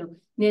గారు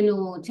నేను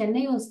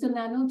చెన్నై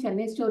వస్తున్నాను,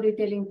 చెన్నై స్టోరీ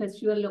టెల్లింగ్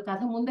ఫెస్టివల్లో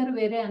కథ ముందర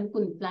వేరే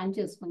ప్లాన్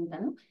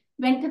చేసుకుంటాను,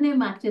 వెంటనే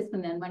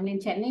మార్చేసుకున్నాను. మరి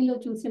నేను చెన్నైలో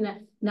చూసిన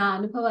నా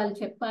అనుభవాలు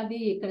చెప్పాలి,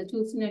 ఇక్కడ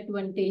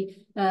చూసినటువంటి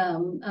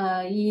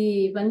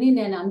ఇవన్నీ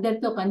నేను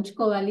అందరితో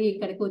పంచుకోవాలి,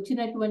 ఇక్కడికి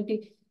వచ్చినటువంటి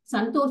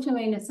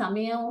సంతోషమైన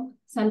సమయం,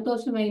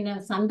 సంతోషమైన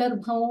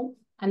సందర్భం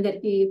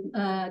అందరికి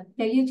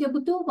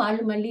తెలియచెబుతూ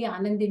వాళ్ళు మళ్ళీ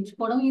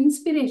ఆనందించుకోవడం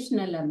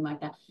ఇన్స్పిరేషనల్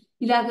అన్నమాట.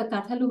 ఇలాగ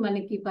కథలు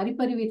మనకి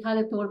పరిపరి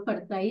విధాలు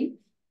తోడ్పడతాయి.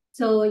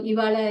 సో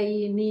ఇవాళ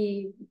నీ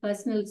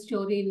పర్సనల్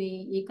స్టోరీని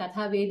ఈ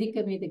కథా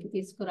వేదిక మీదకి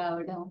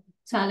తీసుకురావడం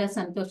చాలా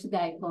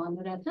సంతోషదాయకం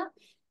Anuradha.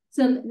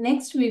 So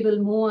next we will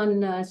move on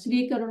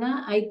శ్రీకరుణ.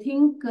 I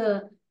think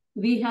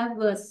we have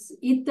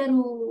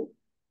ఇద్దరు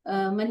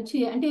మంచి,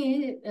 అంటే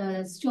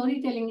స్టోరీ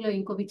టెల్లింగ్ లో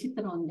ఇంకో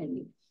విచిత్రం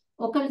ఉందండి.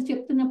 ఒకళ్ళు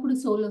చెప్తున్నప్పుడు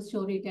సోలో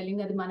స్టోరీ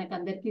టెల్లింగ్, అది మనకు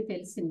అందరికీ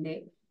తెలిసిందే.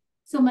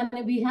 So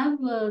we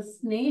have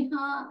Sneha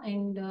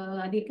and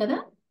అది కదా,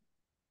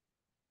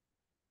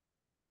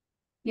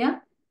 యా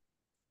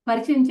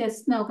పరిచయం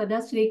చేస్తున్నావు కదా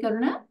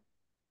శ్రీకరుణ.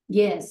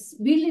 ఎస్,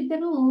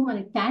 వీళ్ళిద్దరూ మన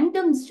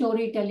టాండమ్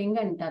స్టోరీ టెల్లింగ్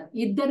అంటారు.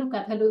 ఇద్దరు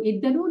కథలు,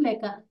 ఇద్దరు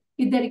లేక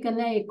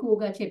ఇద్దరికన్నా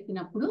ఎక్కువగా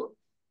చెప్పినప్పుడు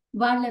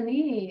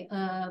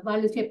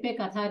వాళ్ళు చెప్పే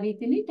కథా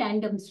రీతిని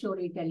టాండమ్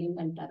స్టోరీ టెల్లింగ్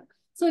అంటారు.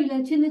 సో ఇలా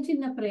చిన్న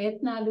చిన్న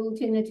ప్రయత్నాలు,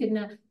 చిన్న చిన్న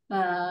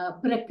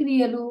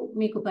ప్రక్రియలు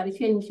మీకు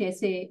పరిచయం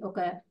చేసే ఒక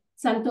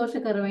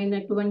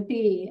సంతోషకరమైనటువంటి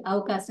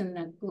అవకాశం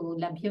నాకు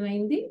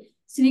లభ్యమైంది.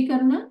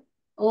 శ్రీకరుణ,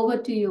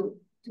 over to you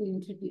to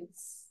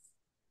introduce.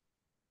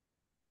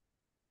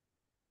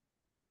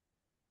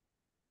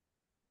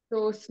 So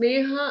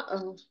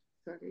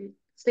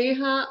స్నేహ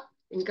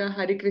ఇంకా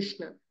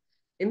హరికృష్ణ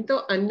ఎంతో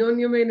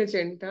అన్యోన్యమైన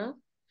జంట.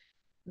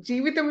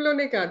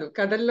 జీవితంలోనే కాదు,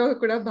 కథల్లో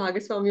కూడా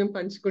భాగస్వామ్యం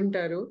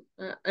పంచుకుంటారు.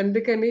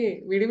 అందుకని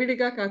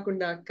విడివిడిగా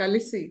కాకుండా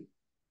కలిసి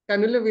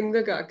కనుల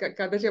విందుగా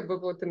కథ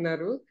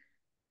చెప్పబోతున్నారు.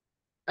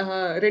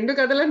 రెండు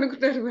కథలు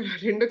అనుకున్నారు, మరి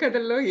రెండు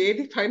కథల్లో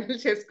ఏది ఫైనల్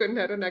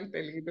చేసుకున్నారో నాకు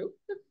తెలియదు.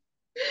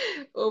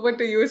 ఓవర్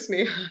టు యూ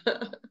స్నేహ.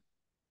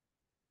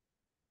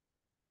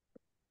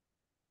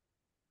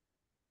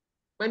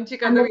 మంచి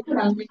కథ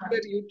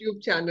వింటారు YouTube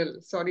channel.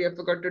 Sorry, I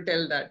forgot to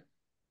tell that.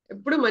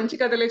 ఎప్పుడు మంచి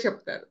కథలే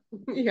చెప్తారు.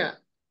 యా,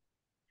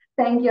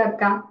 థ్యాంక్ యూ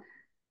అక్క.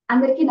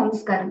 అందరికీ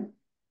నమస్కారం.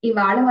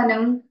 ఇవాళ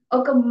మనం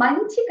ఒక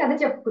మంచి కథ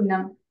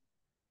చెప్పుకుందాం.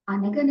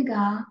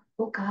 అనగనగా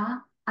ఒక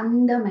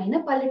అందమైన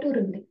పల్లెటూరు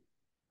ఉంది.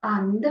 ఆ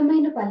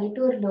అందమైన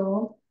పల్లెటూరులో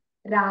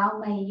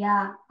రామయ్య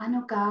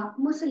అనొక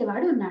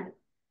ముసలివాడు ఉన్నాడు.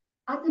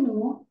 అతను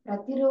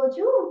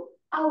ప్రతిరోజు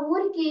ఆ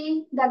ఊరికి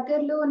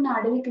దగ్గరలో ఉన్న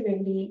అడవికి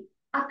వెళ్ళి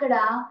అక్కడ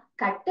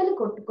కట్టెలు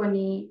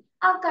కొట్టుకొని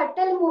ఆ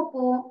కట్టెల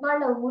మోపు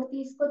వాళ్ళ ఊరు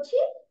తీసుకొచ్చి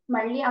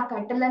మళ్ళీ ఆ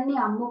కట్టెలన్నీ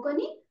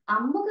అమ్ముకొని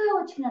అమ్మగా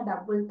వచ్చిన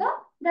డబ్బులతో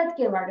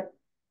బ్రతికేవాడు.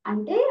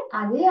 అంటే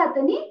అదే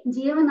అతని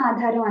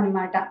జీవనాధారం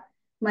అన్నమాట.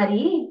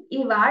 మరి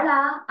ఇవాళ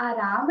ఆ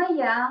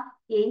రామయ్య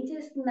ఏం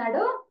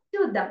చేస్తున్నాడో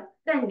చూద్దాం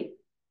రండి.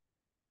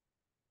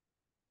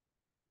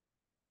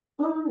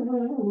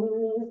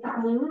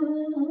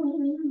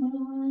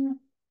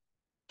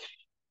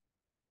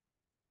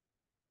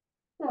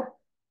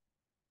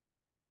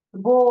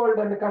 బోల్డ్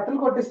అని కట్టెలు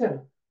కొట్టేశాను.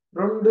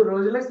 2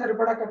 రోజులే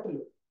సరిపడా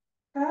కట్టెలు.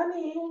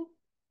 కానీ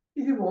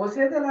ఇది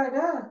మోసేది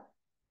ఎలాగా?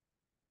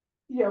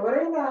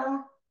 ఎవరైనా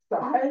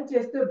సహాయం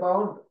చేస్తే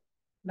బాగుండు.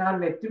 నా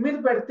నెత్తి మీద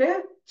పెడితే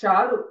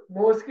చాలు,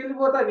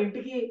 మోసుకెళ్ళిపోతాను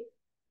ఇంటికి.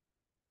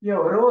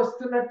 ఎవరో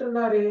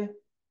వస్తున్నట్టున్నారే,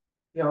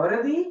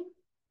 ఎవరది?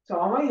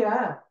 సోమయ్య,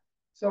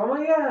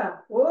 సోమయ్య,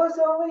 ఓ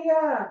సోమయ్య,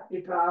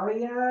 ఇటు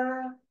రావయ్యా.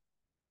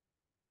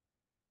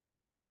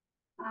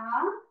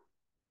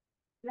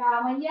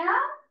 రామయ్య,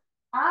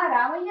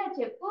 రామయ్య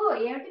చెప్పు,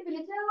 ఏమిటి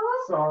పిలిచావు?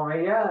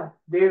 సోమయ్య,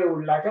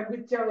 దేవుళ్ళ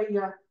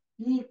కనిపించావయ్యా.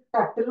 ఈ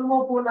కట్టెల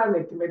మోపు నా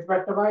నెత్తి మీద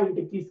పెట్టవా,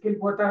 ఇంటికి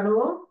తీసుకెళ్ళిపోతాను.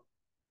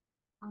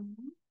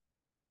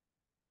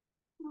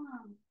 అమ్మా,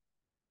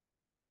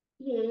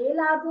 ఏ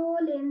లాభం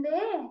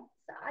లేదే,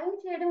 సాయం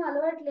చేయడం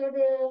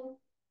అలవాట్లేదే.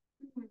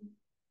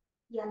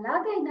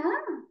 ఎలాగైనా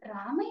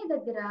రామయ్య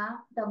దగ్గర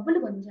డబ్బులు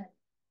గుంజాలి.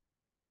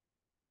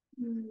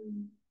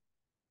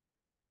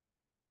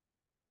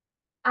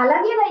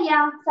 అలాగేనయ్యా,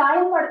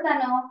 సాయం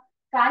పడతాను.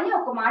 కానీ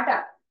ఒక మాట,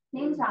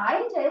 నేను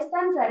సాయం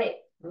చేస్తాను సరే,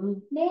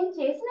 నేను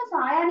చేసిన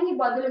సాయానికి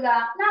బదులుగా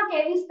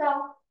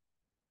నాకేమిస్తావు?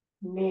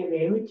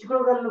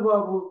 నేనేమిచ్చుకోగలను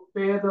బాబు,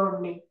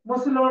 పేదోడిని,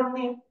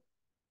 ముసలోడిని,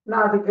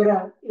 నా దగ్గర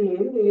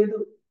ఏం లేదు.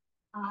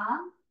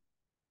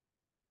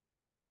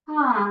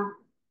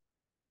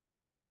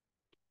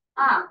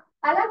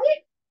 అలాగే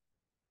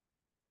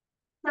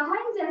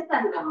సహాయం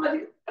చేస్తాను.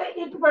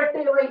 ఇటు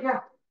పట్టేవయ్యా.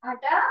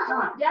 అట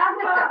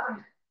జాగ్రత్త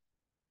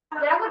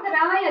జాగ్రత్త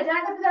రామయ్య,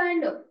 జాగ్రత్తగా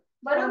వెళ్ళు,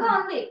 బరువుగా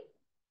ఉంది.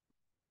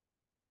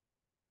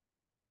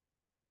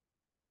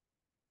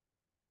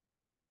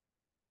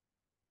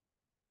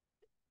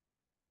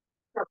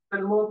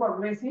 కట్టెల మోపు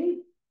అమ్మేసి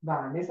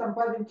బాగానే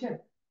సంపాదించాను.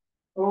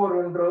 ఓ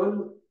 2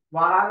 రోజులు,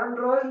 వారం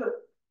రోజులు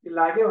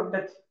ఇలాగే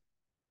ఉండొచ్చు.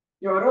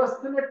 ఎవరో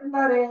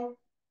వస్తున్నట్టున్నారే.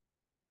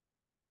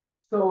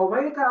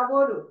 సోమయ్య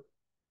కాబోలు.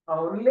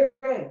 అవునులే,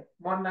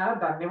 మొన్న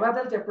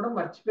ధన్యవాదాలు చెప్పడం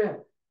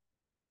మర్చిపోయాను.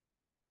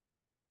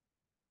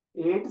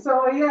 ఏంటి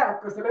సోమయ్య,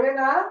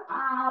 కుశలమేనా?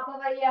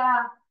 ఆపవయ్యా,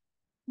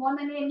 మొన్న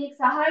నేను నీకు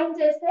సహాయం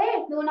చేస్తే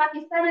నువ్వు నాకు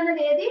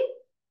ఇస్తానన్నది ఏది?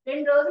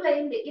 2 రోజులు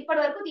అయింది,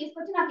 ఇప్పటి వరకు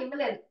తీసుకొచ్చి నాకు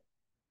ఇవ్వలేదు.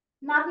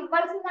 నాకు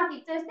ఇవ్వాల్సింది నాకు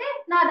ఇచ్చేస్తే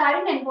నా దారి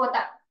నేను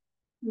పోతా.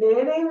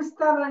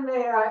 నేనేమిస్తానండి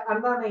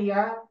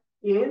అన్నానయ్యా,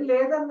 ఏం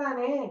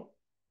లేదన్నానే.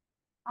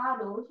 ఆ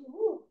రోజు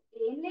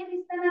ఏం లేదు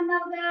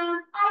ఇస్తానన్నావుగా,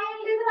 ఏం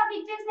లేదు నాకు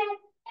ఇచ్చేస్తే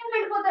నేను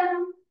వెళ్ళిపోతాను.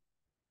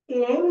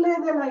 ఏం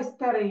లేదలా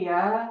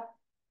ఇస్తారయ్యా?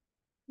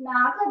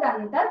 నాకు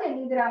అదంతా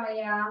తెలియదు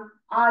రామయ్య.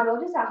 ఆ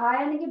రోజు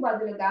సహాయానికి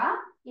బదులుగా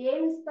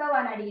ఏమి ఇస్తావు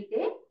అని అడిగితే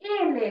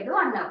ఏం లేదు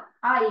అన్నావు.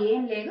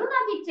 ఏం లేదు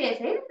నాకు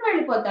ఇచ్చేసే, నేను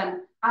వెళ్ళిపోతాను.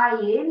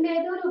 ఏం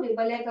లేదు నువ్వు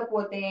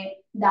ఇవ్వలేకపోతే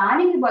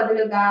దానికి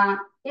బదులుగా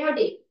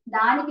ఏమిటి,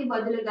 దానికి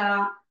బదులుగా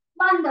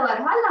 100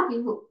 వరహాలు నాకు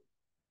ఇవ్వు.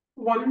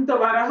 100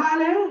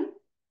 వరహాలే?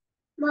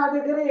 నా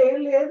దగ్గర ఏం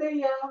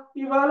లేదయ్యా,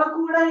 ఇవాళ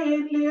కూడా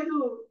ఏం లేదు.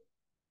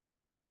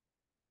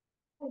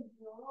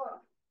 అయ్యో,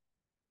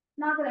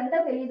 నాకు అదంతా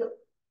తెలీదు.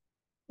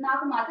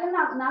 నాకు మాత్రం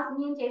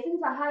నేను చేసిన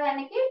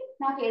సహాయానికి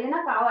నాకు ఏదైనా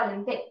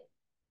కావాలంతే.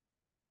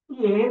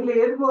 ఏం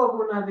లేదు బాబు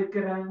నా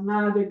దగ్గర. నా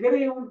దగ్గర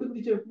ఏముంటుంది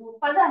చెప్పు?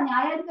 పద,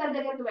 న్యాయాధికారి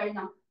దగ్గరికి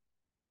వెళ్దాం.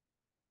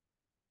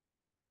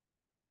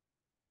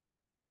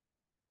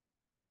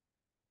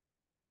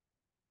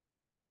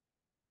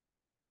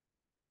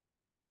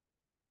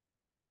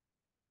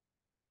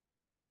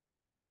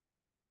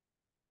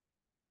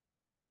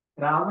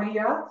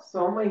 రామయ్య,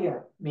 సోమయ్య,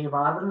 మీ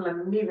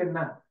వాదనలన్నీ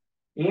విన్నాను.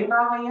 ఏం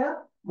రామయ్య,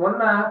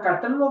 మొన్న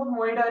కట్టెల మోపు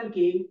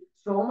మోయడానికి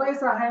సోమయ్య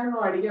సహాయం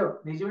నువ్వు అడిగావు,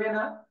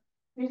 నిజమేనా?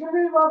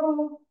 నిజమే బాబు.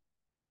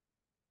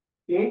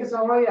 ఏంటి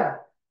సోమయ్య,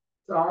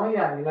 సోమయ్య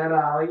ఇలా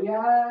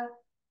రావయ్యా.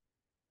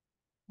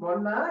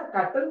 మొన్న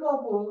కట్టెల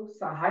మోపు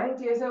సహాయం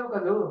చేసావు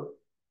కదూ?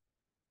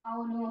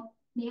 అవును,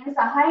 నేను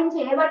సహాయం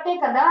చేయబట్టే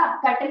కదా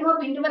కట్టెల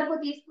మోపు ఇంటి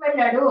వరకు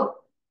తీసుకువెళ్ళాడు.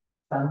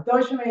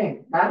 సంతోషమే,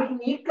 దానికి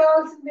నీకు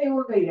కావాల్సింది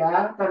ఏముందయ్యా,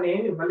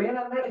 తనేమి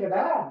ఇవ్వలేనన్నాడు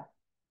కదా.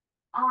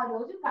 ఆ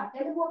రోజు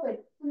కట్టెల మోపు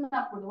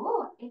ఎత్తుకున్నప్పుడు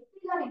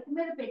ఎత్తిగా ఎత్తి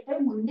మీద పెట్టే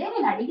ముందే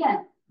నేను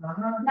అడిగాను,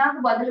 నాకు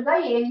బదులుగా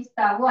ఏమి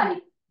ఇస్తావు అని.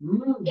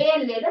 ఏం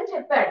లేదని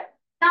చెప్పాడు.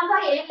 నాకు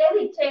ఏం లేదు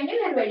ఇచ్చేయండి,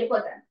 నేను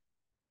వెళ్ళిపోతాను.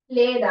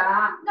 లేదా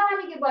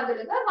దానికి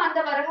బదులుగా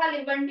 100 వరహాలు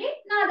ఇవ్వండి,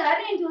 నా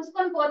దారి నేను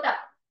చూసుకొని పోతా.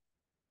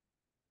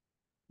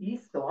 ఈ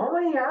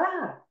సోమయ్య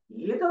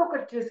ఏదో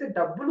ఒకటి చేసి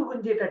డబ్బులు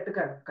గుంజేటట్టు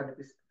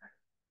కనిపిస్తున్నాడు.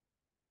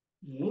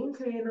 ఏం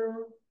చేయను?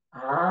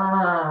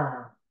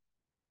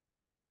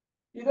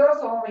 ఇదో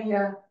సోమయ్య,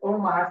 ఓ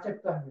మాట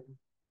చెప్తాను.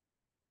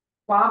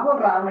 పాపం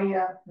రామయ్య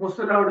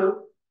ముసలోడు,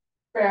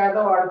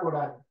 పేదవాడు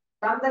కూడా.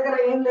 తన దగ్గర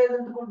ఏం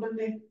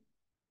లేదనుకుంటుంది.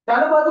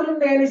 తన బదులు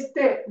నేను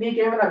ఇస్తే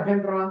నీకేమైనా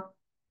అభ్యంతరమా?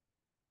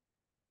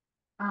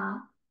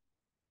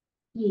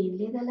 ఏం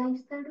లేదు అలా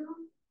ఇస్తాడు,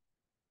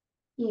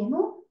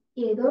 ఏమో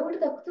ఏదో ఒకటి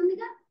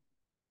తప్పుతుందిగా.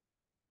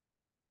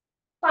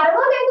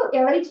 పర్వాలేదు,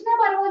 ఎవరిచ్చినా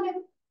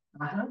పర్వాలేదు.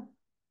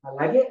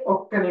 అలాగే,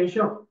 ఒక్క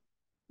నిమిషం.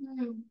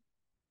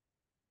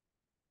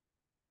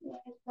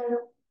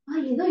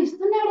 ఏదో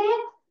ఇస్తున్నాడే.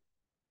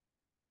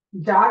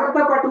 జాగ్రత్త,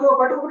 పట్టుకో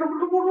పట్టుకో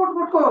పట్టుకో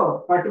పట్టుకో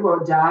పట్టుకో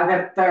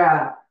జాగ్రత్తగా.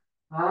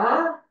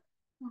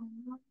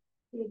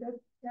 ఏదో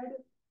ఇచ్చాడు,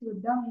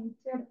 చూద్దాం ఏం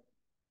ఇచ్చాడు.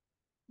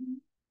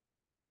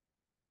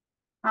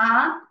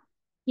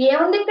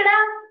 ఏముంది ఇక్కడ?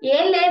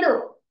 ఏం లేదు,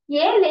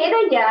 ఏం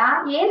లేదయ్యా,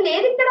 ఏం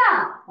లేదు ఇక్కడ.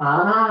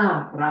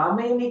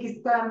 రామయ్య నీకు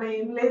ఇస్తా అన్న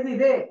ఏం లేదు,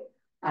 ఇదే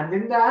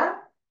అందిందా?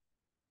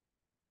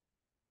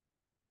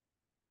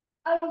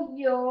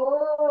 అయ్యో,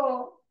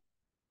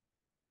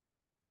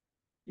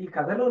 ఈ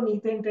కథలో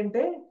నీతి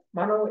ఏంటంటే,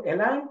 మనం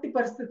ఎలాంటి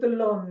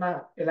పరిస్థితుల్లో ఉన్నా,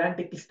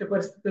 ఎలాంటి క్లిష్ట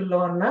పరిస్థితుల్లో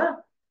ఉన్నా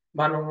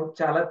మనం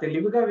చాలా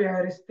తెలివిగా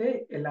వ్యవహరిస్తే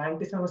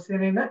ఎలాంటి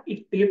సమస్యనైనా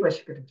ఇట్టే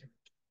పరిష్కరించవచ్చు.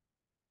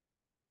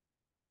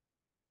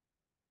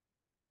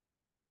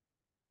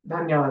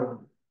 ధన్యవాదాలు.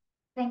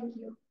 Thank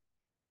you.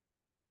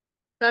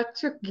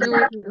 Such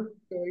cute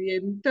story.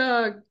 ఎంత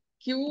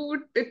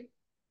క్యూట్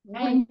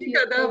థ్యాంక్ బుజ్జి యూ.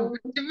 కదా,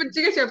 బుజ్జి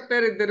బుజ్జిగా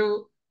చెప్పారు ఇద్దరు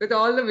with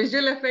all the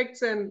visual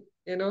effects and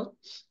you know.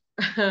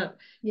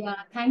 Yeah,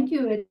 thank you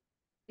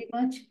very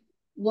much.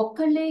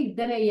 ఒక్కళ్ళే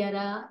ఇద్దరు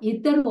అయ్యారా,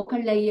 ఇద్దరు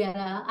ఒకళ్ళు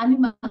అయ్యారా అని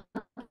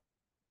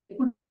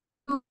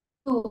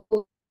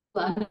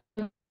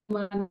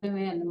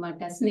అనుమానమే అన్నమాట.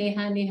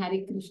 స్నేహాన్ని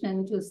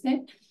హరికృష్ణని చూస్తే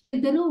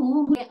ఇద్దరు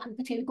అంత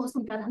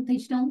చేరుకోసుకుంటారు, అంత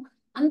ఇష్టం,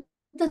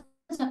 అంత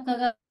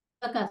చక్కగా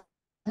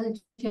కథలు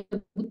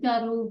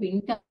చెబుతారు,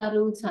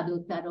 వింటారు,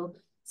 చదువుతారు.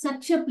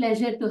 Such a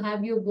pleasure to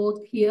have you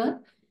both here.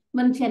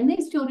 మన చెన్నై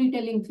స్టోరీ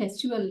టెల్లింగ్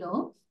ఫెస్టివల్లో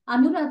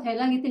అనురాధ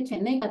ఎలాగైతే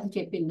చెన్నై కథ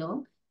చెప్పిందో,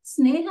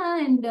 స్నేహ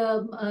అండ్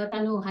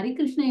తను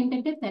హరికృష్ణ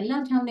ఏంటంటే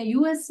తెల్లారుజామున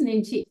యుఎస్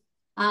నుంచి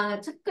ఆ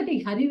చక్కటి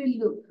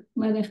హరివిల్లు,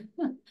 మన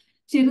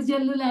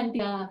చిరుజల్లు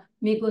లాంటి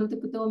మీ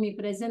గొంతుకుతో, మీ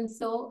ప్రెజెన్స్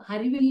తో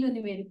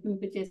హరివిల్లుని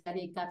చేశారు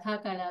ఈ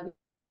కథాకళ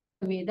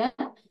మీద.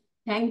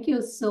 Thank you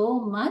so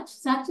much.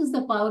 Such is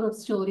the power of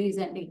stories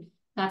అండి.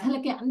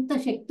 కథలకి అంత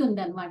శక్తి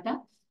ఉందన్నమాట.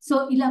 సో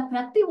ఇలా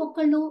ప్రతి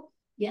ఒక్కళ్ళు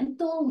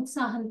ఎంతో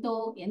ఉత్సాహంతో,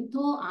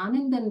 ఎంతో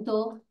ఆనందంతో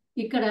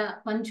ఇక్కడ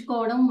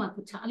పంచుకోవడం మాకు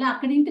చాలా,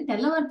 అక్కడింటి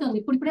తెల్లవారుతుంది,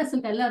 ఇప్పుడిప్పుడే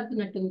అసలు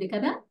తెల్లవారుతున్నట్టుంది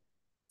కదా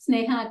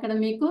స్నేహ, అక్కడ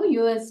మీకు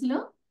యుఎస్ లో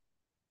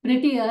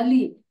ప్రిటీ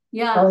ఎర్లీ.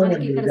 యా,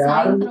 మనకి ఇక్కడ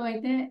సాయంత్రం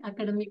అయితే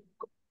అక్కడ మీకు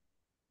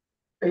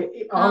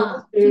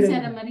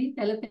చూసారా మరి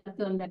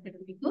తెల్లవారుతుంది అక్కడ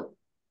మీకు.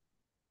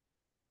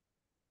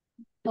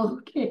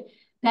 Okay,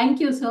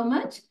 thank you so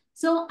much.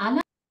 So అలా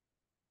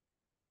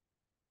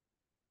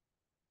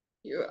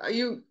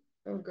you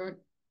oh god,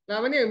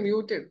 Lavanya, you're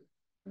muted.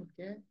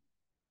 Okay,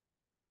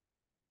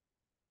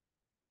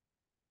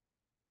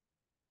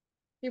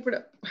 ఇప్పుడు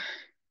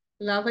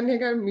లావణ్య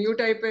గారు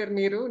మ్యూట్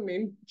అయిపోయారు,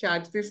 నేను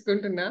ఛార్జ్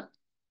తీసుకుంటున్నా.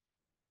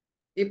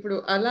 ఇప్పుడు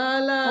అలా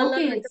అలా అలా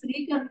ఓకే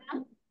శ్రీకర్ణ,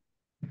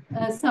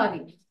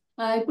 సారీ,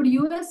 ఇప్పుడు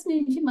యుఎస్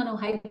నుంచి మనం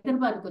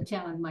హైదరాబాద్కి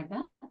వచ్చామన్నమాట.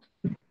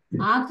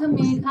 ఆఘ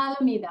మేఘాల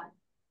మీద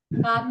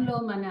కారులో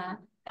మన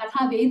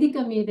కథా వేదిక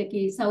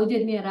మీదకి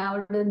సౌజన్య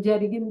రావడం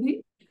జరిగింది.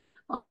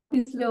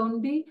 ఆఫీస్ లో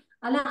ఉండి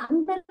అలా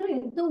అందరూ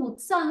ఎంతో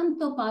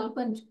ఉత్సాహంతో పాలు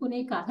పంచుకుని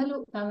కథలు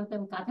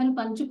తమ కథలు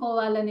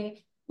పంచుకోవాలనే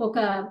ఒక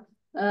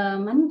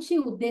మంచి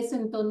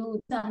ఉద్దేశంతోనూ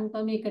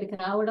ఉత్సాహంతోనూ ఇక్కడికి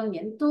రావడం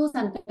ఎంతో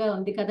సంతగా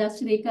ఉంది కదా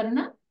శ్రీకరణ.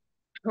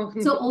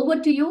 So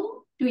over to you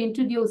to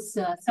introduce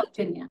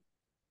Soujanya.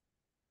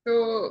 So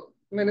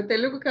మన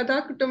తెలుగు కథా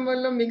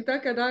కుటుంబంలో మిగతా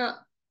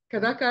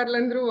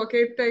కథాకారులందరూ ఒక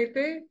ఎత్తు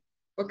అయితే,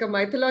 ఒక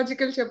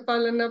మైథలాజికల్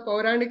చెప్పాలన్నా,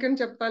 పౌరాణికం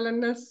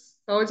చెప్పాలన్నా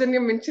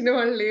సౌజన్యం మించిన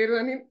వాళ్ళు లేరు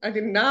అని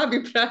అది నా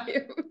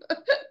అభిప్రాయం.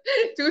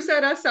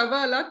 చూసారా, సభ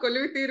అలా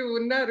కొలివి తీరు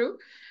ఉన్నారు.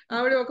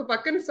 ఆవిడ ఒక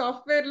పక్కన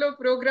సాఫ్ట్వేర్ లో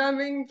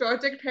ప్రోగ్రామింగ్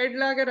ప్రాజెక్ట్ హెడ్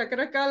లాగా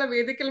రకరకాల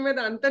వేదికల మీద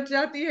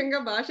అంతర్జాతీయంగా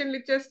భాషలు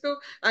ఇచ్చేస్తూ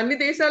అన్ని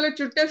దేశాలు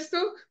చుట్టేస్తూ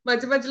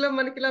మధ్య మధ్యలో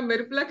మనకి ఇలా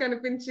మెరుపులా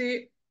కనిపించి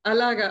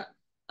అలాగా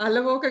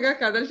అలవోకగా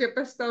కథలు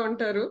చెప్పేస్తా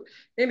ఉంటారు.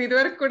 నేను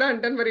ఇదివరకు కూడా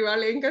అంటాను, మరి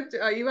వాళ్ళు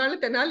ఇవాళ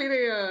తెనాలి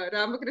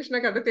రామకృష్ణ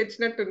కథ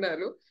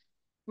తెచ్చినట్టున్నారు.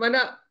 మన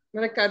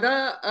మన కథ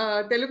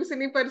తెలుగు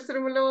సినీ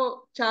పరిశ్రమలో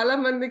చాలా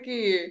మందికి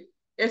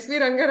ఎస్వి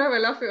రంగారావు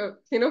ఎలా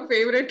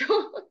ఫేవరెట్,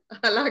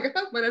 అలాగా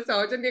మన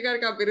సౌజన్య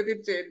గారికి అభివృద్ధి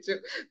చేయొచ్చు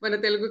మన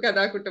తెలుగు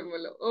కథా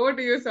కుటుంబంలో. ఓవర్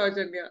టు యూ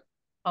సౌజన్య.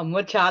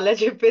 అమ్మో, చాలా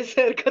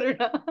చెప్పేశారు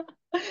కరుణ.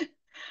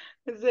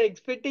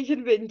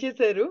 ఎక్స్పెక్టేషన్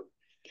పెంచేశారు.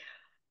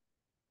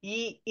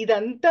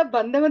 ఇదంతా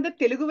బంధం అంతా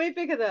తెలుగు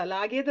వైపే కదా,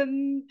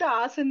 లాగేదంతా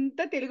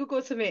ఆశంతా తెలుగు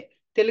కోసమే.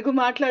 తెలుగు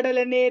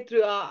మాట్లాడాలనే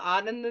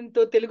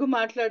ఆనందంతో తెలుగు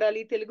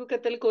మాట్లాడాలి, తెలుగు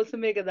కథల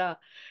కోసమే కదా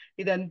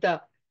ఇదంతా.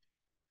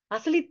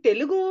 అసలు ఈ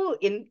తెలుగు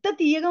ఎంత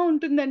తీయగా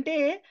ఉంటుందంటే,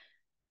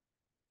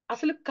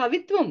 అసలు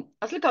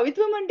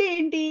కవిత్వం అంటే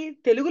ఏంటి?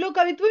 తెలుగులో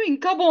కవిత్వం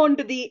ఇంకా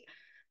బాగుంటుంది.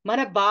 మన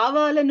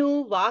భావాలను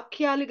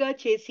వాక్యాలుగా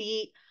చేసి,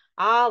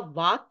 ఆ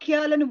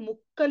వాక్యాలను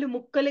ముక్కలు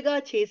ముక్కలుగా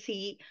చేసి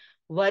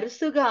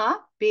వరుసగా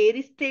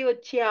పేరిస్తే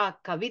వచ్చే ఆ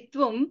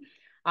కవిత్వం,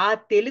 ఆ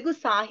తెలుగు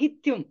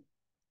సాహిత్యం.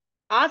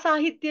 ఆ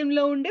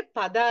సాహిత్యంలో ఉండే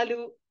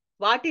పదాలు,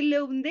 వాటిల్లో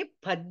ఉండే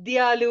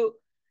పద్యాలు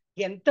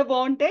ఎంత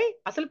బాగుంటాయి.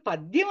 అసలు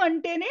పద్యం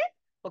అంటేనే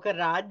ఒక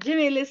రాజ్యం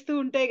ఏలేస్తూ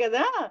ఉంటాయి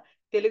కదా,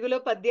 తెలుగులో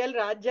పద్యాలు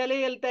రాజ్యాలే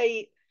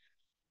వెళ్తాయి.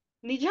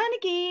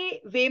 నిజానికి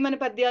వేమన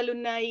పద్యాలు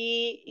ఉన్నాయి,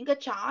 ఇంకా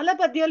చాలా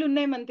పద్యాలు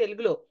ఉన్నాయి మన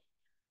తెలుగులో.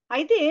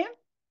 అయితే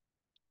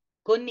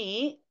కొన్ని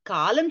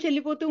కాలం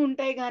చెల్లిపోతూ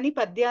ఉంటాయి కానీ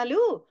పద్యాలు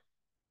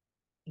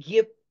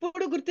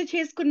ఎప్పుడు గుర్తు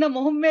చేసుకున్న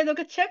మొహం మీద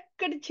ఒక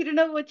చక్కటి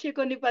చిరునవ్వు వచ్చే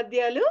కొన్ని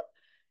పద్యాలు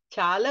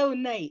చాలా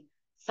ఉన్నాయి.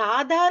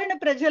 సాధారణ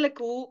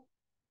ప్రజలకు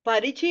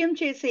పరిచయం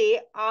చేసే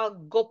ఆ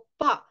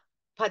గొప్ప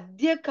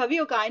పద్య కవి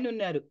ఒక ఆయన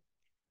ఉన్నారు,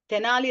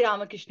 తెనాలి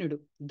రామకృష్ణుడు.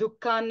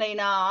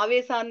 దుఃఖాన్నైనా,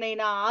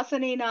 ఆవేశాన్నైనా,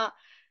 ఆశనైనా,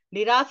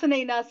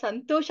 నిరాశనైనా,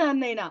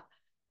 సంతోషాన్నైనా,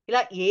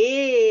 ఇలా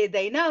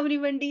ఏదైనా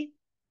అవనివ్వండి,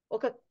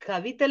 ఒక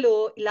కవితలో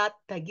ఇలా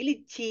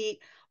తగిలిచ్చి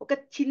ఒక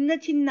చిన్న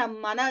చిన్న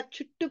మన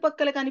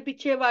చుట్టుపక్కల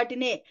కనిపించే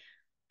వాటినే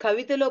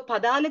కవితలో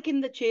పదాల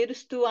కింద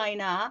చేరుస్తూ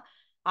ఆయన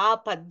ఆ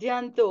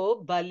పద్యంతో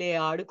భలే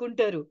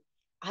ఆడుకుంటారు.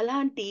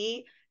 అలాంటి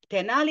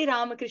తెనాలి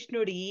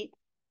రామకృష్ణుడి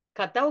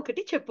కథ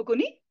ఒకటి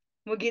చెప్పుకుని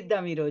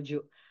ముగిద్దాం ఈరోజు.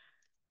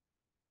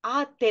 ఆ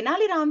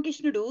తెనాలి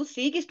రామకృష్ణుడు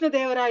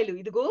శ్రీకృష్ణదేవరాయలు,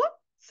 ఇదిగో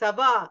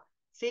సభ,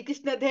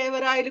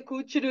 శ్రీకృష్ణదేవరాయలు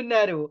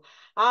కూర్చునున్నారు.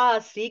 ఆ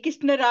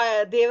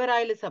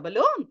దేవరాయల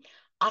సభలో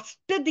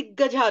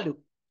అష్టదిగ్గజాలు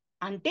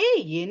అంటే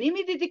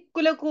 8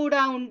 దిక్కుల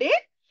కూడా ఉండే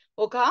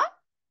ఒక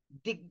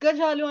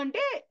దిగ్గజాలు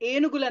అంటే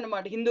ఏనుగులు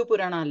అనమాట హిందూ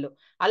పురాణాల్లో.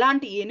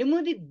 అలాంటి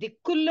 8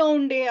 దిక్కుల్లో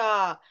ఉండే ఆ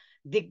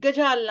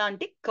దిగ్గజాలు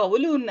లాంటి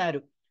కవులు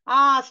ఉన్నారు.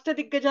 ఆ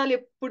అష్టదిగ్గజాలు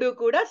ఎప్పుడూ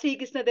కూడా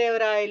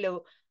శ్రీకృష్ణదేవరాయలు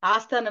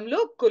ఆస్థానంలో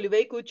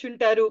కొలువై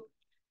కూర్చుంటారు.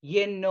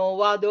 ఎన్నో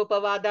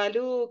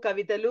వాదోపవాదాలు,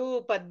 కవితలు,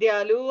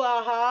 పద్యాలు,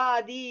 ఆహా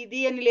అది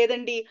ఇది అని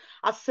లేదండి,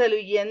 అస్సలు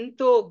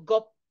ఎంతో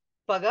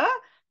గొప్పగా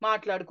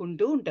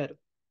మాట్లాడుకుంటూ ఉంటారు.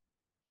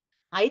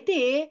 అయితే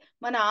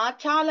మన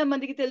చాలా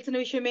మందికి తెలిసిన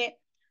విషయమే,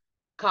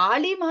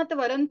 కాళీమాత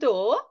వరంతో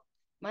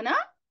మన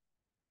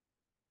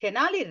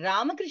తెనాలి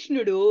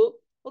రామకృష్ణుడు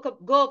ఒక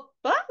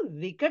గొప్ప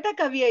వికట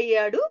కవి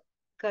అయ్యాడు,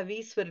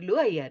 కవీశ్వరులు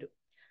అయ్యారు.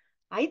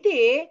 అయితే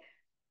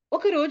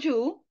ఒకరోజు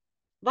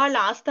వాళ్ళ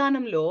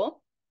ఆస్థానంలో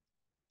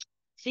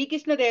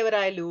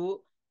శ్రీకృష్ణదేవరాయలు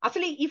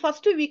అసలు ఈ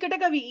ఫస్ట్ వికట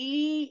కవి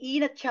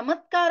ఈయన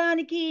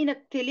చమత్కారానికి, ఈయన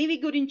తెలివి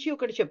గురించి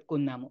ఒకటి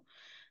చెప్పుకుందాము.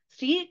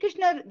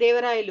 శ్రీకృష్ణ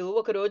దేవరాయలు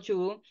ఒకరోజు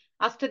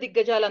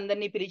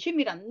అష్టదిగ్గజాలందరినీ పిలిచి,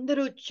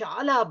 మీరందరూ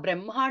చాలా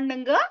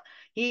బ్రహ్మాండంగా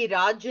ఈ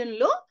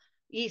రాజ్యంలో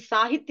ఈ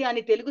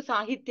సాహిత్యాన్ని, తెలుగు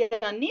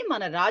సాహిత్యాన్ని,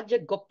 మన రాజ్య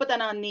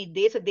గొప్పతనాన్ని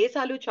దేశ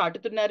దేశాలు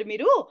చాటుతున్నారు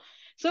మీరు.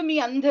 సో మీ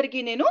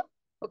అందరికీ నేను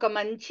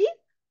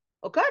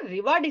ఒక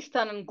రివార్డ్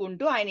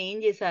ఇస్తాననుకుంటూ ఆయన ఏం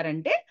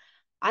చేశారంటే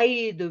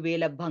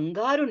 5,000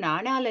 బంగారు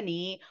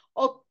నాణాలని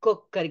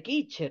ఒక్కొక్కరికి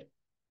ఇచ్చారు.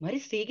 మరి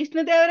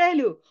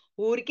శ్రీకృష్ణదేవరాయలు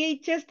ఊరికే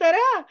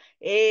ఇచ్చేస్తారా?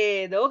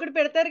 ఏదో ఒకటి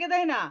పెడతారు కదా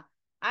ఆయన.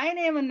 ఆయన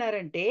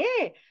ఏమన్నారంటే,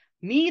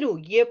 మీరు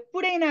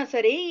ఎప్పుడైనా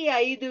సరే ఈ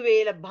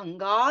 5,000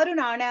 బంగారు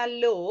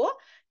నాణాల్లో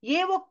ఏ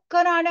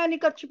ఒక్క నాణాన్ని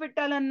ఖర్చు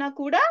పెట్టాలన్నా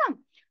కూడా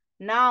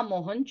నా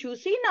మొహం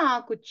చూసి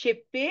నాకు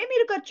చెప్పే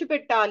మీరు ఖర్చు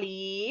పెట్టాలి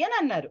అని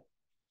అన్నారు.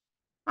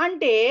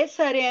 అంటే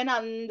సరే అని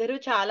అందరూ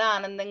చాలా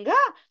ఆనందంగా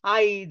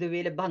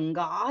 5,000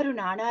 బంగారు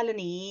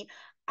నాణాలని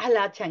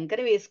అలా చంకర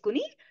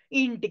వేసుకుని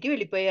ఇంటికి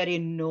వెళ్ళిపోయారు.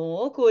 ఎన్నో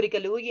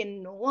కోరికలు,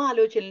 ఎన్నో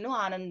ఆలోచనలను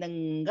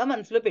ఆనందంగా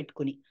మనసులో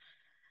పెట్టుకుని.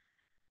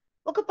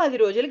 ఒక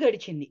 10 రోజులు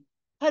గడిచింది.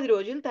 10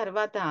 రోజుల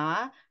తర్వాత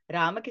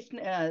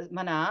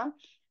మన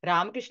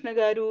రామకృష్ణ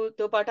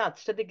గారుతో పాటు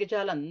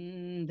అష్టదిగ్గజాలు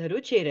అందరూ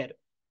చేరారు.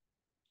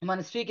 మన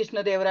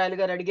శ్రీకృష్ణదేవరాయలు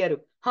గారు అడిగారు,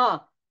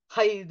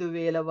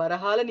 5,000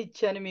 వరహాలను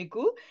ఇచ్చాను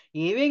మీకు,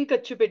 ఏమేం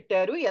ఖర్చు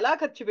పెట్టారు, ఎలా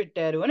ఖర్చు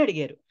పెట్టారు అని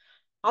అడిగారు.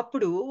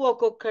 అప్పుడు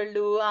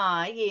ఒక్కొక్కళ్ళు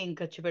ఏం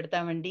ఖర్చు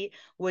పెడతామండి,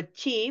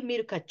 వచ్చి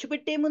మీరు ఖర్చు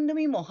పెట్టే ముందు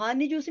మీ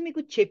మొహాన్ని చూసి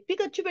మీకు చెప్పి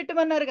ఖర్చు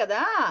పెట్టమన్నారు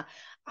కదా,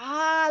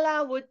 అలా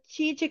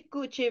వచ్చి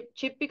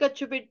చెప్పి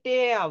ఖర్చు పెట్టే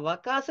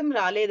అవకాశం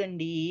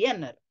రాలేదండి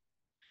అన్నారు.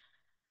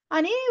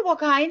 అని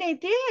ఒక ఆయన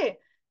అయితే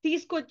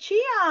తీసుకొచ్చి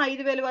ఆ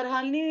 5,000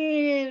 వరహాల్ని,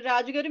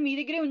 రాజుగారు మీ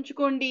దగ్గరే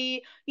ఉంచుకోండి,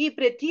 ఈ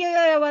ప్రతి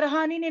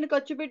వరహాన్ని నేను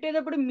ఖర్చు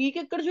పెట్టేటప్పుడు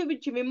మీకెక్కడ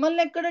చూపించి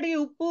మిమ్మల్ని ఎక్కడ అడిగి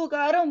ఉప్పు,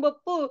 కారం,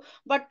 పప్పు,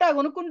 బట్ట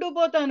కొనుక్కుంటూ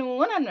పోతాను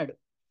అని అన్నాడు.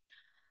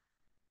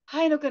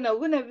 ఆయన ఒక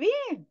నవ్వు నవ్వి,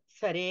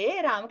 సరే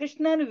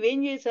రామకృష్ణ నువ్వేం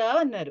చేశావు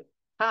అన్నారు.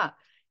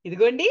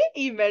 ఇదిగోండి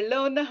ఈ మెళ్ళో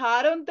ఉన్న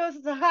హారంతో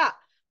సహా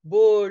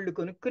బోల్డ్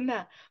కొనుక్కున్నా,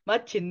 మా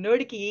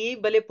చిన్నోడికి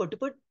భలే పొట్టు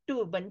పొట్టు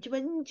మంచి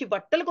మంచి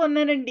బట్టలు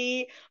కొన్నానండి,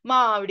 మా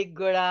ఆవిడికి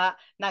కూడా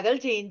నగలు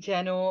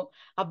చేయించాను.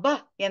 అబ్బా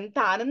ఎంత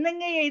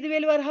ఆనందంగా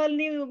 5,000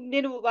 వరహాలని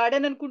నేను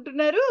వాడాను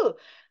అనుకుంటున్నారు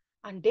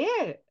అంటే,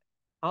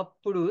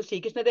 అప్పుడు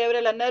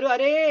శ్రీకృష్ణదేవరాయలు అన్నారు,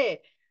 అరే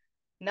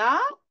నా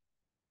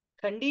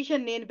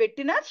కండిషన్, నేను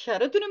పెట్టిన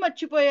షరతును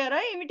మర్చిపోయారా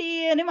ఏమిటి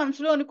అని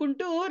మనసులో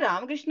అనుకుంటూ,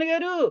 రామకృష్ణ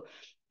గారు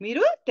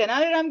మీరు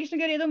తెనాలి రామకృష్ణ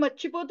గారు ఏదో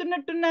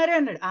మర్చిపోతున్నట్టున్నారే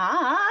అన్నాడు.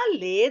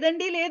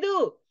 లేదండి లేదు,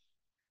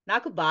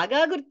 నాకు బాగా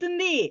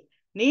గుర్తుంది.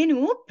 నేను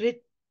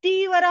ప్రతి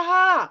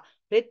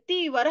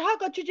వరహా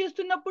ఖర్చు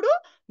చేస్తున్నప్పుడు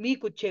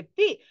మీకు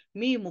చెప్పి,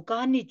 మీ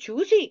ముఖాన్ని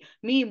చూసి,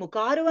 మీ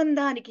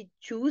ముఖారువందానికి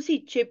చూసి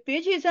చెప్పే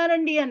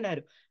చేశానండి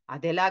అన్నారు.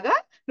 అదెలాగా?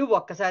 నువ్వు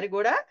ఒక్కసారి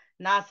కూడా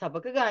నా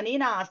సభకు గాని,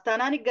 నా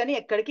ఆస్థానానికి గాని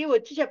ఎక్కడికి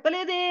వచ్చి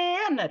చెప్పలేదే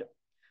అన్నారు.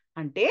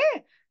 అంటే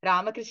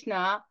రామకృష్ణ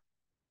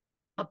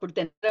అప్పుడు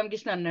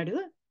రామకృష్ణ అన్నాడు,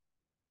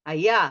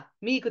 అయ్యా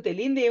మీకు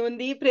తెలియంది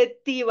ఏముంది,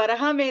 ప్రతి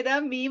వరహా మీద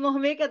మీ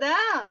మొహమే కదా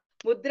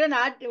ముద్ర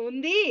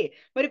ఉంది.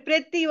 మరి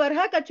ప్రతి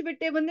వరహా ఖర్చు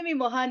పెట్టే ముందు మీ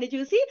మొహాన్ని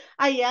చూసి,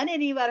 అయ్యా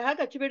నేను ఈ వరహా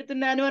ఖర్చు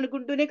పెడుతున్నాను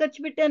అనుకుంటూనే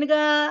ఖర్చు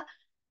పెట్టానుగా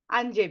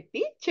అని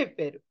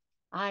చెప్పారు.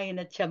 ఆయన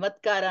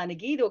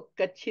చమత్కారానికి ఇది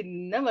ఒక్క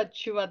చిన్న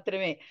మచ్చు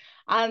మాత్రమే.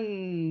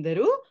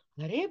 అందరూ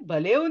అరే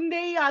భలే ఉందే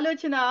ఈ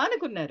ఆలోచన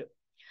అనుకున్నారు.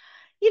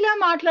 ఇలా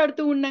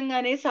మాట్లాడుతూ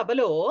ఉండంగానే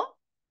సభలో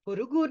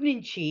పొరుగురు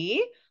నుంచి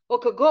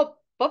ఒక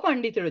గొప్ప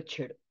పండితుడు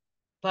వచ్చాడు.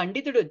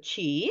 పండితుడు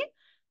వచ్చి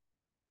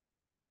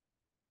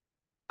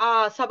ఆ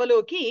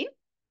సభలోకి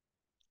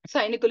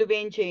సైనికులు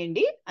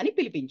వేయించేయండి అని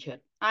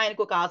పిలిపించారు.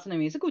 ఆయనకు ఒక ఆసనం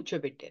వేసి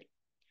కూర్చోబెట్టారు.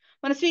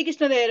 మన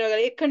శ్రీకృష్ణదేవరాయలు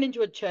గారు ఎక్కడి నుంచి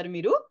వచ్చారు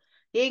మీరు,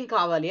 ఏం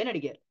కావాలి అని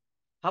అడిగారు.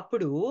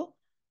 అప్పుడు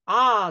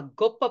ఆ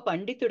గొప్ప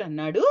పండితుడు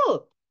అన్నాడు,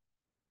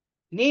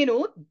 నేను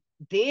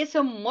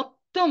దేశం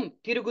మొత్తం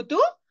తిరుగుతూ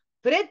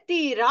ప్రతి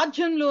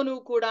రాజ్యంలోనూ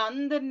కూడా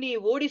అందరినీ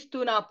ఓడిస్తూ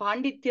నా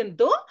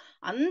పాండిత్యంతో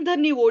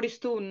అందరినీ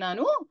ఓడిస్తూ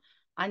ఉన్నాను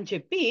అని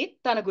చెప్పి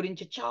తన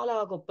గురించి చాలా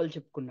గొప్పలు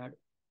చెప్పుకున్నాడు.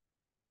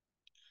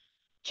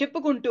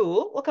 చెప్పుకుంటూ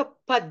ఒక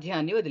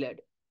పద్యాన్ని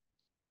వదిలాడు.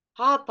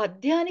 ఆ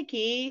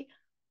పద్యానికి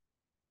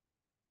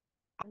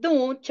అర్థం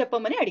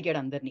చెప్పమని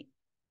అడిగాడు అందరినీ.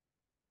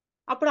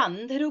 అప్పుడు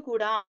అందరూ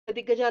కూడా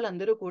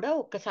దిగ్గజాలందరూ కూడా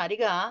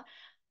ఒక్కసారిగా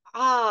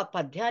ఆ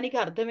పద్యానికి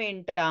అర్థం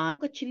ఏంటా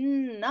ఒక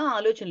చిన్న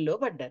ఆలోచనలో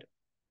పడ్డారు.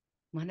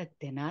 మన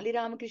తెనాలి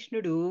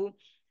రామకృష్ణుడు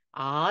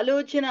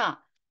ఆలోచన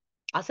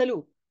అసలు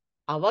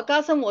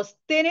అవకాశం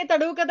వస్తేనే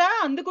తడువు కదా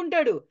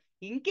అందుకుంటాడు.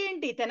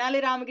 ఇంకేంటి తెనాలి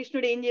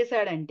రామకృష్ణుడు ఏం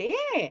చేశాడంటే,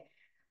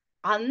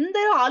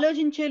 అందరూ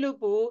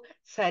ఆలోచించేలోపు,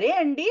 సరే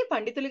అండి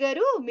పండితులు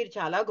గారు, మీరు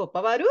చాలా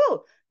గొప్పవారు,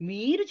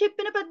 మీరు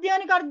చెప్పిన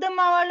పద్యానికి అర్థం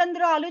మా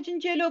వాళ్ళందరూ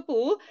ఆలోచించేలోపు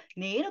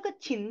నేను ఒక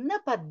చిన్న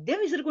పద్యం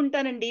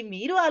విసురుకుంటానండి,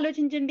 మీరు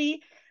ఆలోచించండి,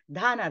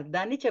 దాని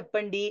అర్థాన్ని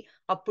చెప్పండి,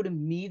 అప్పుడు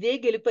మీదే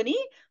గెలుపని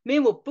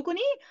మేము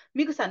ఒప్పుకుని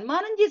మీకు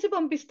సన్మానం చేసి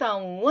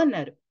పంపిస్తాము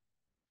అన్నారు.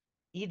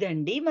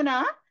 ఇదండి మన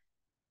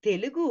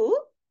తెలుగు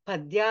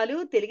పద్యాలు,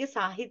 తెలుగు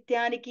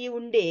సాహిత్యానికి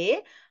ఉండే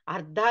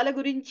అర్థాల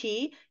గురించి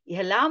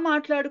ఎలా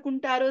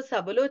మాట్లాడుకుంటారో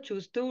సభలో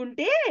చూస్తూ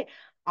ఉంటే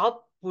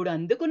అప్పుడు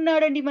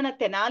అందుకున్నాడండి మన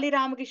తెనాలి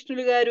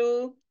రామకృష్ణులు గారు.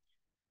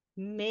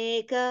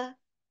 మేక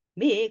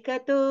మేక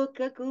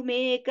తోకకు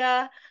మేక,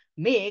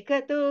 మేక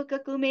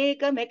తోకకు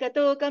మేక, మెక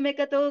తోక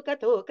మెక తోక,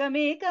 తోక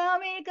మేక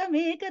మేక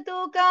మేక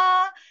తోక,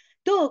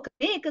 తోక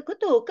మేకకు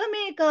తోక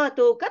మేక,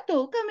 తోక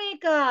తోక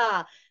మేక,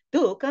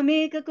 తోక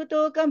మేకకు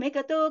తోక మెక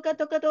తోక,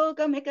 తొక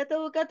తోక మెక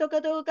తోక, తొక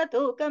తోక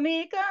తోక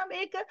మేక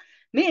మేక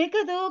మేక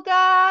తోక,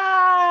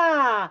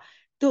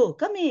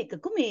 తోక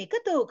మేకకు మేక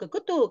తోకకు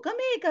తోక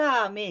మేక,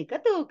 మేక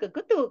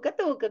తోకకు తోక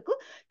తోకకు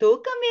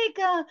తోక మేక,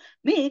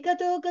 మేక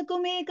తోకకు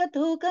మేక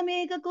తోక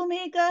మేకకు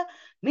మేక,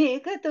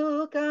 మేక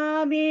తోక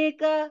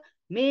మేక,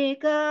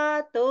 మేక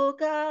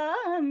తోక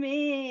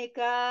మేక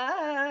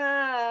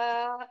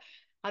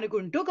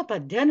అనుకుంటూ ఒక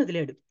పద్యాన్ని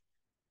వదిలాడు.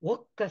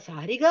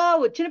 ఒక్కసారిగా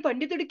వచ్చిన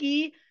పండితుడికి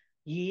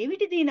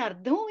ఏమిటి దీని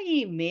అర్థం, ఈ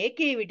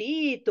మేకేమిటి,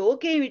 ఈ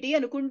తోకేమిటి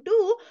అనుకుంటూ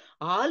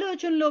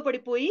ఆలోచనలో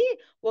పడిపోయి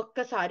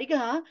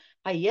ఒక్కసారిగా,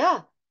 అయ్యా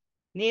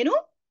నేను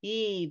ఈ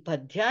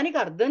పద్యానికి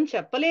అర్థం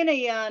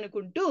చెప్పలేనయ్యా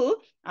అనుకుంటూ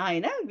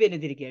ఆయన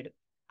వెనుదిరిగాడు.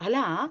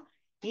 అలా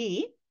ఈ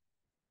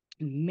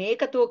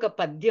మేకతోక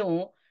పద్యం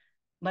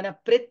మన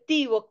ప్రతి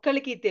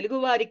ఒక్కరికి తెలుగు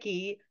వారికి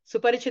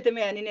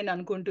సుపరిచితమే అని నేను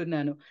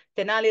అనుకుంటున్నాను.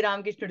 తెనాలి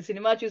రామకృష్ణుడు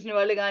సినిమా చూసిన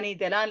వాళ్ళు కానీ,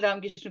 తెనాలి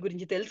రామకృష్ణుడు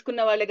గురించి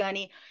తెలుసుకున్న వాళ్ళు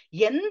కానీ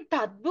ఎంత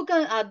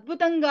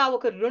అద్భుతంగా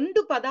ఒక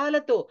 2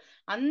 పదాలతో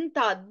అంత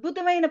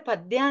అద్భుతమైన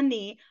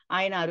పద్యాన్ని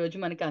ఆయన ఆ రోజు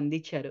మనకు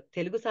అందించారు.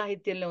 తెలుగు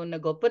సాహిత్యంలో ఉన్న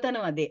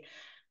గొప్పతనం అదే.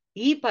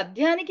 ఈ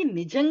పద్యానికి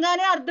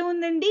నిజంగానే అర్థం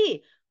ఉందండి.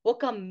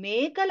 ఒక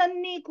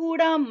మేకలన్నీ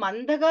కూడా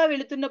మందగా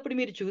వెళుతున్నప్పుడు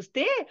మీరు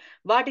చూస్తే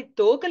వాటి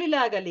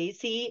తోకలిలాగా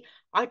లేసి,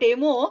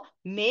 అటేమో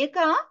మేక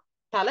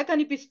తల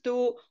కనిపిస్తూ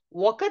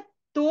ఒక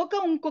తోక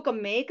ఇంకొక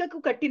మేకకు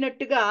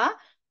కట్టినట్టుగా,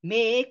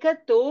 మేక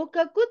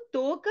తోకకు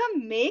తోక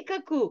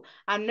మేకకు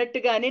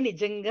అన్నట్టుగానే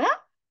నిజంగా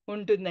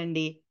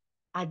ఉంటుందండి.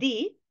 అది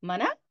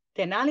మన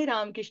తెనాలి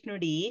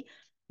రామకృష్ణుడి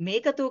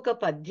మేకతోక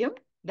పద్యం,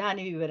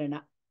 దాని వివరణ.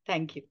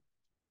 Thank you.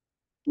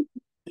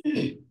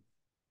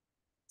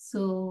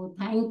 So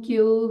thank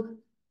you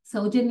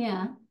సౌజన్య.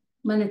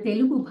 మన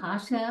తెలుగు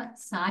భాష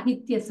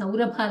సాహిత్య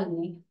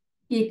సౌరభాలని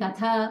ఈ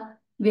కథా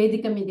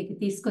వేదిక మీదకి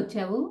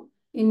తీసుకొచ్చావు.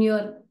 ఇన్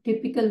యువర్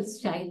టిపికల్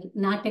స్టైల్,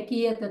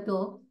 నాటకీయతతో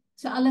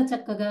చాలా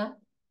చక్కగా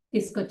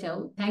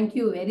తీసుకొచ్చావు. Thank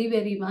you very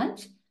very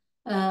much.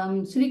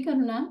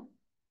 శ్రీకరుణ,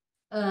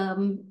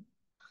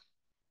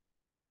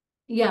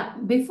 yeah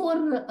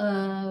before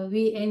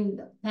we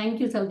end,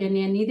 thank you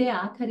సౌజన్య. నీదే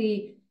ఆఖరి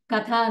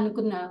కథ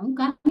అనుకున్నాము,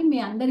 కానీ మీ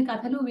అందరి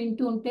కథలు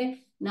వింటూ ఉంటే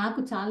నాకు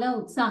చాలా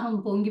ఉత్సాహం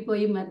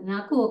పొంగిపోయి మరి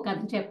నాకు ఒక కథ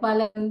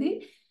చెప్పాలని.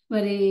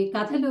 మరి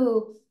కథలు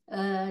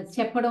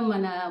చెప్పడం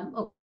మన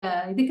ఒక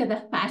ఇది కదా,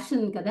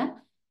 ప్యాషన్ కదా.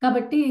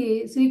 కాబట్టి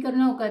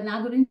శ్రీకరణ, ఒక నా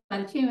గురించి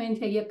పరిచయం ఏం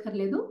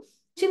చెయ్యక్కర్లేదు,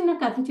 చిన్న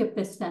కథ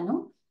చెప్పేస్తాను.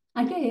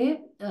 అంటే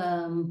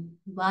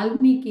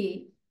వాల్మీకి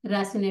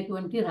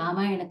రాసినటువంటి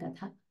రామాయణ కథ.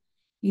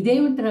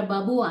 ఇదేమిట్రా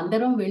బాబు,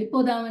 అందరం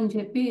వెళ్ళిపోదామని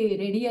చెప్పి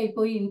రెడీ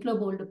అయిపోయి ఇంట్లో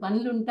బోల్డ్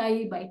పనులుంటాయి,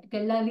 బయటకు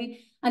వెళ్ళాలి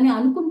అని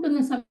అనుకుంటున్న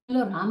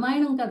సమయంలో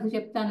రామాయణం కథ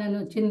చెప్తానని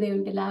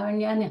వచ్చిందేమిటి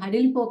లావణ్య అని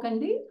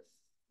హడిలిపోకండి.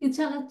 ఇది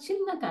చాలా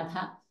చిన్న కథ,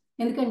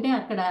 ఎందుకంటే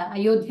అక్కడ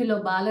అయోధ్యలో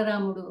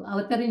బాలరాముడు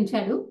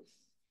అవతరించాడు.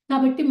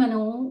 కాబట్టి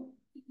మనం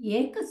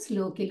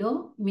ఏకశ్లోకిలో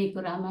మీకు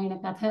రామాయణ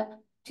కథ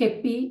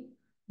చెప్పి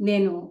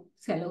నేను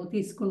సెలవు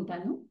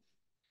తీసుకుంటాను.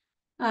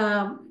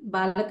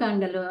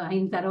 బాలకాండలో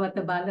అయిన తర్వాత,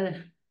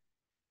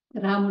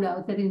 రాముడు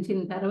అవతరించిన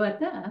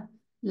తర్వాత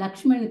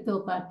లక్ష్మణుడితో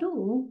పాటు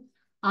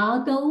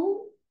ఆదౌ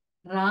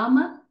రామ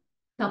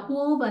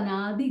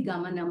తపోవనాది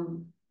గమనం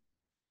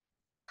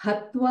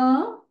హత్వా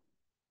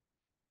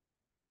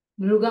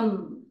మృగం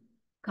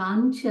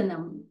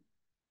కాంచనం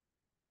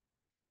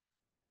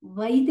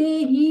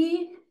వైదేహీ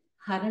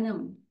హరణం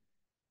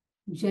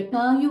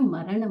జటాయు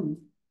మరణం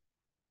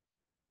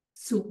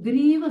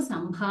సుగ్రీవ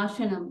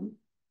సంభాషణం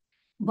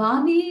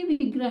వాలీ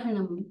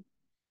విగ్రహణం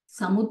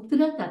సముద్ర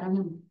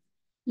తరణం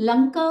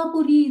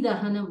లంకాపురీ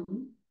దహనం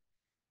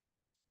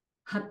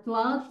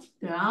హత్వా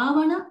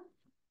రావణ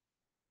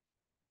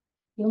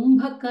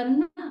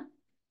కుంభకర్ణ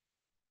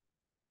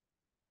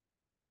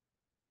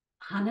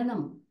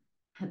హననం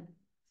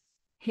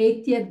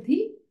హేత్యర్థి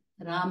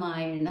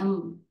రామాయణం.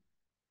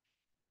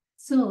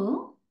 సో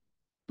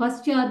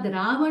పశ్చాత్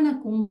రావణ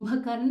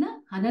కుంభకర్ణ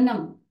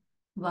హననం,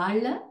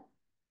 వాళ్ళ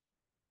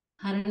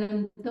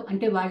హరణంతో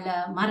అంటే వాళ్ళ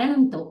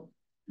మరణంతో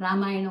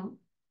రామాయణం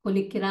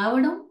కొలిక్కి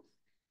రావడం,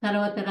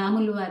 తర్వాత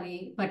రాములు వారి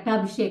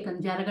పట్టాభిషేకం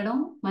జరగడం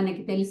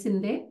మనకి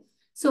తెలిసిందే.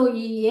 సో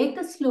ఈ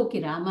ఏకశ్లోకి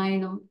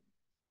రామాయణం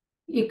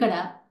ఇక్కడ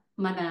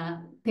మన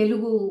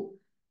తెలుగు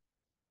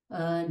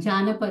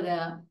జానపద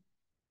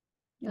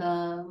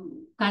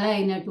కళ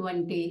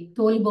అయినటువంటి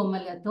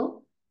తోలుబొమ్మలతో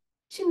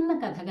చిన్న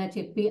కథగా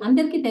చెప్పి,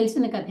 అందరికీ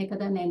తెలిసిన కథే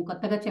కదా, నేను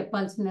కొత్తగా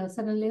చెప్పాల్సిన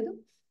అవసరం లేదు.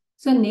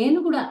 సో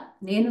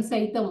నేను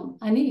సైతం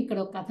అని ఇక్కడ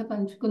ఒక కథ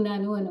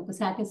పంచుకున్నాను అని ఒక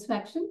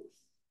satisfaction.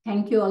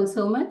 Thank you all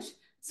so much.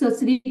 So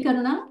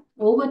శ్రీకరుణ,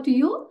 over to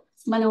you.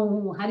 మనం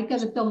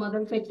హరికథతో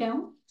మొదలు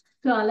పెట్టాము.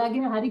 సో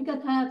అలాగే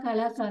హరికథ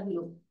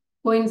కళాకారులు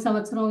పోయిన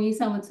సంవత్సరం ఈ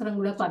సంవత్సరం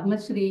కూడా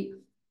పద్మశ్రీ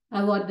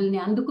అవార్డుల్ని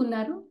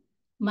అందుకున్నారు.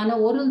 మన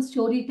oral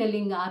story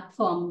telling art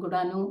form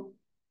కూడాను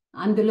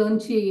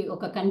అందులోంచి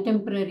ఒక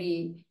కంటెంపరీ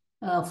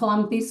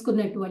ఫామ్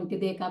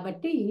తీసుకున్నటువంటిదే.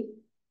 కాబట్టి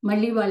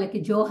మళ్ళీ వాళ్ళకి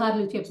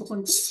జోహార్లు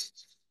చెప్పుకుంటూ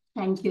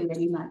thank you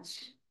very much.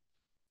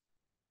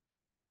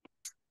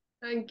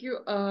 Thank you,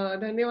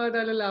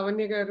 ధన్యవాదాలు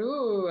లావణ్య గారు.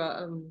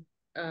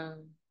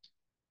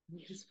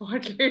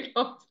 స్పాట్ లైట్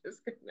ఆఫ్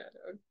చేసుకున్నారు.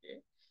 ఓకే,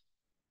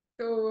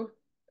 సో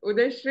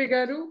ఉదయశ్రీ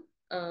గారు,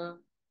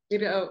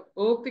 మీరు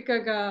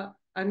ఓపికగా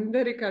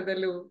అందరి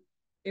కథలు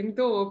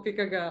ఎంతో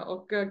ఓపికగా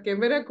ఒక్క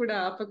కెమెరా కూడా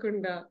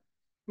ఆపకుండా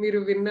మీరు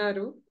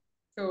విన్నారు.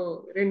 సో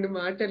 2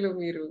 మాటలు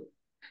మీరు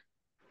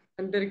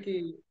అందరికి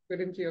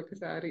గురించి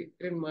ఒకసారి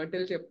 2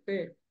 మాటలు చెప్తే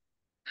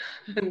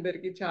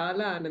అందరికి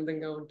చాలా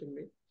ఆనందంగా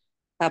ఉంటుంది.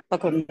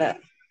 తప్పకుండా,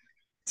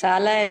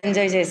 చాలా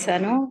ఎంజాయ్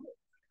చేశాను.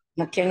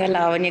 ముఖ్యంగా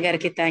లావణ్య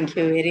గారికి థ్యాంక్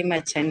యూ వెరీ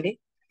మచ్ అండి.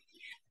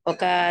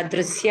 ఒక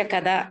దృశ్య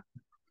కథ,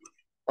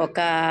 ఒక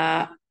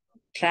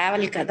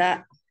ట్రావెల్ కథ,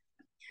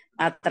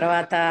 ఆ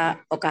తర్వాత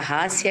ఒక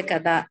హాస్య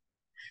కథ,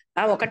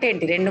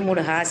 ఒకటేంటి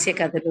 2-3 హాస్య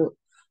కథలు,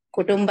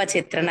 కుటుంబ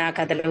చిత్రణ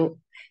కథలు,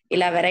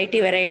 ఇలా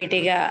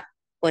వెరైటీగా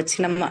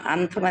వచ్చిన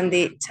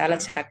అంతమంది చాలా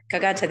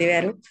చక్కగా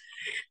చదివారు.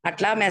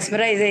 అట్లా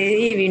మెస్మరైజ్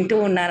అయ్యి వింటూ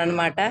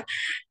ఉన్నానన్నమాట.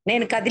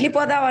 నేను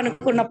కదిలిపోదాం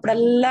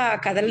అనుకున్నప్పుడల్లా ఆ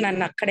కథలు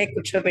నన్ను అక్కడే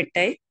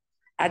కూర్చోబెట్టాయి.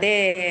 అదే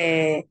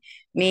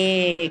మీ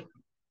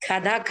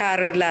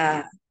కథాకారుల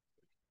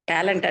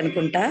టాలెంట్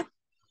అనుకుంటా.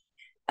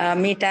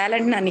 మీ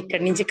టాలెంట్ నన్ను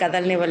ఇక్కడి నుంచి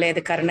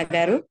కదలనివ్వలేదు కరుణ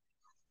గారు.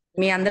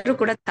 మీ అందరూ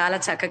కూడా చాలా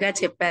చక్కగా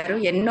చెప్పారు.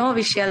 ఎన్నో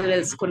విషయాలు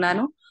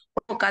తెలుసుకున్నాను.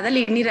 కథలు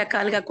ఇన్ని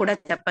రకాలుగా కూడా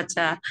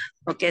చెప్పచ్చా,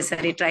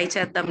 ఒకేసారి ట్రై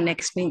చేద్దాం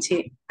నెక్స్ట్ నుంచి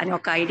అని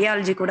ఒక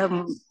ఐడియాలజీ కూడా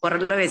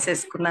బుర్రలో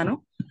వేసేసుకున్నాను.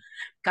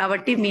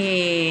 కాబట్టి మీ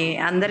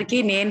అందరికీ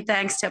నేను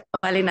థ్యాంక్స్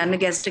చెప్పాలి, నన్ను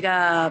గెస్ట్ గా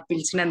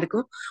పిలిచినందుకు.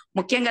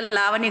 ముఖ్యంగా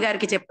లావణ్య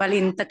గారికి చెప్పాలి,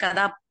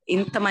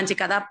 ఇంత మంచి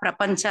కథ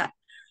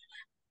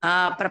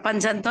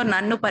ప్రపంచంతో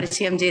నన్ను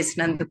పరిచయం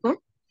చేసినందుకు.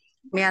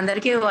 మీ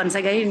అందరికీ once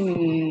again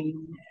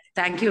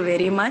thank you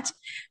very much.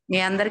 మీ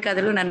అందరి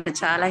కథలు నన్ను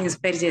చాలా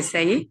ఇన్స్పైర్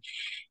చేశాయి.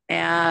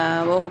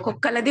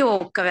 ఒక్కొక్కలది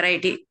ఒక్కొక్క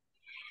వెరైటీ,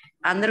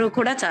 అందరూ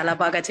కూడా చాలా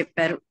బాగా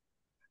చెప్పారు.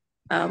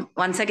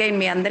 వన్స్ అగైన్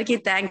మీ అందరికీ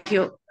థ్యాంక్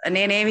యూ.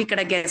 నేనేమి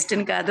ఇక్కడ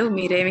గెస్ట్ని కాదు,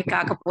 మీరేమి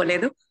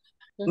కాకపోలేదు,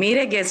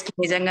 మీరే గెస్ట్.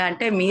 నిజంగా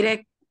అంటే మీరే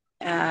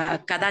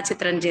కథా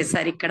చిత్రం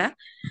చేశారు ఇక్కడ.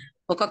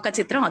 ఒక్కొక్క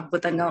చిత్రం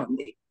అద్భుతంగా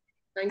ఉంది.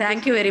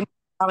 Thank you very much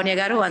Lavanya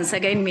గారు. వన్స్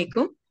అగైన్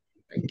మీకు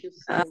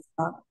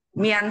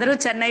మీ అందరూ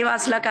చెన్నై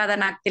వాసులా కాదా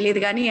నాకు తెలియదు,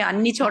 కానీ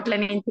అన్ని చోట్ల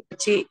నుంచి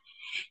వచ్చి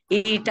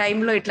ఈ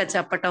టైంలో ఇట్లా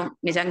చెప్పటం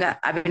నిజంగా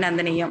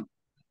అభినందనీయం.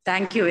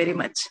 Thank you very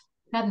much.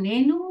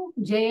 నేను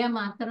జయ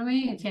మాత్రమే,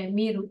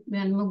 మీరు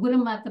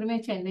ముగ్గురం మాత్రమే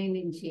చెన్నై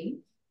నుంచి.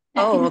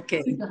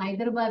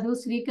 హైదరాబాదు,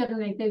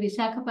 శ్రీకరుణ్ అయితే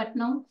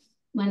విశాఖపట్నం,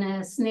 మన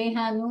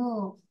స్నేహాను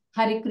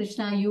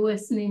హరికృష్ణ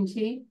US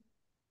నుంచి,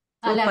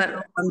 అలా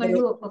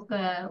ఒక్కొక్క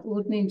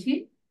ఊరు నుంచి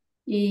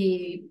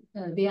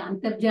ఈ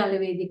అంతర్జాల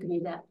వేదిక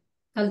మీద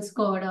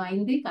కలుసుకోవడం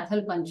అయింది,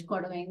 కథలు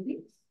పంచుకోవడం అయింది.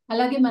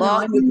 అలాగే మన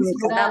ఆడియన్స్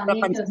కూడా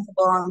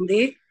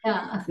బాగుంది,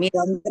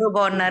 మీరందరూ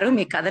బాగున్నారు,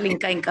 మీ కథలు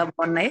ఇంకా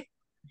బాగున్నాయి.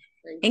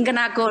 ఇంకా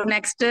నాకు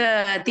నెక్స్ట్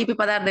తీపి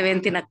పదార్థం ఏం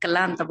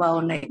తినక్కల్లా, అంత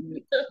బాగున్నాయి.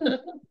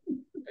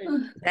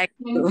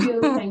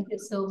 Thank you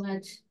so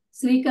much.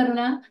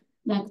 శ్రీకరుణ,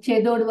 నాకు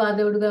చేదోడు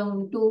వాదోడుగా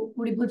ఉంటూ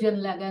కుడి భుజం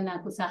లాగా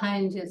నాకు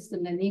సహాయం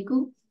చేస్తున్న నీకు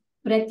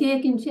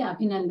ప్రత్యేకించి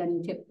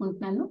అభినందనలు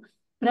చెప్పుకుంటున్నాను.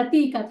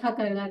 ప్రతి కథా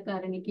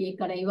కళాకారునికి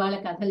ఇక్కడ ఇవాళ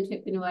కథలు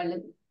చెప్పిన వాళ్ళు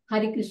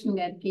హరికృష్ణ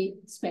గారికి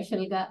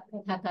స్పెషల్ గా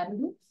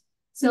కథాకారుడు.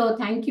 So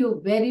thank you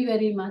very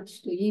very much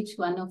to each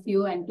one of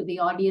you and to the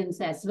audience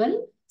as well.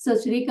 So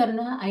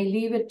శ్రీకరుణ, I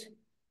leave it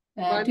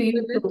to you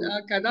to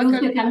use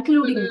the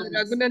concluding words.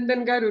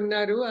 Raghunandan గారు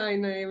ఉన్నారు,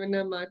 ఆయన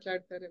ఏమైనా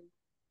మాట్లాడతారేమో.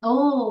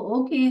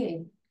 ఓకే,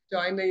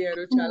 జాయిన్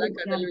అయ్యారు, చాలా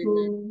కథలు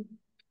విన్నారు.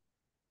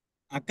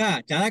 అక్క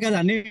చాలా కథ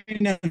అన్ని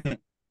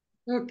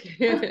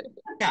ఓకే,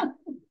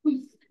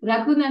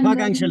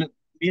 రఘునందన్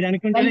మీరు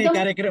అనుకుంటేనే ఈ వెల్కమ్.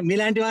 కార్యక్రమం,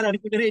 మీలాంటి వారు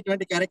అనుకుంటేనే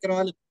ఇటువంటి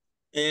కార్యక్రమాలు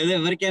ఏదో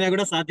ఎవరికైనా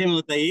కూడా సాధ్యం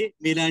అవుతాయి.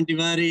 మీలాంటి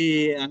వారి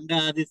అండ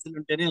ఆశీస్సులు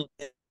ఉంటేనే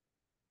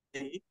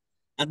అవుతాయి.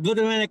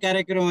 అద్భుతమైన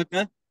కార్యక్రమం అక్క.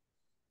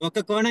 ఒక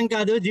కోణం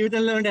కాదు,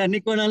 జీవితంలో ఉండే అన్ని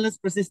కోణాలను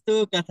స్పృశిస్తూ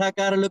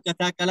కథాకారులు,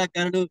 కథా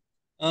కళాకారులు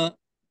ఆ,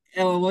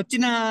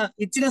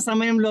 ఇచ్చిన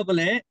సమయం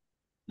లోపలే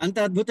అంత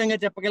అద్భుతంగా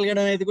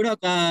చెప్పగలగడం అనేది కూడా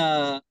ఒక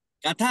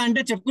కథ.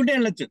 అంటే చెప్పుకుంటే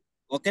వెళ్ళొచ్చు,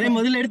 ఒకరే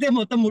మొదలెడితే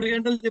మొత్తం 3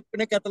 గంటలు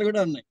చెప్పుకునే కథలు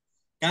కూడా ఉన్నాయి.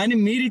 కానీ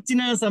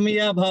మీరిచ్చిన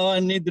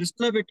సమయాభావాన్ని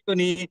దృష్టిలో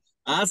పెట్టుకొని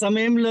ఆ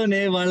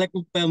సమయంలోనే వాళ్ళకు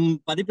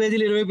 10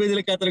 పేజీలు 20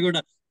 పేజీల కథలు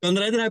కూడా,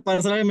 కొందరైతే నాకు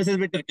పర్సనల్ గా మెసేజ్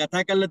పెట్టారు,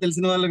 కథాకళలో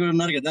తెలిసిన వాళ్ళు కూడా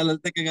ఉన్నారు కదా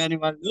లలితక్క, కానీ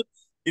వాళ్ళు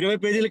 20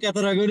 పేజీల కథ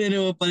రాగు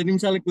నేను 10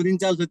 నిమిషాలు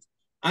కుదించాల్సి వచ్చి,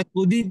 ఆ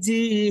కుదించి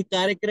ఈ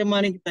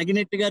కార్యక్రమానికి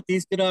తగినట్టుగా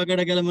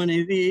తీసుకురాగలగలం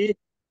అనేది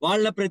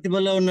వాళ్ళ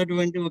ప్రతిభలో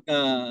ఉన్నటువంటి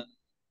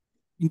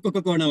ఇంకొక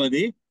కోణం.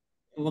 అది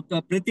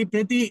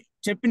ప్రతి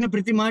చెప్పిన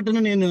ప్రతి మాటను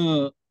నేను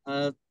ఆ,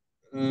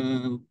 ఆ,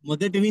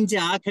 మొదటి నుంచి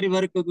ఆఖరి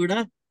వరకు కూడా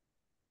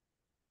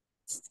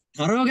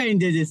త్వరగా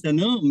ఎంజాయ్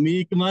చేశాను.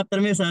 మీకు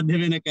మాత్రమే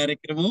సాధ్యమైన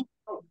కార్యక్రమం.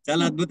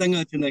 చాలా అద్భుతంగా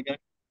వచ్చింది అక్క.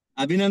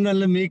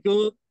 అభినందనలు మీకు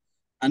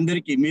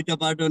అందరికీ, మీతో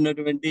పాటు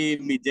ఉన్నటువంటి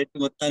మీ జట్టు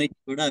మొత్తానికి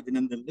కూడా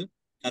అభినందనలు.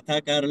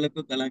 కథాకారులకు,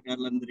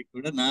 కళాకారులందరికీ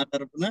కూడా నా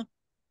తరపున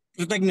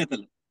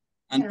కృతజ్ఞతలు.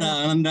 అంత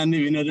ఆనందాన్ని,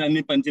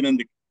 వినోదాన్ని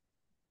పంచినందుకు.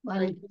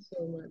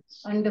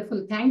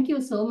 Wonderful. Thank you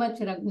so much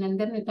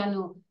Raghunandan.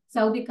 తను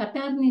సౌదీ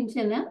ఖతార్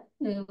నుంచేనా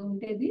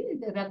ఉండేది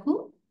రఘు?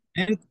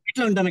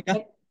 ఇట్లా ఉంటానక్క.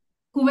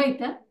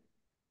 కువైట్.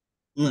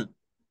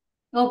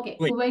 ఓకే,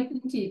 కువైట్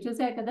నుంచి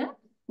చూసా కదా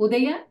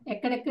ఉదయ,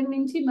 ఎక్కడెక్కడి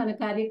నుంచి మన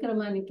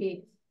కార్యక్రమానికి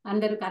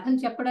అందరు కథలు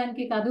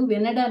చెప్పడానికి కాదు,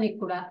 వినడానికి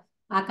కూడా.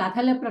 ఆ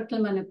కథల పట్ల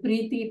మన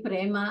ప్రీతి,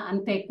 ప్రేమ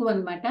అంత ఎక్కువ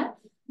అనమాట.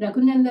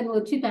 రఘునందన్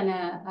వచ్చి తన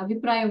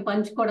అభిప్రాయం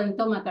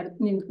పంచుకోవడంతో మా కడుపు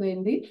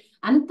నిండిపోయింది.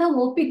 అంత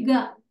ఓపిక్గా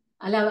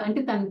అలా,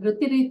 అంటే తన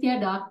వృత్తిరీత్యా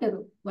డాక్టరు,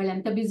 వాళ్ళు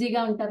ఎంత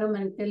బిజీగా ఉంటారో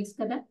మనకు తెలుసు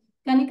కదా,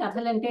 కానీ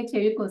కథలంటే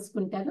చెవి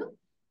కోసుకుంటారు.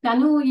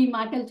 తను ఈ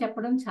మాటలు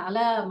చెప్పడం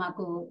చాలా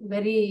మాకు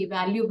very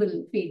valuable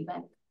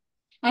feedback.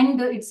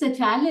 And it's a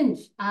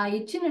challenge. ఆ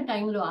ఇచ్చిన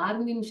టైంలో 6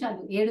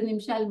 నిమిషాలు 7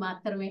 నిమిషాలు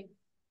మాత్రమే,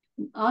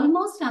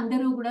 ఆల్మోస్ట్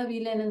అందరూ కూడా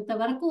వీలైనంత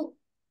వరకు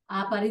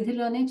ఆ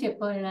పరిధిలోనే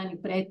చెప్పడానికి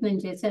ప్రయత్నం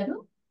చేశారు.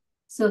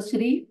 సో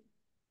శ్రీ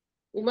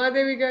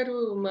ఉమాదేవి గారు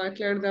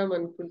మాట్లాడదాం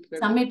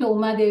అనుకుంటున్నారు. సమ్మెట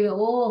ఉమాదేవి,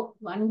 ఓ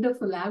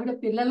వండర్ఫుల్. ఆవిడ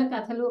పిల్లల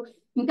కథలు,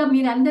 ఇంకా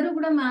మీరందరూ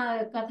కూడా మా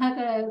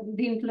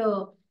దీంట్లో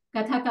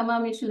కథా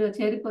కమామిషులో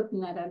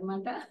చేరిపోతున్నారు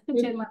అనమాట.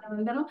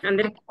 మనమందరం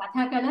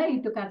కథా కళ,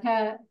 ఇటు కథా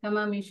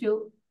కమామిషు.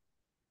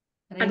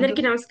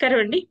 అందరికీ నమస్కారం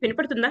అండి.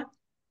 వినపడుతుందా?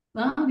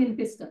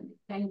 వినిపిస్తుంది.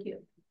 Thank you.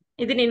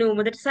 ఇది నేను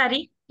మొదటిసారి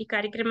ఈ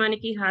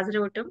కార్యక్రమానికి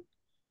హాజరవటం.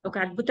 ఒక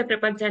అద్భుత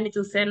ప్రపంచాన్ని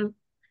చూశాను.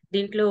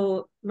 దీంట్లో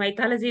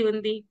మైథాలజీ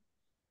ఉంది,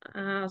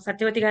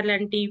 సత్యవతి గారు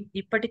లాంటి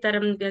ఇప్పటి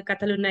తరం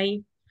కథలు ఉన్నాయి.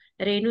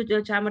 రేణు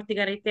చామర్తి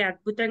గారు అయితే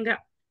అద్భుతంగా,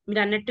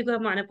 మీరు అన్నట్టుగా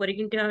మన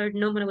పొరిగింటి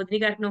వాడినో మన వదిలి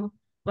గారినో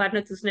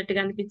వారినో చూసినట్టుగా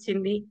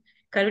అనిపించింది.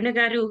 కరుణ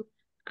గారు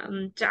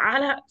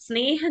చాలా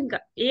స్నేహంగా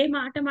ఏ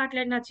మాట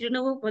మాట్లాడినా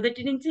చిరునవ్వు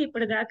మొదటి నుంచి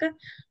ఇప్పటిదాకా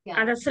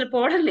అది అసలు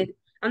పోవడం లేదు,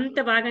 అంత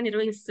బాగా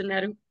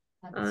నిర్వహిస్తున్నారు.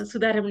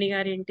 సుధారమణి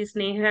గారు ఏంటి,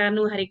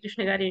 స్నేహను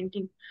హరికృష్ణ గారు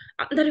ఏంటి,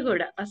 అందరూ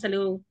కూడా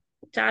అసలు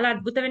చాలా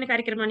అద్భుతమైన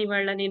కార్యక్రమాన్ని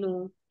వాళ్ళ నేను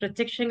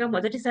ప్రత్యక్షంగా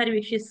మొదటిసారి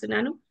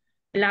వీక్షిస్తున్నాను.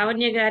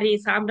 లావణ్య గారి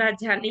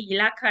సామ్రాజ్యాన్ని,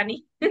 ఇలాఖాని,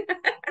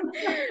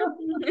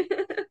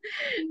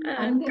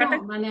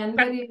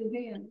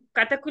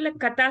 కథకుల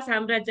కథా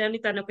సామ్రాజ్యాన్ని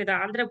తను ఒక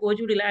ఆంధ్ర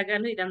భోజుడి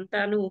లాగాను,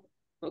 ఇదంతాను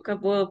ఒక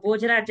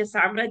భోజరాజ్య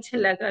సామ్రాజ్యం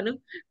లాగాను,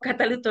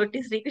 కథలతోటి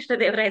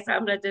శ్రీకృష్ణదేవరాయ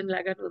సామ్రాజ్యం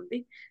లాగాను ఉంది.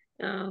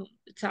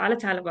 చాలా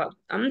చాలా బాగుంది.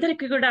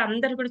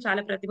 అందరు కూడా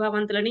చాలా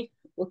ప్రతిభావంతులని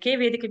ఒకే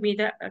వేదిక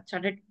మీద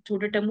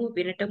చూడటము,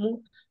 వినటము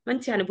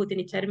మంచి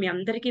అనుభూతినిచ్చారు. మీ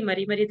అందరికీ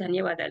మరీ మరీ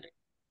ధన్యవాదాలు.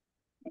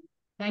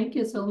 Thank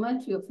you so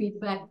much. Your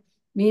feedback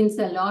means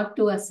a lot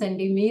to us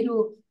అండి. మీరు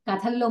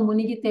కథల్లో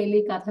మునిగి తేలి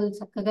కథలు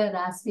చక్కగా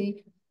రాసి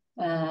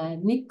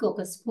నిక్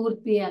ఒక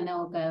స్ఫూర్తి అనే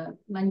ఒక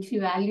మంచి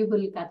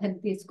వాల్యుబుల్ కథను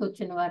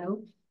తీసుకొచ్చిన వారు.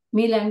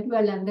 మీలాంటి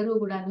వాళ్ళందరూ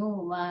కూడాను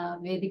మా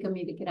వేదిక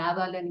మీదకి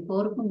రావాలని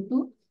కోరుకుంటూ,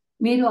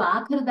 మీరు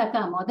ఆఖరి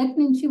దాకా మొదటి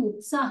నుంచి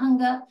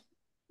ఉత్సాహంగా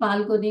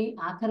పాల్గొని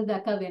ఆఖరి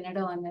దాకా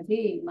వినడం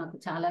అన్నది మాకు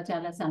చాలా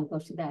చాలా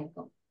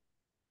సంతోషదాయకం.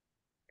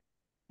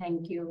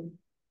 Thank you.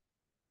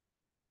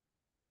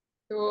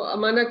 సో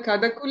మన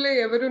కథకులు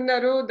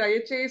ఎవరున్నారో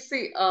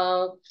దయచేసి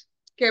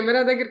కెమెరా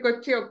దగ్గరికి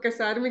వచ్చి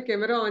ఒక్కసారి మీ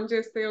కెమెరా ఆన్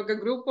చేస్తే ఒక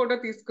గ్రూప్ ఫోటో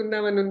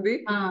తీసుకుందామని ఉంది.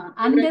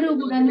 అందరూ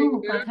కూడాను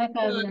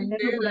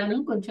కథాకారులందరూ కూడాను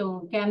కొంచెం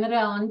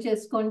కెమెరా ఆన్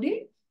చేసుకోండి.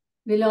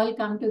 Will all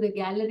come to the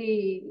gallery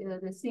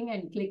దిసింగ్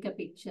and click a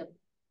picture.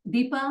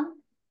 Deepa,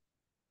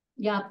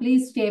 yeah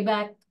please stay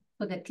back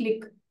for the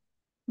click.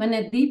 మన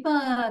దీపా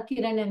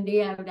కిరణ్ అండి,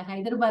 ఆవిడ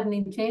హైదరాబాద్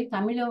నుంచే,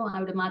 తమిళం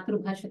ఆవిడ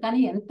మాతృభాష, కానీ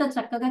ఎంత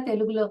చక్కగా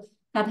తెలుగులో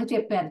కథ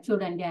చెప్పారు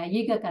చూడండి, ఆ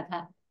ఈగ కథ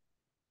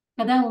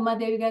కదా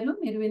ఉమాదేవి గారు,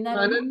 మీరు విన్నారు?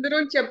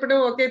 మనందరం చెప్పడం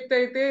ఒక ఎత్తు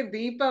అయితే,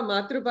 దీప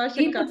మాతృభాష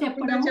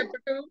చెప్పడం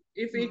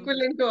is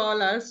equivalent to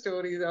all our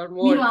stories are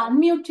more. మీరు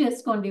అన్మ్యూట్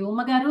చేసుకోండి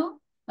ఉమ్మగారు.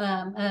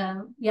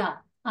 యా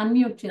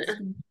అన్మ్యూట్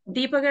చేసుకోండి.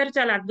 దీప గారు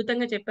చాలా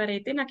అద్భుతంగా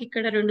చెప్పారైతే. నాకు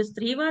ఇక్కడ 2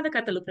 స్త్రీవాద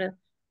కథలు,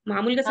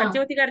 మామూలుగా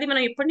సత్యవతి గారిది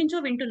మనం ఎప్పటి నుంచో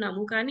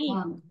వింటున్నాము, కానీ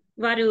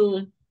వారు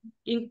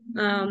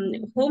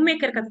హోమ్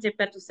మేకర్ కథ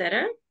చెప్పారు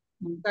చూసారా?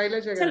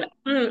 శైలజ అసలు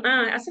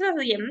గారు అసలు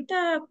అది ఎంత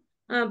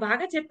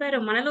బాగా చెప్పారో.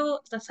 మనలో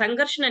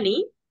సంఘర్షణని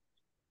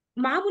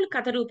మామూలు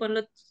కథ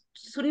రూపంలో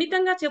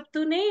సున్నితంగా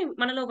చెప్తూనే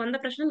మనలో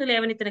 100 ప్రశ్నలు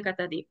లేవనెత్తిన కథ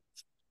అది.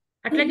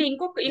 అట్లాగే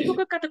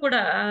ఇంకొక కథ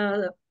కూడా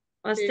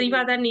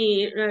స్త్రీవాదాన్ని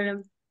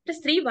అంటే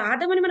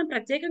స్త్రీవాదం అని మనం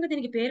ప్రత్యేకంగా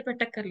దీనికి పేరు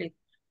పెట్టక్కర్లేదు.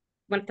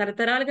 మన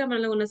తరతరాలుగా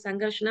మనలో ఉన్న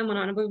సంఘర్షణ,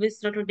 మనం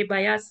అనుభవిస్తున్నటువంటి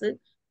బయాస్,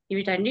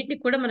 వీటన్నిటిని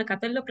కూడా మన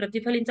కథల్లో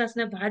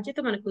ప్రతిఫలించాల్సిన బాధ్యత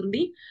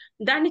మనకుంది.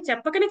 దాన్ని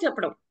చెప్పకనే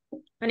చెప్పడం,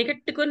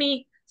 పనికట్టుకొని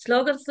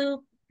స్లోగన్స్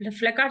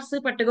ఫ్లకార్డ్స్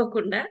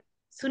పట్టుకోకుండా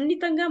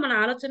సున్నితంగా మన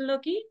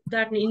ఆలోచనలోకి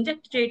దాన్ని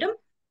ఇంజెక్ట్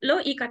చేయడంలో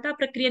ఈ కథా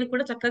ప్రక్రియను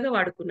కూడా చక్కగా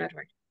వాడుకున్నారు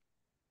వాళ్ళు.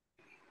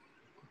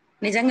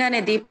 నిజంగానే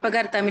దీప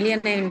గారు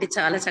తమిళియన్ ఏంటి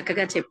చాలా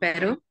చక్కగా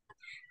చెప్పారు.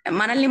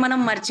 మనల్ని మనం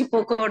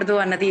మర్చిపోకూడదు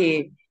అన్నది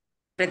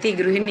ప్రతి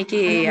గృహిణికి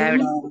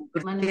ఆవిడ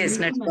గుర్తు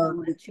చేసినట్టు.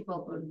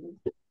 మర్చిపోకూడదు.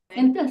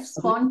 ఎంత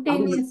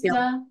స్పాంటేనియస్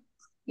గా,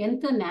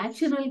 ఎంత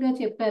న్యాచురల్ గా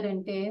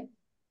చెప్పారంటే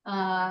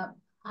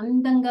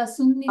అందంగా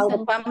సున్నితంగా.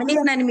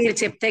 తమిళియన్ అని మీరు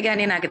చెప్తే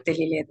గానీ నాకు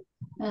తెలియలేదు.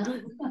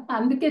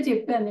 అందుకే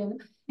చెప్పాను నేను,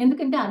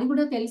 ఎందుకంటే అది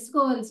కూడా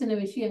తెలుసుకోవాల్సిన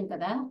విషయం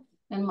కదా.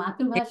 నేను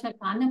మాతృభాష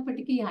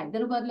కానప్పటికీ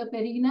హైదరాబాద్ లో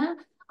పెరిగినా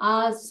ఆ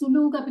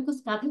సులువుగా, బికాస్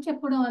కథ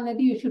చెప్పడం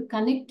అనేది you should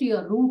connect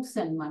your roots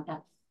అన్నమాట.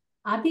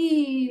 అది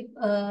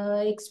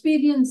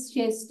ఎక్స్పీరియన్స్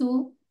చేస్తూ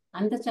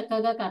అంత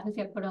చక్కగా కథ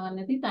చెప్పడం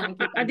అనేది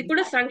తనకి అది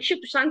కూడా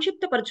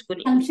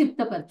సంక్షిప్తపరుచుకుని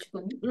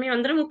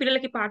మేమందరం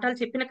పిల్లలకి పాఠాలు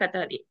చెప్పిన కథ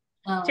అది.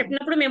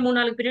 చెప్పినప్పుడు మేము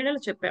 3-4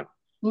 పీరియడ్లు చెప్పాం.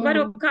 వారు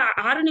ఒక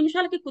 6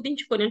 నిమిషాలకి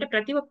కుదించుకొని, అంటే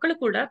ప్రతి ఒక్కరు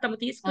కూడా తమ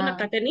తీసుకున్న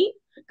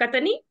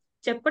కథని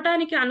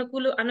చెప్పడానికి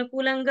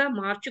అనుకూలంగా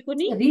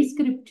మార్చుకుని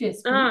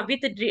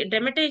విత్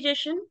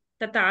డ్రమటైజేషన్,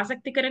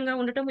 ఆసక్తికరంగా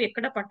ఉండటం,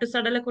 ఎక్కడ పట్టు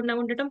సడలకుండా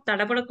ఉండటం,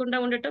 తడబడకుండా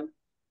ఉండటం,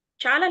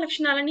 చాలా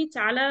లక్షణాలని,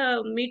 చాలా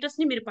మీటర్స్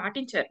ని మీరు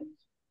పాటించారు.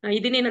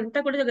 ఇది నేనంతా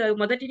కూడా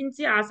మొదటి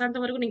నుంచి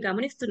ఆశాంతం వరకు నేను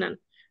గమనిస్తున్నాను.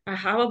 ఆ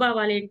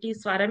హావభావాలు ఏంటి,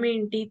 స్వరం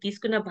ఏంటి,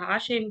 తీసుకున్న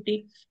భాష ఏంటి,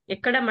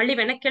 ఎక్కడ మళ్ళీ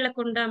వెనక్కి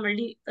వెళ్లకుండా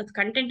మళ్ళీ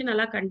కంటెంట్ ని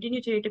అలా కంటిన్యూ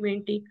చేయటం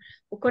ఏంటి,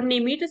 కొన్ని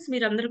మీటర్స్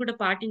మీరు అందరూ కూడా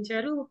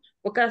పాటించారు.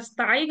 ఒక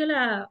స్థాయి గల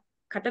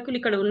కథకులు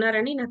ఇక్కడ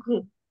ఉన్నారని నాకు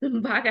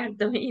బాగా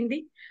అర్థమైంది.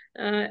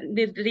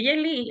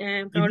 రియల్లీ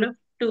ప్రౌడ్ ఆఫ్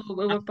టు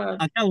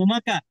అక్క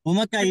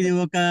ఉమక ఇది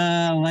ఒక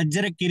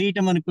వజ్ర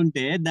కిరీటం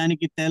అనుకుంటే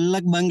దానికి తెల్ల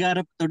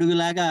బంగారపు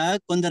తొడుగులాగా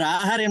కొందరు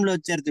ఆహార్యంలో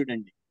వచ్చారు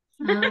చూడండి.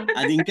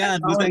 అది ఇంకా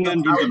అద్భుతంగా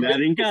అనిపించింది.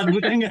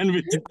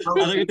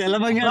 అదొక తెల్ల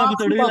బంగారపు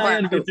తొడుగులాగా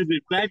అనిపించింది.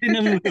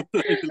 ప్లాటినం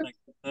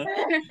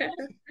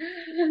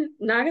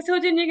నాగ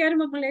సౌజన్య గారు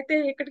మమ్మల్ని అయితే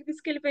ఎక్కడికి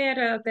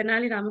తీసుకెళ్లిపోయారు?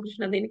 తెనాలి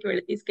రామకృష్ణ దీనికి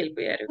వెళ్ళి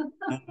తీసుకెళ్లిపోయారు.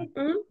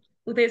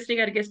 ఉదయశ్రీ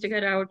గారు గెస్ట్ గా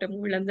రావటం,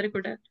 వీళ్ళందరూ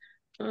కూడా.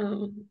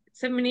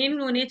 సో నేను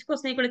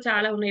నేర్చుకోవాల్సినవి కూడా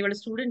చాలా ఉన్నాయి. వాళ్ళ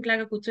స్టూడెంట్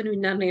లాగా కూర్చొని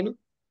విన్నాను. నేను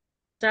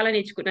చాలా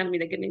నేర్చుకున్నాను మీ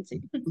దగ్గర నుంచి.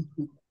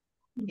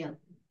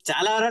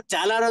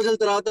 చాలా రోజుల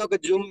తర్వాత ఒక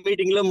జూమ్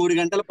మీటింగ్ లో 3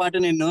 గంటల పాటు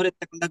నేను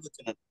నోరెత్తకుండా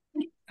కూర్చున్నాను.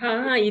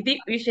 ఇది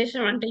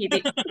విశేషం అంటే ఇది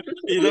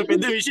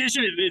పెద్ద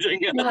విశేషం.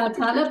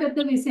 చాలా పెద్ద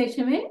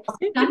విశేషమే.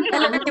 కానీ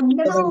అలా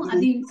ఉండడం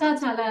అది ఇంకా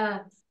చాలా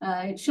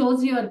it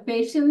shows your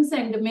patience.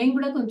 And మేము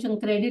కూడా కొంచెం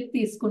క్రెడిట్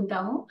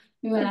తీసుకుంటాము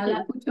మిమ్మల్ని అలా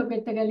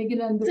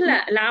కూర్చోబెట్టగలిగినందుకు.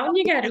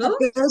 లావణ్య గారు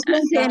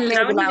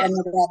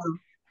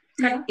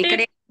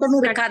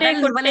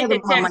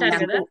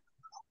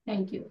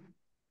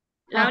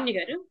లావణ్య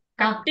గారు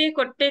కట్టే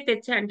కొట్టే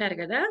తెచ్చే అంటారు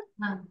కదా,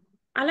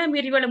 అలా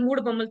మీరు ఇవాళ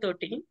 3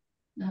 బొమ్మలతోటి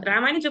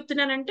రామాయణం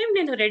చెప్తున్నానంటే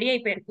నేను రెడీ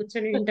అయిపోయాను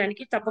కూర్చొని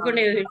వినడానికి.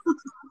 తప్పకుండా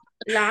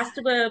లాస్ట్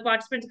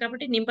పార్టిసిపెంట్స్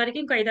కాబట్టి నింపరికి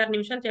ఇంకో 5-6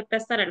 నిమిషాలు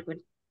చెప్పేస్తారు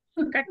అనుకోని.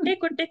 కట్టే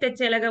కొట్టే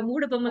తెచ్చేలాగా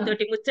 3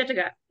 బొమ్మలతోటి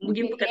ముచ్చటగా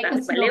ముగింపు కథ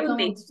భలే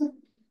ఉంది.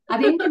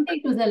 అదేంటంటే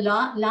it was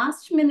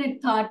last minute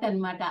thought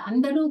అన్నమాట.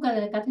 అందరూ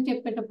కథ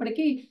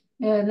చెప్పేటప్పటికి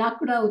నాకు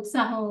కూడా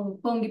ఉత్సాహం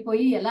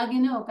పొంగిపోయి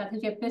ఎలాగైనా ఒక కథ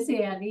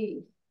చెప్పేసేయాలి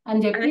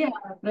అని చెప్పి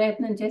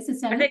ప్రయత్నం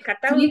చేసేసాను.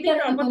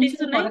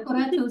 కొంచెం కొరకొర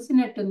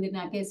చూసినట్టుంది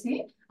నాకేసి,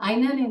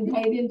 అయినా నేను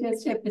ధైర్యం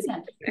చేసి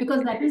చెప్పేశాను.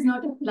 Because that is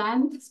not a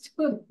plan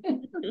story.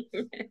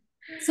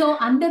 So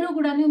అందరూ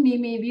కూడాను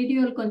మీ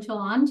వీడియోలు కొంచెం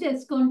ఆన్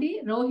చేసుకోండి.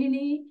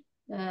 రోహిణి,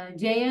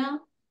 జయ,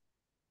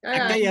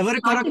 ఎవరి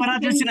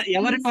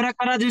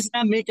కొరకొర చూసినా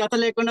మీ కథ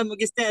లేకుండా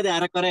ముగిస్తే అది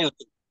అరకొరే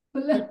అవుతుంది.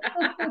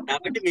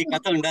 కాబట్టి మీ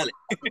కథ ఉండాలి.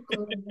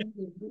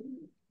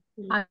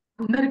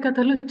 అందరి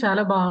కథలు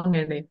చాలా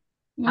బాగున్నాయండి.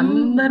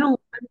 అందరూ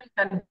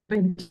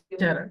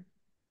కనిపించారు.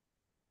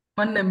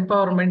 మన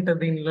ఎంపవర్మెంట్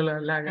దీనిలో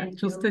లాగా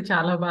చూస్తే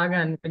చాలా బాగా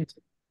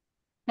అనిపించింది.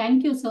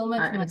 Thank you so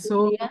much. So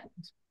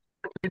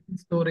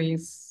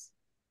stories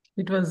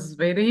it was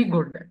very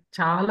good.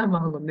 చాలా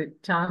బాగుంది.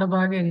 చాలా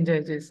బాగా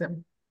ఎంజాయ్ చేశాం.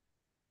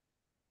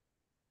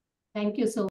 Thank you so